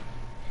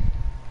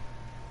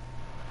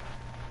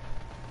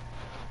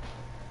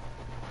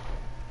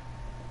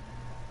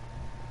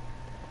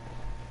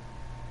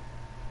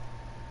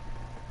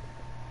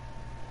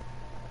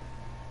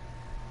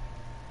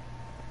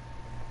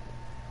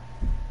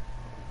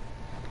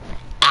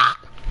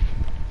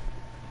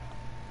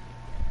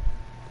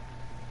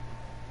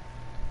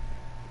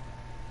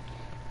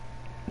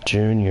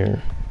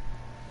 Junior.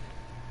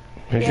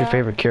 Who's your Yeah.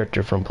 favorite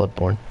character from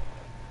Bloodborne?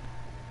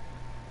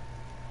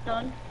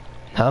 Done.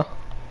 Huh?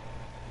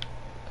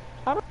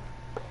 I don't-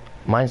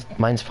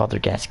 Mine's Father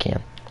Gas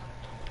Can.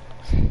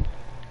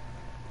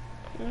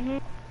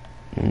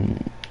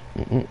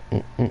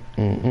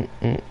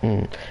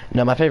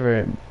 No, my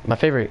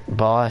favorite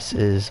boss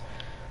is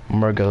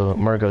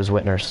Murgo's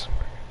Witness.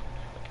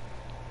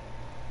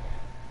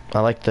 I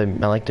like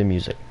the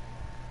music.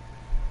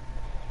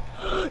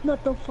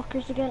 Not the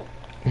fuckers again.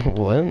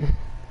 What?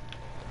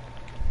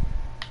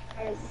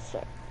 Where is this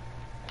at?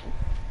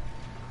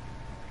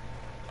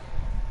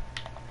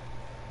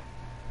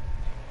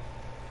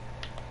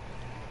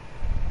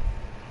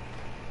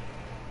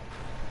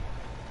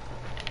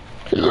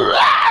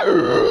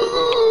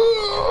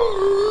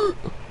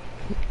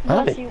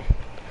 Bless you.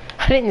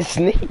 I didn't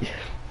sneeze.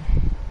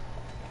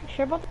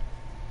 Sure about that?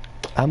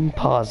 I'm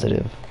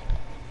positive.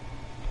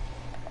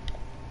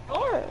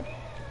 Sure.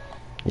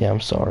 Yeah,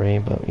 I'm sorry,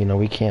 but you know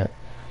we can't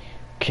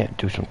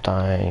do some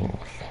things.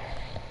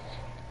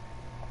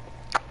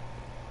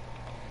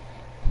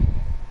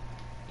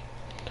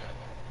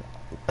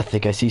 I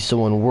think I see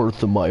someone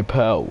worth my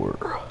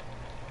power.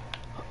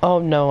 Oh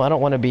no, I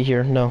don't want to be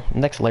here. No,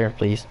 next layer,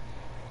 please.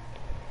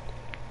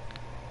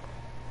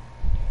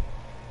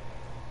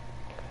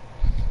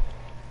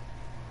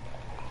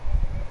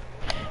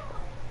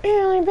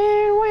 Really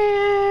been well.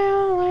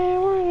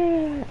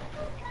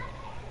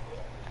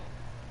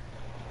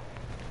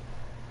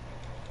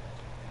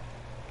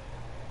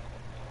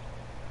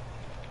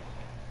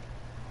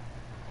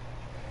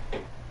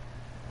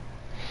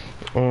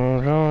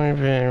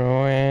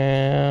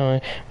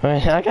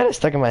 I got it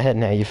stuck in my head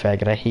now, you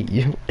faggot. I hate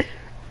you.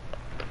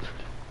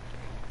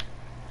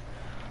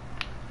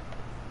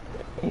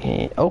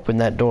 Open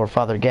that door,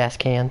 Father Gas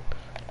Can.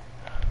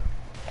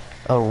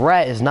 A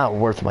rat is not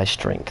worth my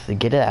strength.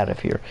 Get it out of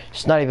here.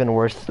 It's not even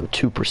worth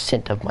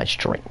 2% of my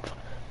strength.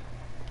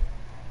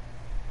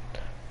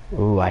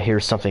 Ooh, I hear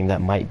something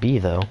that might be,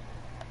 though.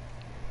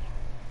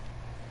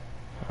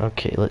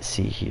 Okay, let's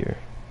see here.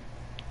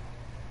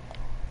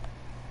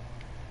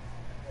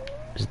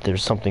 Is there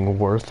something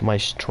worth my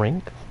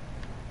strength?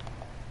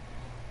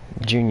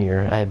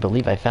 Junior, I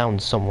believe I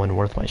found someone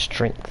worth my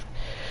strength.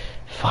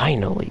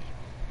 Finally.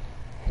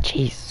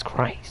 Jesus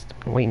Christ.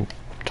 I've been waiting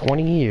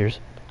 20 years.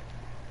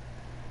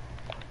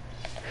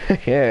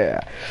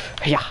 Yeah.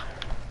 Yeah.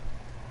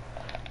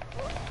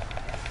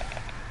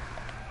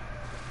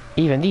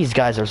 Even these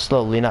guys are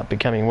slowly not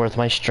becoming worth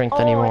my strength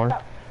anymore.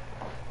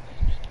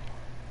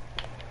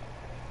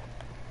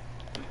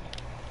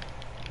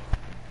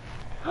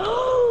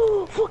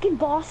 Fucking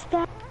boss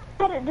battle.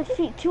 Gotta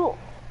defeat 2.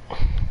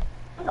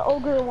 An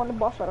ogre and 1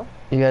 boss battle.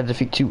 You gotta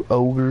defeat 2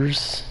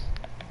 ogres.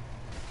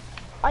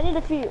 I need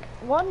to defeat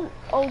 1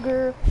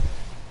 ogre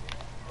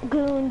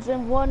goons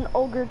and 1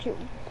 ogre 2.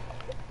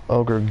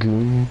 Ogre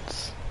goons.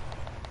 This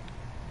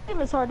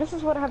game is hard. This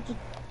is what I have to.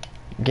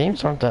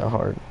 Games aren't that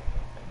hard.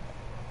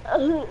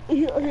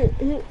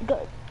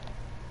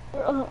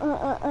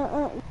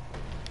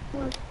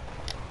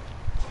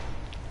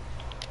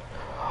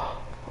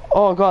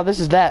 Oh god, this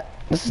is that.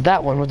 This is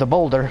that one with the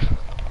boulder.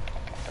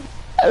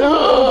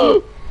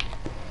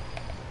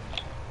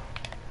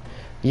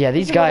 Yeah,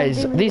 these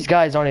guys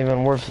aren't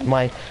even worth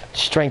my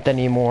strength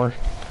anymore.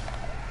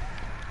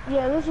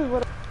 Yeah, this is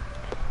what.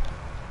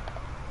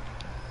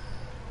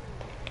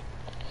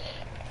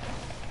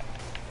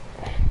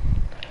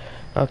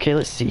 Okay,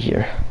 let's see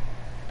here.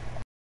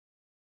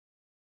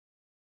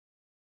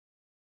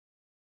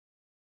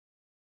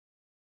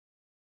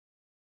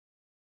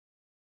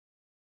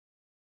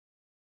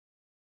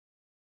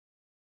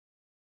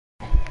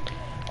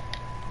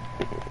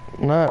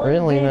 Not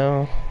really,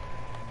 no.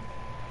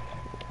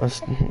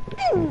 Let's...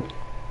 You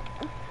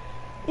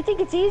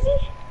think it's easy?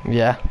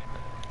 Yeah.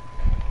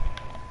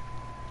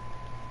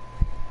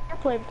 I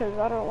play because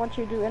I don't want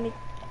you to do anything.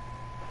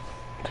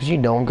 Because you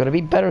know I'm gonna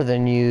be better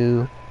than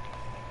you.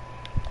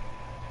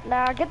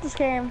 Nah, get this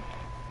game.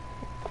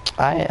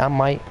 I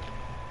might.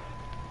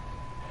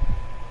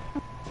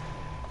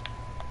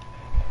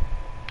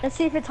 Let's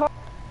see if it's hard.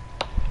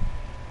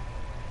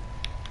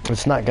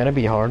 It's not gonna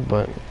be hard,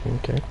 but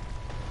okay.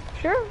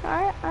 Sure,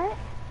 alright.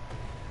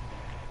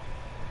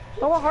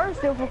 So what hard is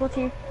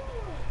difficulty?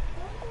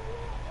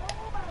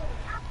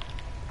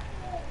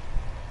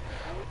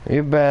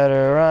 You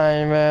better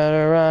run,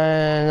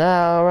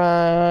 I'll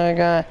run, I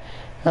got,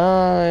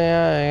 oh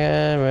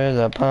yeah, with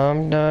a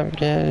pumped up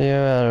kid, you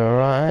better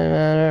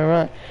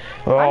run.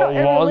 I know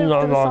every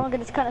lyric to the song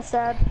and it's kind of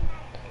sad.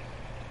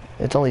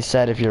 It's only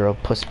sad if you're a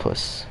puss.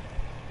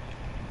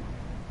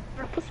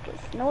 You're a puss.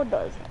 No, it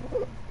does.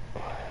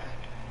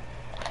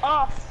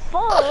 Oh,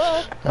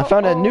 fuck! I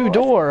found a new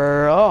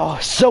door. Oh,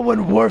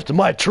 someone worth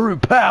my true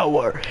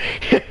power.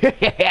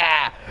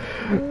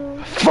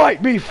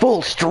 Fight me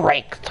full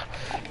strength.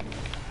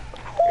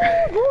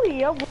 Oh,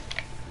 yeah.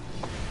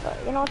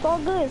 You know, it's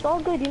all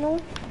good, you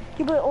know.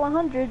 Keep it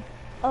 100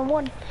 on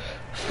 1.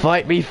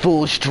 Fight me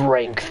full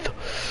strength.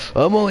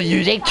 I'm only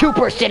using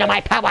 2% of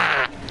my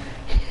power.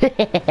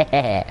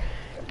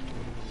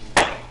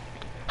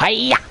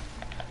 Hiya!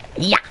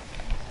 Yeah.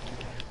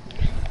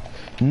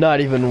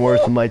 Not even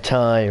worth my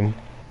time.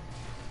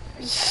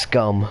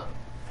 Scum.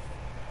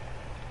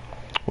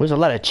 There's a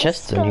lot of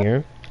chests in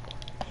here.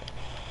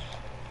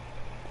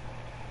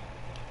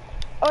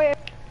 Oh yeah.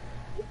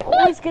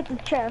 Always get the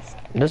chest.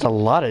 There's a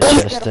lot of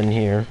chests in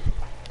here.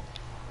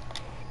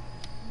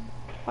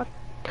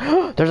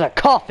 There's a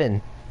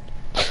coffin.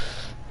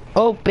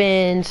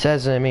 Open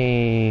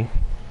sesame.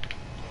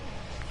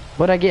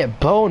 What'd I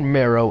get? Bone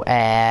marrow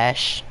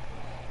ash.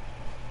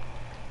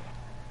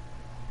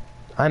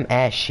 I'm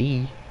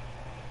ashy.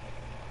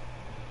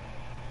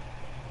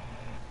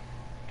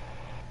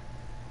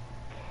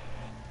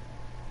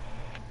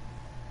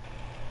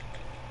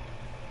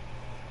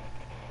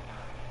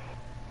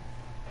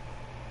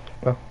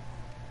 Oh.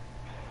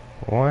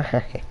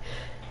 Why?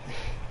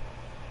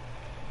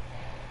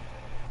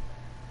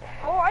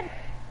 Oh,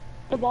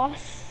 the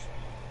boss.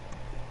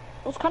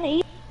 It was kind of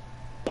easy.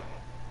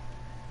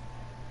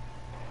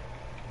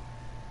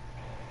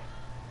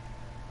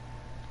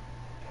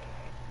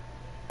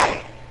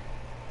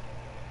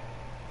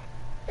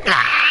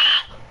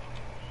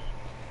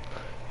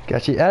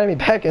 Got you added me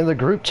back in the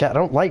group chat. I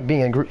don't like being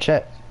in group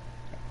chat.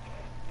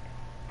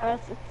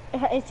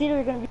 It's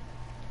either gonna be.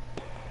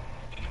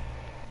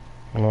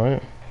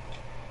 Alright.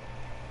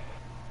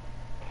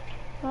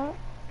 Huh?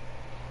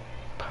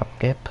 Pop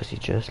that pussy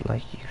just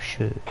like you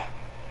should.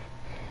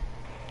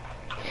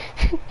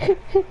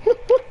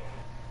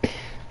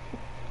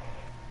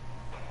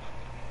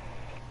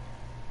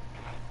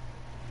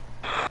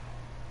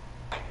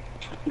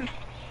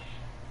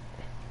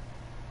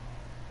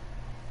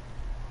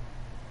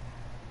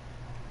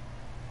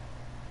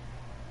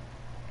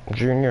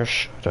 Junior,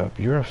 shut up.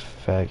 You're a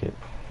faggot.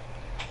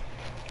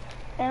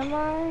 Am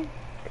I?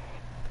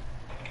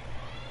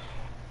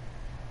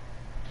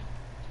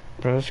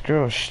 Bro, this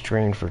girl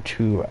streamed for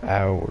 2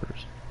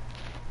 hours.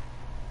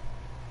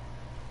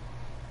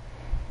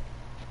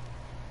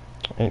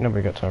 Ain't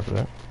nobody got time for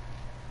that.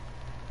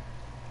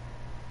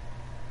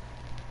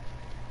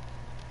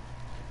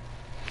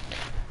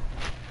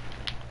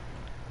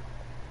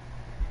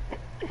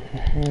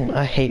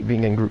 I hate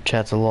being in group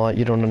chats a lot.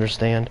 You don't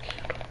understand.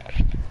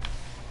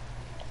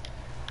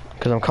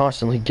 Because I'm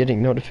constantly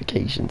getting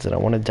notifications and I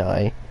want to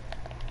die.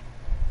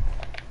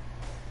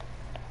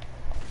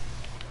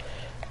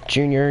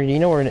 Junior, you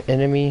know where an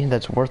enemy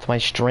that's worth my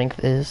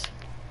strength is?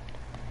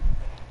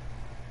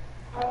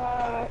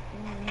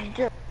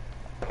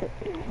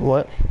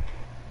 What?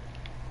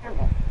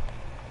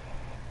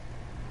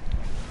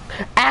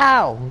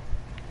 Ow!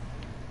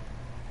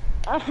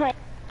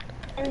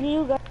 And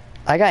you got.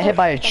 I got hit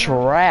by a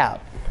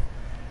trap.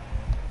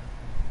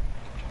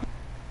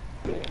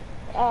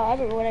 I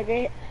remember when I got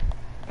hit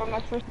from my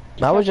first.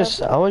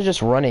 I was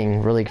just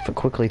running really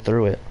quickly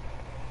through it.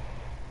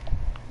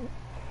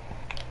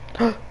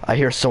 I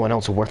hear someone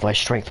else worth my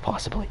strength,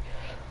 possibly.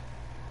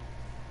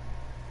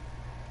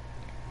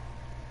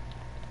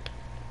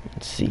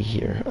 Let's see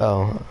here.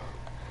 Oh,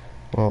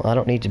 well, I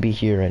don't need to be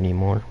here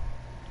anymore.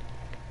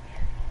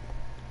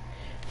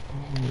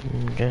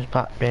 Just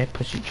pop that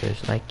pussy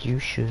just like you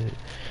should.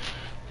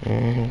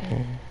 Oh.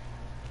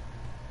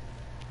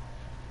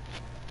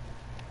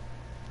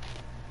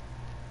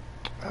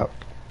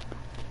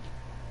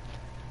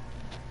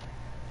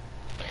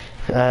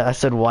 I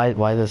said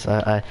why this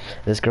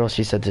this girl,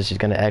 she said that she's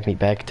gonna add me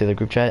back to the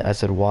group chat. I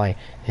said why,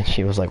 and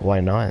she was like, why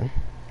not?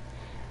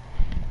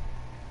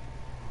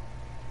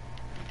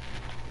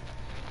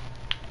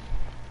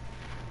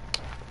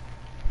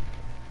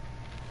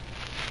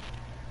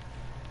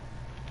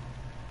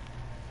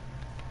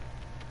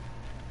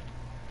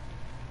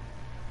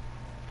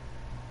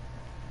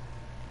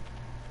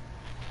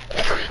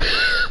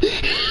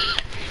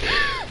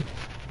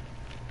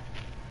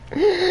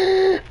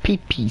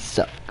 PP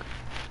suck.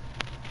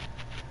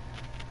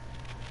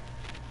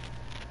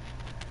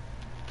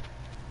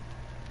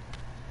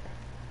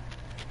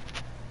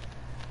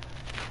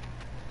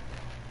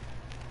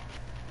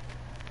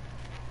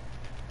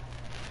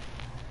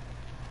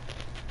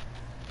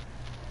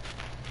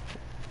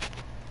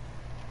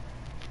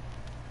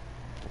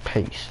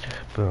 Paste.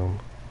 Boom.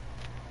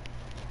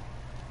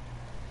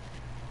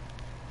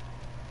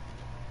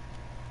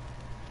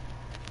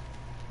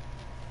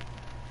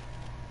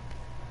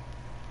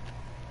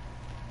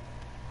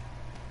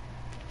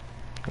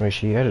 Wait,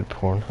 she added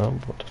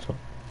Pornhub? What the fuck?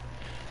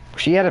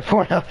 She added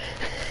Pornhub!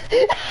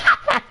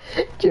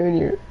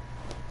 Junior.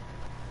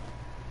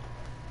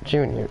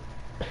 Junior.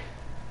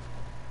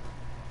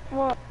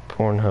 What?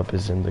 Pornhub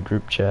is in the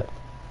group chat.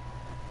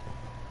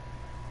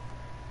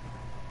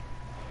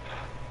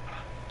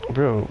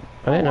 Bro,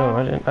 I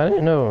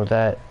didn't know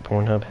that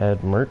Pornhub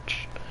had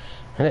merch.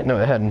 I didn't know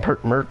it had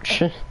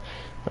merch.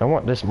 I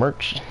want this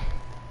merch.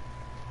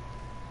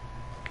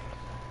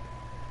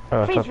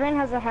 Phase Ren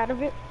has a hat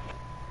of it.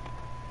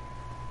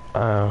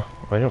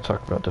 I don't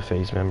talk about the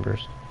phase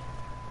members.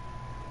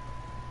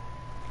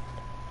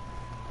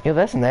 Yeah,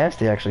 that's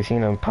nasty actually,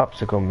 seeing a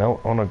popsicle melt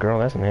on a girl,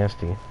 that's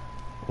nasty.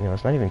 You know,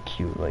 it's not even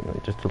cute,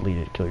 like just delete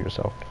it, kill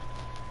yourself.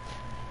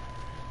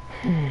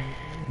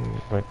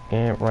 Look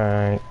it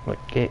right,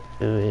 look it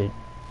good.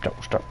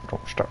 Don't stop,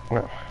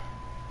 no.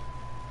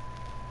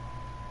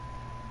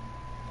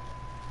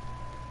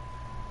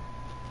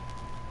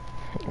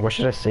 What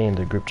should I say in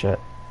the group chat?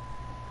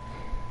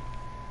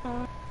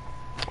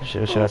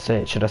 Should I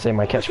say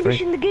my catchphrase?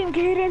 Finishing the game,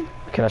 Kaden.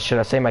 Should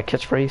I say my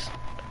catchphrase?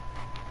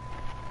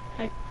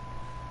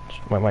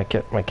 My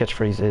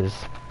catchphrase is,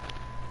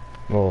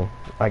 well,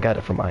 I got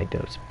it from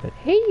iDose, but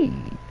hey,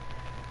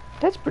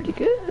 that's pretty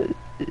good.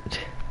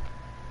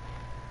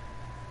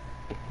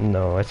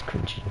 No, that's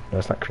cringy. No,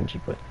 it's not cringy,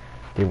 but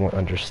they won't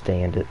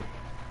understand it.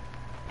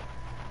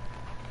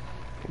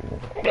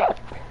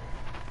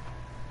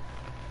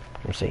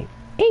 I'm saying,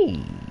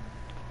 hey,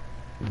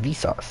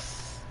 Vsauce.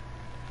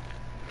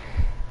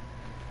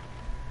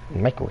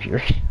 Michael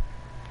here.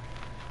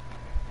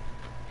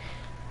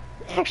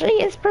 Actually,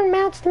 it's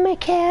pronounced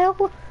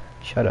Michael.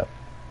 Shut up.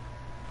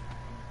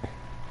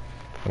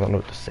 I don't know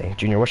what to say.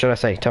 Junior, what should I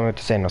say? Tell me what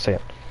to say and I'll say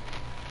it.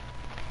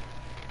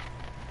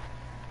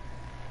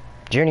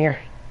 Junior.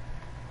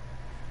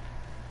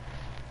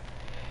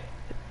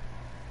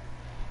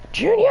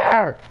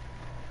 Junior!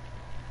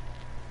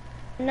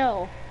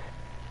 No.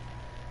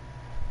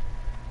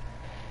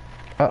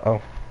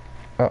 Uh-oh.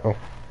 Uh-oh.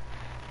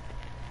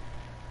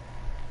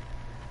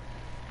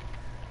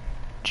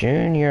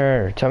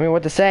 Junior, tell me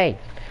what to say.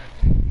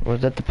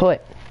 What's that to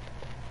put?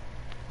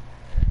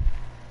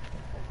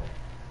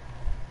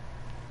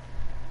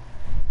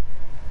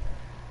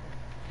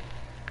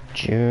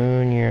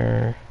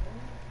 Junior.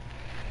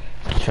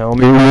 Tell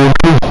me what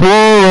to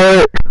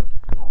put.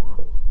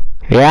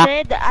 Yeah.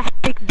 Said I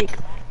pick dick.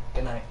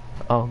 Good night.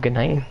 Oh, good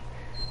night.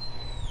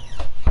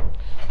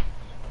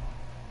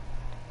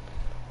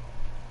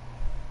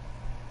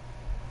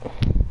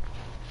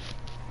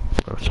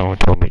 Someone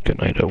told me good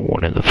night at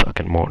 1 in the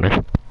fucking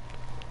morning.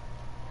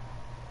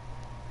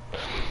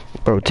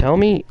 Bro, tell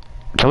me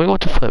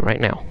what to put right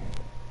now.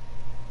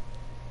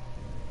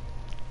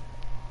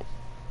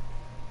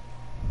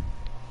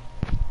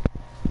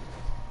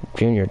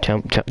 Junior,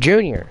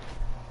 Junior!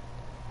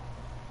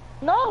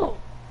 No!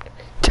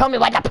 Tell me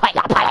what to put,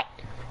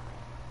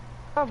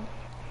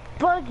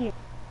 Buggy.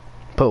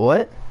 Put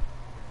what?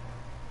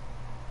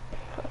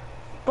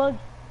 Bug.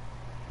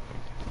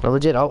 No,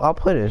 legit, I'll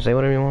put it. Say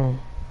whatever you want.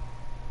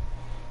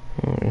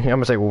 I'm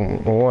gonna say,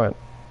 what?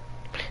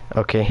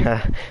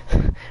 Okay,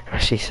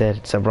 she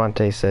said,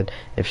 Sabrante said,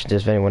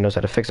 if anyone knows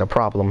how to fix a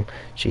problem,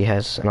 she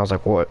has, and I was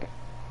like, what?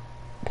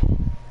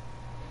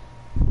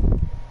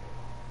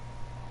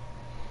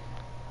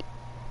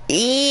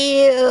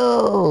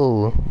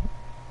 Ew!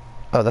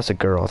 Oh, that's a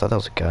girl. I thought that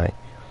was a guy.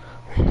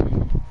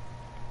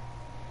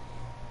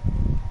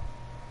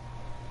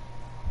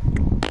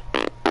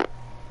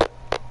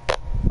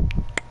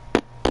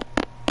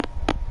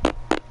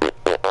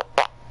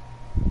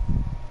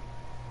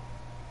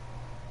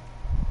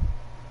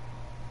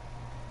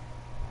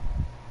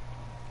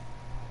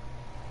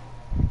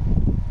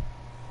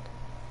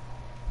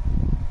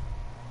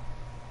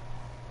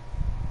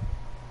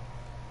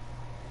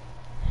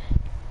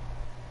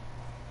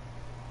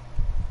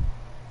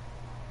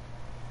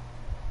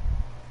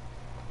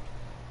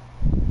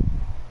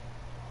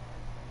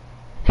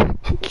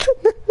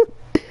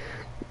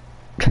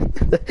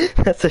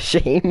 That's a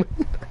shame.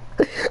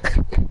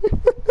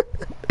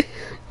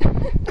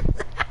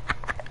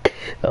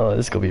 Oh,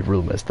 this is gonna be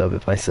real messed up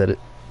if I said it.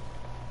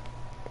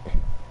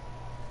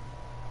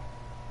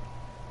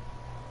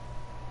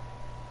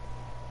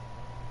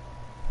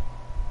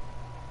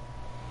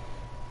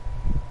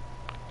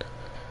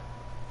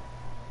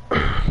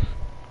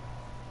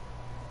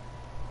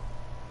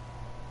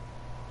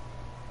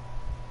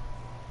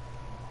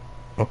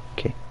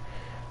 Okay,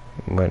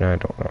 but I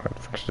don't know how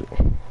to fix it.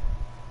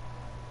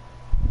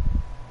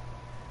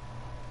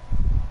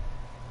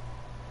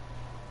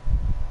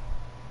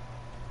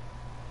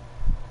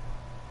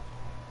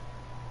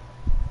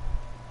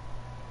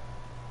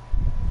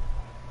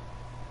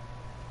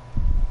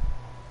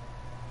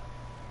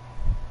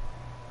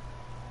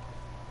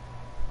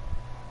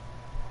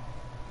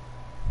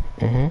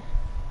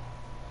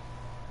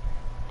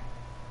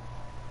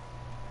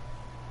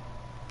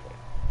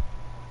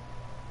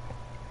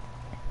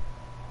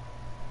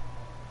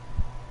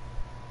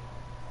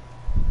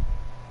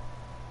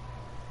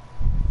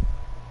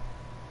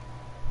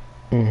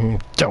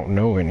 Don't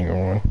know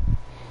anyone.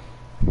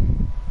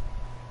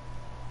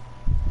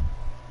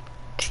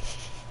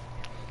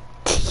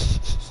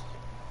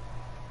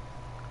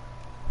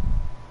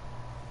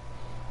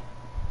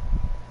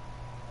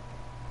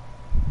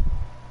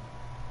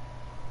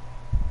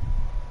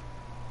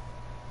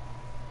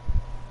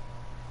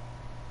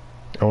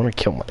 I want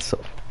to kill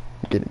myself.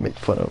 Getting made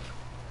fun of.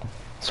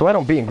 So I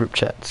don't be in group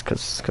chats,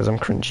 cause I'm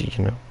cringy,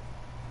 you know.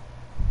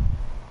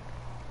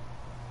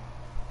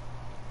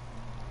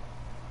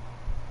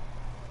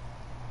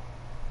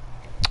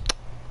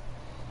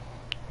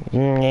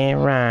 Yeah,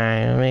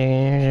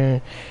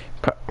 right.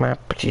 Put my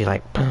pretty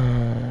like.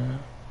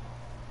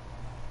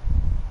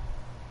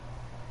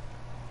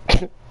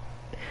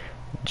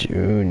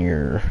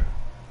 Junior.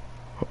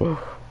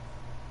 Oh.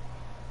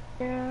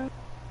 Yeah.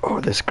 Oh,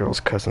 this girl's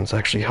cousin's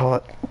actually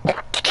hot.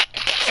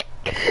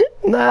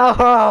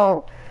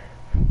 No.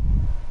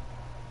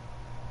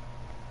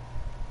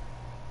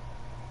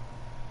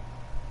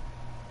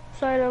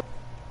 Side up.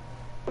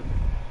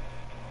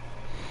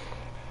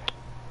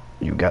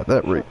 You got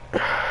that right.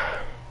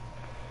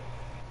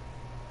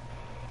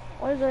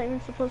 What is that even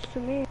supposed to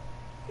mean?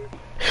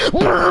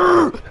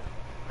 Oh.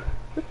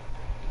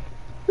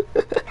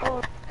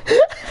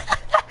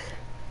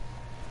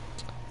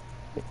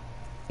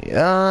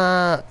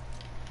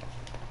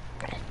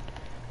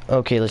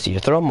 Okay, let's see. You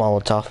throw a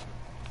Molotov.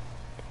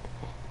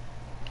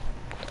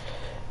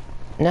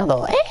 Now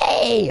though,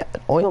 hey!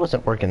 Oil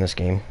doesn't work in this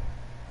game.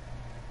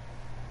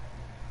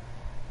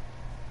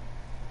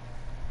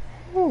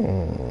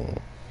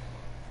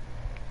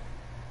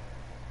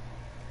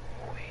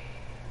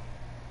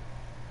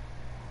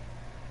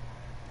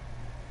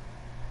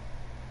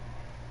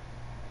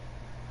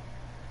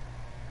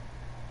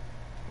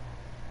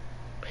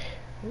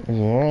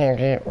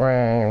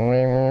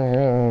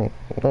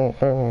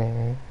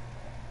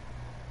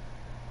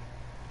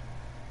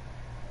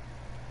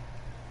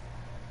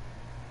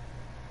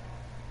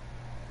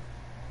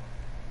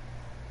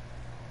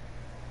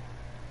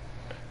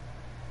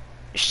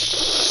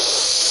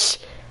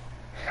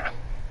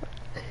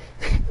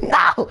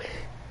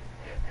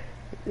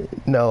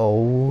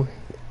 No.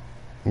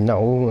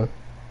 No.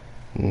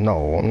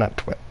 No, I'm not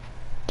 12.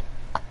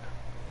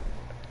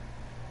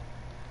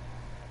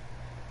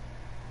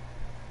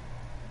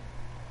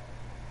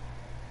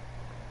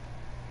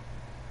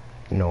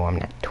 No, I'm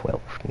not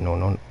 12. No,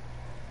 no.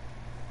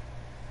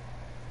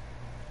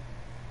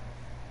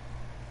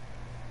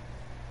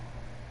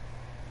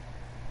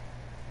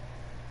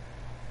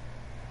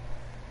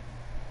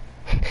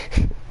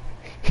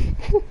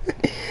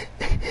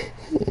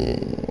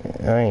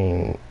 I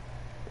ain't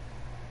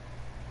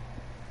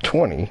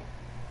 20.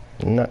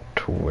 I'm not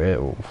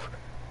 12.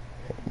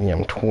 Yeah,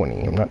 I'm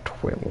 20. I'm not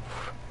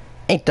 12.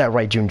 Ain't that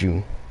right, June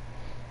June?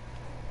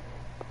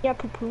 Yeah,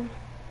 poo poo.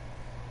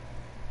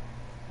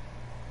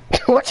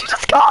 What you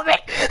just call me?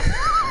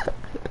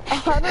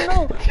 I don't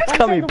know. Did you just I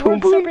call said me the Poon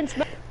word Poon? serpent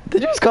smell.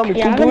 Did you just call me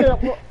Yeah, Poon I'm in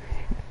Poon?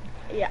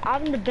 the. Yeah,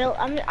 I'm in the bill.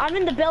 I'm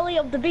in the belly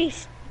of the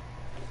beast.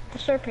 The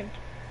serpent.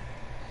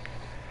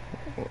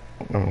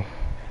 Oh.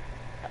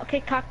 Okay,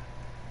 cock.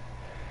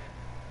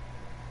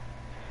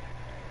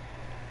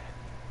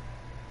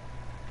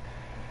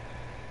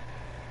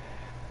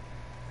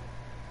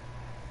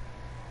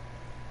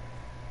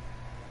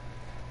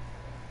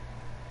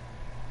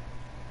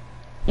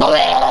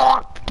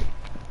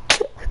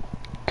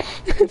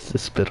 It's the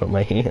spit on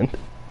my hand.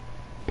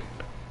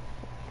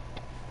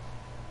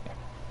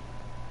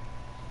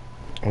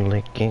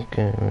 Lick it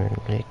good,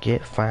 lick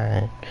it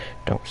fine.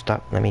 Don't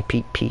stop, let me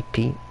peep, peep,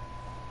 peep.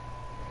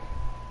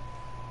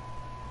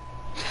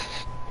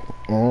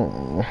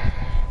 Mm.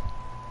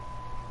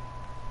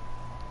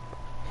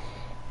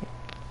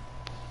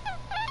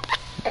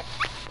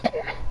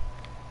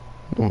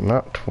 I'm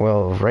not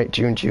 12, right,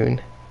 June,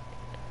 June?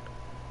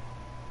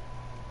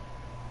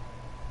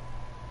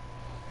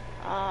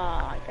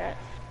 I guess.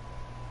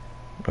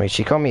 Wait,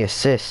 she called me a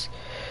sis.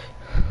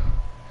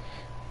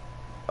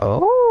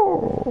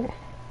 Oh.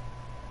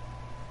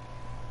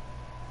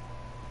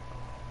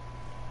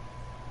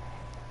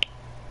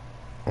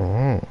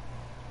 Mm.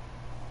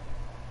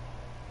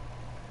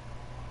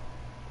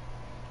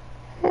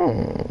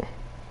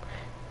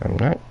 I'm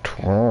not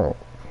 12.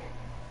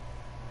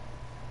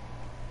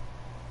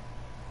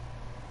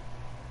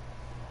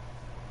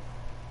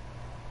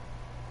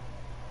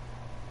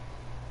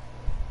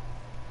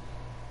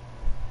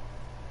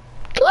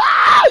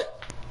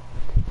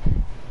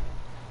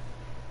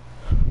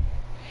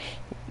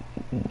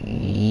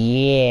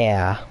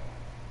 Yeah.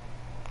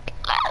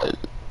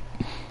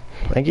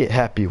 I get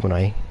happy when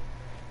I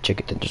check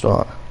it as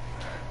well.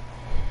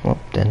 Well,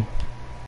 then.